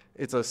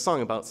a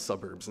song about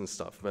suburbs and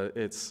stuff, but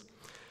it's,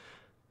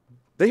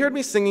 they heard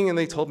me singing and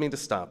they told me to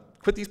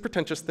stop. Quit these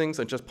pretentious things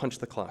and just punch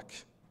the clock.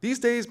 These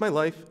days, my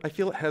life, I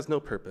feel it has no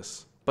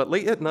purpose. But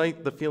late at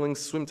night, the feelings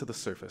swim to the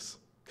surface.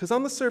 'Cause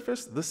on the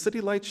surface, the city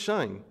lights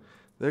shine.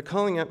 They're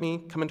calling at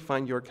me, come and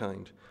find your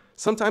kind.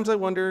 Sometimes I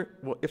wonder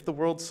if the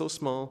world's so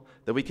small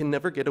that we can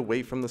never get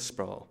away from the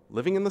sprawl.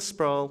 Living in the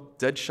sprawl,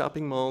 dead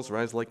shopping malls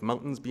rise like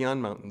mountains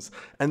beyond mountains,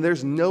 and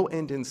there's no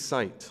end in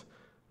sight.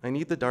 I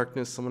need the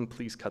darkness, someone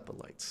please cut the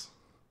lights.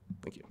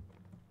 Thank you.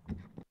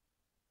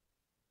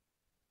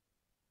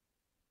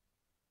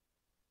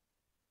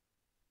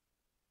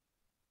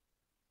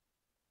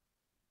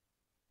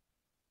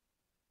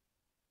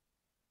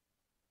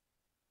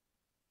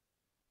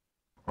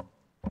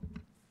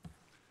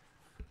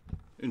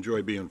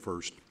 Enjoy being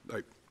first.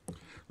 I'd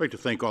like to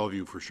thank all of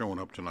you for showing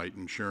up tonight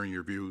and sharing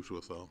your views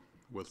with all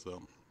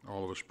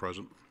of us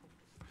present.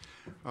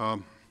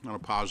 On a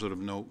positive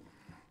note,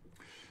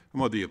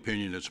 I'm of the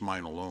opinion, it's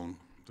mine alone,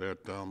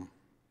 that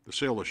the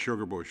sale of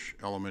Sugarbush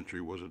Elementary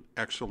was an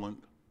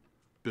excellent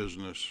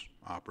business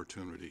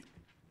opportunity.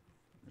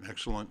 An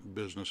excellent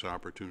business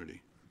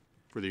opportunity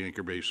for the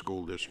Anchor Bay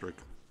School District.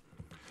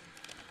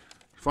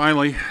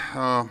 Finally,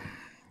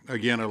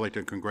 again, I'd like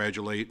to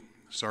congratulate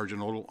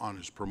Sergeant Otal on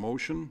his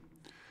promotion,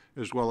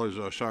 as well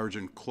as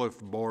Sergeant Cliff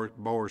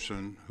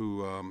Bowerson,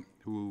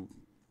 who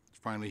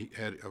finally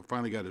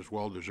got his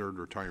well-deserved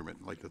retirement.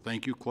 I'd like to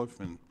thank you, Cliff,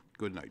 and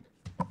good night.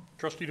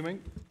 Trustee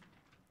Domingue?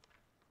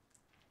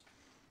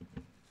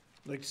 I'd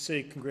like to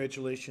say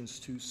congratulations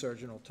to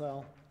Sergeant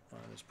Otal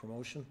on his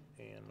promotion,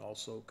 and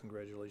also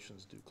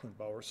congratulations to Clint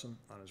Bowerson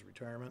on his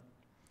retirement.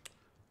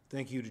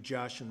 Thank you to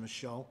Josh and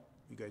Michele.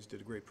 You guys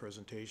did a great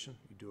presentation.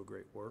 You do a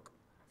great work.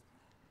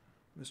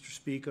 Mr.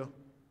 Speaker,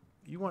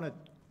 you want to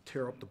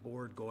tear up the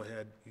board, go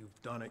ahead.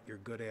 You've done it. You're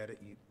good at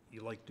it.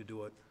 You like to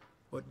do it.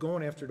 But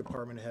going after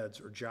department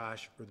heads or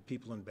Josh or the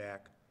people in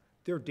back,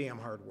 they're damn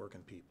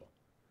hard-working people.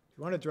 If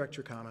you want to direct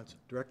your comments,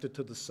 direct it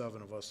to the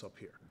 7 of us up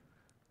here.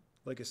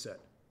 Like I said,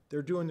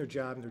 they're doing their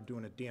job and they're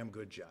doing a damn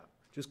good job.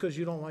 Just because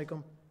you don't like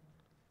them,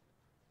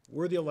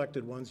 we're the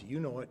elected ones.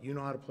 You know it. You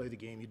know how to play the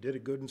game. You did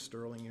it good in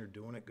Sterling. You're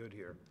doing it good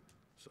here.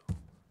 So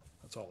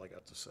that's all I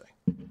got to say.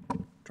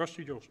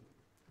 Trustee Joseph?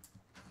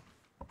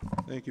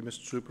 Thank you,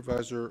 Mr.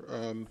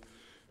 Supervisor.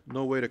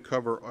 No way to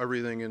cover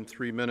everything in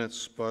 3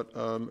 minutes, but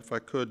if I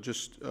could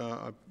just,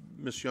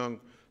 Ms. Young,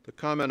 the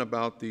comment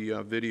about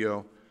the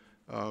video,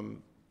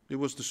 it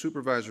was the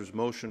supervisor's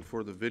motion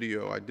for the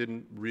video. I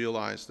didn't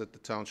realize that the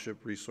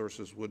township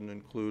resources wouldn't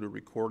include a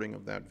recording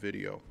of that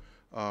video.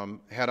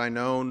 Had I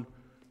known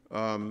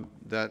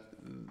that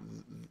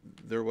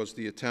there was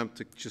the attempt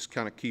to just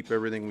kind of keep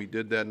everything we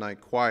did that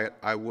night quiet,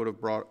 I would have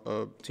brought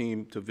a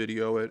team to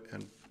video it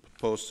and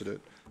posted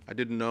it. I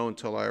didn't know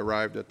until I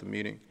arrived at the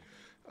meeting.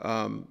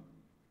 I'll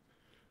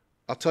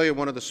tell you,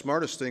 one of the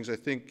smartest things I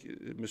think,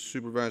 Mr.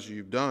 Supervisor,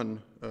 you've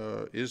done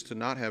is to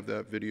not have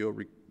that video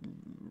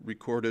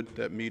recorded,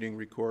 that meeting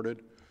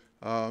recorded,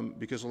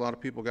 because a lot of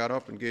people got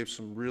up and gave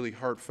some really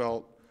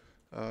heartfelt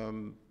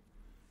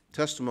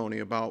testimony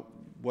about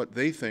what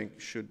they think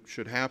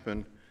should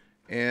happen,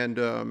 and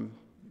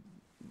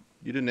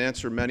you didn't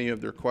answer many of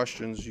their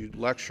questions. You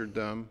lectured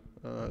them.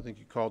 I think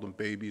you called them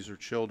babies or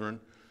children.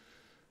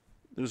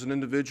 There's an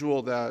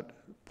individual that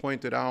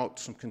pointed out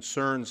some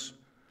concerns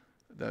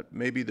that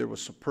maybe there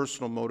was some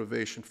personal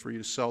motivation for you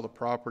to sell the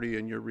property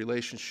and your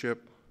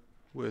relationship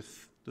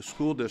with the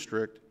school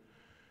district,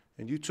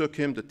 and you took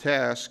him to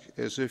task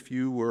as if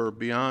you were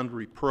beyond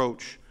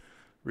reproach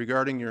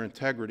regarding your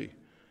integrity.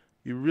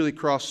 You really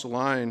crossed the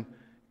line,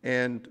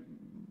 and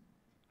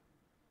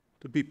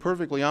to be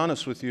perfectly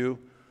honest with you,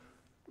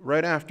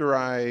 right after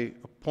I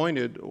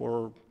appointed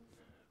or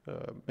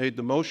made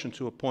the motion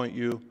to appoint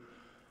you,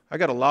 I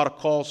got a lot of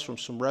calls from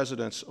some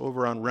residents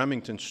over on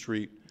Remington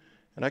Street,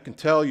 and I can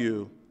tell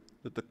you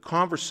that the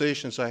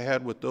conversations I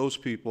had with those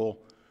people,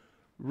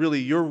 really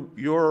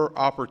your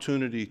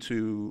opportunity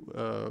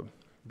to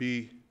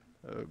be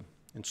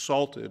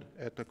insulted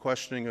at the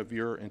questioning of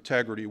your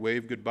integrity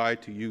waved goodbye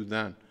to you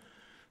then.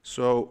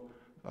 So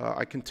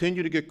I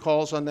continue to get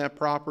calls on that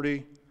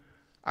property.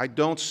 I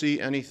don't see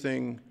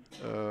anything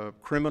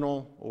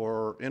criminal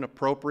or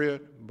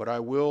inappropriate, but I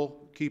will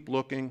keep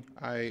looking.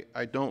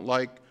 I don't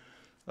like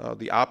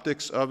the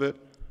optics of it.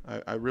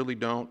 I really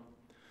don't.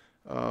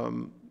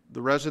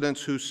 The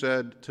residents who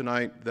said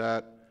tonight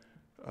that,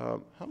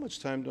 how much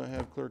time do I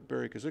have, Clerk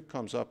Berry? Because it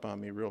comes up on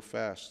me real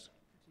fast.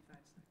 45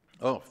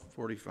 seconds. Oh,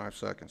 45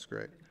 seconds,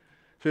 great.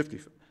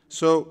 50.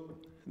 So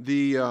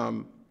the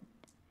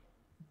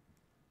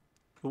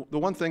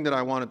one thing that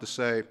I wanted to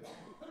say,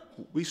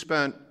 we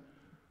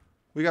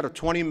got a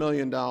 $20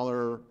 million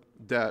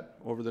debt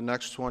over the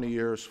next 20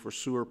 years for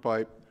sewer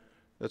pipe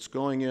that's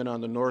going in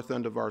on the north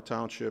end of our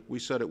township. We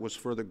said it was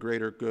for the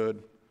greater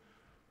good.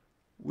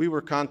 We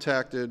were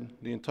contacted,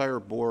 the entire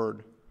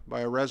board,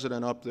 by a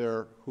resident up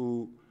there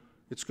who,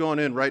 it's going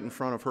in right in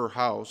front of her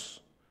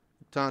house.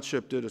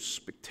 Township did a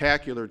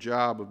spectacular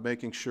job of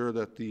making sure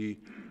that the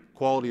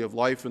quality of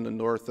life in the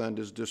north end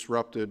is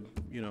disrupted,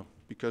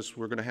 because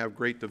we're going to have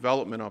great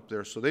development up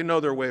there. So they know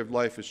their way of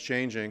life is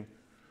changing.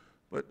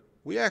 But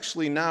we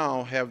actually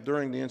now have,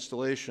 during the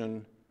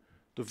installation,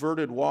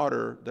 diverted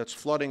water that's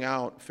flooding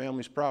out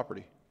families'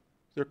 property.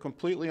 They're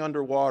completely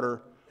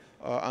underwater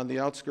on the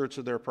outskirts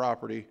of their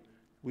property.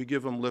 We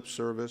give them lip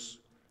service,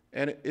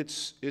 and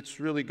it's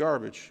really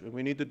garbage, and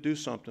we need to do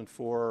something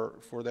for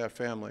that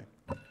family.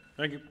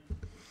 Thank you.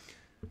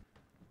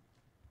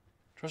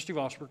 Trustee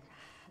Vosberg.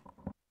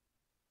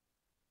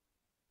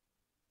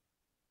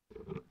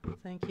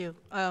 Thank you.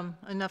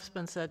 Enough's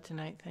been said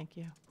tonight. Thank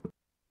you.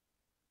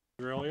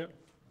 Mr. Elliott.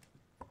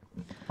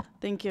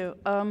 Thank you.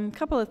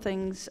 Couple of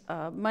things.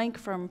 Mike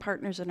from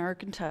Partners in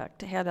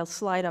Architect had a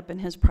slide up in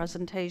his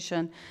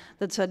presentation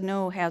that said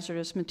no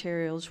hazardous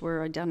materials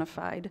were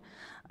identified.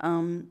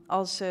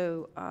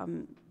 Also,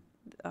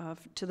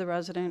 to the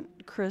resident,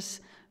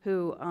 Chris,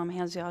 who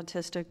has the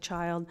autistic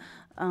child,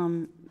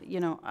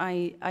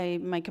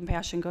 my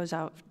compassion goes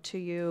out to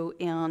you,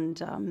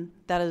 and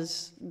that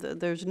is,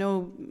 there's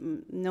no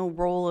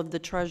role of the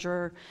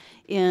treasurer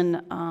in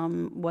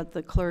what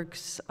the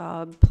clerk's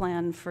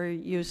plan for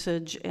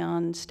usage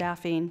and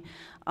staffing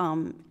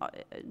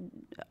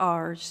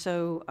are,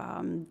 so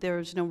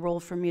there's no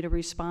role for me to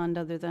respond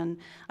other than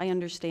I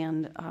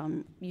understand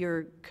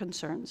your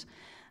concerns.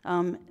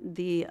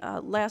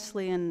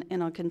 Lastly,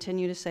 and I'll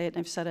continue to say it, and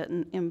I've said it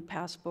in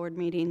past board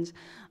meetings,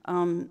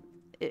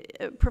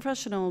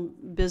 professional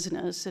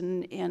business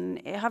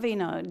and having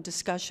a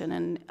discussion,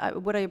 and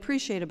what I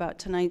appreciate about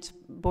tonight's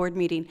board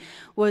meeting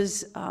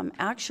was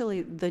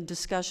actually the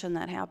discussion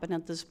that happened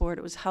at this board.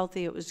 It was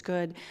healthy, it was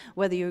good.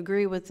 Whether you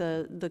agree with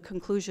the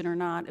conclusion or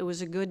not, it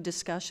was a good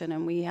discussion,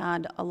 and we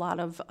had a lot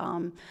of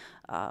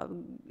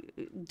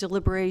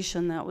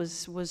deliberation that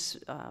was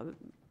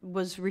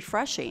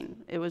refreshing.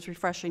 It was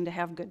refreshing to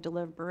have good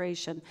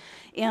deliberation.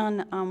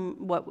 And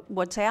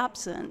what's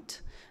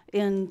absent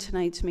in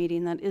tonight's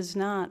meeting that is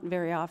not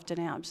very often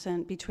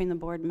absent between the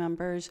board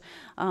members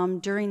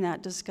during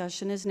that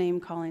discussion is name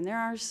calling. There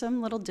are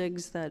some little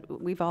digs that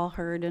we've all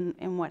heard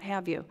and what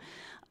have you.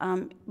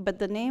 But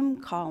the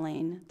name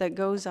calling that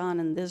goes on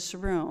in this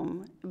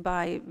room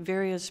by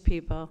various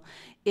people,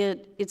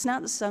 it's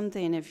not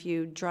something, if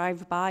you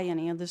drive by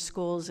any of the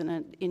schools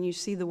and you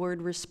see the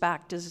word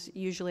respect is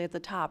usually at the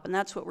top, and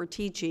that's what we're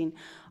teaching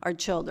our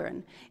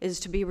children, is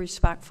to be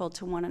respectful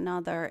to one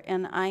another.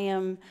 And I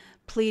am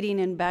pleading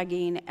and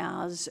begging,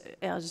 as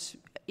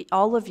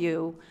all of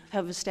you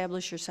have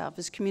established yourself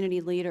as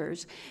community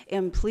leaders,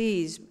 and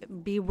please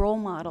be role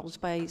models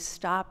by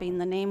stopping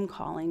the name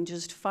calling.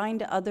 Just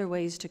find other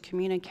ways to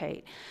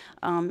communicate.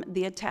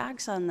 The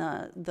attacks on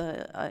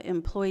the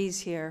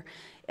employees here,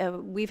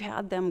 we've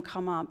had them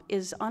come up,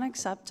 is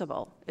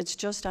unacceptable. It's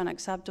just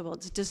unacceptable.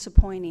 It's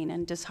disappointing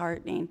and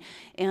disheartening.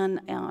 And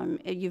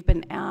you've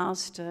been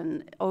asked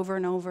and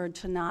over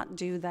to not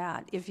do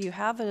that. If you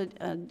have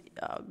a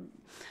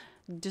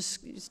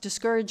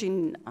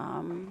discouraging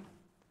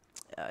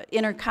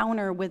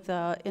encounter with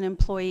an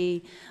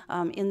employee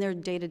in their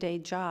day-to-day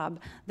job,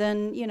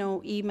 then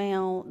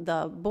email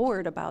the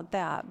board about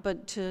that.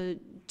 But to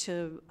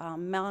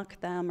mock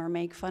them or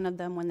make fun of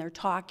them when they're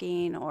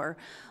talking or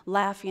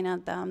laughing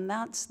at them,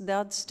 that's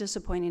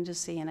disappointing to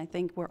see, and I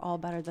think we're all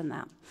better than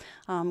that.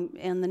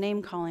 And the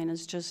name calling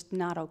is just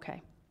not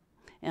okay.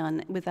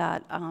 And with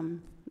that,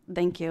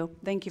 thank you.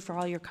 Thank you for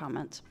all your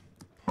comments.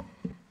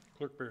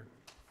 Clerk Barry.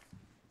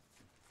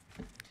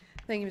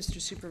 Thank you,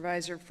 Mr.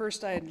 Supervisor.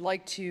 First, I'd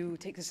like to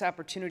take this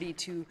opportunity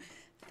to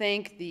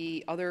thank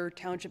the other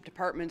township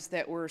departments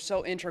that were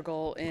so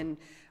integral in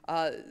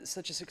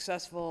such a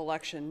successful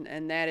election,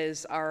 and that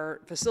is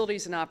our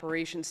facilities and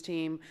operations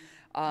team,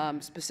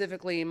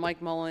 specifically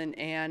Mike Malone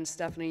and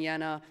Stephanie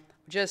Yenna.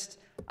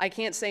 I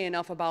can't say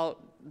enough about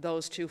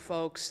those two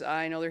folks.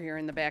 I know they're here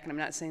in the back, and I'm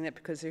not saying that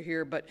because they're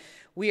here, but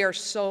we are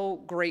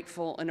so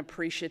grateful and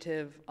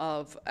appreciative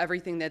of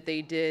everything that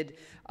they did.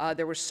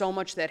 There was so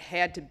much that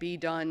had to be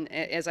done.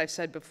 As I've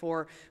said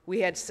before,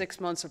 we had 6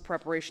 months of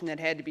preparation that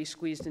had to be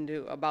squeezed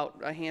into about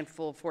a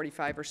handful,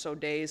 45 or so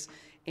days.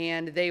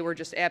 And they were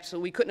just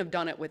absolutely, we couldn't have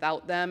done it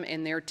without them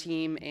and their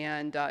team,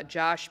 and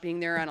Josh being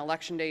there on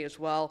Election Day as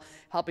well,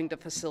 helping to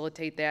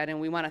facilitate that, and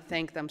we want to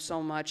thank them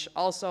so much.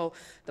 Also,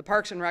 the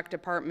Parks and Rec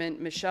Department,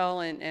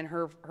 Michele and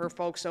her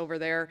folks over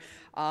there,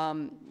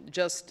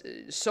 just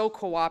so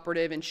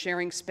cooperative and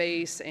sharing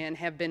space and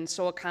have been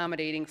so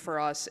accommodating for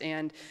us.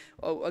 And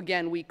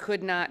again, we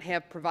could not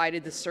have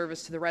provided the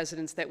service to the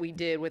residents that we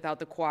did without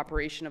the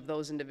cooperation of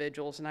those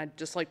individuals, and I'd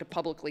just like to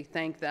publicly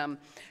thank them.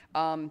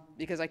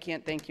 Because I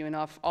can't thank you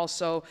enough.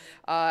 Also,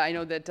 I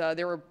know that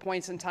there were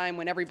points in time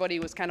when everybody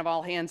was kind of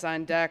all hands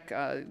on deck.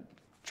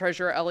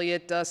 Treasurer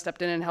Elliott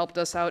stepped in and helped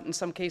us out in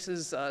some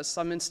cases,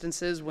 some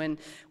instances when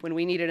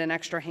we needed an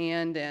extra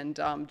hand, and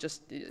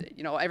just,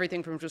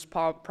 everything from just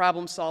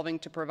problem solving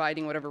to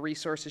providing whatever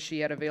resources she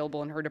had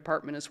available in her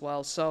department as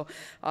well. So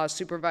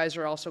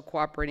Supervisor also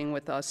cooperating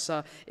with us.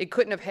 It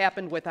couldn't have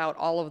happened without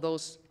all of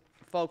those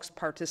folks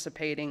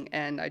participating,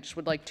 and I just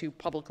would like to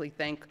publicly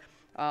thank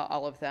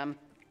all of them.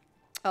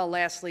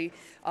 Lastly,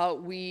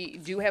 we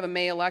do have a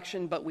May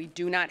election, but we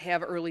do not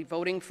have early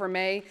voting for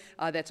May.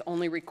 That's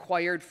only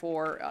required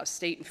for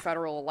state and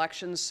federal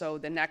elections, so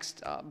the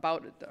next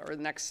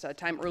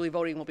time early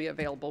voting will be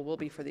available will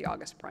be for the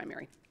August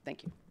primary.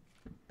 Thank you.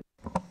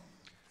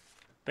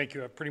 Thank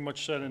you. I pretty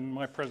much said in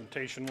my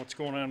presentation what's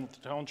going on with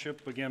the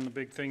township. Again, the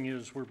big thing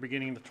is we're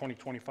beginning the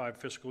 2025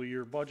 fiscal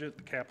year budget.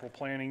 The capital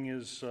planning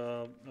is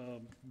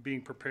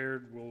being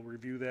prepared. We'll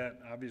review that.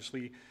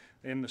 Obviously,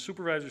 in the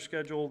supervisor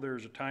schedule,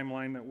 there's a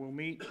timeline that we'll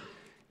meet.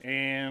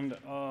 And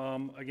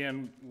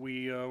again,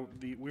 we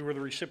were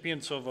the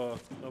recipients of a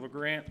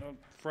grant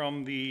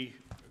from the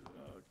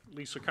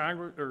Lisa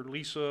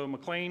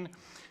McLean,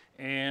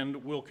 and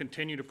we'll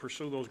continue to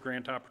pursue those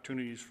grant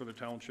opportunities for the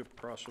township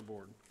across the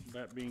board.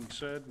 That being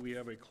said, we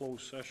have a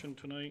closed session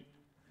tonight.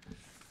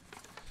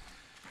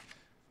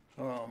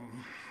 I'll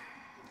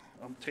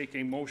take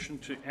a motion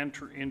to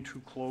enter into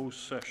closed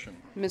session.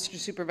 Mr.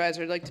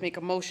 Supervisor, I'd like to make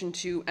a motion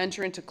to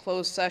enter into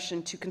closed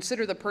session to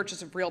consider the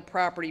purchase of real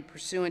property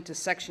pursuant to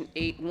Section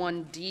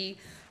 8(1)D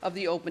of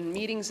the Open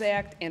Meetings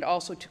Act, and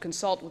also to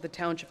consult with the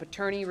township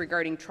attorney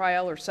regarding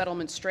trial or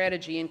settlement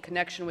strategy in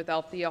connection with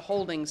Althea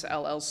Holdings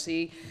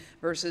LLC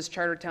versus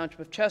Charter Township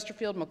of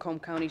Chesterfield, Macomb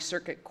County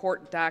Circuit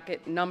Court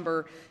docket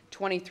number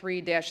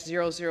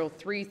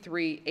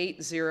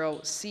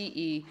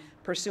 23-003380CE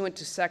pursuant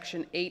to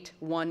Section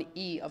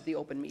 8(1)E of the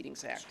Open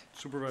Meetings Act.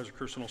 Supervisor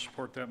Kersten will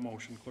support that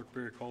motion. Clerk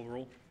Berry, call the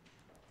roll.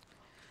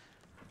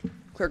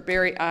 Clerk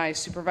Berry, aye.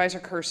 Supervisor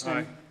Kersten.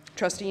 Aye.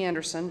 Trustee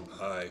Anderson.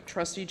 Aye.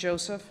 Trustee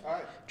Joseph.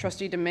 Aye.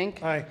 Trustee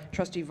DeMink. Aye.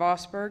 Trustee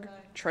Vosberg.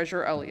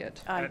 Treasurer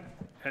Elliott. At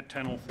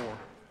 10:04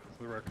 for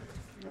the record.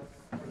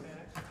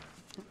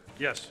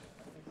 Yes.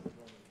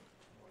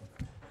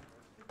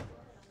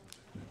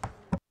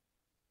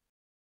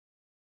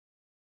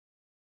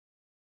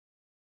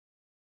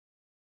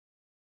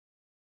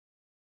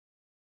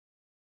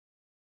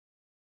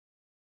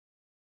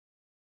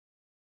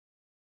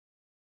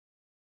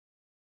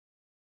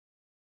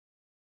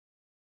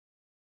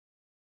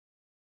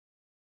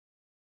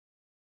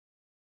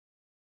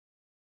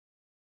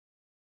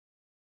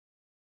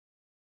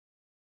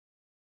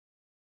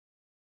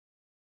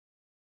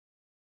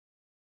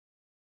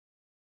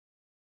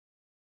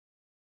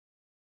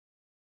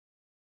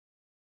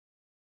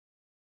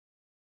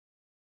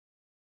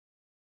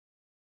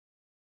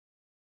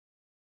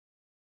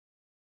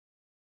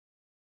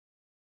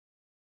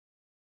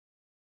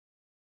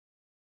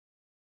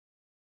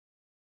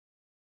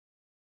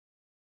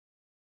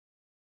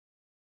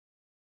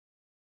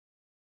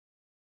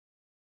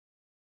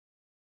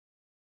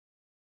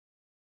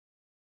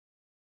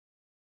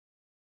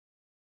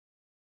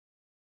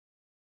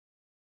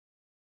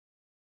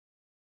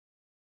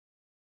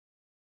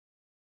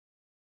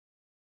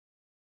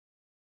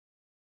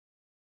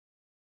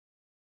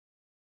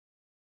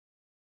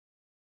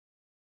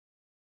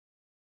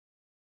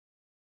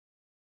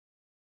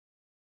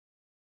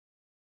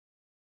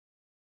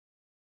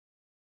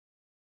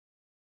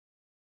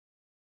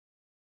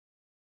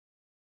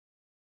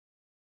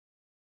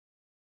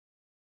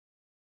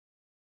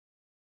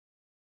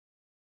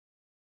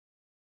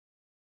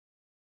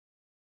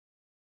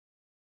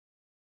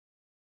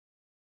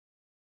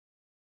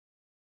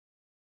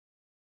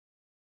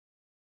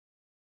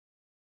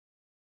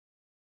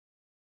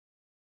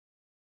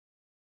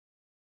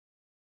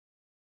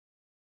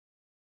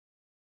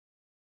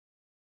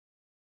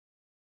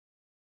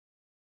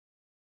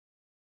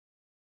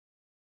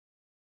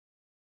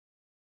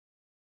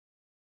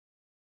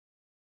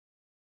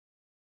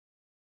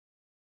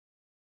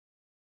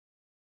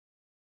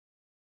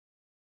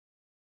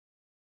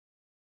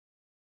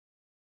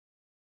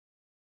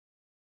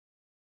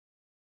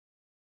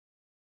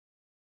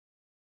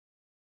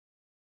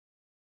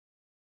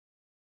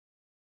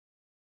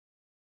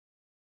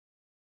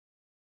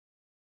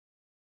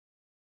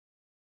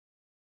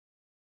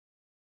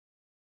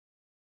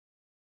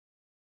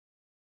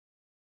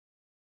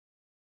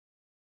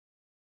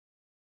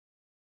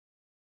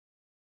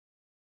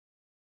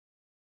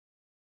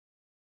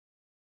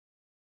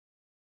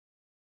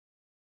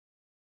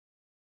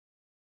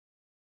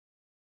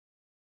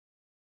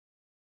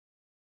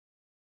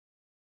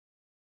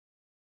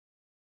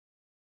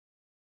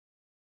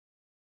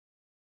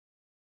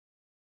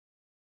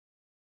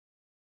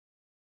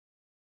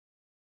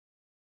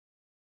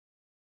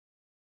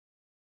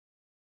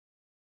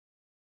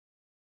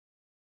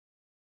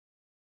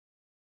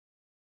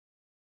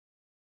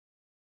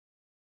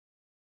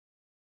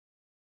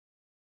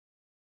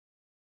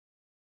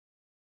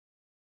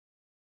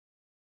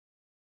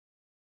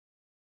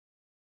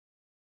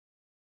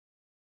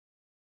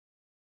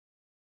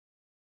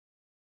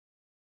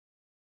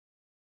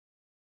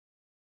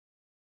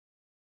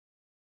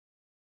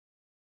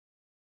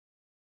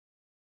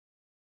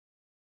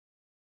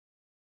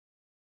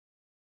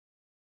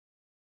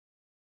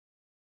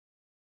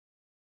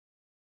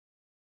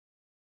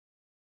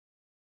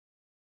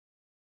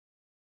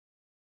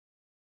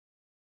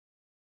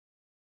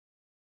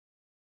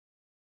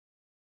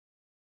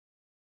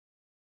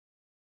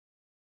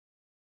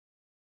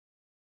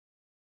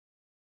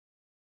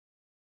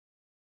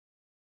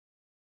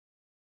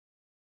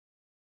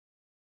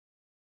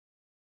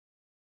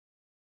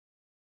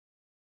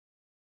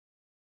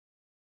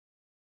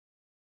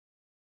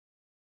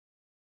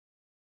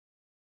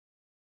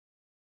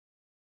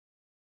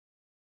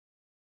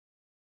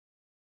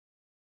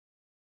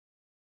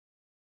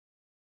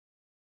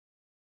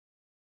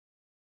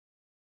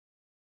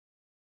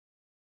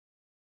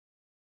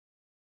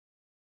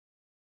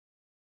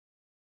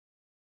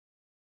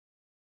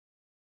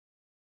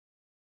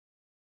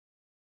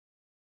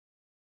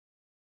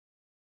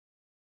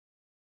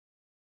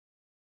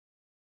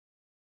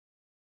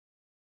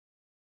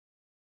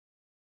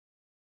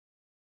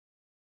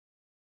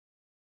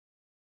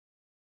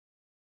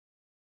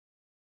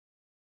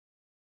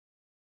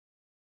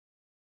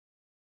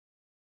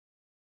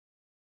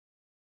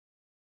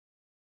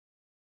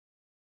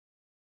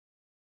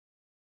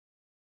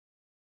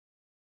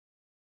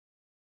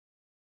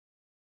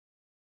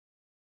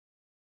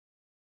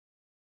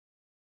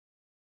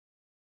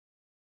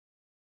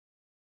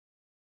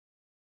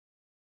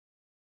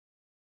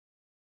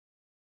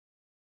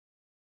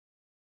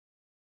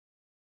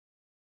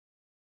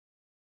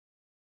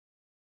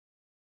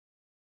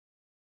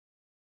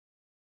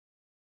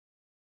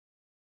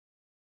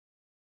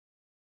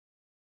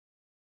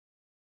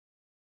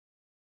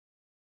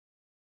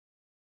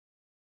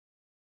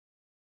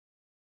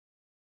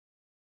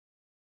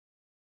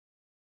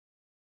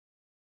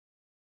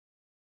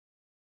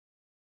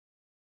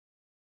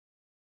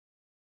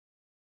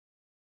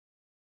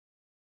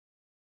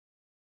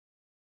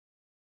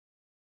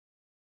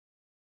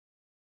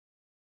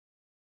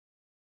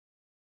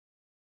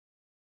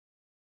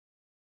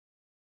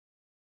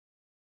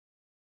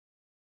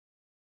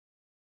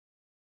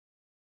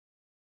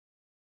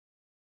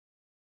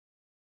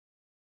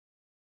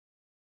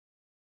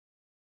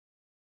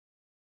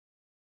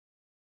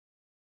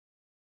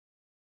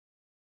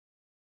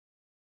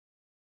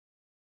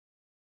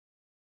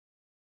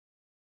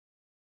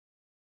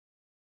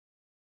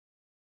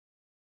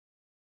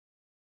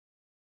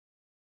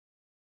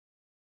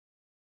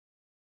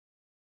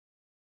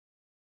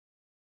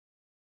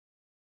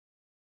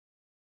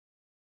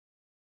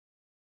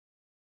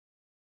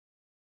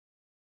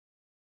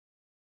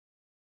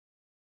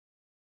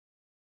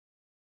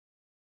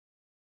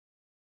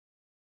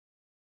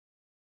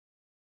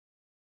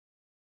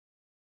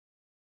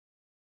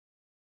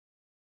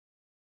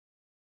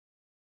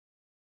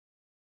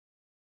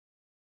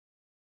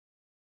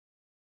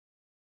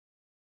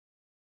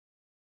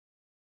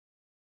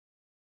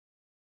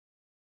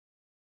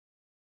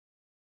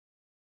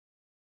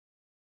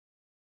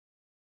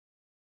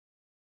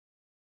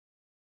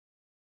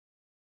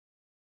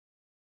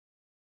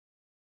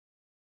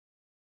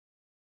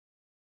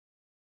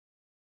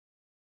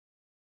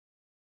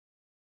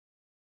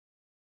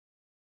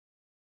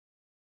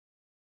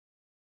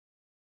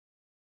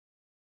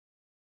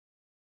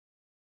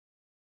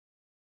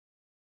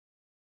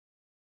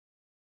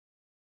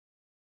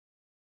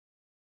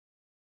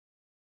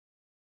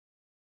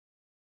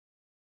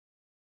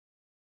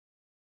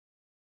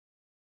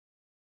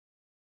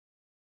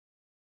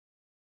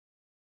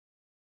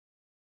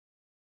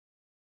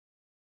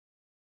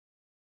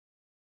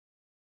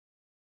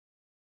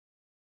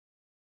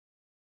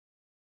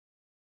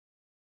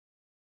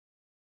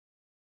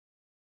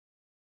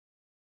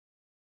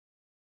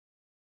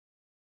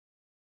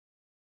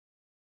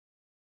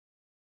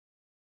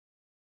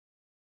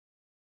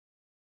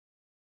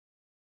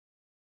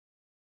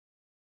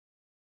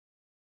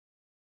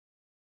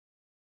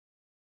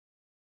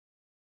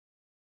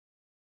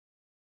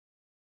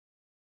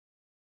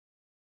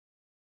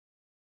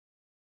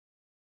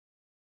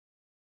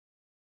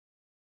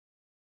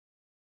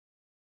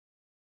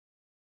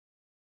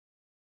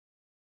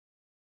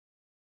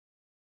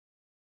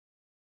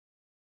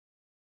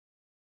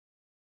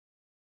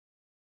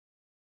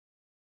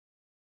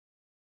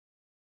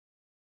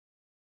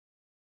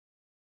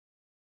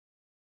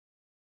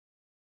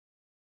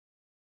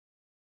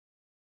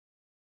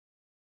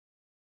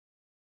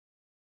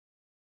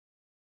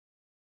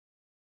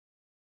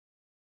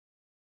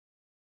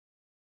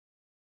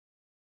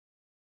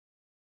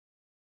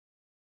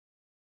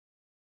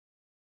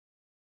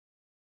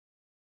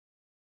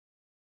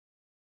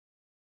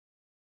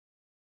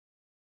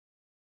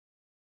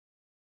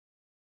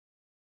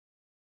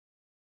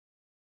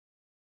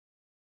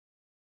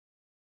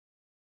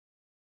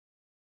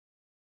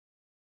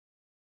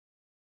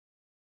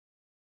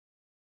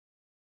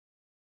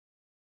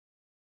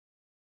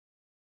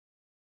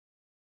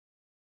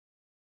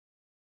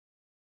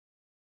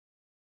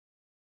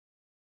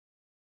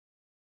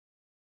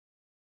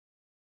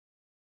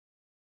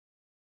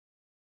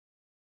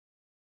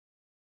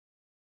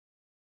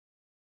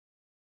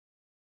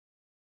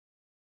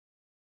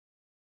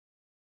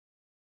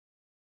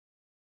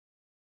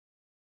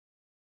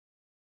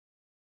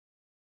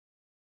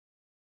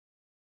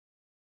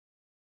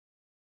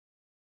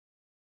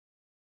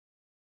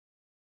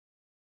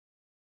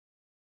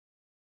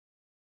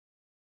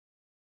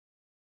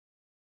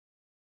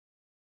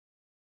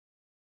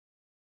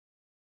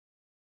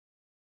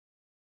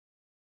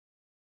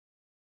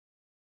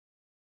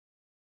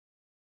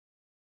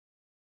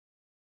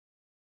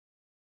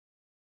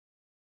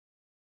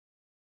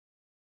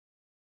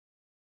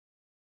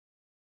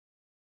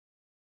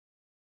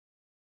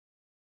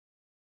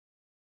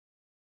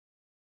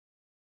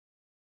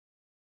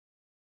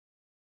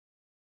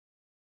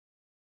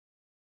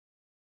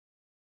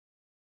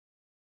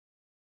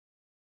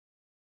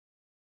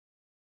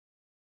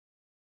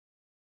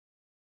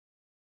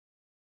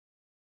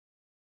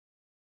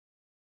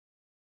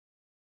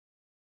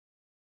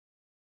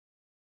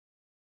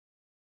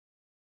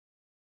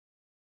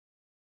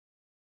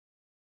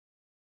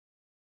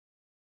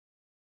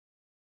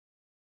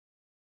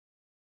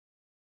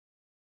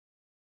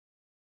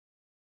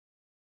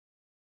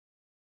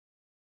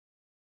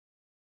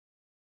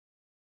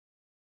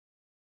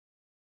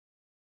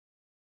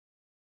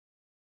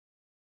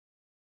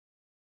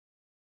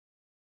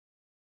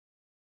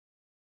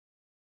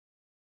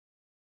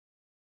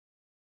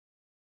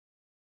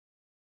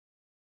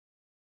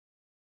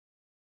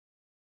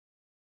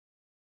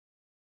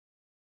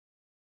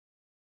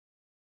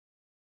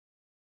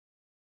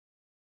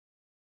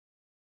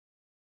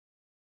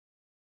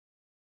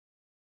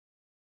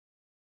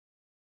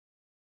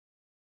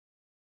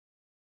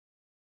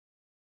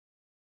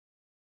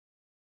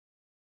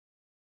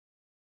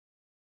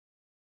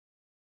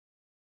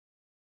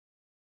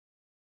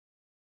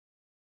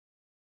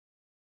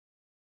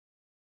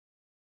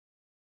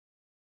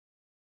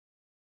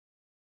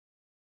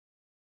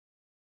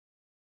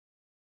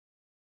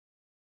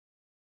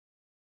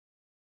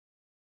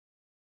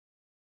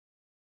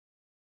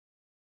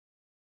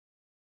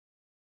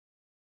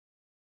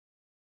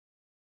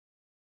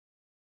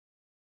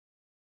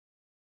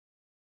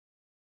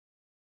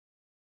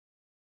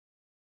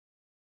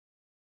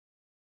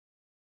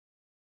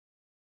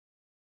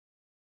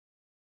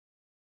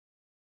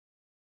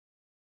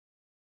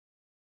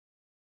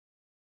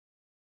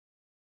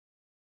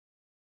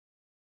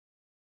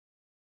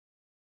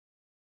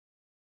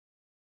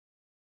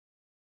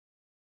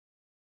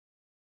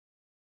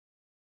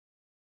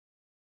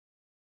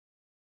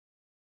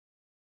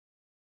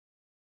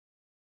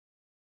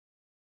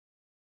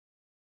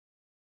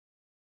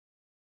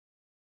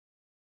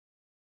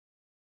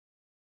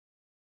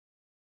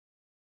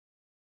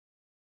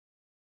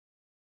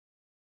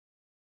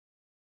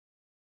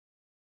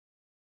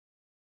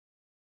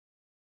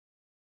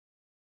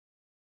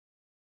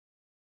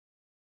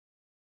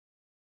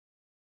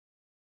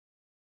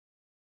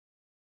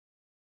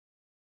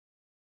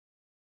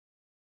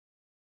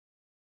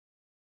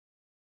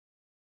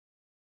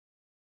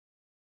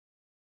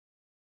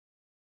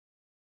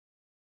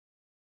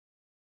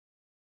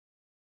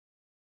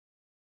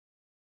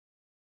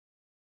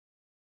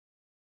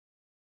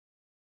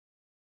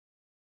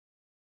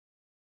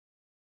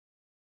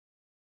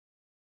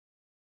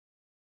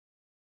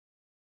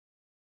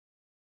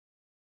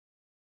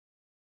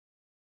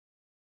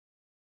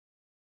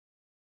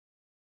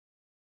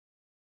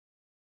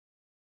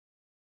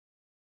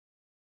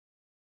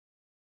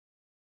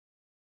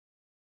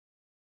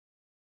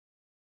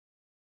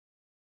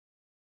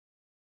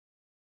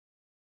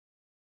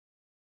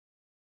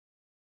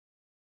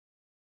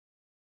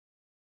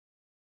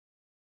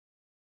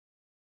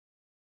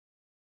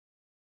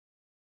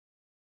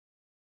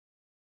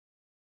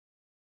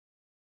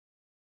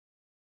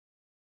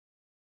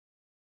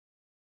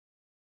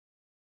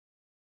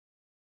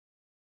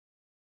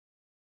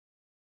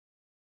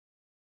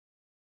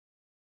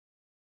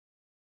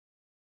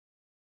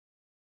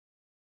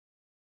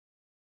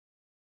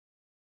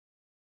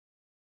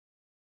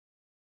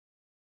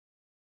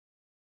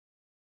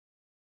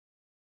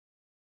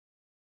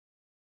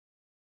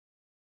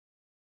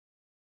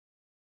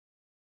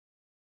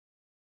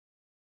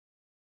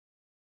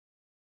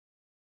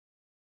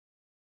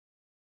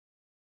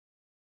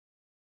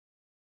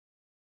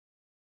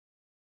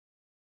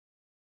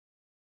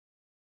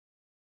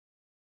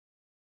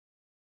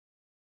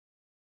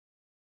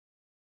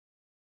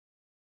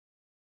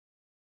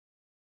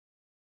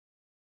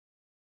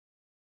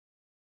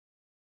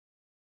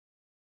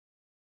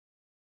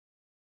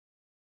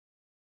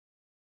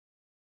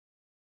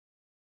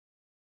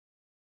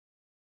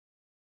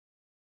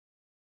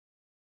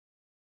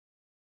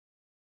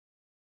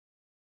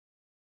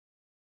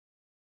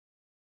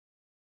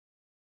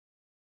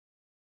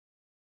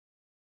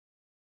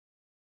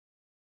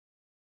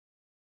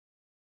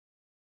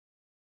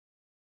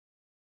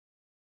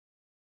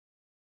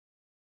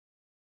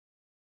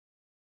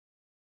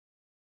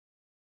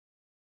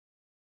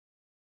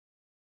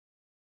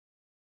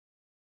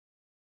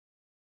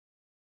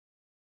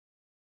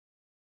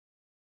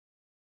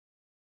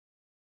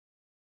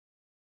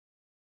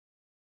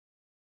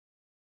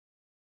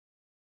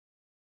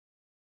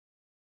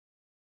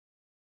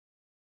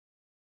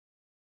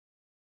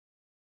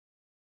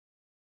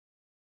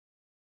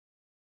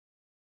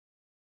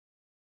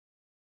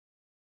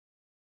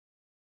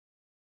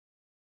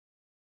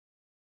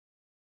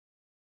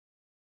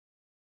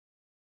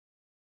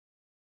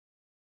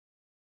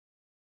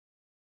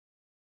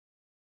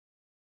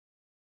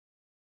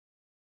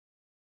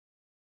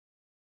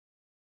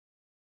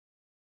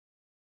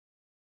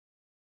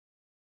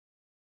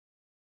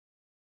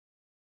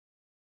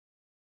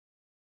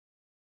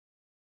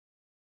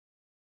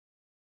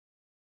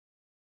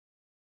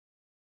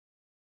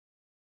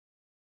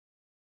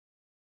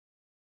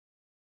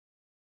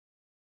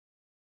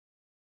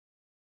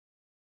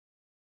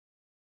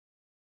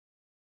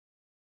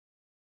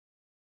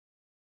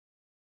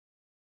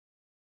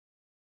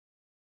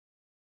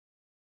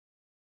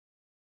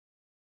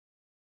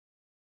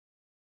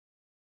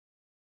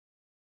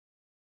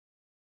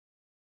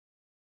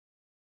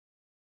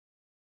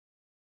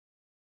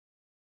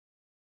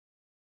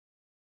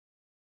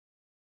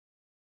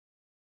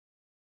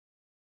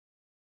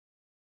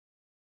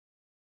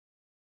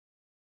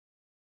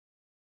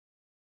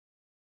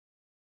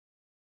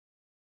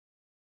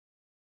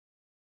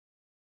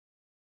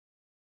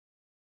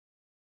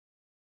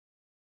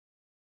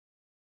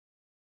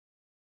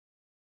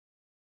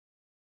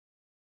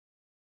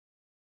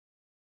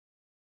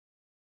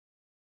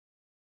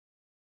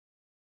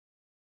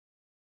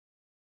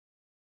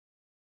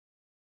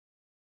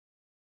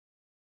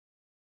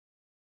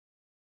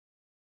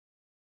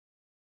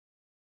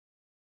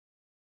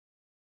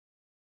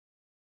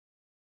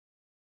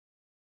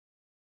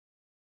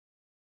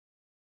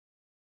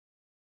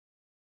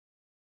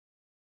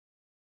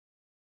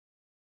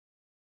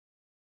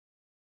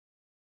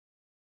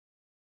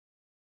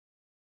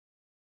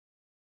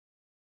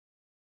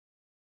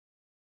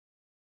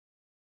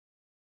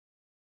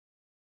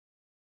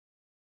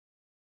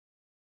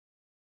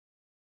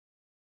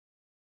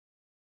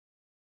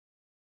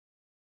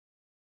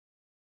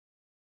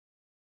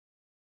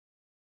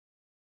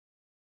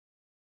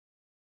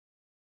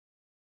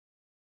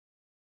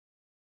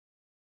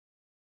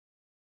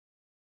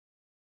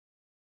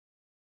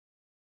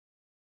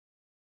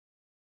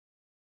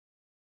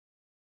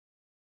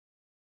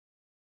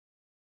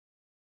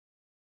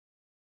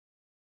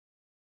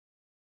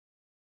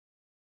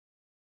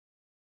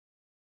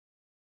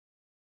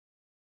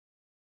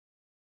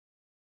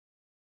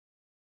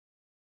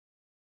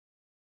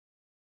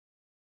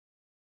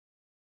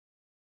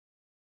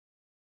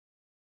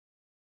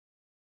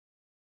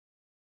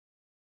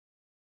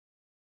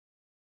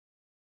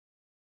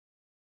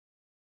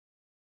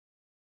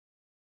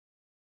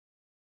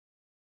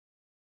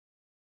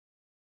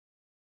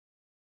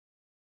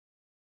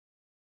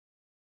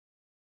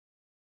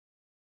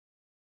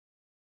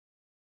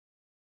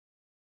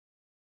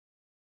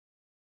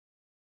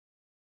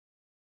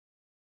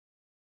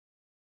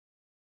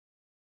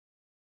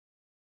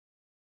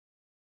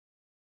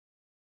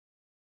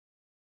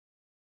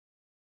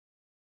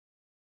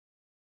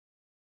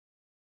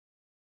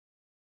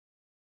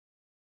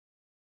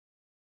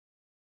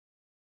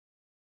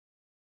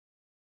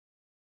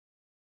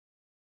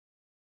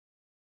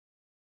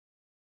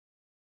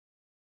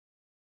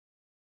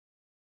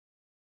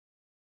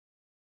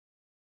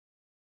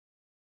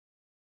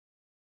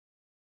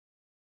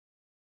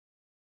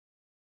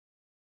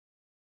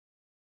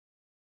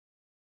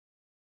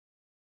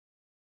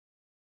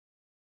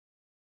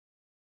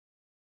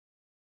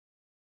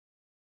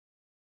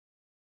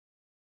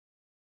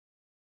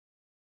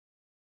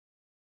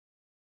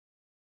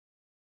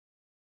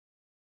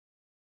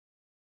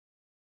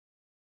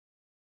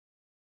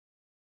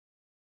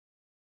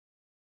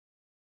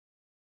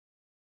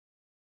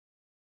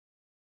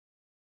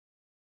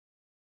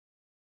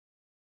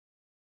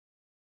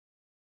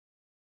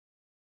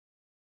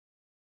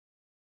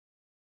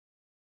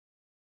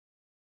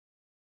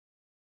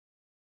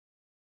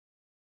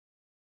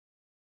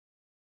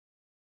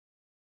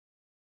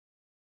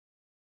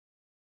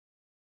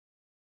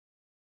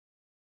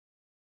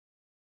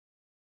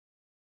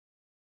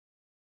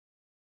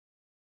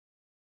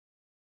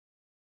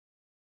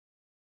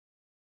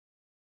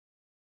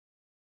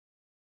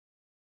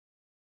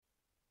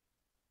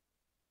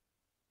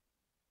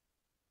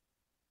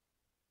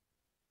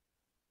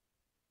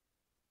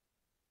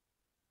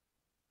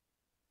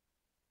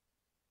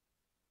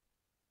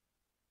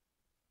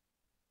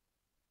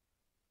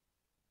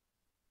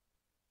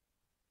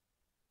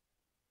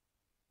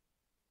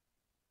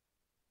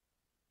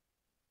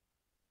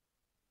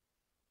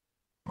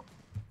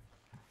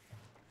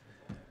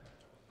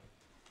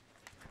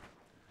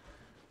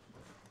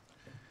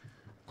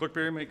 Clerk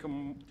Berry,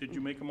 did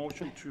you make a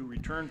motion to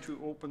return to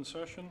open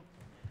session?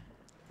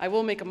 I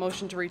will make a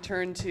motion to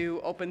return to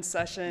open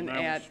session And I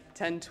will at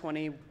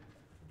 10:23.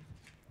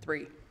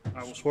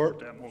 I will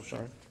support that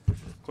motion.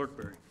 Clerk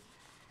Berry.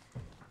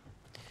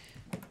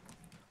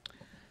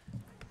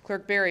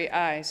 Clerk Berry,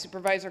 aye.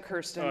 Supervisor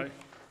Kersten. Aye.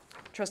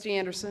 Trustee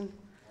Anderson.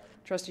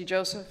 Trustee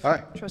Joseph.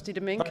 Aye. Trustee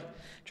DeMink.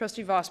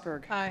 Trustee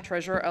Vosberg. Aye.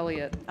 Treasurer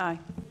Elliott. Aye.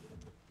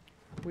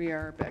 We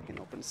are back in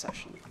open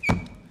session.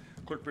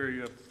 Clerk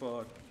Berry, if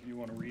you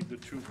want to read the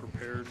two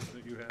prepared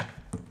that you have.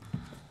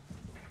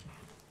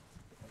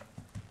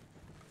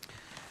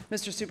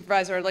 Mr.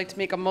 Supervisor, I'd like to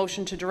make a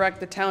motion to direct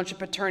the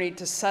township attorney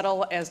to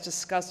settle as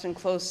discussed in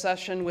closed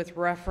session with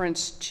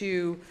reference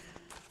to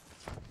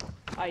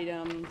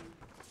item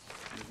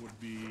It would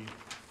be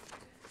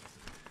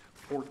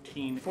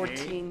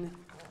 14A.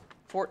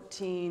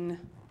 14B.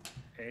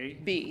 A.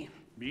 B.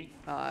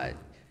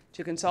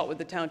 To consult with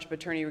the township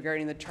attorney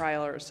regarding the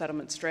trial or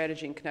settlement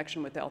strategy in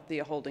connection with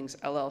Althea Holdings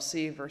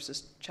LLC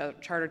versus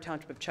Charter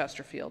Township of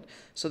Chesterfield.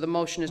 So the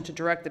motion is to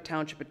direct the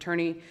township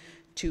attorney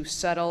to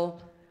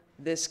settle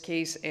this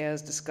case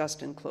as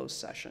discussed in closed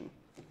session.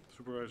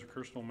 Supervisor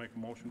Kersten will make a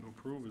motion to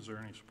approve. Is there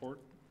any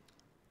support?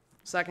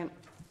 Second.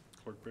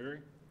 Clerk Berry.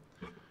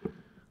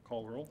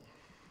 Call roll.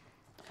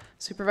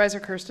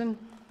 Supervisor Kersten.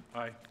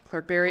 Aye.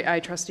 Clerk Berry,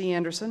 aye. Trustee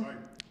Anderson. Aye.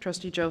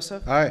 Trustee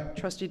Joseph. Aye.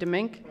 Trustee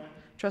DeMink.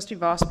 Trustee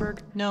Vosberg.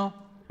 No.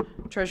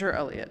 Treasurer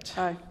Elliott.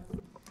 Aye.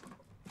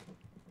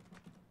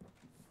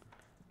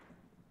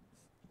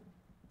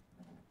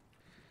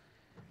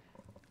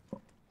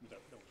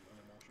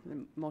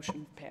 The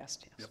motion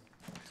passed, yes.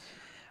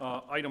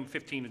 Item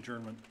 15,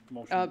 adjournment.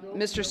 Motion.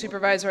 Mr.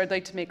 Supervisor, I'd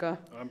like to make a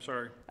I'm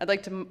sorry. I'd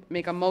like to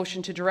make a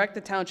motion to direct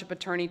the township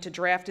attorney to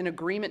draft an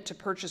agreement to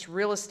purchase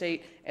real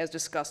estate as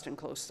discussed in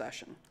closed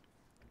session.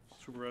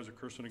 Supervisor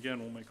Kersten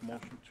again will make a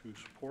motion to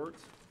support,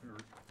 or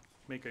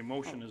make a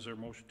motion. Is there a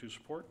motion to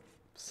support?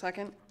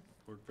 Second.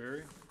 Clerk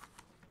Berry.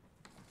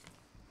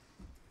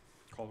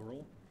 Call the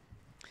roll.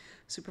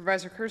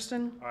 Supervisor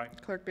Kersten. Aye.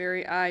 Clerk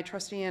Berry, aye.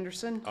 Trustee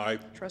Anderson. Aye.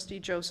 Trustee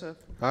Joseph.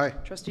 Aye.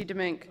 Trustee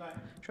DeMink. Aye.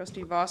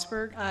 Trustee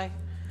Vosberg. Aye.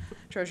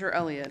 Treasurer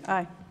Elliott.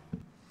 Aye.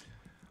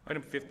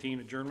 Item 15,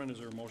 adjournment. Is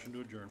there a motion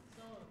to adjourn?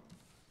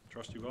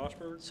 Trustee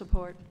Vosberg,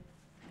 Support.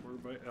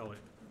 supported by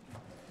Elliott.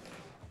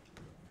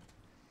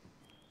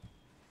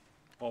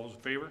 All those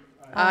in favor?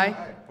 Aye.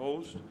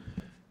 Opposed?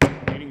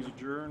 Meeting's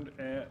adjourned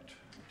at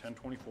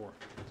 10:24.